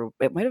don't remember.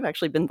 It might have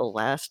actually been the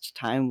last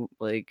time,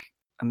 like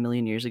a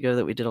million years ago,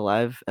 that we did a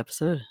live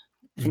episode.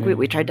 I think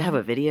we tried to have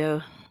a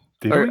video.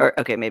 Did we? Or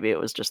okay, maybe it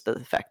was just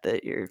the fact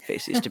that your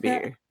face used to be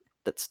here.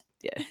 That's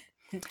yeah.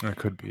 That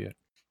could be it.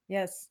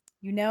 Yes,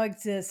 you now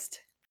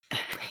exist.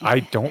 I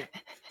don't.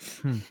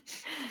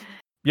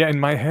 Yeah, in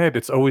my head,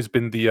 it's always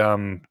been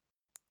the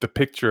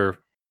picture,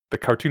 the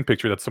cartoon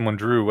picture that someone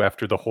drew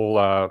after the whole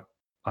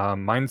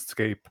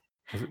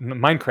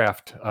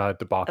Minecraft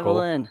debacle.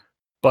 Evelyn.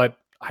 But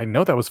I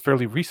know that was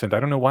fairly recent. I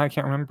don't know why I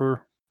can't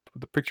remember what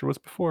the picture was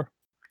before.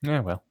 Yeah,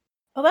 well.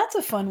 Oh, that's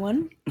a fun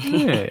one.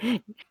 Yeah.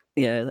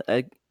 Yeah,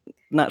 I'm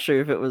not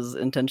sure if it was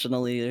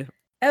intentionally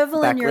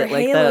Evelyn, your backlit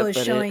like halo that, is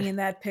but showing in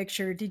that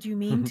picture. Did you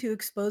mean to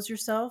expose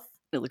yourself?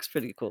 it looks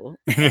pretty cool.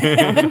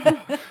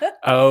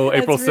 Oh,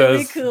 April That's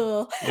really says,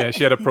 cool. yeah,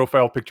 she had a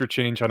profile picture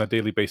change on a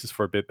daily basis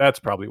for a bit. That's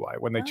probably why.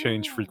 When they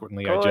change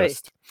frequently, I Koi.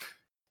 just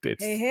it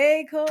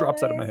Hey, Koi.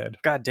 drops out of my head.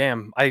 God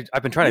damn. I've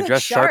been trying You to look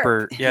dress sharp.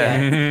 sharper. Yeah.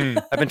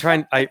 Mhm. I've been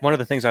trying. One of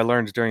the things I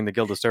learned during the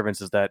Guild of Servants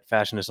is that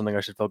fashion is something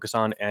I should focus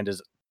on and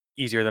is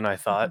easier than I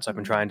thought. So I've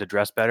been trying to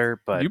dress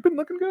better, but You've been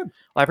looking good.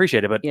 I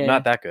appreciate it, but Yeah.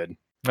 not that good.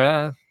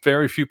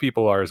 Very few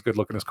people are as good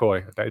looking as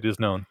Koi. That is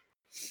known.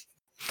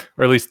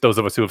 Or at least those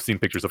of us who have seen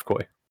pictures of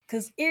Koi.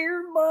 Because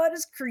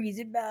everybody's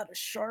crazy about a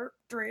sharp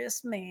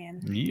dressed man.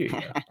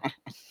 Yeah.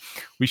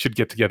 We should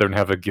get together and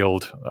have a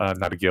guild,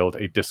 not a guild,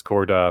 a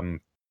Discord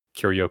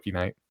karaoke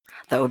night.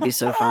 That would be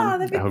so Ah, fun.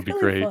 that'd be That would be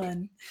really great.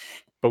 fun.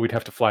 But we'd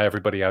have to fly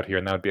everybody out here,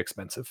 and that would be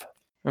expensive.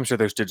 I'm sure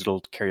there's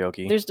digital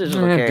karaoke. There's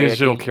digital karaoke.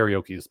 Digital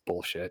karaoke is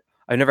bullshit.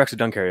 I've never actually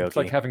done karaoke. It's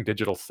like having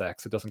digital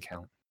sex. It doesn't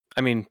count.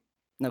 I mean,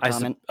 No I s-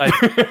 comment.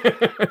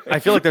 I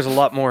feel like there's a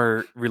lot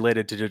more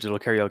related to digital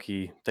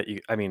karaoke that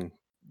you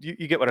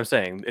get what I'm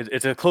saying.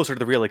 It's a closer to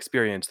the real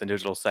experience than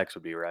digital sex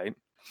would be, right?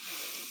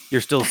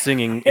 You're still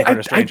singing in front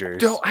of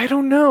strangers. I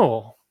don't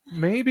know.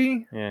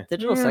 Maybe. Yeah.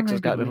 Digital Yeah, sex has maybe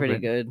a gotten little pretty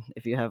bit. good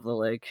if you have the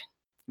like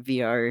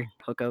VR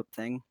hookup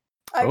thing.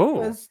 I Oh.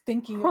 was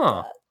thinking Huh.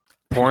 of that.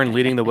 Porn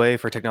leading the way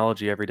for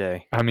technology every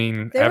day. I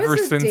mean, There ever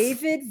was a since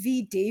David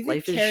v. David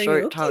Life is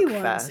short, talk karaoke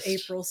once, fast.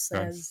 April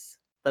says.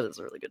 That is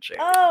a really good share.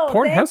 Oh,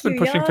 porn thank has been you,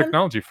 pushing Jan.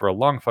 technology for a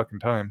long fucking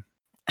time.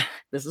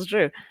 This is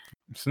true.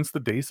 Since the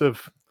days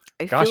of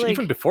I gosh, feel like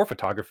even before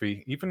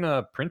photography,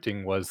 even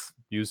printing was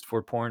used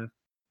for porn.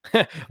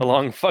 A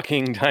long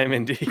fucking time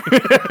indeed.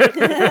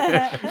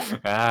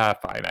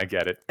 Fine, I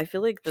get it. I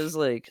feel like those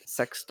like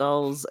sex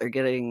dolls are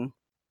getting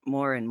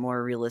more and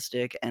more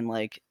realistic and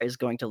like is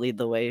going to lead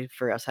the way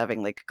for us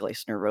having like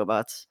Gleisner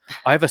robots.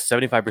 I have a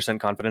 75%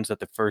 confidence that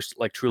the first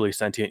like truly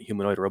sentient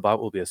humanoid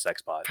robot will be a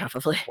sex bot.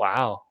 Probably.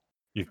 Wow.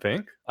 You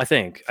think? I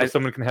think. So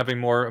someone can have a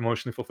more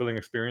emotionally fulfilling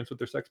experience with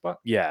their sex bot?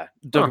 Yeah.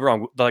 Don't get me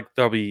wrong. Like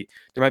there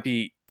might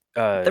be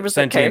was that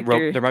sentient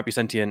character- there might be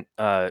sentient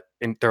there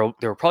will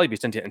probably be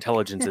sentient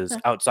intelligences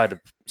outside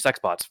of sex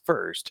bots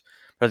first.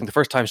 But I think the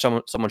first time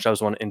someone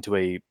shoves one into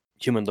a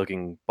human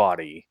looking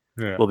body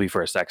Yeah. will be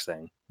for a sex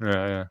thing.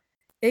 Yeah.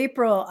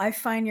 April, I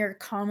find your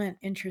comment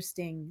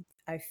interesting.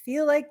 I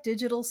feel like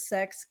digital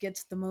sex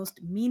gets the most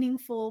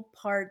meaningful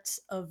parts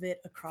of it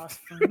across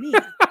for me.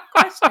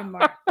 Question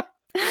mark.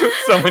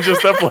 Someone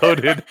just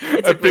uploaded It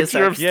a took me a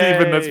picture of sec.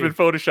 Steven that's Yay. been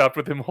photoshopped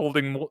with him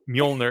holding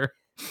Mjolnir.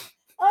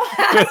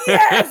 Oh,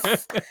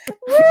 yes!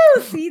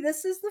 Woo! See,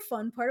 this is the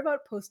fun part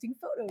about posting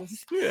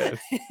photos. Yes.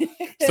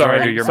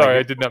 Sorry, you're my Sorry, hero.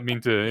 I did not mean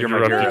to You're my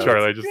interrupt you, hero.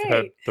 Charlie. I That's just had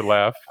great. to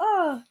laugh.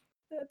 Oh,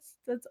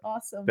 that's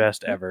awesome.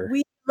 Best ever.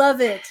 We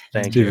love it.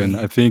 Thank Steven, you.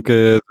 I think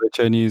the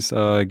Chinese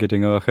are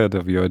getting ahead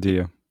of your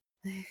idea.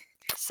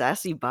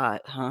 Sassy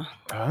bot, huh?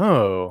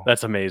 Oh.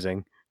 That's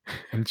amazing.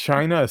 In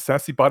China, a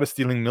sassy bot is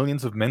stealing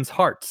millions of men's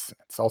hearts.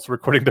 It's also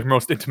recording their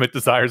most intimate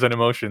desires and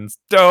emotions.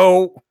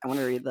 Dope! I want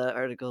to read that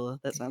article.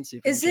 That sounds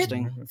super Is it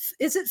interesting.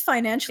 is it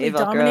financially Hey,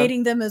 Velcro.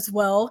 dominating them as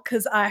well?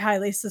 Because I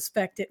highly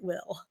suspect it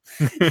will.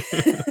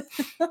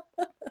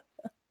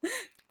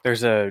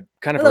 There's a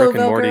kind of Hello, Rick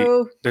and Morty.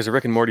 Velcro. There's a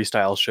Rick and Morty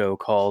style show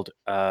called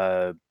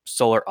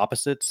Solar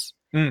Opposites.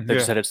 They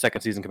just Yeah. had its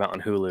second season come out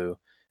on Hulu,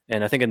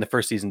 and I think in the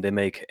first season they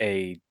make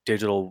a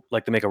digital,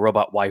 like they make a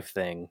robot wife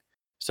thing,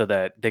 so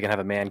that they can have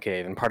a man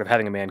cave. And part of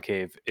having a man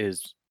cave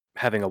is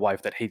having a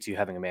wife that hates you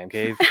having a man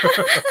cave.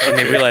 And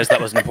they realized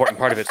that was an important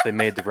part of it, so they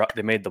made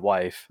the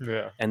wife.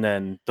 Yeah. And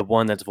then the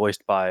one that's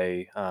voiced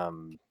by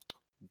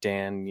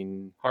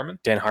Dan Harmon?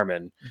 Dan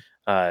Harmon,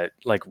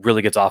 like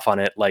really gets off on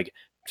it, like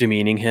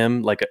demeaning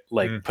him, like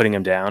putting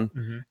him down.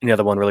 Mhm. And the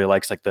other one really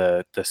likes like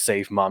the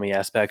safe mommy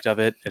aspect of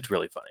it. It's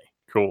really funny.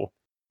 Cool.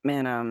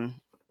 Man,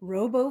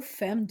 Robo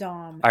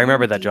Femdom. I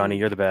remember that, Johnny.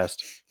 You're the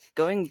best.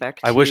 going back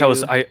to I wish I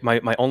was.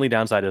 My only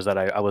downside is that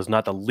I was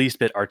not the least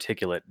bit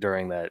articulate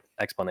during that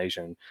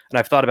explanation, and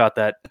I've thought about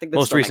that think that's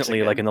most still recently,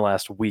 like Mexican. in the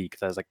last week.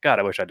 I was like, God,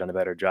 I wish I'd done a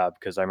better job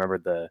because I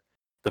remembered the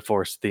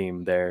Force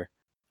theme there.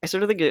 I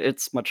sort of think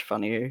it's much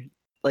funnier.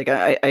 Like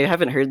I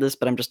haven't heard this,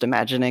 but I'm just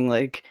imagining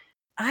like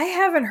I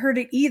haven't heard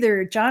it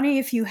either. Johnny,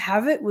 if you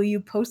have it, will you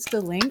post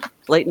the link?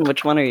 Leighton,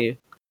 which one are you?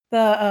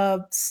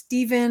 The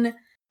Stephen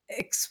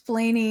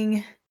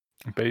explaining.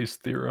 Bayes'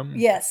 theorem.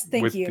 Yes,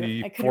 thank with you. the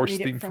I couldn't Force read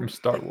it theme from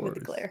Star with Wars. the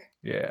glare.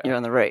 Yeah. You're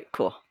on the right.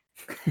 Cool.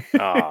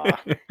 Ah.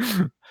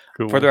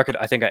 Cool. For the record,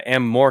 I think I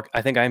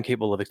am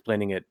capable of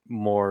explaining it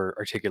more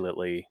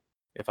articulately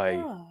if I.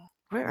 Oh.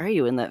 Where are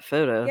you in that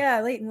photo?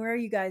 Yeah, Leighton, where are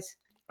you guys?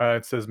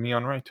 It says me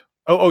on right.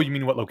 Oh, you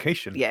mean what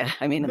location? Yeah,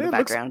 I mean in Yeah, the it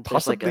looks background,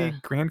 there's like possibly a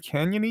Grand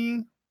Canyon-y.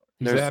 Is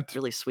There's that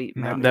really sweet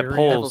in mountain. That area?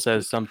 poll Devil's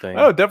says Peak. something.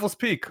 Oh, Devil's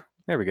Peak.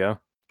 There we go.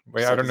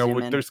 Wait, Just I have don't to know.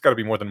 zoom in. There's got to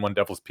be more than one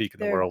Devil's Peak in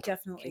the There world.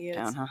 definitely is.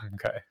 Down, huh?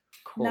 Okay.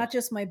 Cool. Not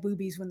just my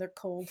boobies when they're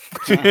cold.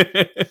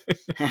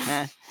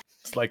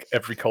 It's like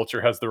every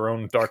culture has their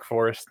own dark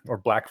forest or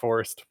black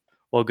forest.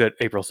 Well, good.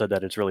 April said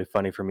that it's really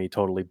funny for me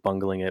totally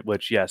bungling it,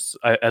 which, yes,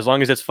 as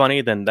long as it's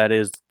funny, then that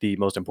is the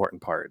most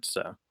important part.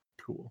 So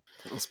cool.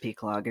 Little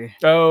speak logger.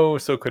 Oh,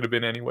 so it could have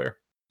been anywhere.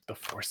 The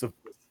force of.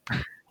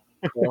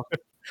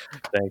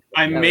 Thanks.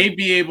 I may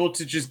be able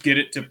to just get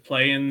it to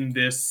play in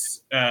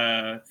this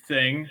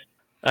thing.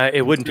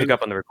 It wouldn't pick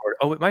up on the recorder.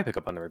 Oh, it might pick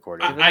up on the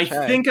recording. I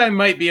think I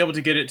might be able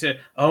to get it to.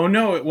 Oh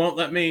no, it won't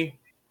let me.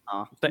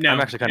 Oh. No, I'm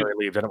actually kind of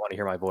relieved. I don't want to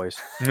hear my voice.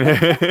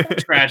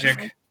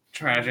 Tragic.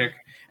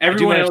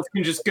 Everyone else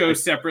can just go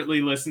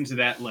separately listen to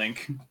that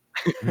link.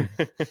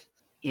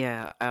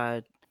 Yeah.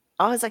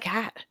 Oh, it's a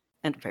cat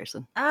and a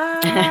person.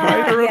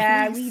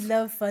 Yeah, we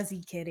love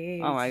fuzzy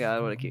kitties. Oh my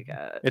god, what a cute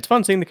cat. It's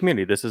fun seeing the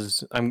community. This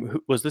is.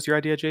 Was this your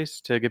idea,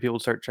 Jace, to get people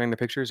to start sharing their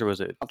pictures, or was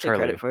it I'll take Charlie?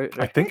 credit for it.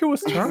 I think it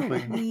was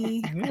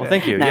Charlie. Well,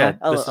 thank you. Nah, Yeah,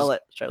 I'll this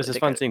let Charlie is take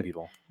fun credit seeing for it.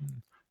 people.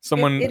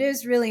 Someone. It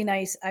is really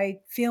nice. I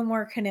feel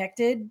more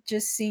connected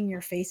just seeing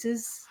your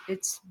faces.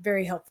 It's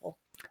very helpful.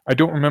 I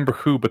don't remember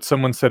who, but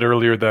someone said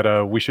earlier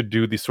that we should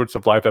do these sorts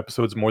of live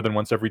episodes more than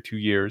once every 2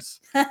 years.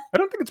 I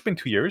don't think it's been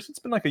 2 years. It's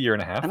been like a year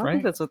and a half, I don't right?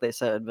 think that's what they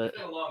said, but It's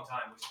been a long time.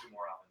 We should do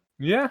more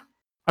often. Yeah.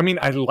 I mean,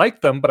 I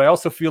like them, but I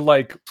also feel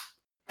like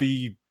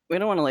we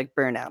don't want to like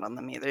burn out on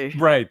them either.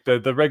 Right.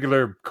 The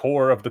regular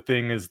core of the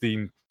thing is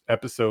the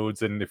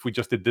episodes, and if we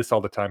just did this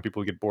all the time, people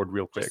would get bored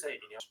real quick. Just say,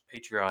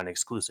 Patreon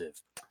exclusive.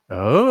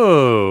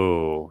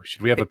 Oh,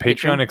 should we have a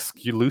Patreon? Patreon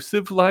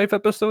exclusive live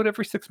episode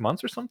every 6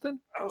 months or something?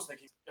 I was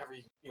thinking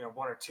every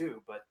 1 or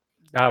 2, but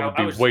That would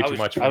be way too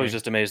much for I me. was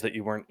just amazed that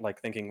you weren't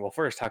like thinking, well,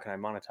 first, how can I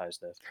monetize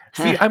this?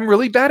 See, I'm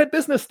really bad at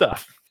business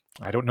stuff.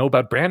 I don't know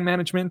about brand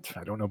management.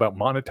 I don't know about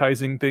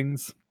monetizing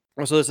things.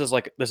 Well, so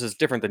this is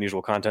different than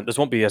usual content. This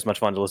won't be as much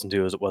fun to listen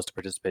to as it was to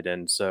participate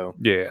in. So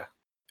Yeah.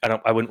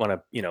 I wouldn't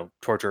want to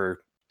torture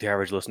the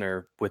average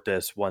listener with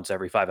this once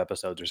every 5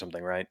 episodes or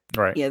something, right?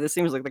 Right. Yeah, this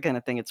seems like the kind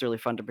of thing it's really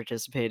fun to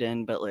participate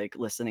in, but like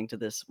listening to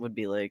this would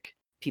be like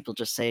people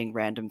just saying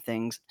random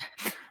things.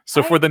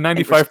 So for the In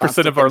response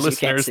 95% to of our things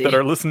you can't listeners that see.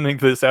 are listening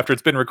to this after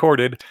it's been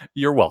recorded,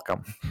 you're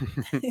welcome.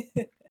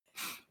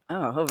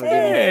 Oh, over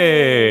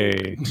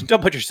Hey.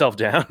 Don't put yourself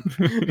down.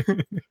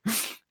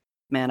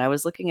 Man, I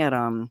was looking at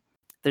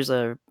there's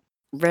a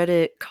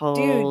Reddit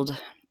called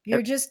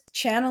You're just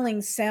channeling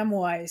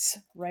Samwise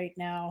right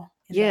now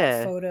in Yeah.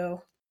 that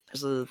photo.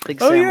 there's a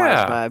big Oh, Samwise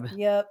yeah. vibe.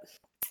 Yep.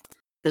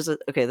 There's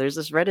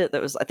this Reddit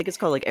that was I think it's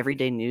called like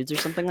Everyday Nudes or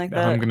something like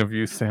Now I'm that. going to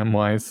view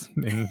Samwise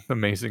in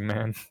Amazing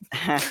Man.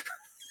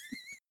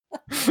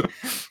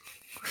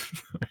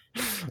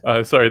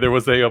 Sorry, there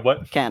was a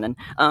what? Canon.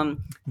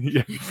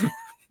 Yeah.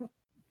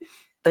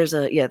 There's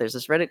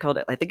this Reddit called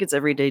I think it's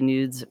Everyday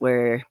Nudes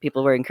where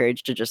people were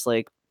encouraged to just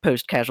like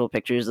post casual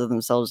pictures of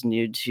themselves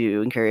nude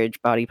to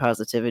encourage body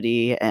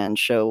positivity and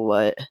show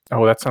what.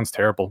 Oh, that sounds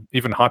terrible.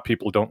 Even hot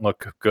people don't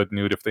look good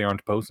nude if they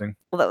aren't posing.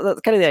 Well,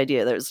 that's kind of the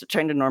idea. That was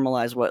trying to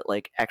normalize what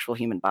like actual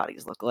human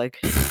bodies look like.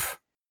 we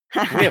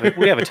have a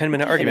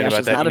 10-minute argument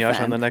about Inuyasha's that, not a Inuyasha, on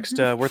fan. the next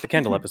Worth the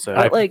Candle episode.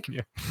 But like,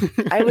 yeah.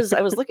 I was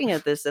looking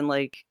at this and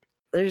like,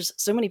 there's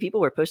so many people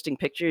were posting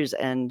pictures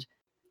and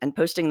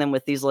posting them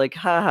with these like,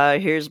 haha,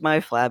 here's my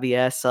flabby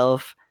ass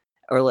self,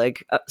 or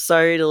like,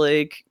 sorry to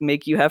like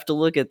make you have to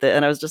look at that.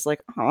 And I was just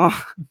like,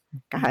 oh,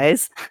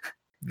 guys,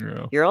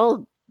 Yeah. you're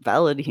all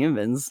valid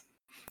humans.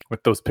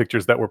 With those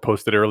pictures that were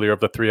posted earlier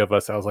of the 3 of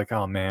us, I was like,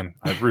 oh man,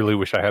 I really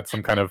wish I had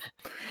some kind of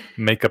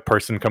makeup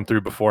person come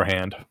through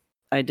beforehand.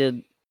 I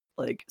did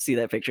like see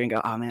that picture and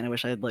go, oh man, I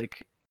wish I had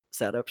like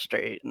sat up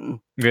straight and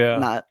Yeah.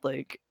 not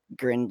like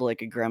grinned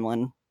like a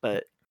gremlin.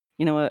 But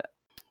you know what?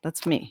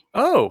 That's me.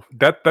 Oh,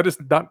 that is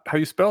not how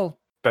you spell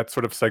that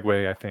sort of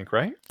segue, I think,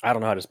 right? I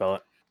don't know how to spell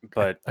it,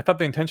 but I thought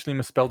they intentionally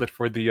misspelled it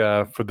for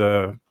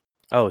the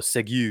oh,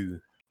 Segu.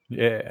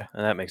 yeah.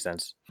 And that makes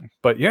sense.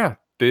 But yeah,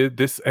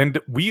 this and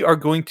we are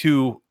going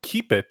to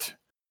keep it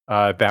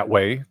that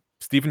way.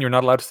 Stephen, you're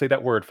not allowed to say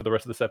that word for the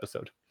rest of this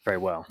episode. Very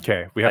well.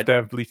 Okay, we have to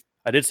have at least.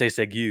 I did say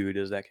Segu.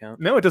 Does that count?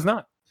 No, it does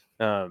not.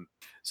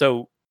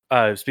 So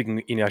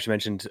speaking, Inuyasha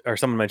mentioned, or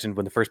someone mentioned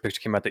when the first picture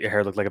came out that your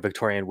hair looked like a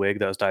Victorian wig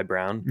that was dyed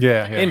brown.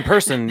 Yeah, yeah. In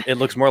person, it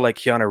looks more like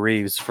Keanu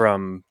Reeves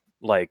from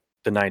like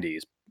the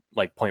 90s,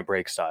 like Point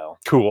Break style.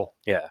 Cool.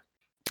 Yeah.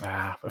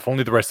 If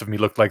only the rest of me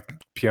looked like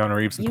Keanu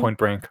Reeves in You- Point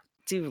Break.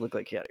 Do look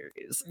like Keanu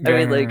Reeves. I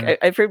mean, like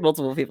I've heard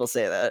multiple people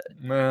say that.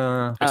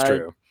 That's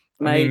true.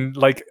 I mean,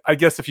 like, I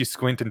guess if you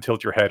squint and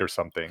tilt your head or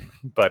something,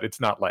 but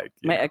it's not like.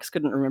 My ex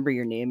couldn't remember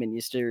your name and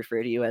used to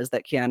refer to you as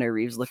that Keanu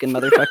Reeves looking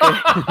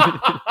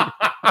motherfucker.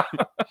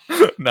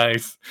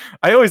 Nice.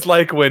 I always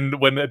like when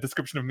a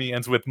description of me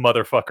ends with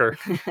motherfucker.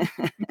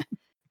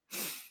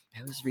 I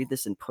always read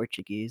this in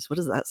Portuguese. What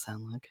does that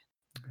sound like?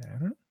 I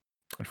don't know.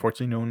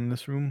 Unfortunately, no one in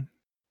this room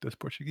does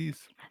Portuguese.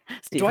 Do I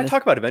Stephen,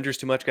 talk about Avengers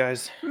too much,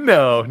 guys?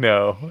 No.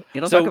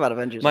 You don't So, talk about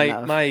Avengers My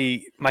enough.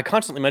 my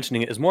constantly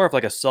mentioning it is more of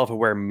like a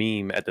self-aware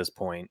meme at this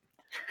point.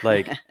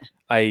 Like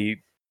I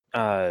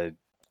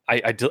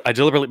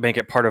deliberately make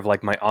it part of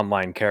like my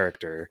online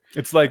character.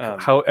 It's like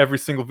how every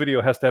single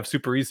video has to have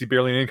super easy,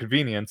 barely an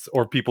inconvenience,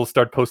 or people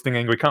start posting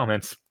angry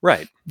comments.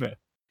 Right. Yeah.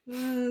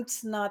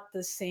 It's not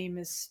the same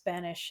as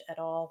Spanish at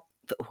all.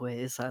 The way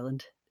is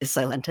silent. Is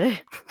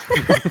silente.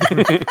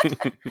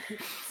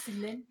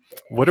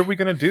 What are we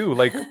gonna do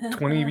like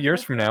 20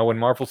 years from now when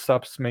Marvel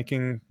stops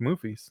making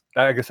movies?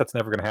 I guess that's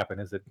never gonna happen,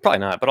 is it? Probably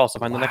not, but also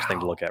find the next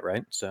thing to look at,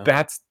 right? So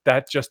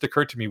that just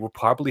occurred to me. We'll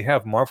probably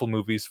have Marvel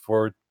movies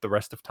for the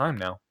rest of time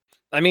now.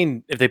 I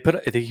mean, if they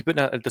keep it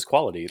out at this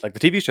quality, like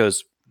the TV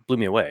shows blew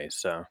me away.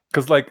 So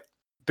because like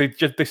they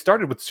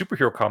started with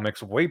superhero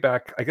comics way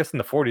back, I guess in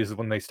the 40s is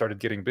when they started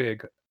getting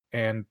big,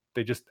 and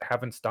they just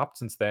haven't stopped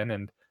since then.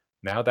 And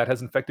now that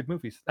has infected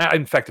movies.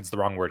 Infected's the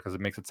wrong word because it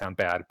makes it sound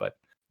bad, but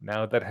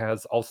now that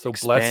has also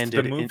blessed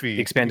the movie.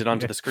 Expanded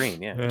onto the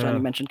screen, yeah. Johnny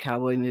mentioned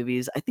cowboy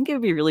movies. I think it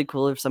would be really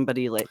cool if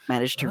somebody like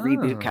managed to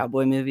reboot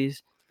cowboy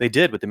movies. They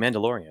did with The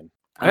Mandalorian.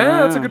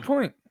 Yeah, that's a good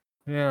point.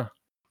 Yeah.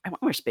 I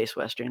want more space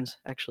westerns,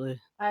 actually.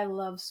 I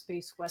love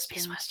space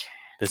westerns.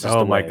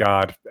 Oh my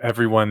god.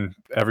 Everyone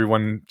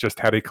just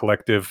had a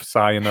collective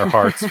sigh in their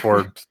hearts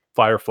for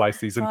Firefly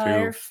season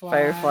 2.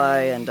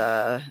 Firefly and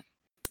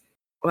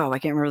wow, I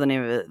can't remember the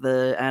name of it.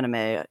 The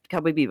anime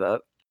Cowboy Bebop.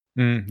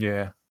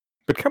 Yeah.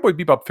 But Cowboy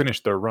Bebop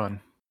finished their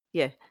run.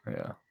 Yeah.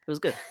 Yeah. It was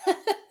good.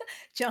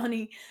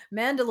 Johnny,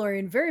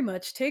 Mandalorian very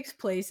much takes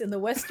place in the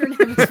Western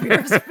Hemisphere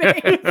of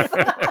space.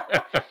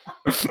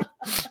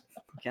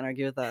 Can't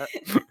argue with that.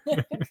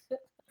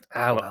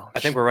 Well, I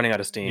think we're running out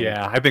of steam.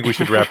 Yeah, I think we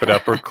should wrap it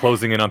up. We're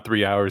closing in on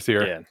 3 hours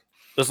here. Yeah.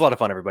 This was a lot of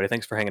fun, everybody.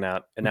 Thanks for hanging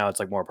out. And now it's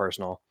like more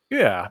personal.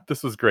 Yeah,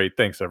 this was great.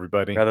 Thanks,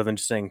 everybody. Rather than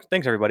just saying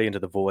thanks, everybody, into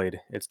the void,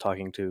 it's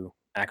talking to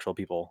actual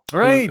people.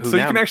 Right, so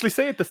you can actually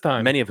say it this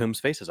time. Many of whom's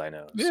faces I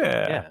know. So,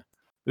 yeah.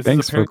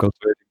 Thanks for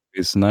cultivating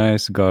this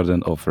nice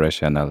garden of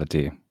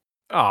rationality.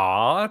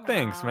 Aw,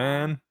 thanks,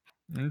 man.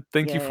 And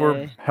thank you for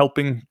Yay.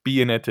 helping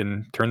be in it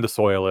and turn the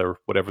soil, or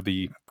whatever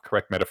the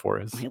correct metaphor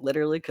is. We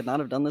literally could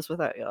not have done this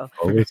without y'all.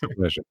 Always a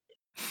pleasure.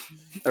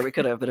 Or we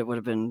could have, but it would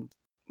have been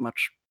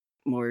much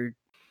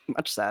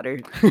sadder.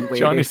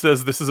 Johnny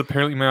says this is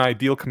apparently my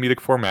ideal comedic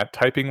format,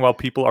 typing while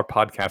people are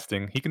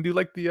podcasting. He can do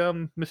like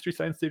the Mystery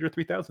Science Theater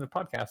 3000 of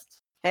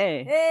podcasts.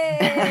 Hey.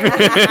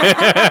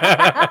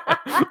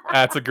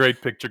 That's a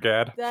great picture,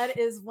 Gad. That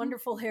is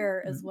wonderful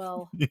hair as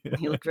well. Yeah.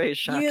 You look very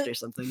shocked or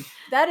something.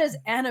 That is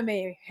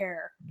anime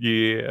hair.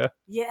 Yeah.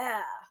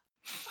 Yeah.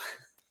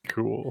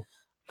 Cool.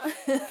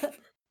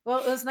 Well,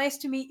 it was nice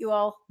to meet you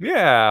all.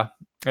 Yeah.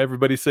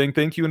 Everybody's saying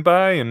thank you and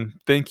bye, and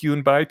thank you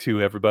and bye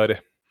to everybody.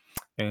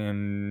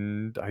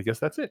 And I guess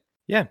that's it.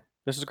 Yeah,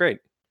 this is great.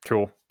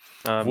 Cool.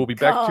 We'll be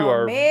back to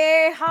our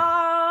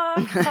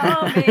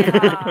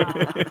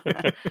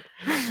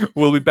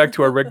we'll be back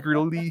to our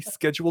regularly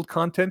scheduled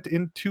content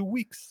in 2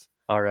 weeks.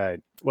 All right.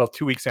 Well,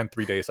 2 weeks and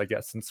 3 days, I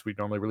guess, since we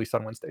normally release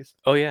on Wednesdays.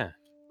 Oh, yeah.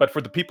 But for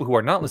the people who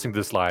are not listening to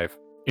this live,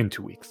 in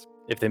 2 weeks.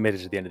 If they made it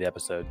to the end of the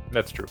episode.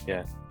 That's true.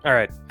 Yeah. All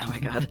right. Oh my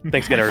god.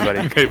 Thanks again, everybody.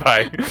 Okay,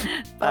 bye.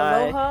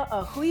 Aloha,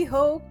 a hui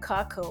ho,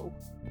 kako.